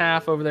darker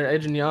half over there,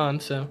 Edge and Yon.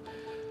 So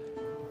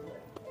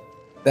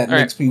that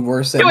makes me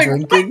worse at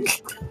drinking.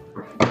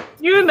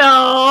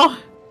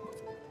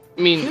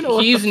 I mean,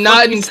 he's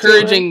not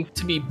encouraging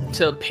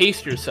to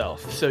pace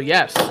yourself. So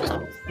yes,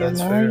 that's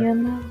fair.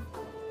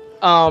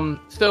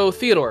 So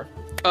Theodore,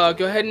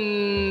 go ahead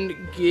and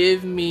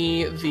give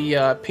me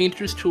the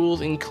painter's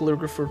tools and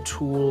calligrapher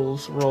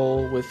tools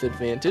roll with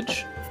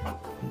advantage.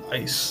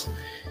 Nice.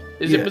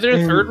 Was there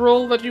a third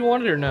roll that you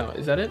wanted, or no?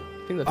 Is that it?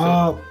 I think that's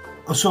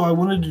it. So I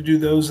wanted to do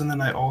those, and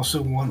then I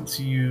also want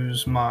to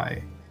use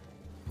my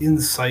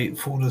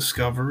insightful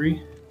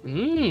discovery.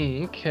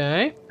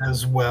 Okay.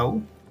 As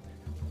well.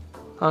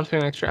 On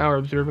spend an extra hour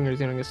observing or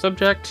examining a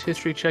subject.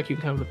 History check, you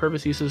can have the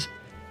purpose uses.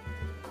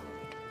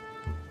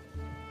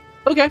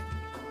 Okay.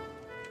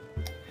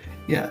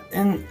 Yeah,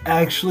 and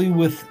actually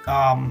with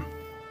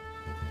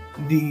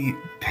the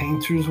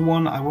painter's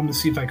one, I wanted to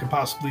see if I could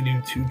possibly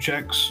do 2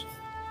 checks.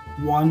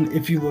 One,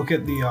 if you look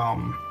at the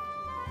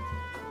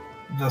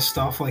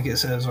stuff, like it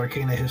says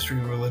Arcana, History,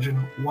 Religion.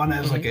 One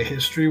has like a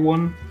history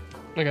one.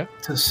 Okay.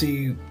 To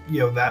see,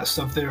 that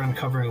stuff there,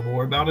 uncovering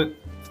lore about it.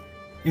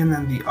 And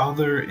then the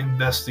other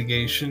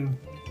investigation,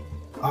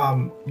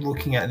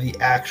 looking at the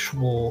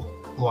actual,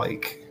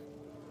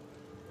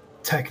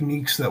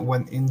 techniques that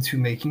went into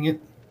making it.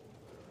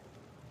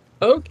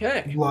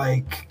 Okay.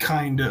 Like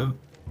kind of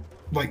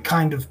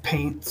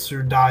paints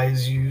or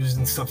dyes used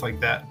and stuff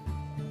like that.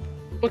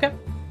 Okay.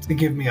 To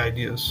give me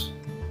ideas.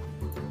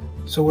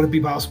 So would it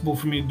be possible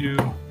for me to do...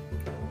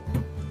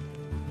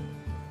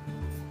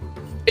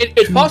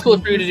 It's possible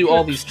for you to do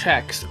all these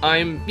checks.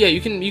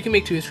 You can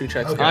make 2 history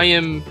checks. Okay. I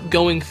am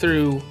going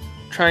through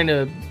trying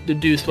to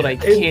deduce what I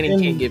can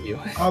and can't give you.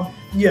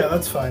 Yeah,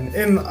 that's fine.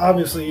 And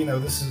obviously,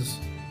 this is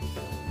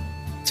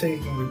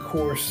taking the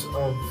course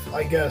of,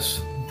 I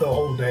guess, the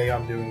whole day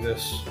I'm doing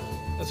this.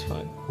 That's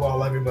fine.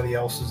 While everybody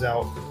else is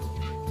out.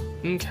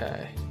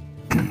 Okay.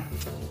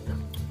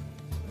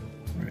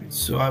 Alright,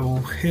 so I will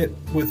hit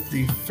with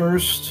the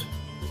first.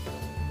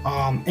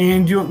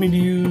 And do you want me to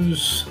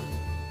use...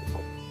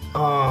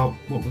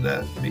 what would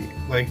that be?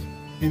 Like,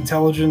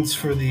 intelligence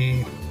for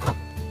the...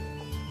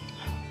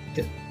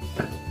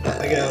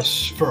 I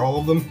guess, for all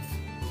of them?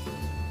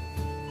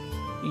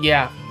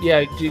 Yeah,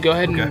 you go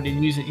ahead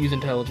and use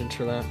intelligence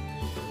for that.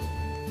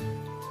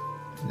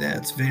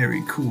 That's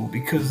very cool,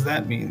 because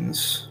that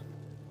means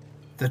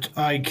that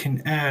I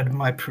can add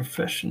my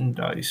profession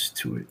dice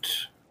to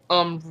it.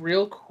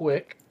 Real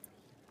quick.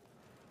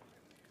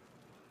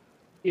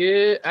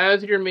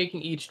 As you're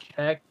making each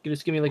check,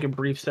 just give me like a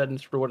brief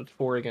sentence for what it's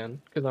for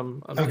again, because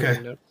I'm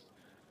taking notes.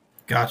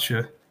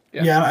 Gotcha.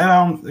 Yeah, I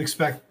don't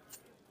expect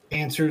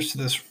answers to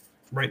this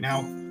right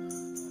now.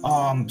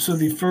 So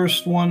the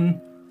first one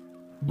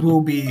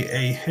will be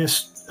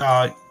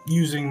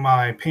using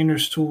my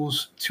painter's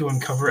tools to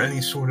uncover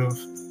any sort of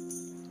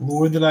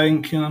lore that I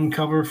can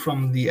uncover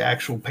from the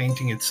actual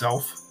painting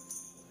itself.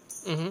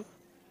 Mm-hmm.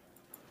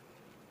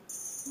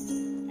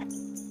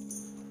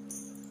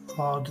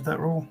 Did that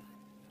roll?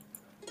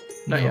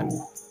 Not yet.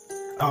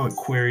 Oh, it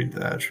queried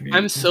the attribute.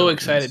 I'm so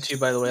excited too,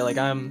 by the way.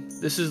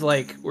 this is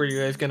like where you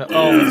guys gonna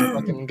let's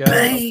fucking go.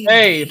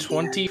 Hey,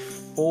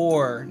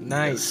 24.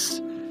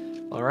 Nice.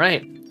 All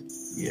right.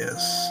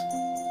 Yes.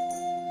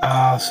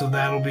 So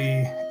that'll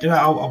be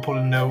I'll put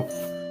a note.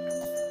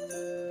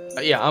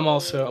 I'm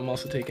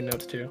also taking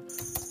notes too.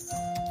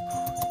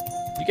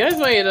 You guys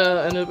might end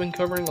up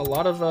uncovering a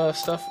lot of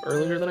stuff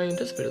earlier than I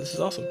anticipated. This is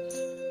awesome.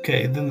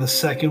 Okay, then the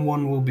second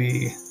one will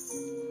be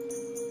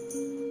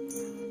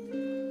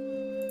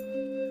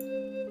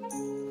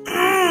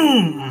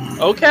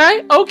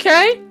Okay.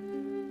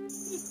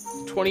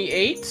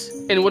 28.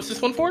 And what's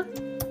this one for?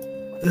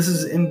 This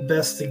is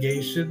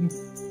investigation.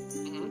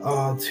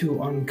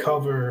 To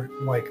uncover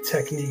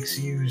techniques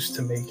used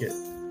to make it.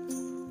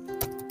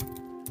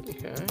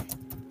 Okay.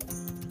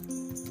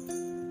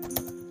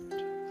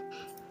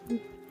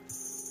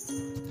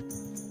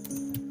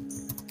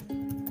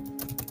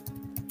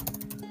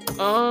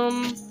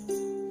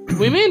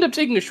 We may end up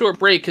taking a short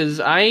break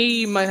because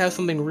I might have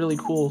something really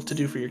cool to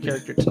do for your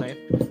character tonight.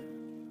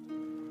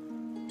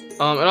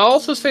 And I'll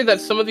also say that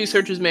some of these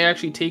searches may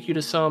actually take you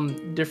to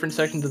some different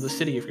sections of the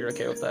city if you're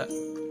okay with that.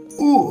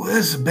 Ooh,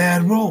 that's a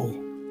bad roll.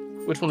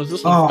 Which one is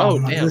this one? Oh,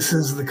 damn. This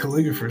is the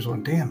calligrapher's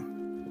one.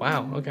 Damn.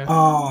 Wow, okay.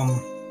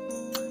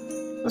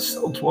 That's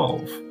still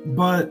 12.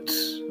 But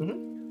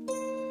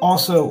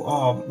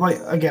also, like,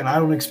 again, I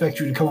don't expect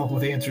you to come up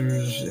with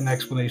answers and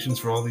explanations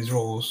for all these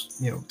roles,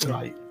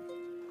 tonight.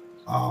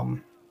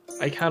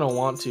 I kind of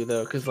want to,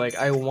 though, because, like,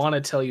 I want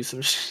to tell you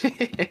some shit.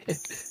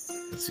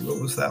 Let's see, what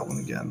was that one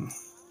again?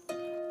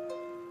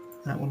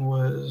 That one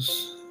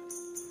was...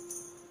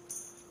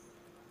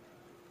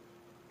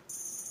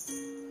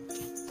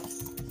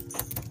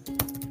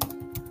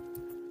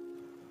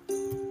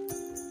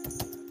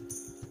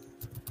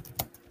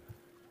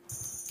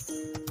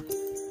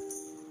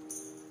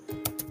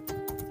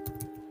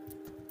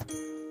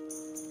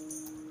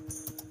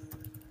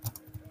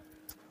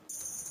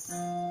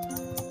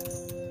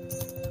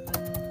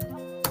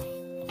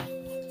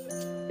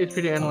 It's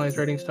free to analyze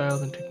writing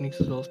styles and techniques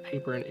as well as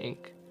paper and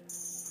ink.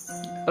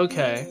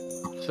 Okay,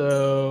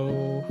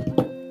 so...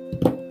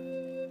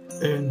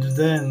 And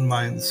then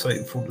my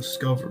insightful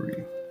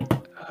discovery.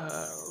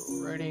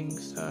 Writing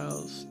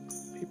styles,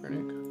 paper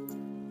and ink.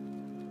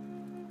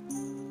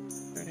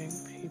 Writing,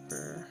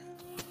 paper,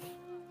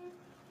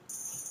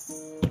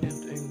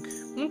 and ink.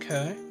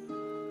 Okay.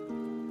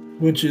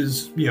 Which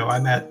is,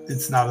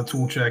 it's not a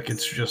tool check,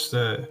 it's just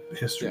a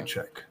history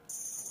check.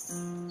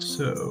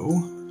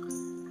 So...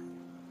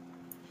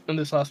 And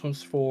this last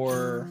one's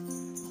for...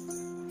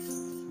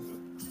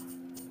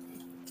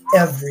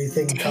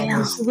 Everything,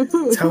 Thomas.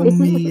 Tell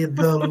me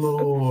the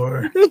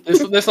lore.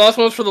 This last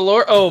one's for the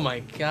lore? Oh my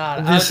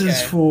god. This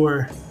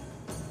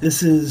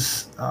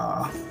is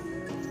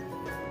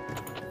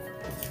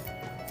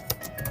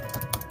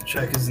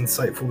check his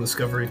insightful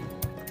discovery.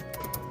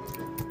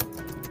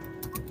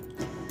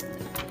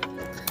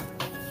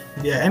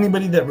 Yeah,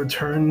 anybody that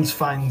returns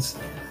finds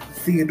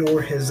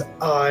Theodore, his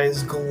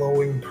eyes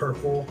glowing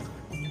purple,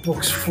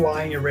 books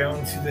flying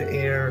around through the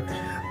air.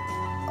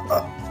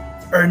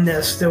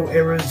 Ernesto,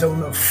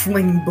 Arizona,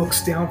 fling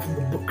books down from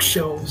the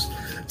bookshelves,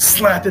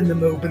 slapping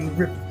them open,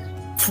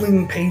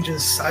 fling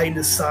pages side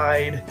to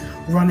side,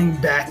 running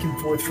back and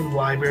forth from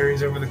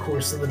libraries over the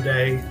course of the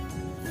day.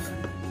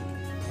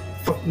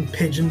 Fucking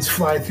pigeons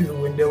fly through the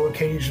window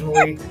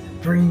occasionally,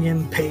 bringing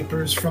in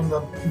papers from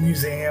the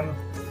museum.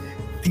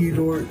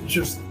 Theodore,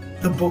 just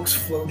the books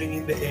floating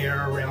in the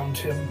air around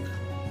him.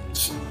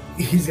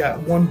 He's got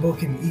one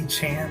book in each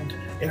hand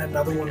and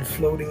another one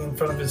floating in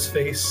front of his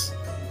face.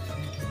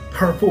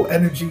 Purple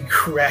energy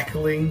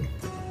crackling.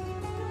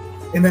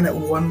 And then at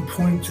one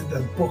point,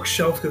 the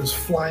bookshelf goes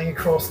flying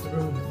across the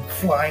room,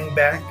 flying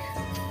back.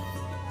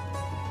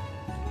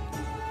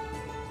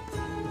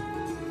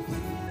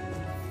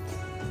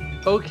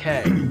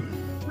 Okay.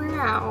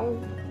 Wow.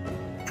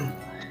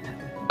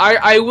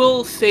 I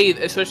will say,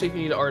 especially if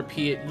you need to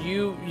RP it,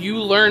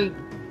 you learn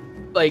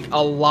like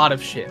a lot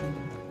of shit.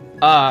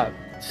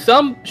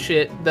 Some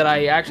shit that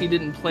I actually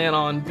didn't plan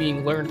on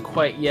being learned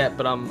quite yet,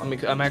 but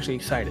I'm actually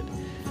excited.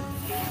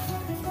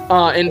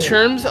 In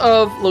terms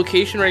of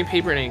location, writing,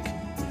 paper, and ink.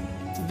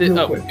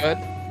 Real quick. Go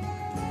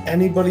ahead.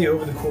 Anybody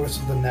over the course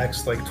of the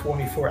next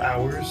 24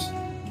 hours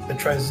that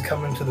tries to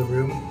come into the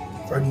room,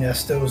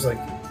 Ernesto's like,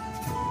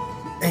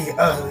 "Hey,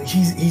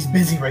 he's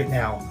busy right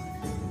now,"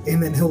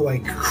 and then he'll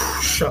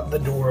shut the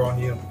door on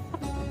you.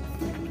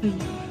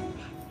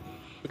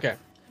 Okay.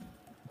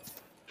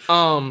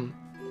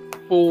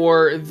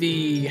 For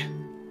the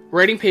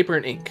writing, paper,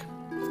 and ink.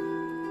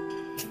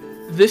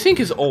 This ink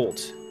is old.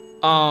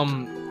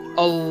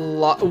 A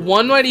lot.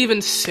 One might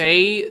even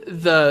say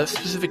the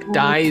specific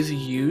dyes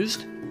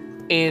used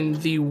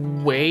and the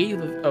way.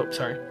 Oh,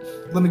 sorry.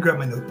 Let me grab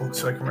my notebook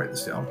so I can write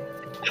this down.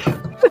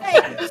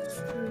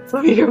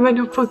 Let me grab my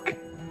notebook.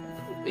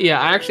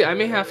 Yeah, I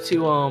may have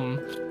to.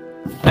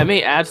 I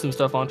may add some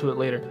stuff onto it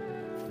later.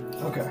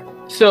 Okay.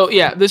 So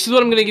yeah, this is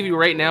what I'm gonna give you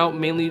right now,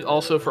 mainly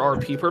also for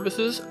RP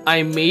purposes.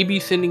 I may be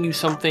sending you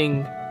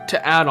something to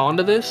add on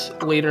to this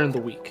later in the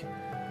week.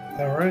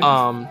 All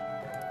right.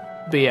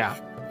 But yeah.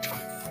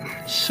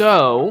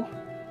 So,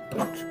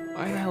 why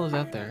the hell is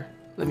that there?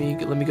 Let me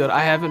go.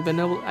 I haven't been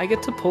able. I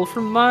get to pull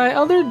from my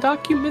other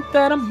document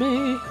that I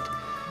made.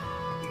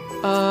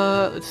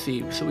 Let's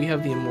see. So we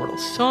have the Immortal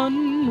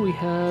Sun. We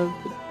have.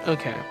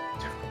 Okay.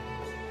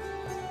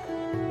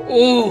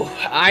 Ooh,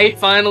 I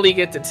finally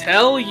get to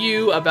tell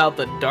you about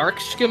the Dark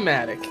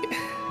Schematic.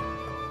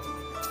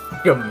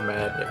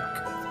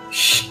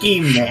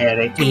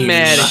 Schematic.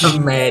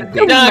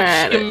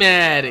 Dark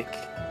Schematic.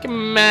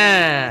 Come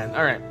on.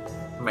 All right.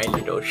 My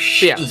little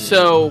yeah,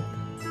 so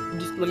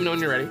just let me know when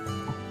you're ready.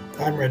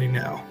 I'm ready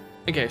now.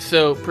 Okay,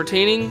 so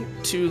pertaining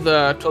to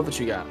the 12 that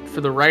you got,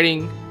 for the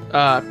writing,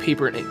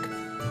 paper, and ink,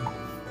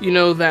 you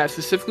know that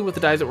specifically with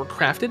the dyes that were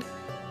crafted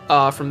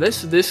from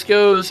this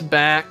goes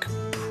back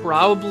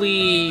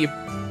probably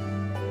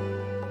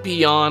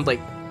beyond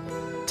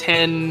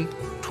 10,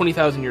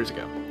 20,000 years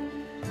ago.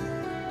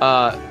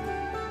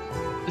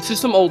 This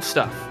is some old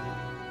stuff.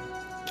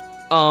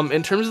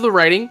 In terms of the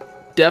writing,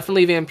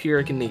 definitely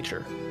vampiric in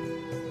nature.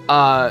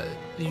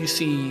 You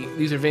see,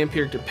 these are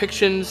vampiric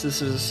depictions.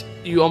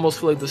 You almost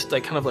feel like this,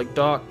 kind of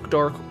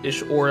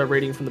dark-ish aura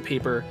radiating from the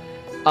paper.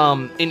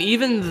 And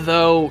even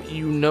though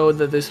you know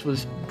that this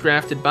was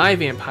drafted by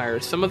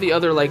vampires, some of the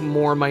other like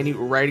more minute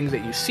writings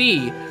that you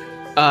see,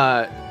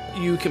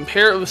 you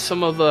compare it with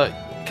some of the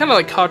kind of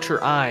like caught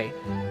your eye.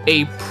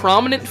 A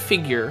prominent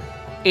figure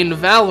in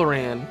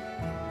Valoran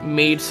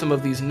made some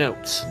of these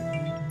notes.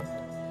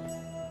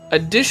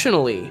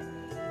 Additionally,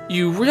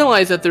 you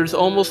realize that there's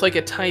almost like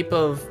a type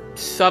of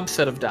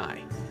subset of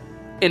die.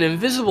 An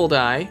invisible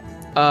die,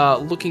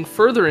 looking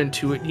further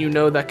into it, you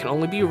know that can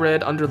only be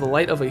read under the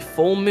light of a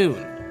full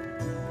moon.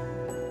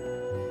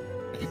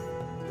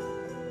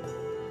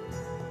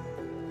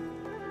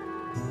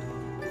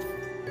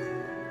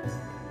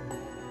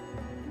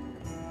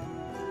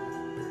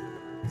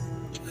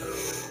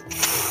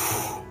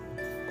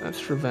 That's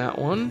for that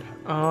one.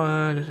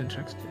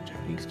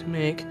 Techniques to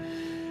make.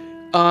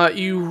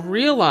 You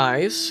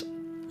realize...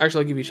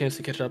 Actually, I'll give you a chance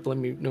to catch up. Let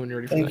me know when you're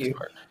ready for the next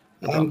part.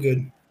 I'm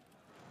good.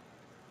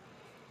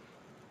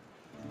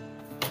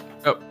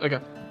 Oh, okay.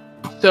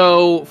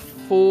 So,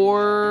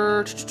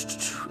 for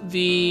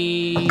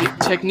the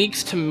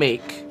techniques to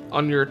make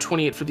on your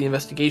 28 for the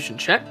investigation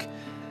check,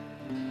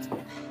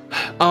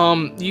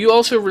 you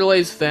also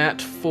realize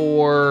that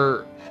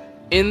for...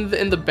 In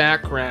the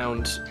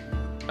background...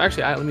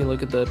 Actually, let me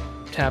look at the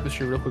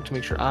tapestry real quick to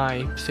make sure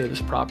I say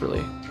this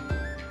properly.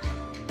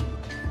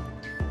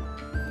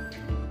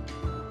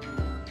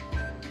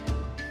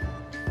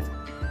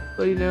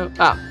 What do you know?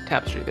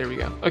 Tapestry. There we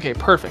go. Okay,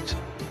 perfect.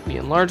 Let me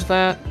enlarge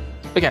that.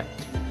 Okay.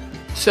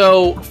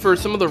 So, for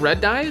some of the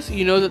red dyes,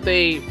 you know that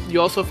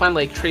you also find,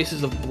 like,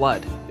 traces of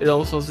blood. It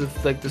almost looks as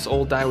if, like, this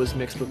old dye was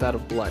mixed with that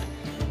of blood.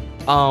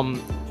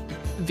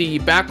 The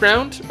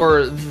background,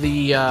 or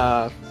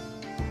the,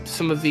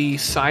 some of the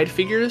side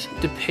figures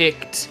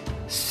depict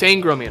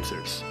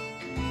sangromancers,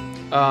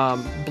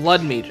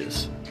 blood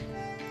mages.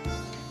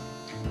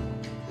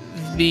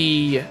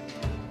 The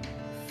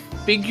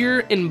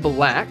figure in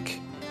black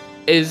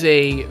is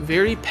a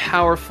very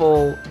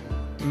powerful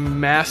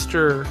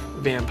master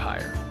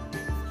vampire.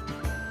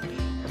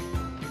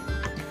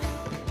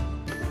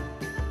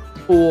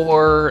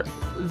 For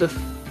the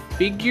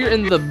figure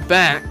in the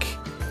back,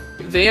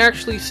 they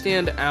actually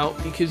stand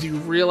out because you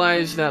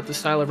realize that the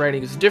style of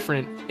writing is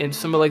different, and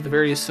some of like the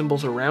various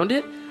symbols around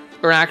it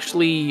are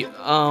actually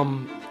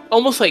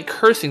almost like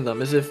cursing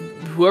them, as if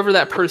whoever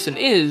that person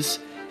is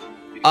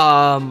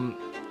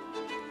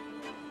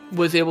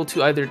was able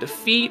to either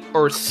defeat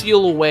or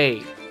seal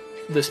away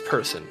this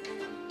person.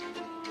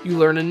 You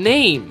learn a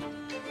name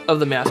of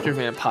the master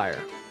vampire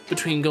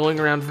between going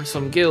around for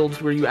some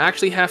guilds where you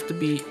actually have to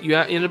be, you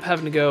end up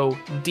having to go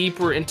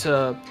deeper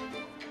into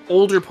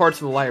older parts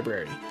of the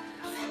library.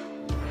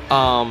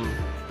 I'm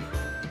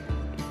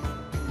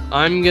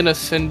gonna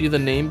send you the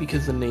name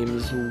because the name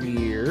is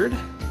weird.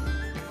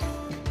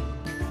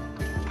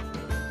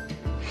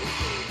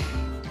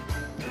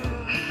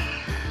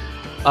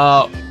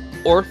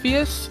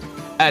 Orpheus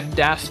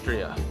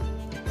Adastria.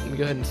 Let me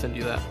go ahead and send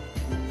you that.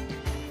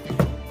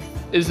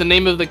 Is the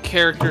name of the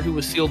character who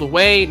was sealed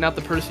away, not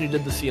the person who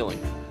did the sealing.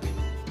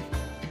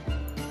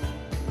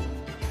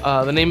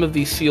 The name of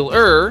the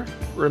sealer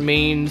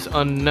remains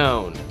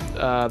unknown.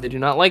 They do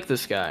not like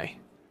this guy.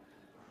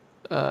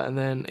 And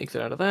then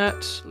exit out of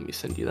that. Let me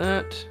send you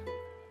that.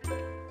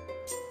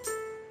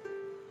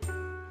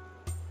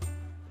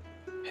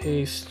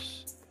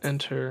 Paste,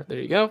 enter, there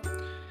you go.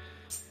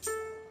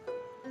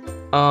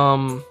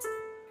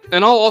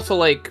 And I'll also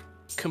like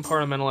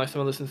compartmentalize some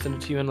of this and send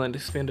it to you in an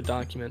expanded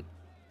document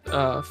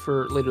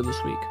for later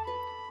this week.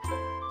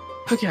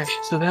 Okay,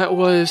 so that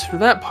was for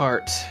that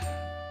part.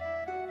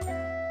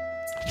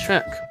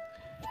 Check.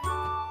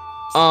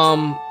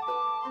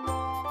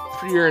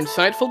 For your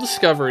insightful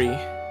discovery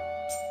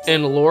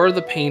and lore of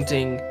the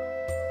painting,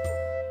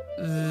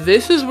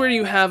 this is where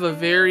you have a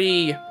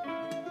very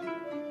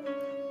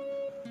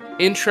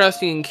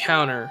interesting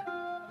encounter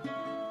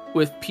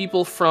with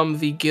people from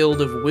the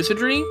Guild of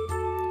Wizardry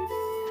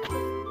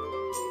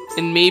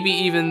and maybe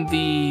even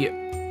the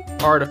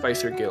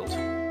Artificer Guild.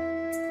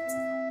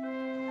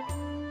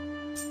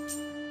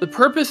 The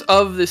purpose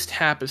of this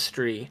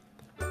tapestry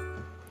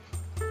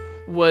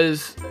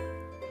was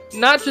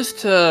not just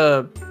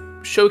to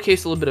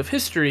showcase a little bit of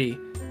history,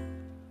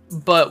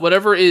 but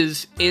whatever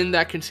is in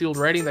that concealed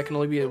writing that can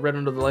only be read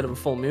under the light of a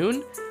full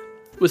moon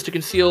was to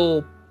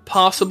conceal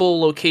possible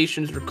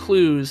locations or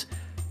clues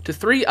to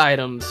 3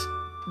 items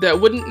that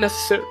wouldn't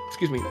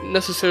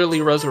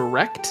necessarily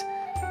resurrect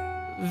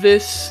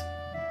this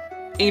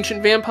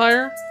ancient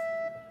vampire,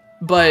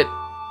 but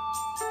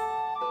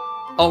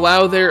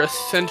allow their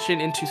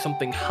ascension into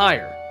something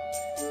higher.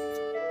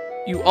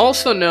 You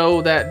also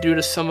know that due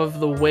to some of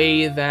the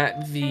way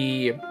that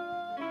the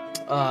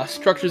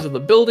structures of the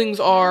buildings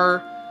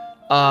are,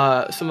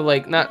 some of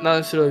like not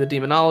necessarily the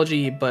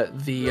demonology,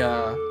 but the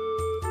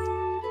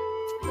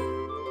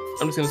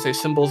I'm just gonna say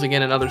symbols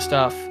again and other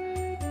stuff.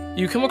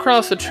 You come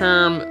across a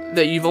term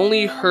that you've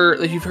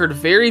heard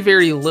very,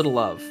 very little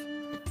of,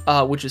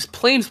 which is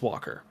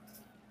Planeswalker.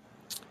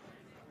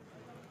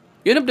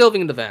 You end up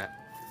delving into that,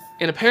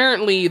 and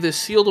apparently this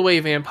sealed away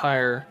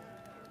vampire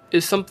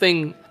is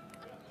something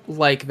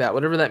like that,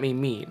 whatever that may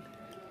mean.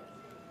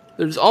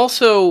 There's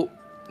also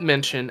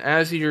mention,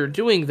 as you're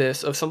doing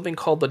this, of something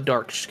called the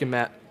dark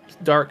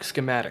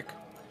schematic.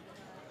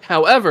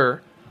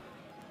 However,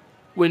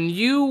 when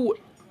you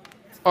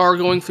are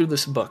going through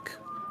this book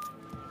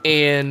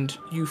and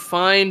you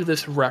find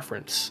this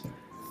reference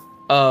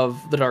of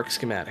the dark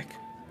schematic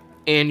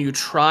and you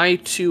try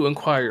to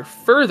inquire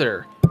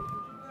further,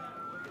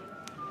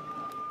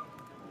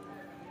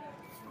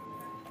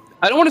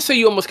 I don't want to say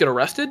you almost get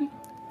arrested,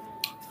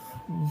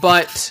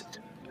 but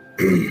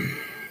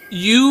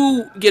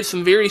you get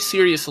some very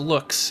serious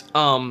looks.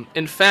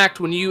 In fact,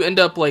 when you end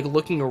up like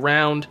looking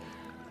around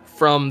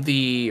from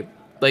the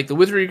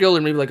Wizardry Guild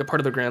or maybe like a part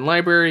of the Grand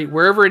Library,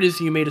 wherever it is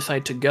you may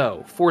decide to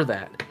go for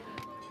that,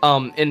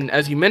 and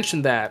as you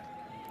mentioned that,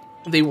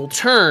 they will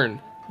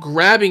turn,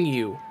 grabbing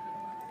you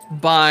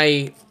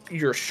by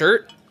your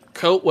shirt,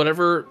 coat,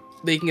 whatever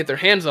they can get their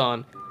hands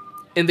on,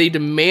 and they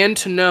demand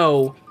to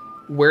know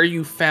where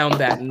you found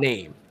that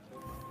name.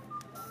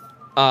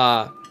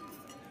 And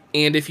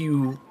if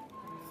you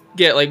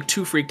get like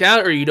too freaked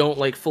out or you don't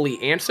like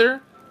fully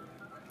answer,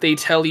 they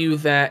tell you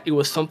that it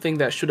was something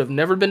that should have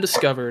never been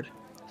discovered,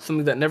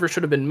 something that never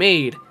should have been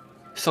made,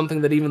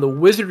 something that even the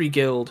Wizardry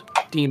Guild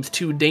deems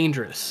too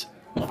dangerous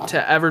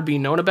to ever be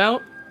known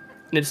about,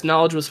 and its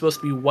knowledge was supposed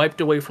to be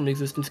wiped away from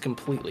existence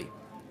completely.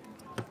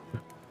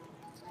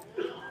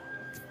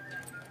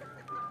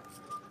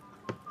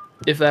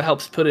 If that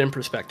helps put it in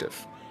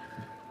perspective.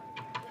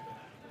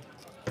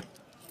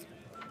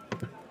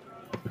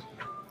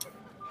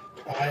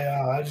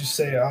 I just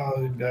say,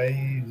 I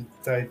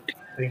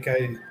think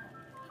I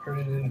heard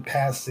it in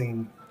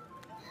passing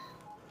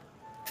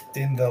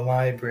in the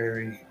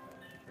library.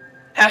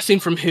 Passing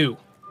from who?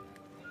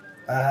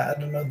 I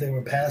don't know, they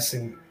were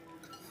passing.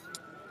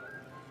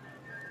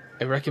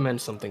 I recommend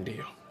something to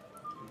you.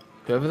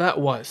 Whoever that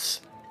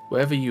was,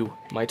 wherever you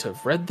might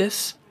have read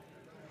this,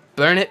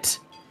 burn it,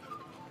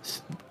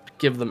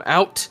 give them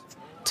out,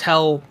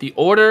 tell the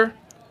Order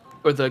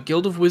or the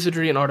Guild of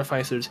Wizardry and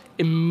Artificers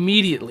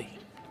immediately.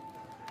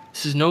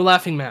 This is no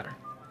laughing matter.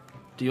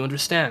 Do you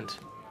understand?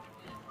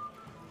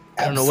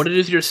 I don't know what it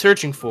is you're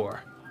searching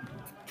for,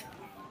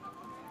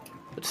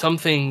 but some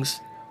things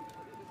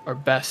are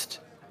best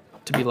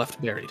to be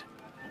left buried.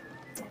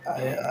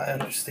 I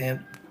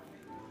understand.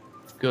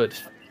 Good.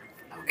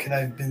 How could I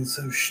have been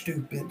so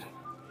stupid?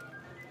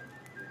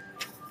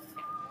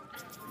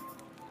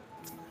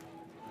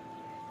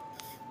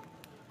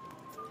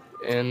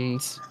 And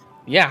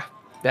yeah,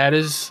 that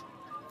is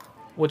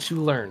what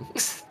you learn.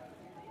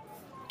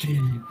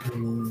 Can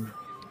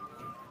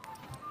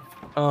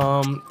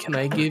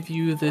I give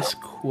you this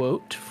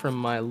quote from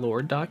my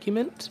lore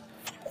document?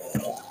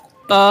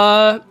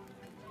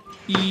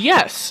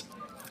 Yes.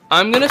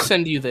 I'm gonna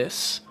send you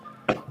this.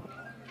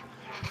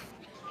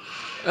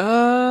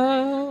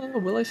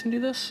 Will I send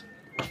you this?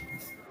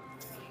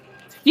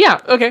 Yeah,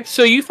 okay.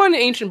 So you find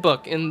an ancient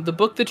book, and the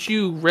book that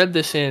you read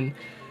this in,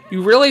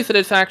 you realize that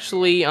it's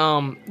actually,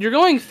 you're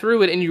going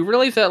through it, and you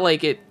realize that,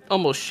 like, it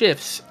almost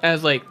shifts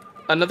as, like,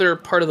 another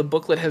part of the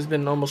booklet has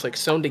been almost, like,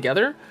 sewn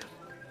together.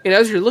 And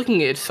as you're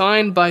looking at it, it's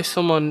signed by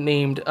someone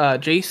named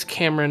Jace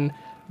Cameron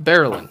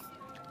Barrelin.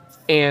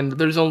 And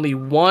there's only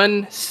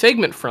one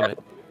segment from it,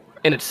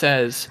 and it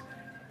says,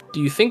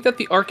 "Do you think that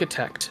the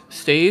architect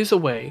stays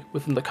away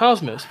within the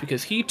cosmos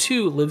because he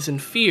too lives in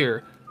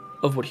fear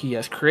of what he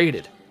has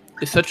created?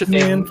 Is such a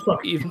thing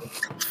even..."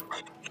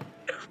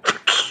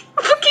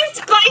 Fucking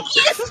Spy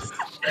Kids!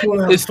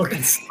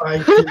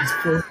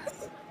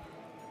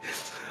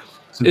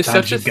 Is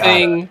such a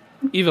thing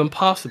even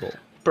possible?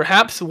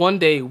 Perhaps one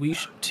day we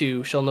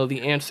too shall know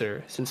the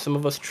answer, since some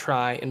of us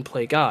try and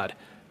play God,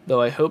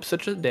 though I hope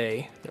such a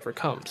day never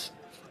comes.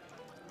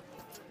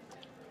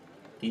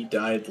 He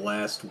died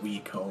last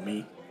week,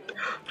 homie.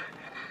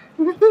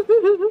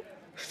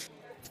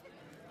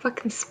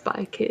 Fucking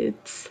Spy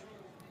Kids.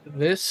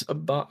 This this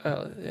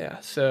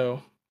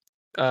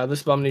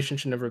abomination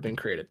should never have been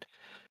created.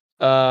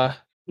 Now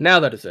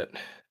that is it.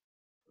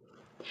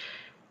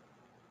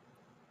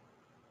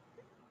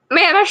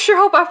 Man, I sure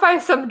hope I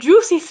find some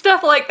juicy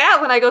stuff like that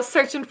when I go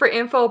searching for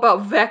info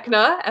about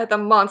Vecna at the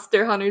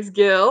Monster Hunters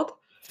Guild.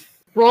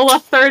 Roll a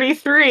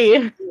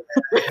 33.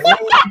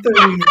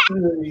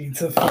 33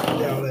 to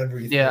find out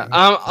everything. Yeah,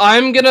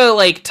 I'm gonna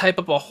like type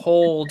up a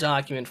whole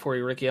document for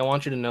you, Ricky. I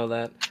want you to know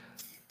that.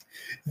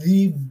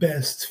 The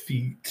best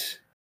feat.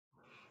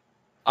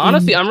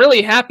 Honestly, I'm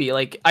really happy.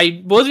 Like,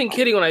 I wasn't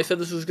kidding when I said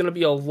this was gonna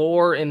be a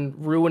lore and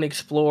ruin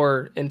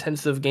explore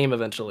intensive game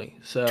eventually.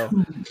 So,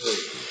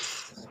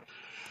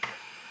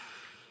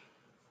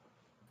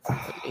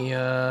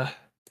 yeah.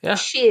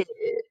 Shit.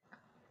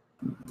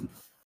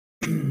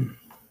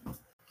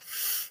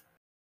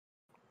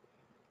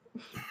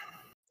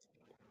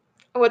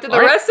 What did the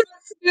rest of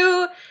us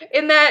do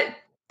in that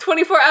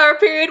 24-hour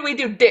period? We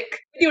do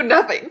dick. We do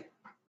nothing.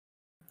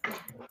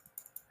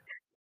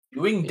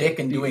 Doing dick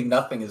and doing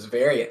nothing is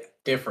very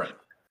different.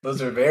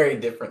 Those are very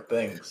different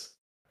things.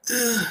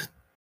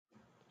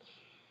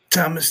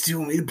 Thomas, do you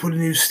want me to put a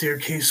new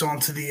staircase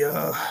onto the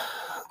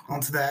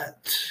onto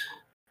that?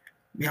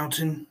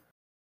 mountain.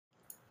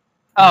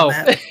 Oh,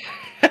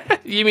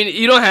 you mean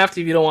you don't have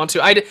to if you don't want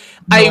to? I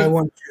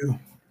want to.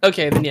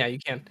 Okay, then yeah, you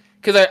can.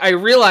 Because I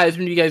realized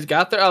when you guys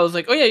got there, I was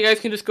like, oh yeah, you guys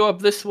can just go up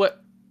this way.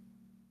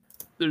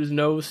 There's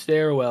no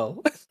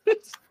stairwell.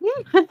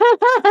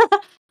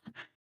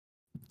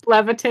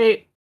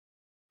 Levitate.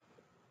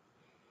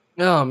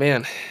 Oh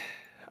man.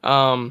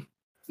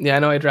 Yeah, I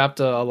know I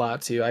dropped a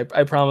lot too. I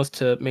promised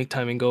to make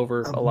time and go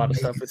over a lot of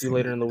stuff with you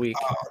later in the week.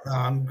 Oh, no,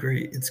 I'm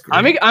great. It's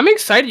great. I'm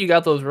excited you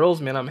got those rolls,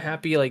 man. I'm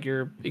happy like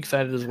you're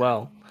excited as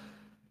well.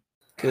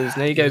 Because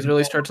now you guys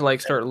really start to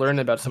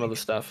learning about some of the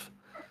stuff.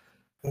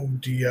 Oh,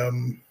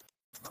 DM.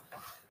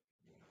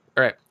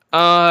 All right.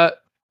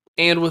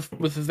 And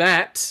with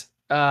that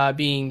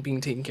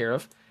being taken care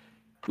of,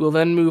 we'll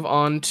then move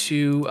on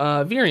to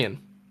Virion.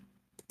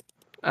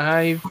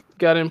 I've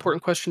got an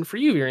important question for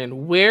you,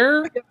 Virion.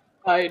 Where?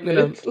 5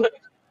 minutes left.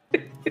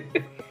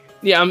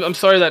 Yeah, I'm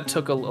sorry that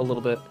took a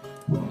little bit.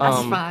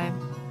 That's fine.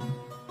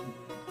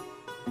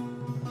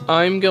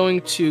 I'm going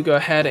to go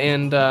ahead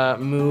and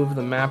move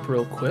the map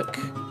real quick.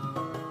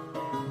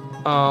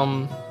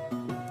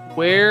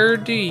 Where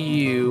do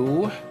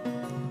you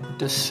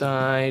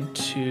decide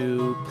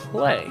to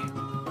play?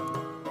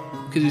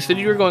 Because you said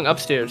you were going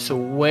upstairs, so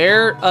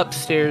where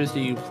upstairs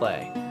do you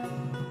play?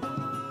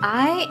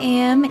 I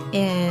am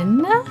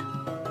in.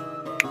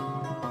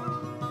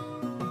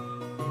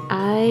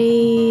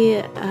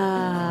 I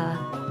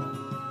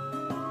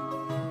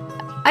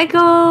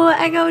go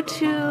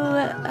to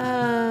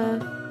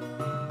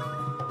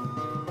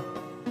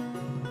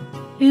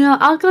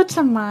I'll go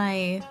to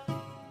my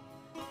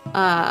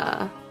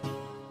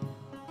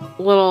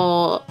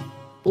little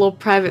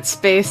private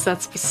space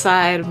that's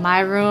beside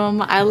my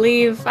room. I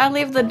leave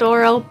the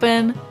door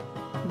open,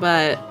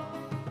 but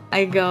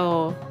I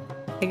go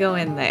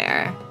in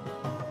there.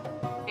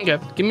 Okay,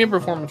 give me a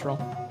performance roll.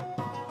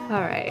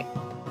 All right.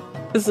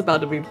 This is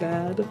about to be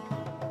bad.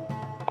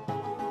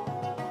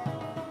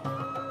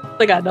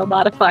 I got no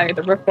modifier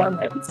to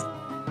performance.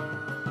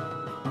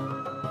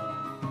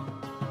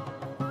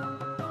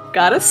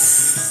 Got a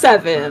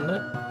 7.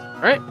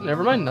 All right,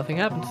 never mind. Nothing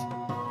happens.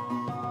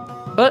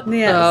 But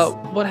Yes.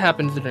 What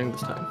happens during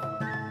this time?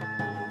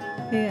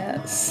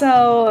 Yeah.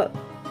 So,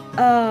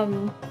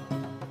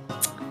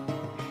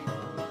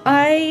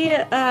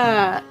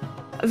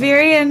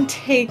 Virion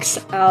takes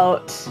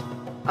out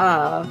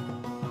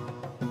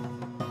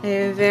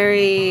a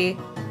very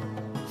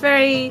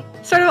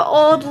sort of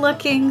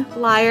old-looking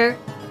lyre,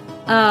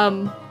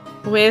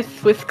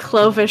 with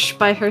Clovish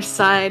by her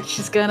side.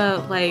 She's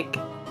gonna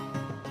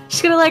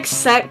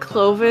set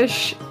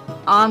Clovish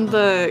on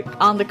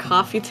the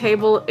coffee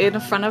table in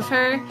front of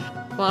her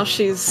while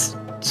she's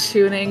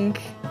tuning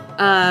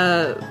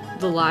the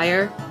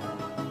lyre,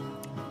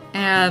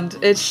 and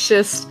it's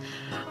just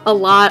a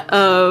lot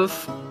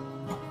of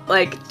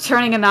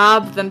turning a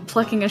knob, then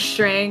plucking a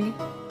string,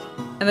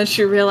 and then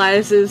she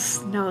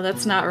realizes, no,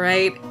 that's not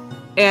right.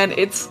 And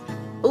it's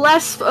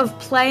less of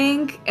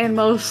playing and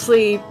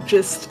mostly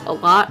just a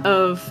lot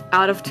of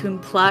out-of-tune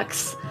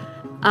plucks.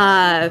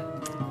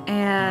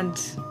 And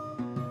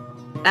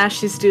as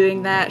she's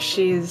doing that,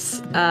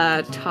 she's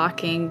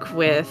talking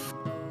with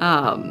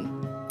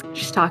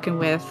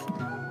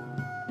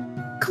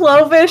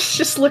Clovish,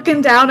 just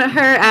looking down at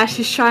her as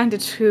she's trying to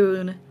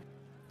tune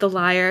the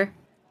lyre.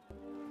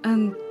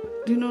 And,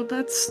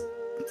 that's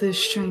the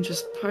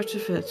strangest part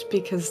of it,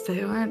 because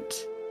they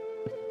aren't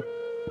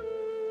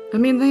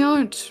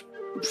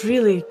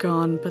really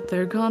gone, but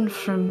they're gone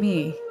from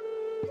me.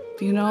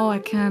 I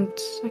can't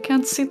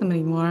see them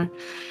anymore.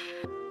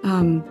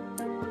 And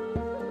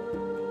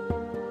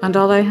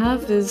all I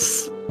have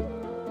is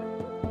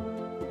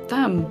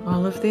them,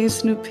 all of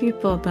these new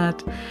people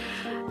that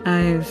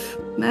I've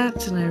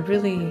met, and I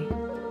really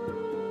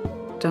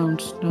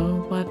don't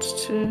know what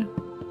to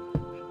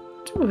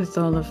do with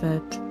all of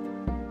it.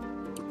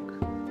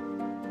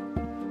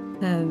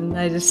 And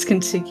I just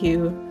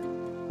continue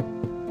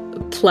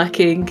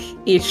plucking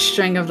each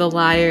string of the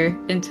lyre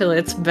until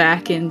it's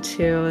back in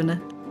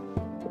tune.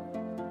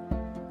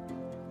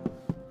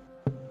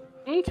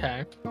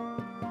 Okay.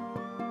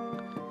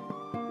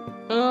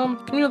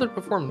 Give me another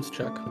performance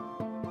check.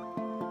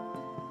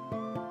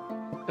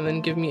 And then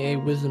give me a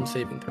wisdom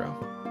saving throw.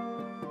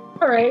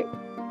 Alright.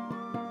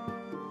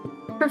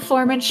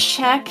 Performance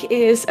check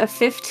is a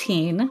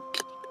 15.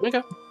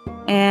 Okay.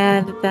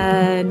 And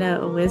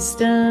then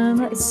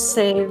wisdom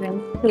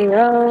saving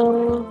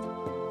throw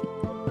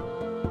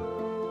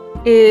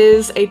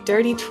is a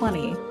dirty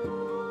 20.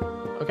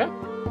 Okay.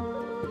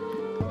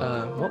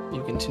 Well,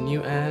 you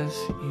continue as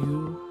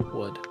you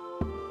would.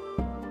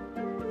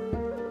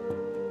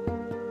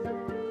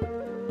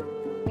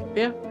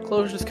 Yeah,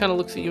 Clovis just kind of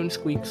looks at you and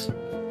squeaks.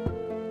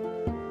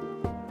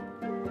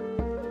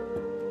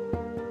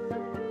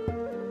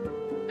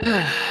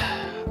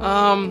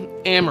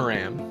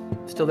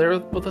 Amaram. Still there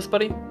with us,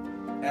 buddy?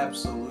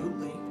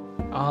 Absolutely.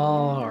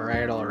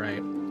 Alright.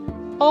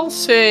 I'll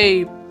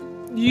say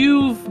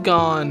you've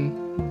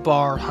gone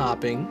bar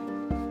hopping,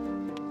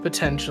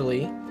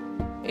 potentially,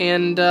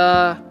 and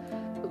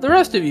the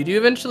rest of you? Do you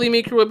eventually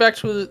make your way back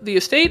to the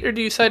estate, or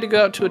do you decide to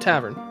go out to a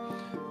tavern?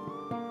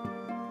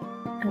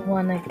 I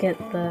want to get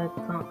the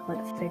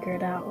gauntlet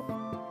figured out.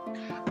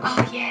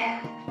 Oh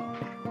yeah.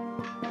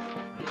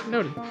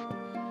 Noted.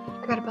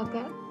 Forgot about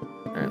that.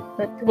 Alright.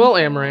 Well,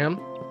 Amaram.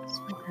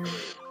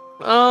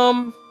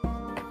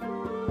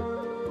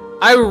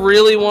 I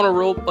really want to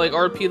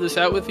RP this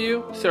out with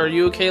you. So are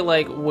you okay,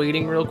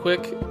 waiting real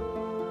quick?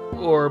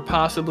 Or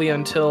possibly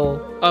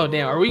until... Oh,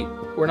 damn, are we...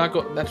 We're not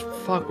going... That's...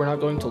 Fuck, we're not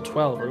going till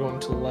 12. We're going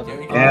till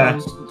 11. Yeah.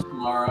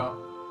 Tomorrow.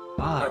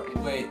 Fuck.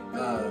 Wait,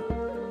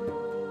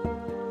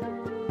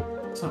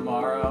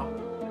 tomorrow?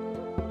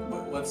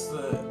 What's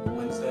the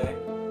Wednesday?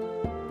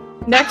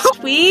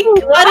 Next week,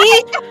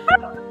 buddy?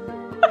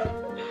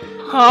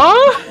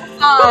 Huh?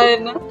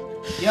 Fun.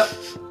 Yep.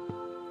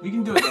 We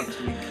can do it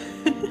next week.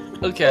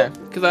 Okay,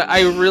 because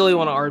I really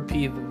want to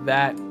RP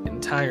that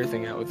entire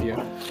thing out with you.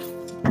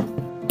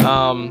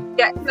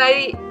 Yeah, can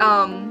I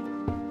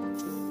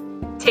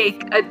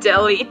take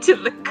Adeli to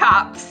the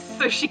cops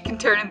so she can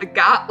turn in the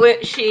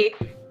gauntlet she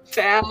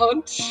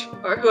found,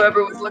 or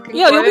whoever was looking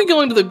Yeah, for you'll it? be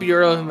going to the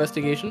Bureau of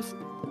Investigations.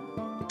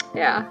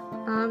 Yeah.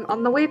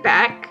 On the way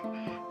back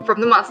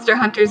from the Monster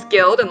Hunters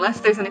Guild, unless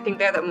there's anything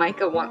there that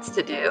Micah wants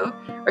to do,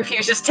 or if he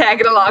was just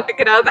tagging along to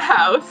get out of the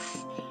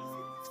house.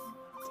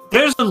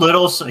 There's a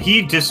little...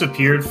 He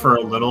disappeared for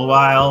a little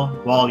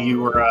while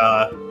you were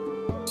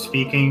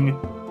speaking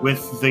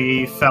with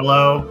the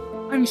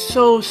fellow. I'm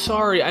so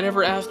sorry. I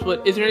never asked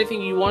what... Is there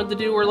anything you wanted to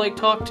do or,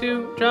 talk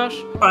to, Josh?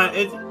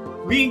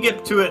 We can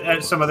get to it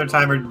at some other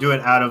time or do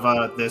it out of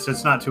this.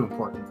 It's not too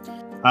important.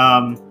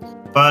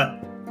 But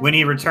when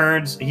he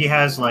returns, he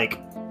has,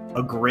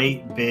 a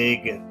great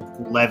big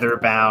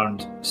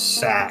leather-bound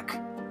sack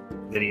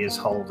that he is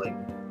holding.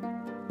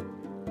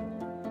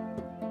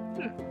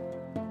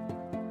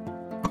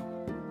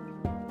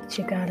 What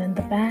you got in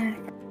the bag?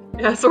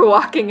 As we're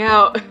walking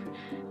out.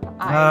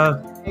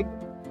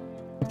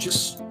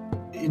 Just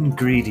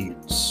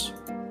ingredients.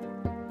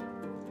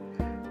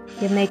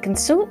 You making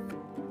soup?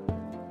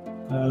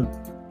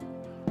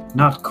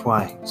 Not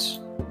quite.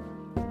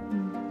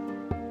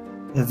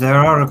 There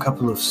are a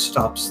couple of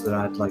stops that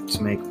I'd like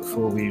to make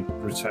before we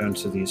return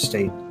to the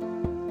estate,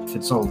 if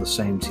it's all the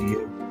same to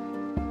you.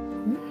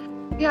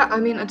 Yeah, I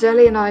mean,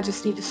 Adeli and I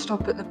just need to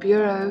stop at the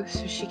bureau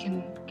so she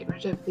can get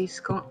rid of these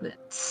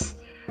gauntlets.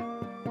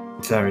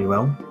 Very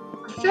well.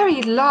 A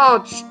very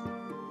large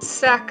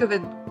sack of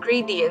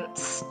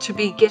ingredients to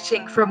be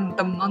getting from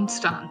the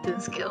Monster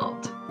Hunters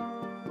Guild.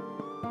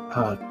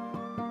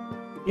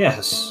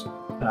 Yes,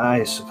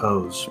 I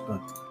suppose,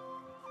 but...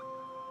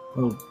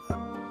 Well...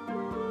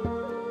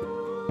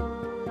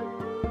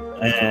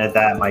 And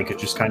that Micah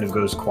just kind of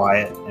goes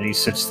quiet, and he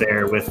sits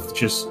there with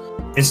just...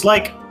 It's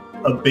like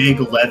a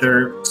big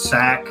leather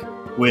sack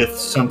with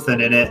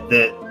something in it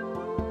that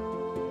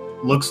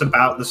looks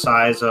about the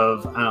size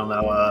of, I don't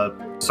know, a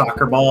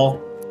soccer ball.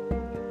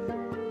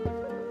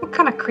 What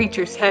kind of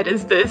creature's head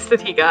is this that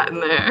he got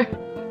in there?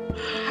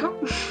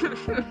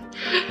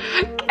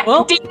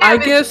 Well, I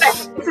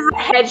guess... This is a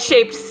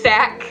head-shaped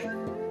sack.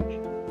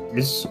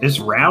 It's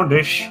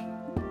roundish.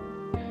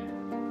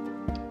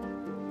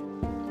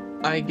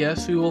 I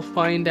guess we will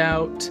find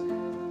out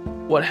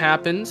what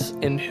happens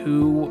and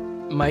who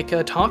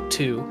Micah talked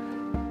to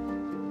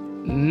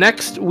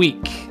next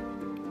week.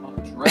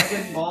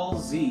 Dragon Ball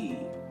Z.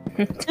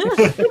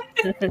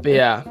 But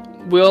yeah,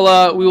 we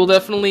will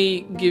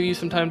definitely give you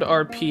some time to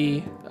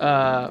RP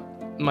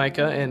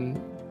Micah,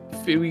 and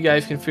you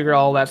guys can figure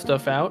all that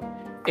stuff out.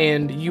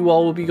 And you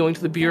all will be going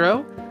to the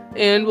bureau,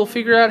 and we'll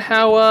figure out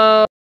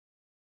how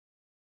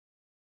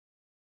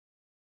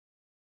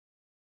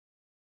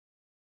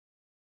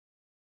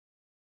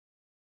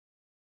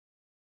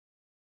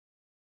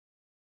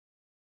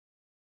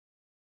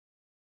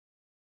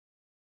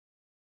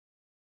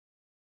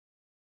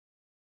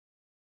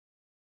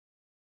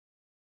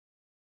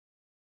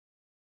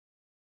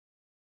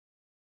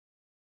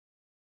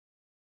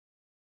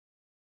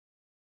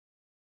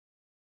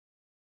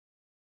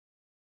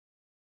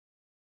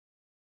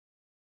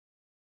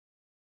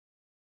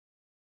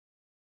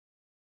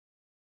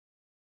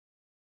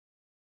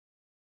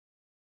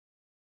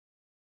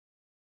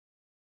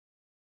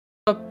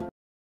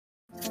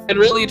and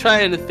really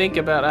trying to think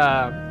about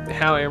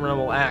how Amram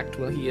will act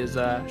when he is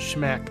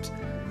schmacked.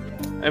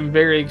 I'm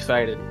very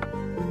excited.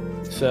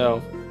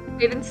 So,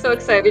 Aiden's so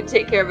excited to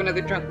take care of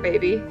another drunk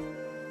baby.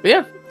 but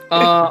yeah.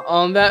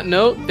 On that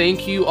note,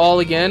 thank you all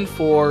again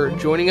for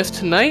joining us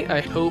tonight.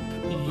 I hope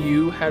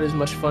you had as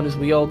much fun as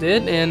we all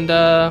did, and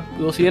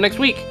we will see you next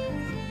week.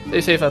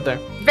 Stay safe out there.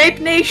 Vape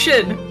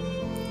Nation!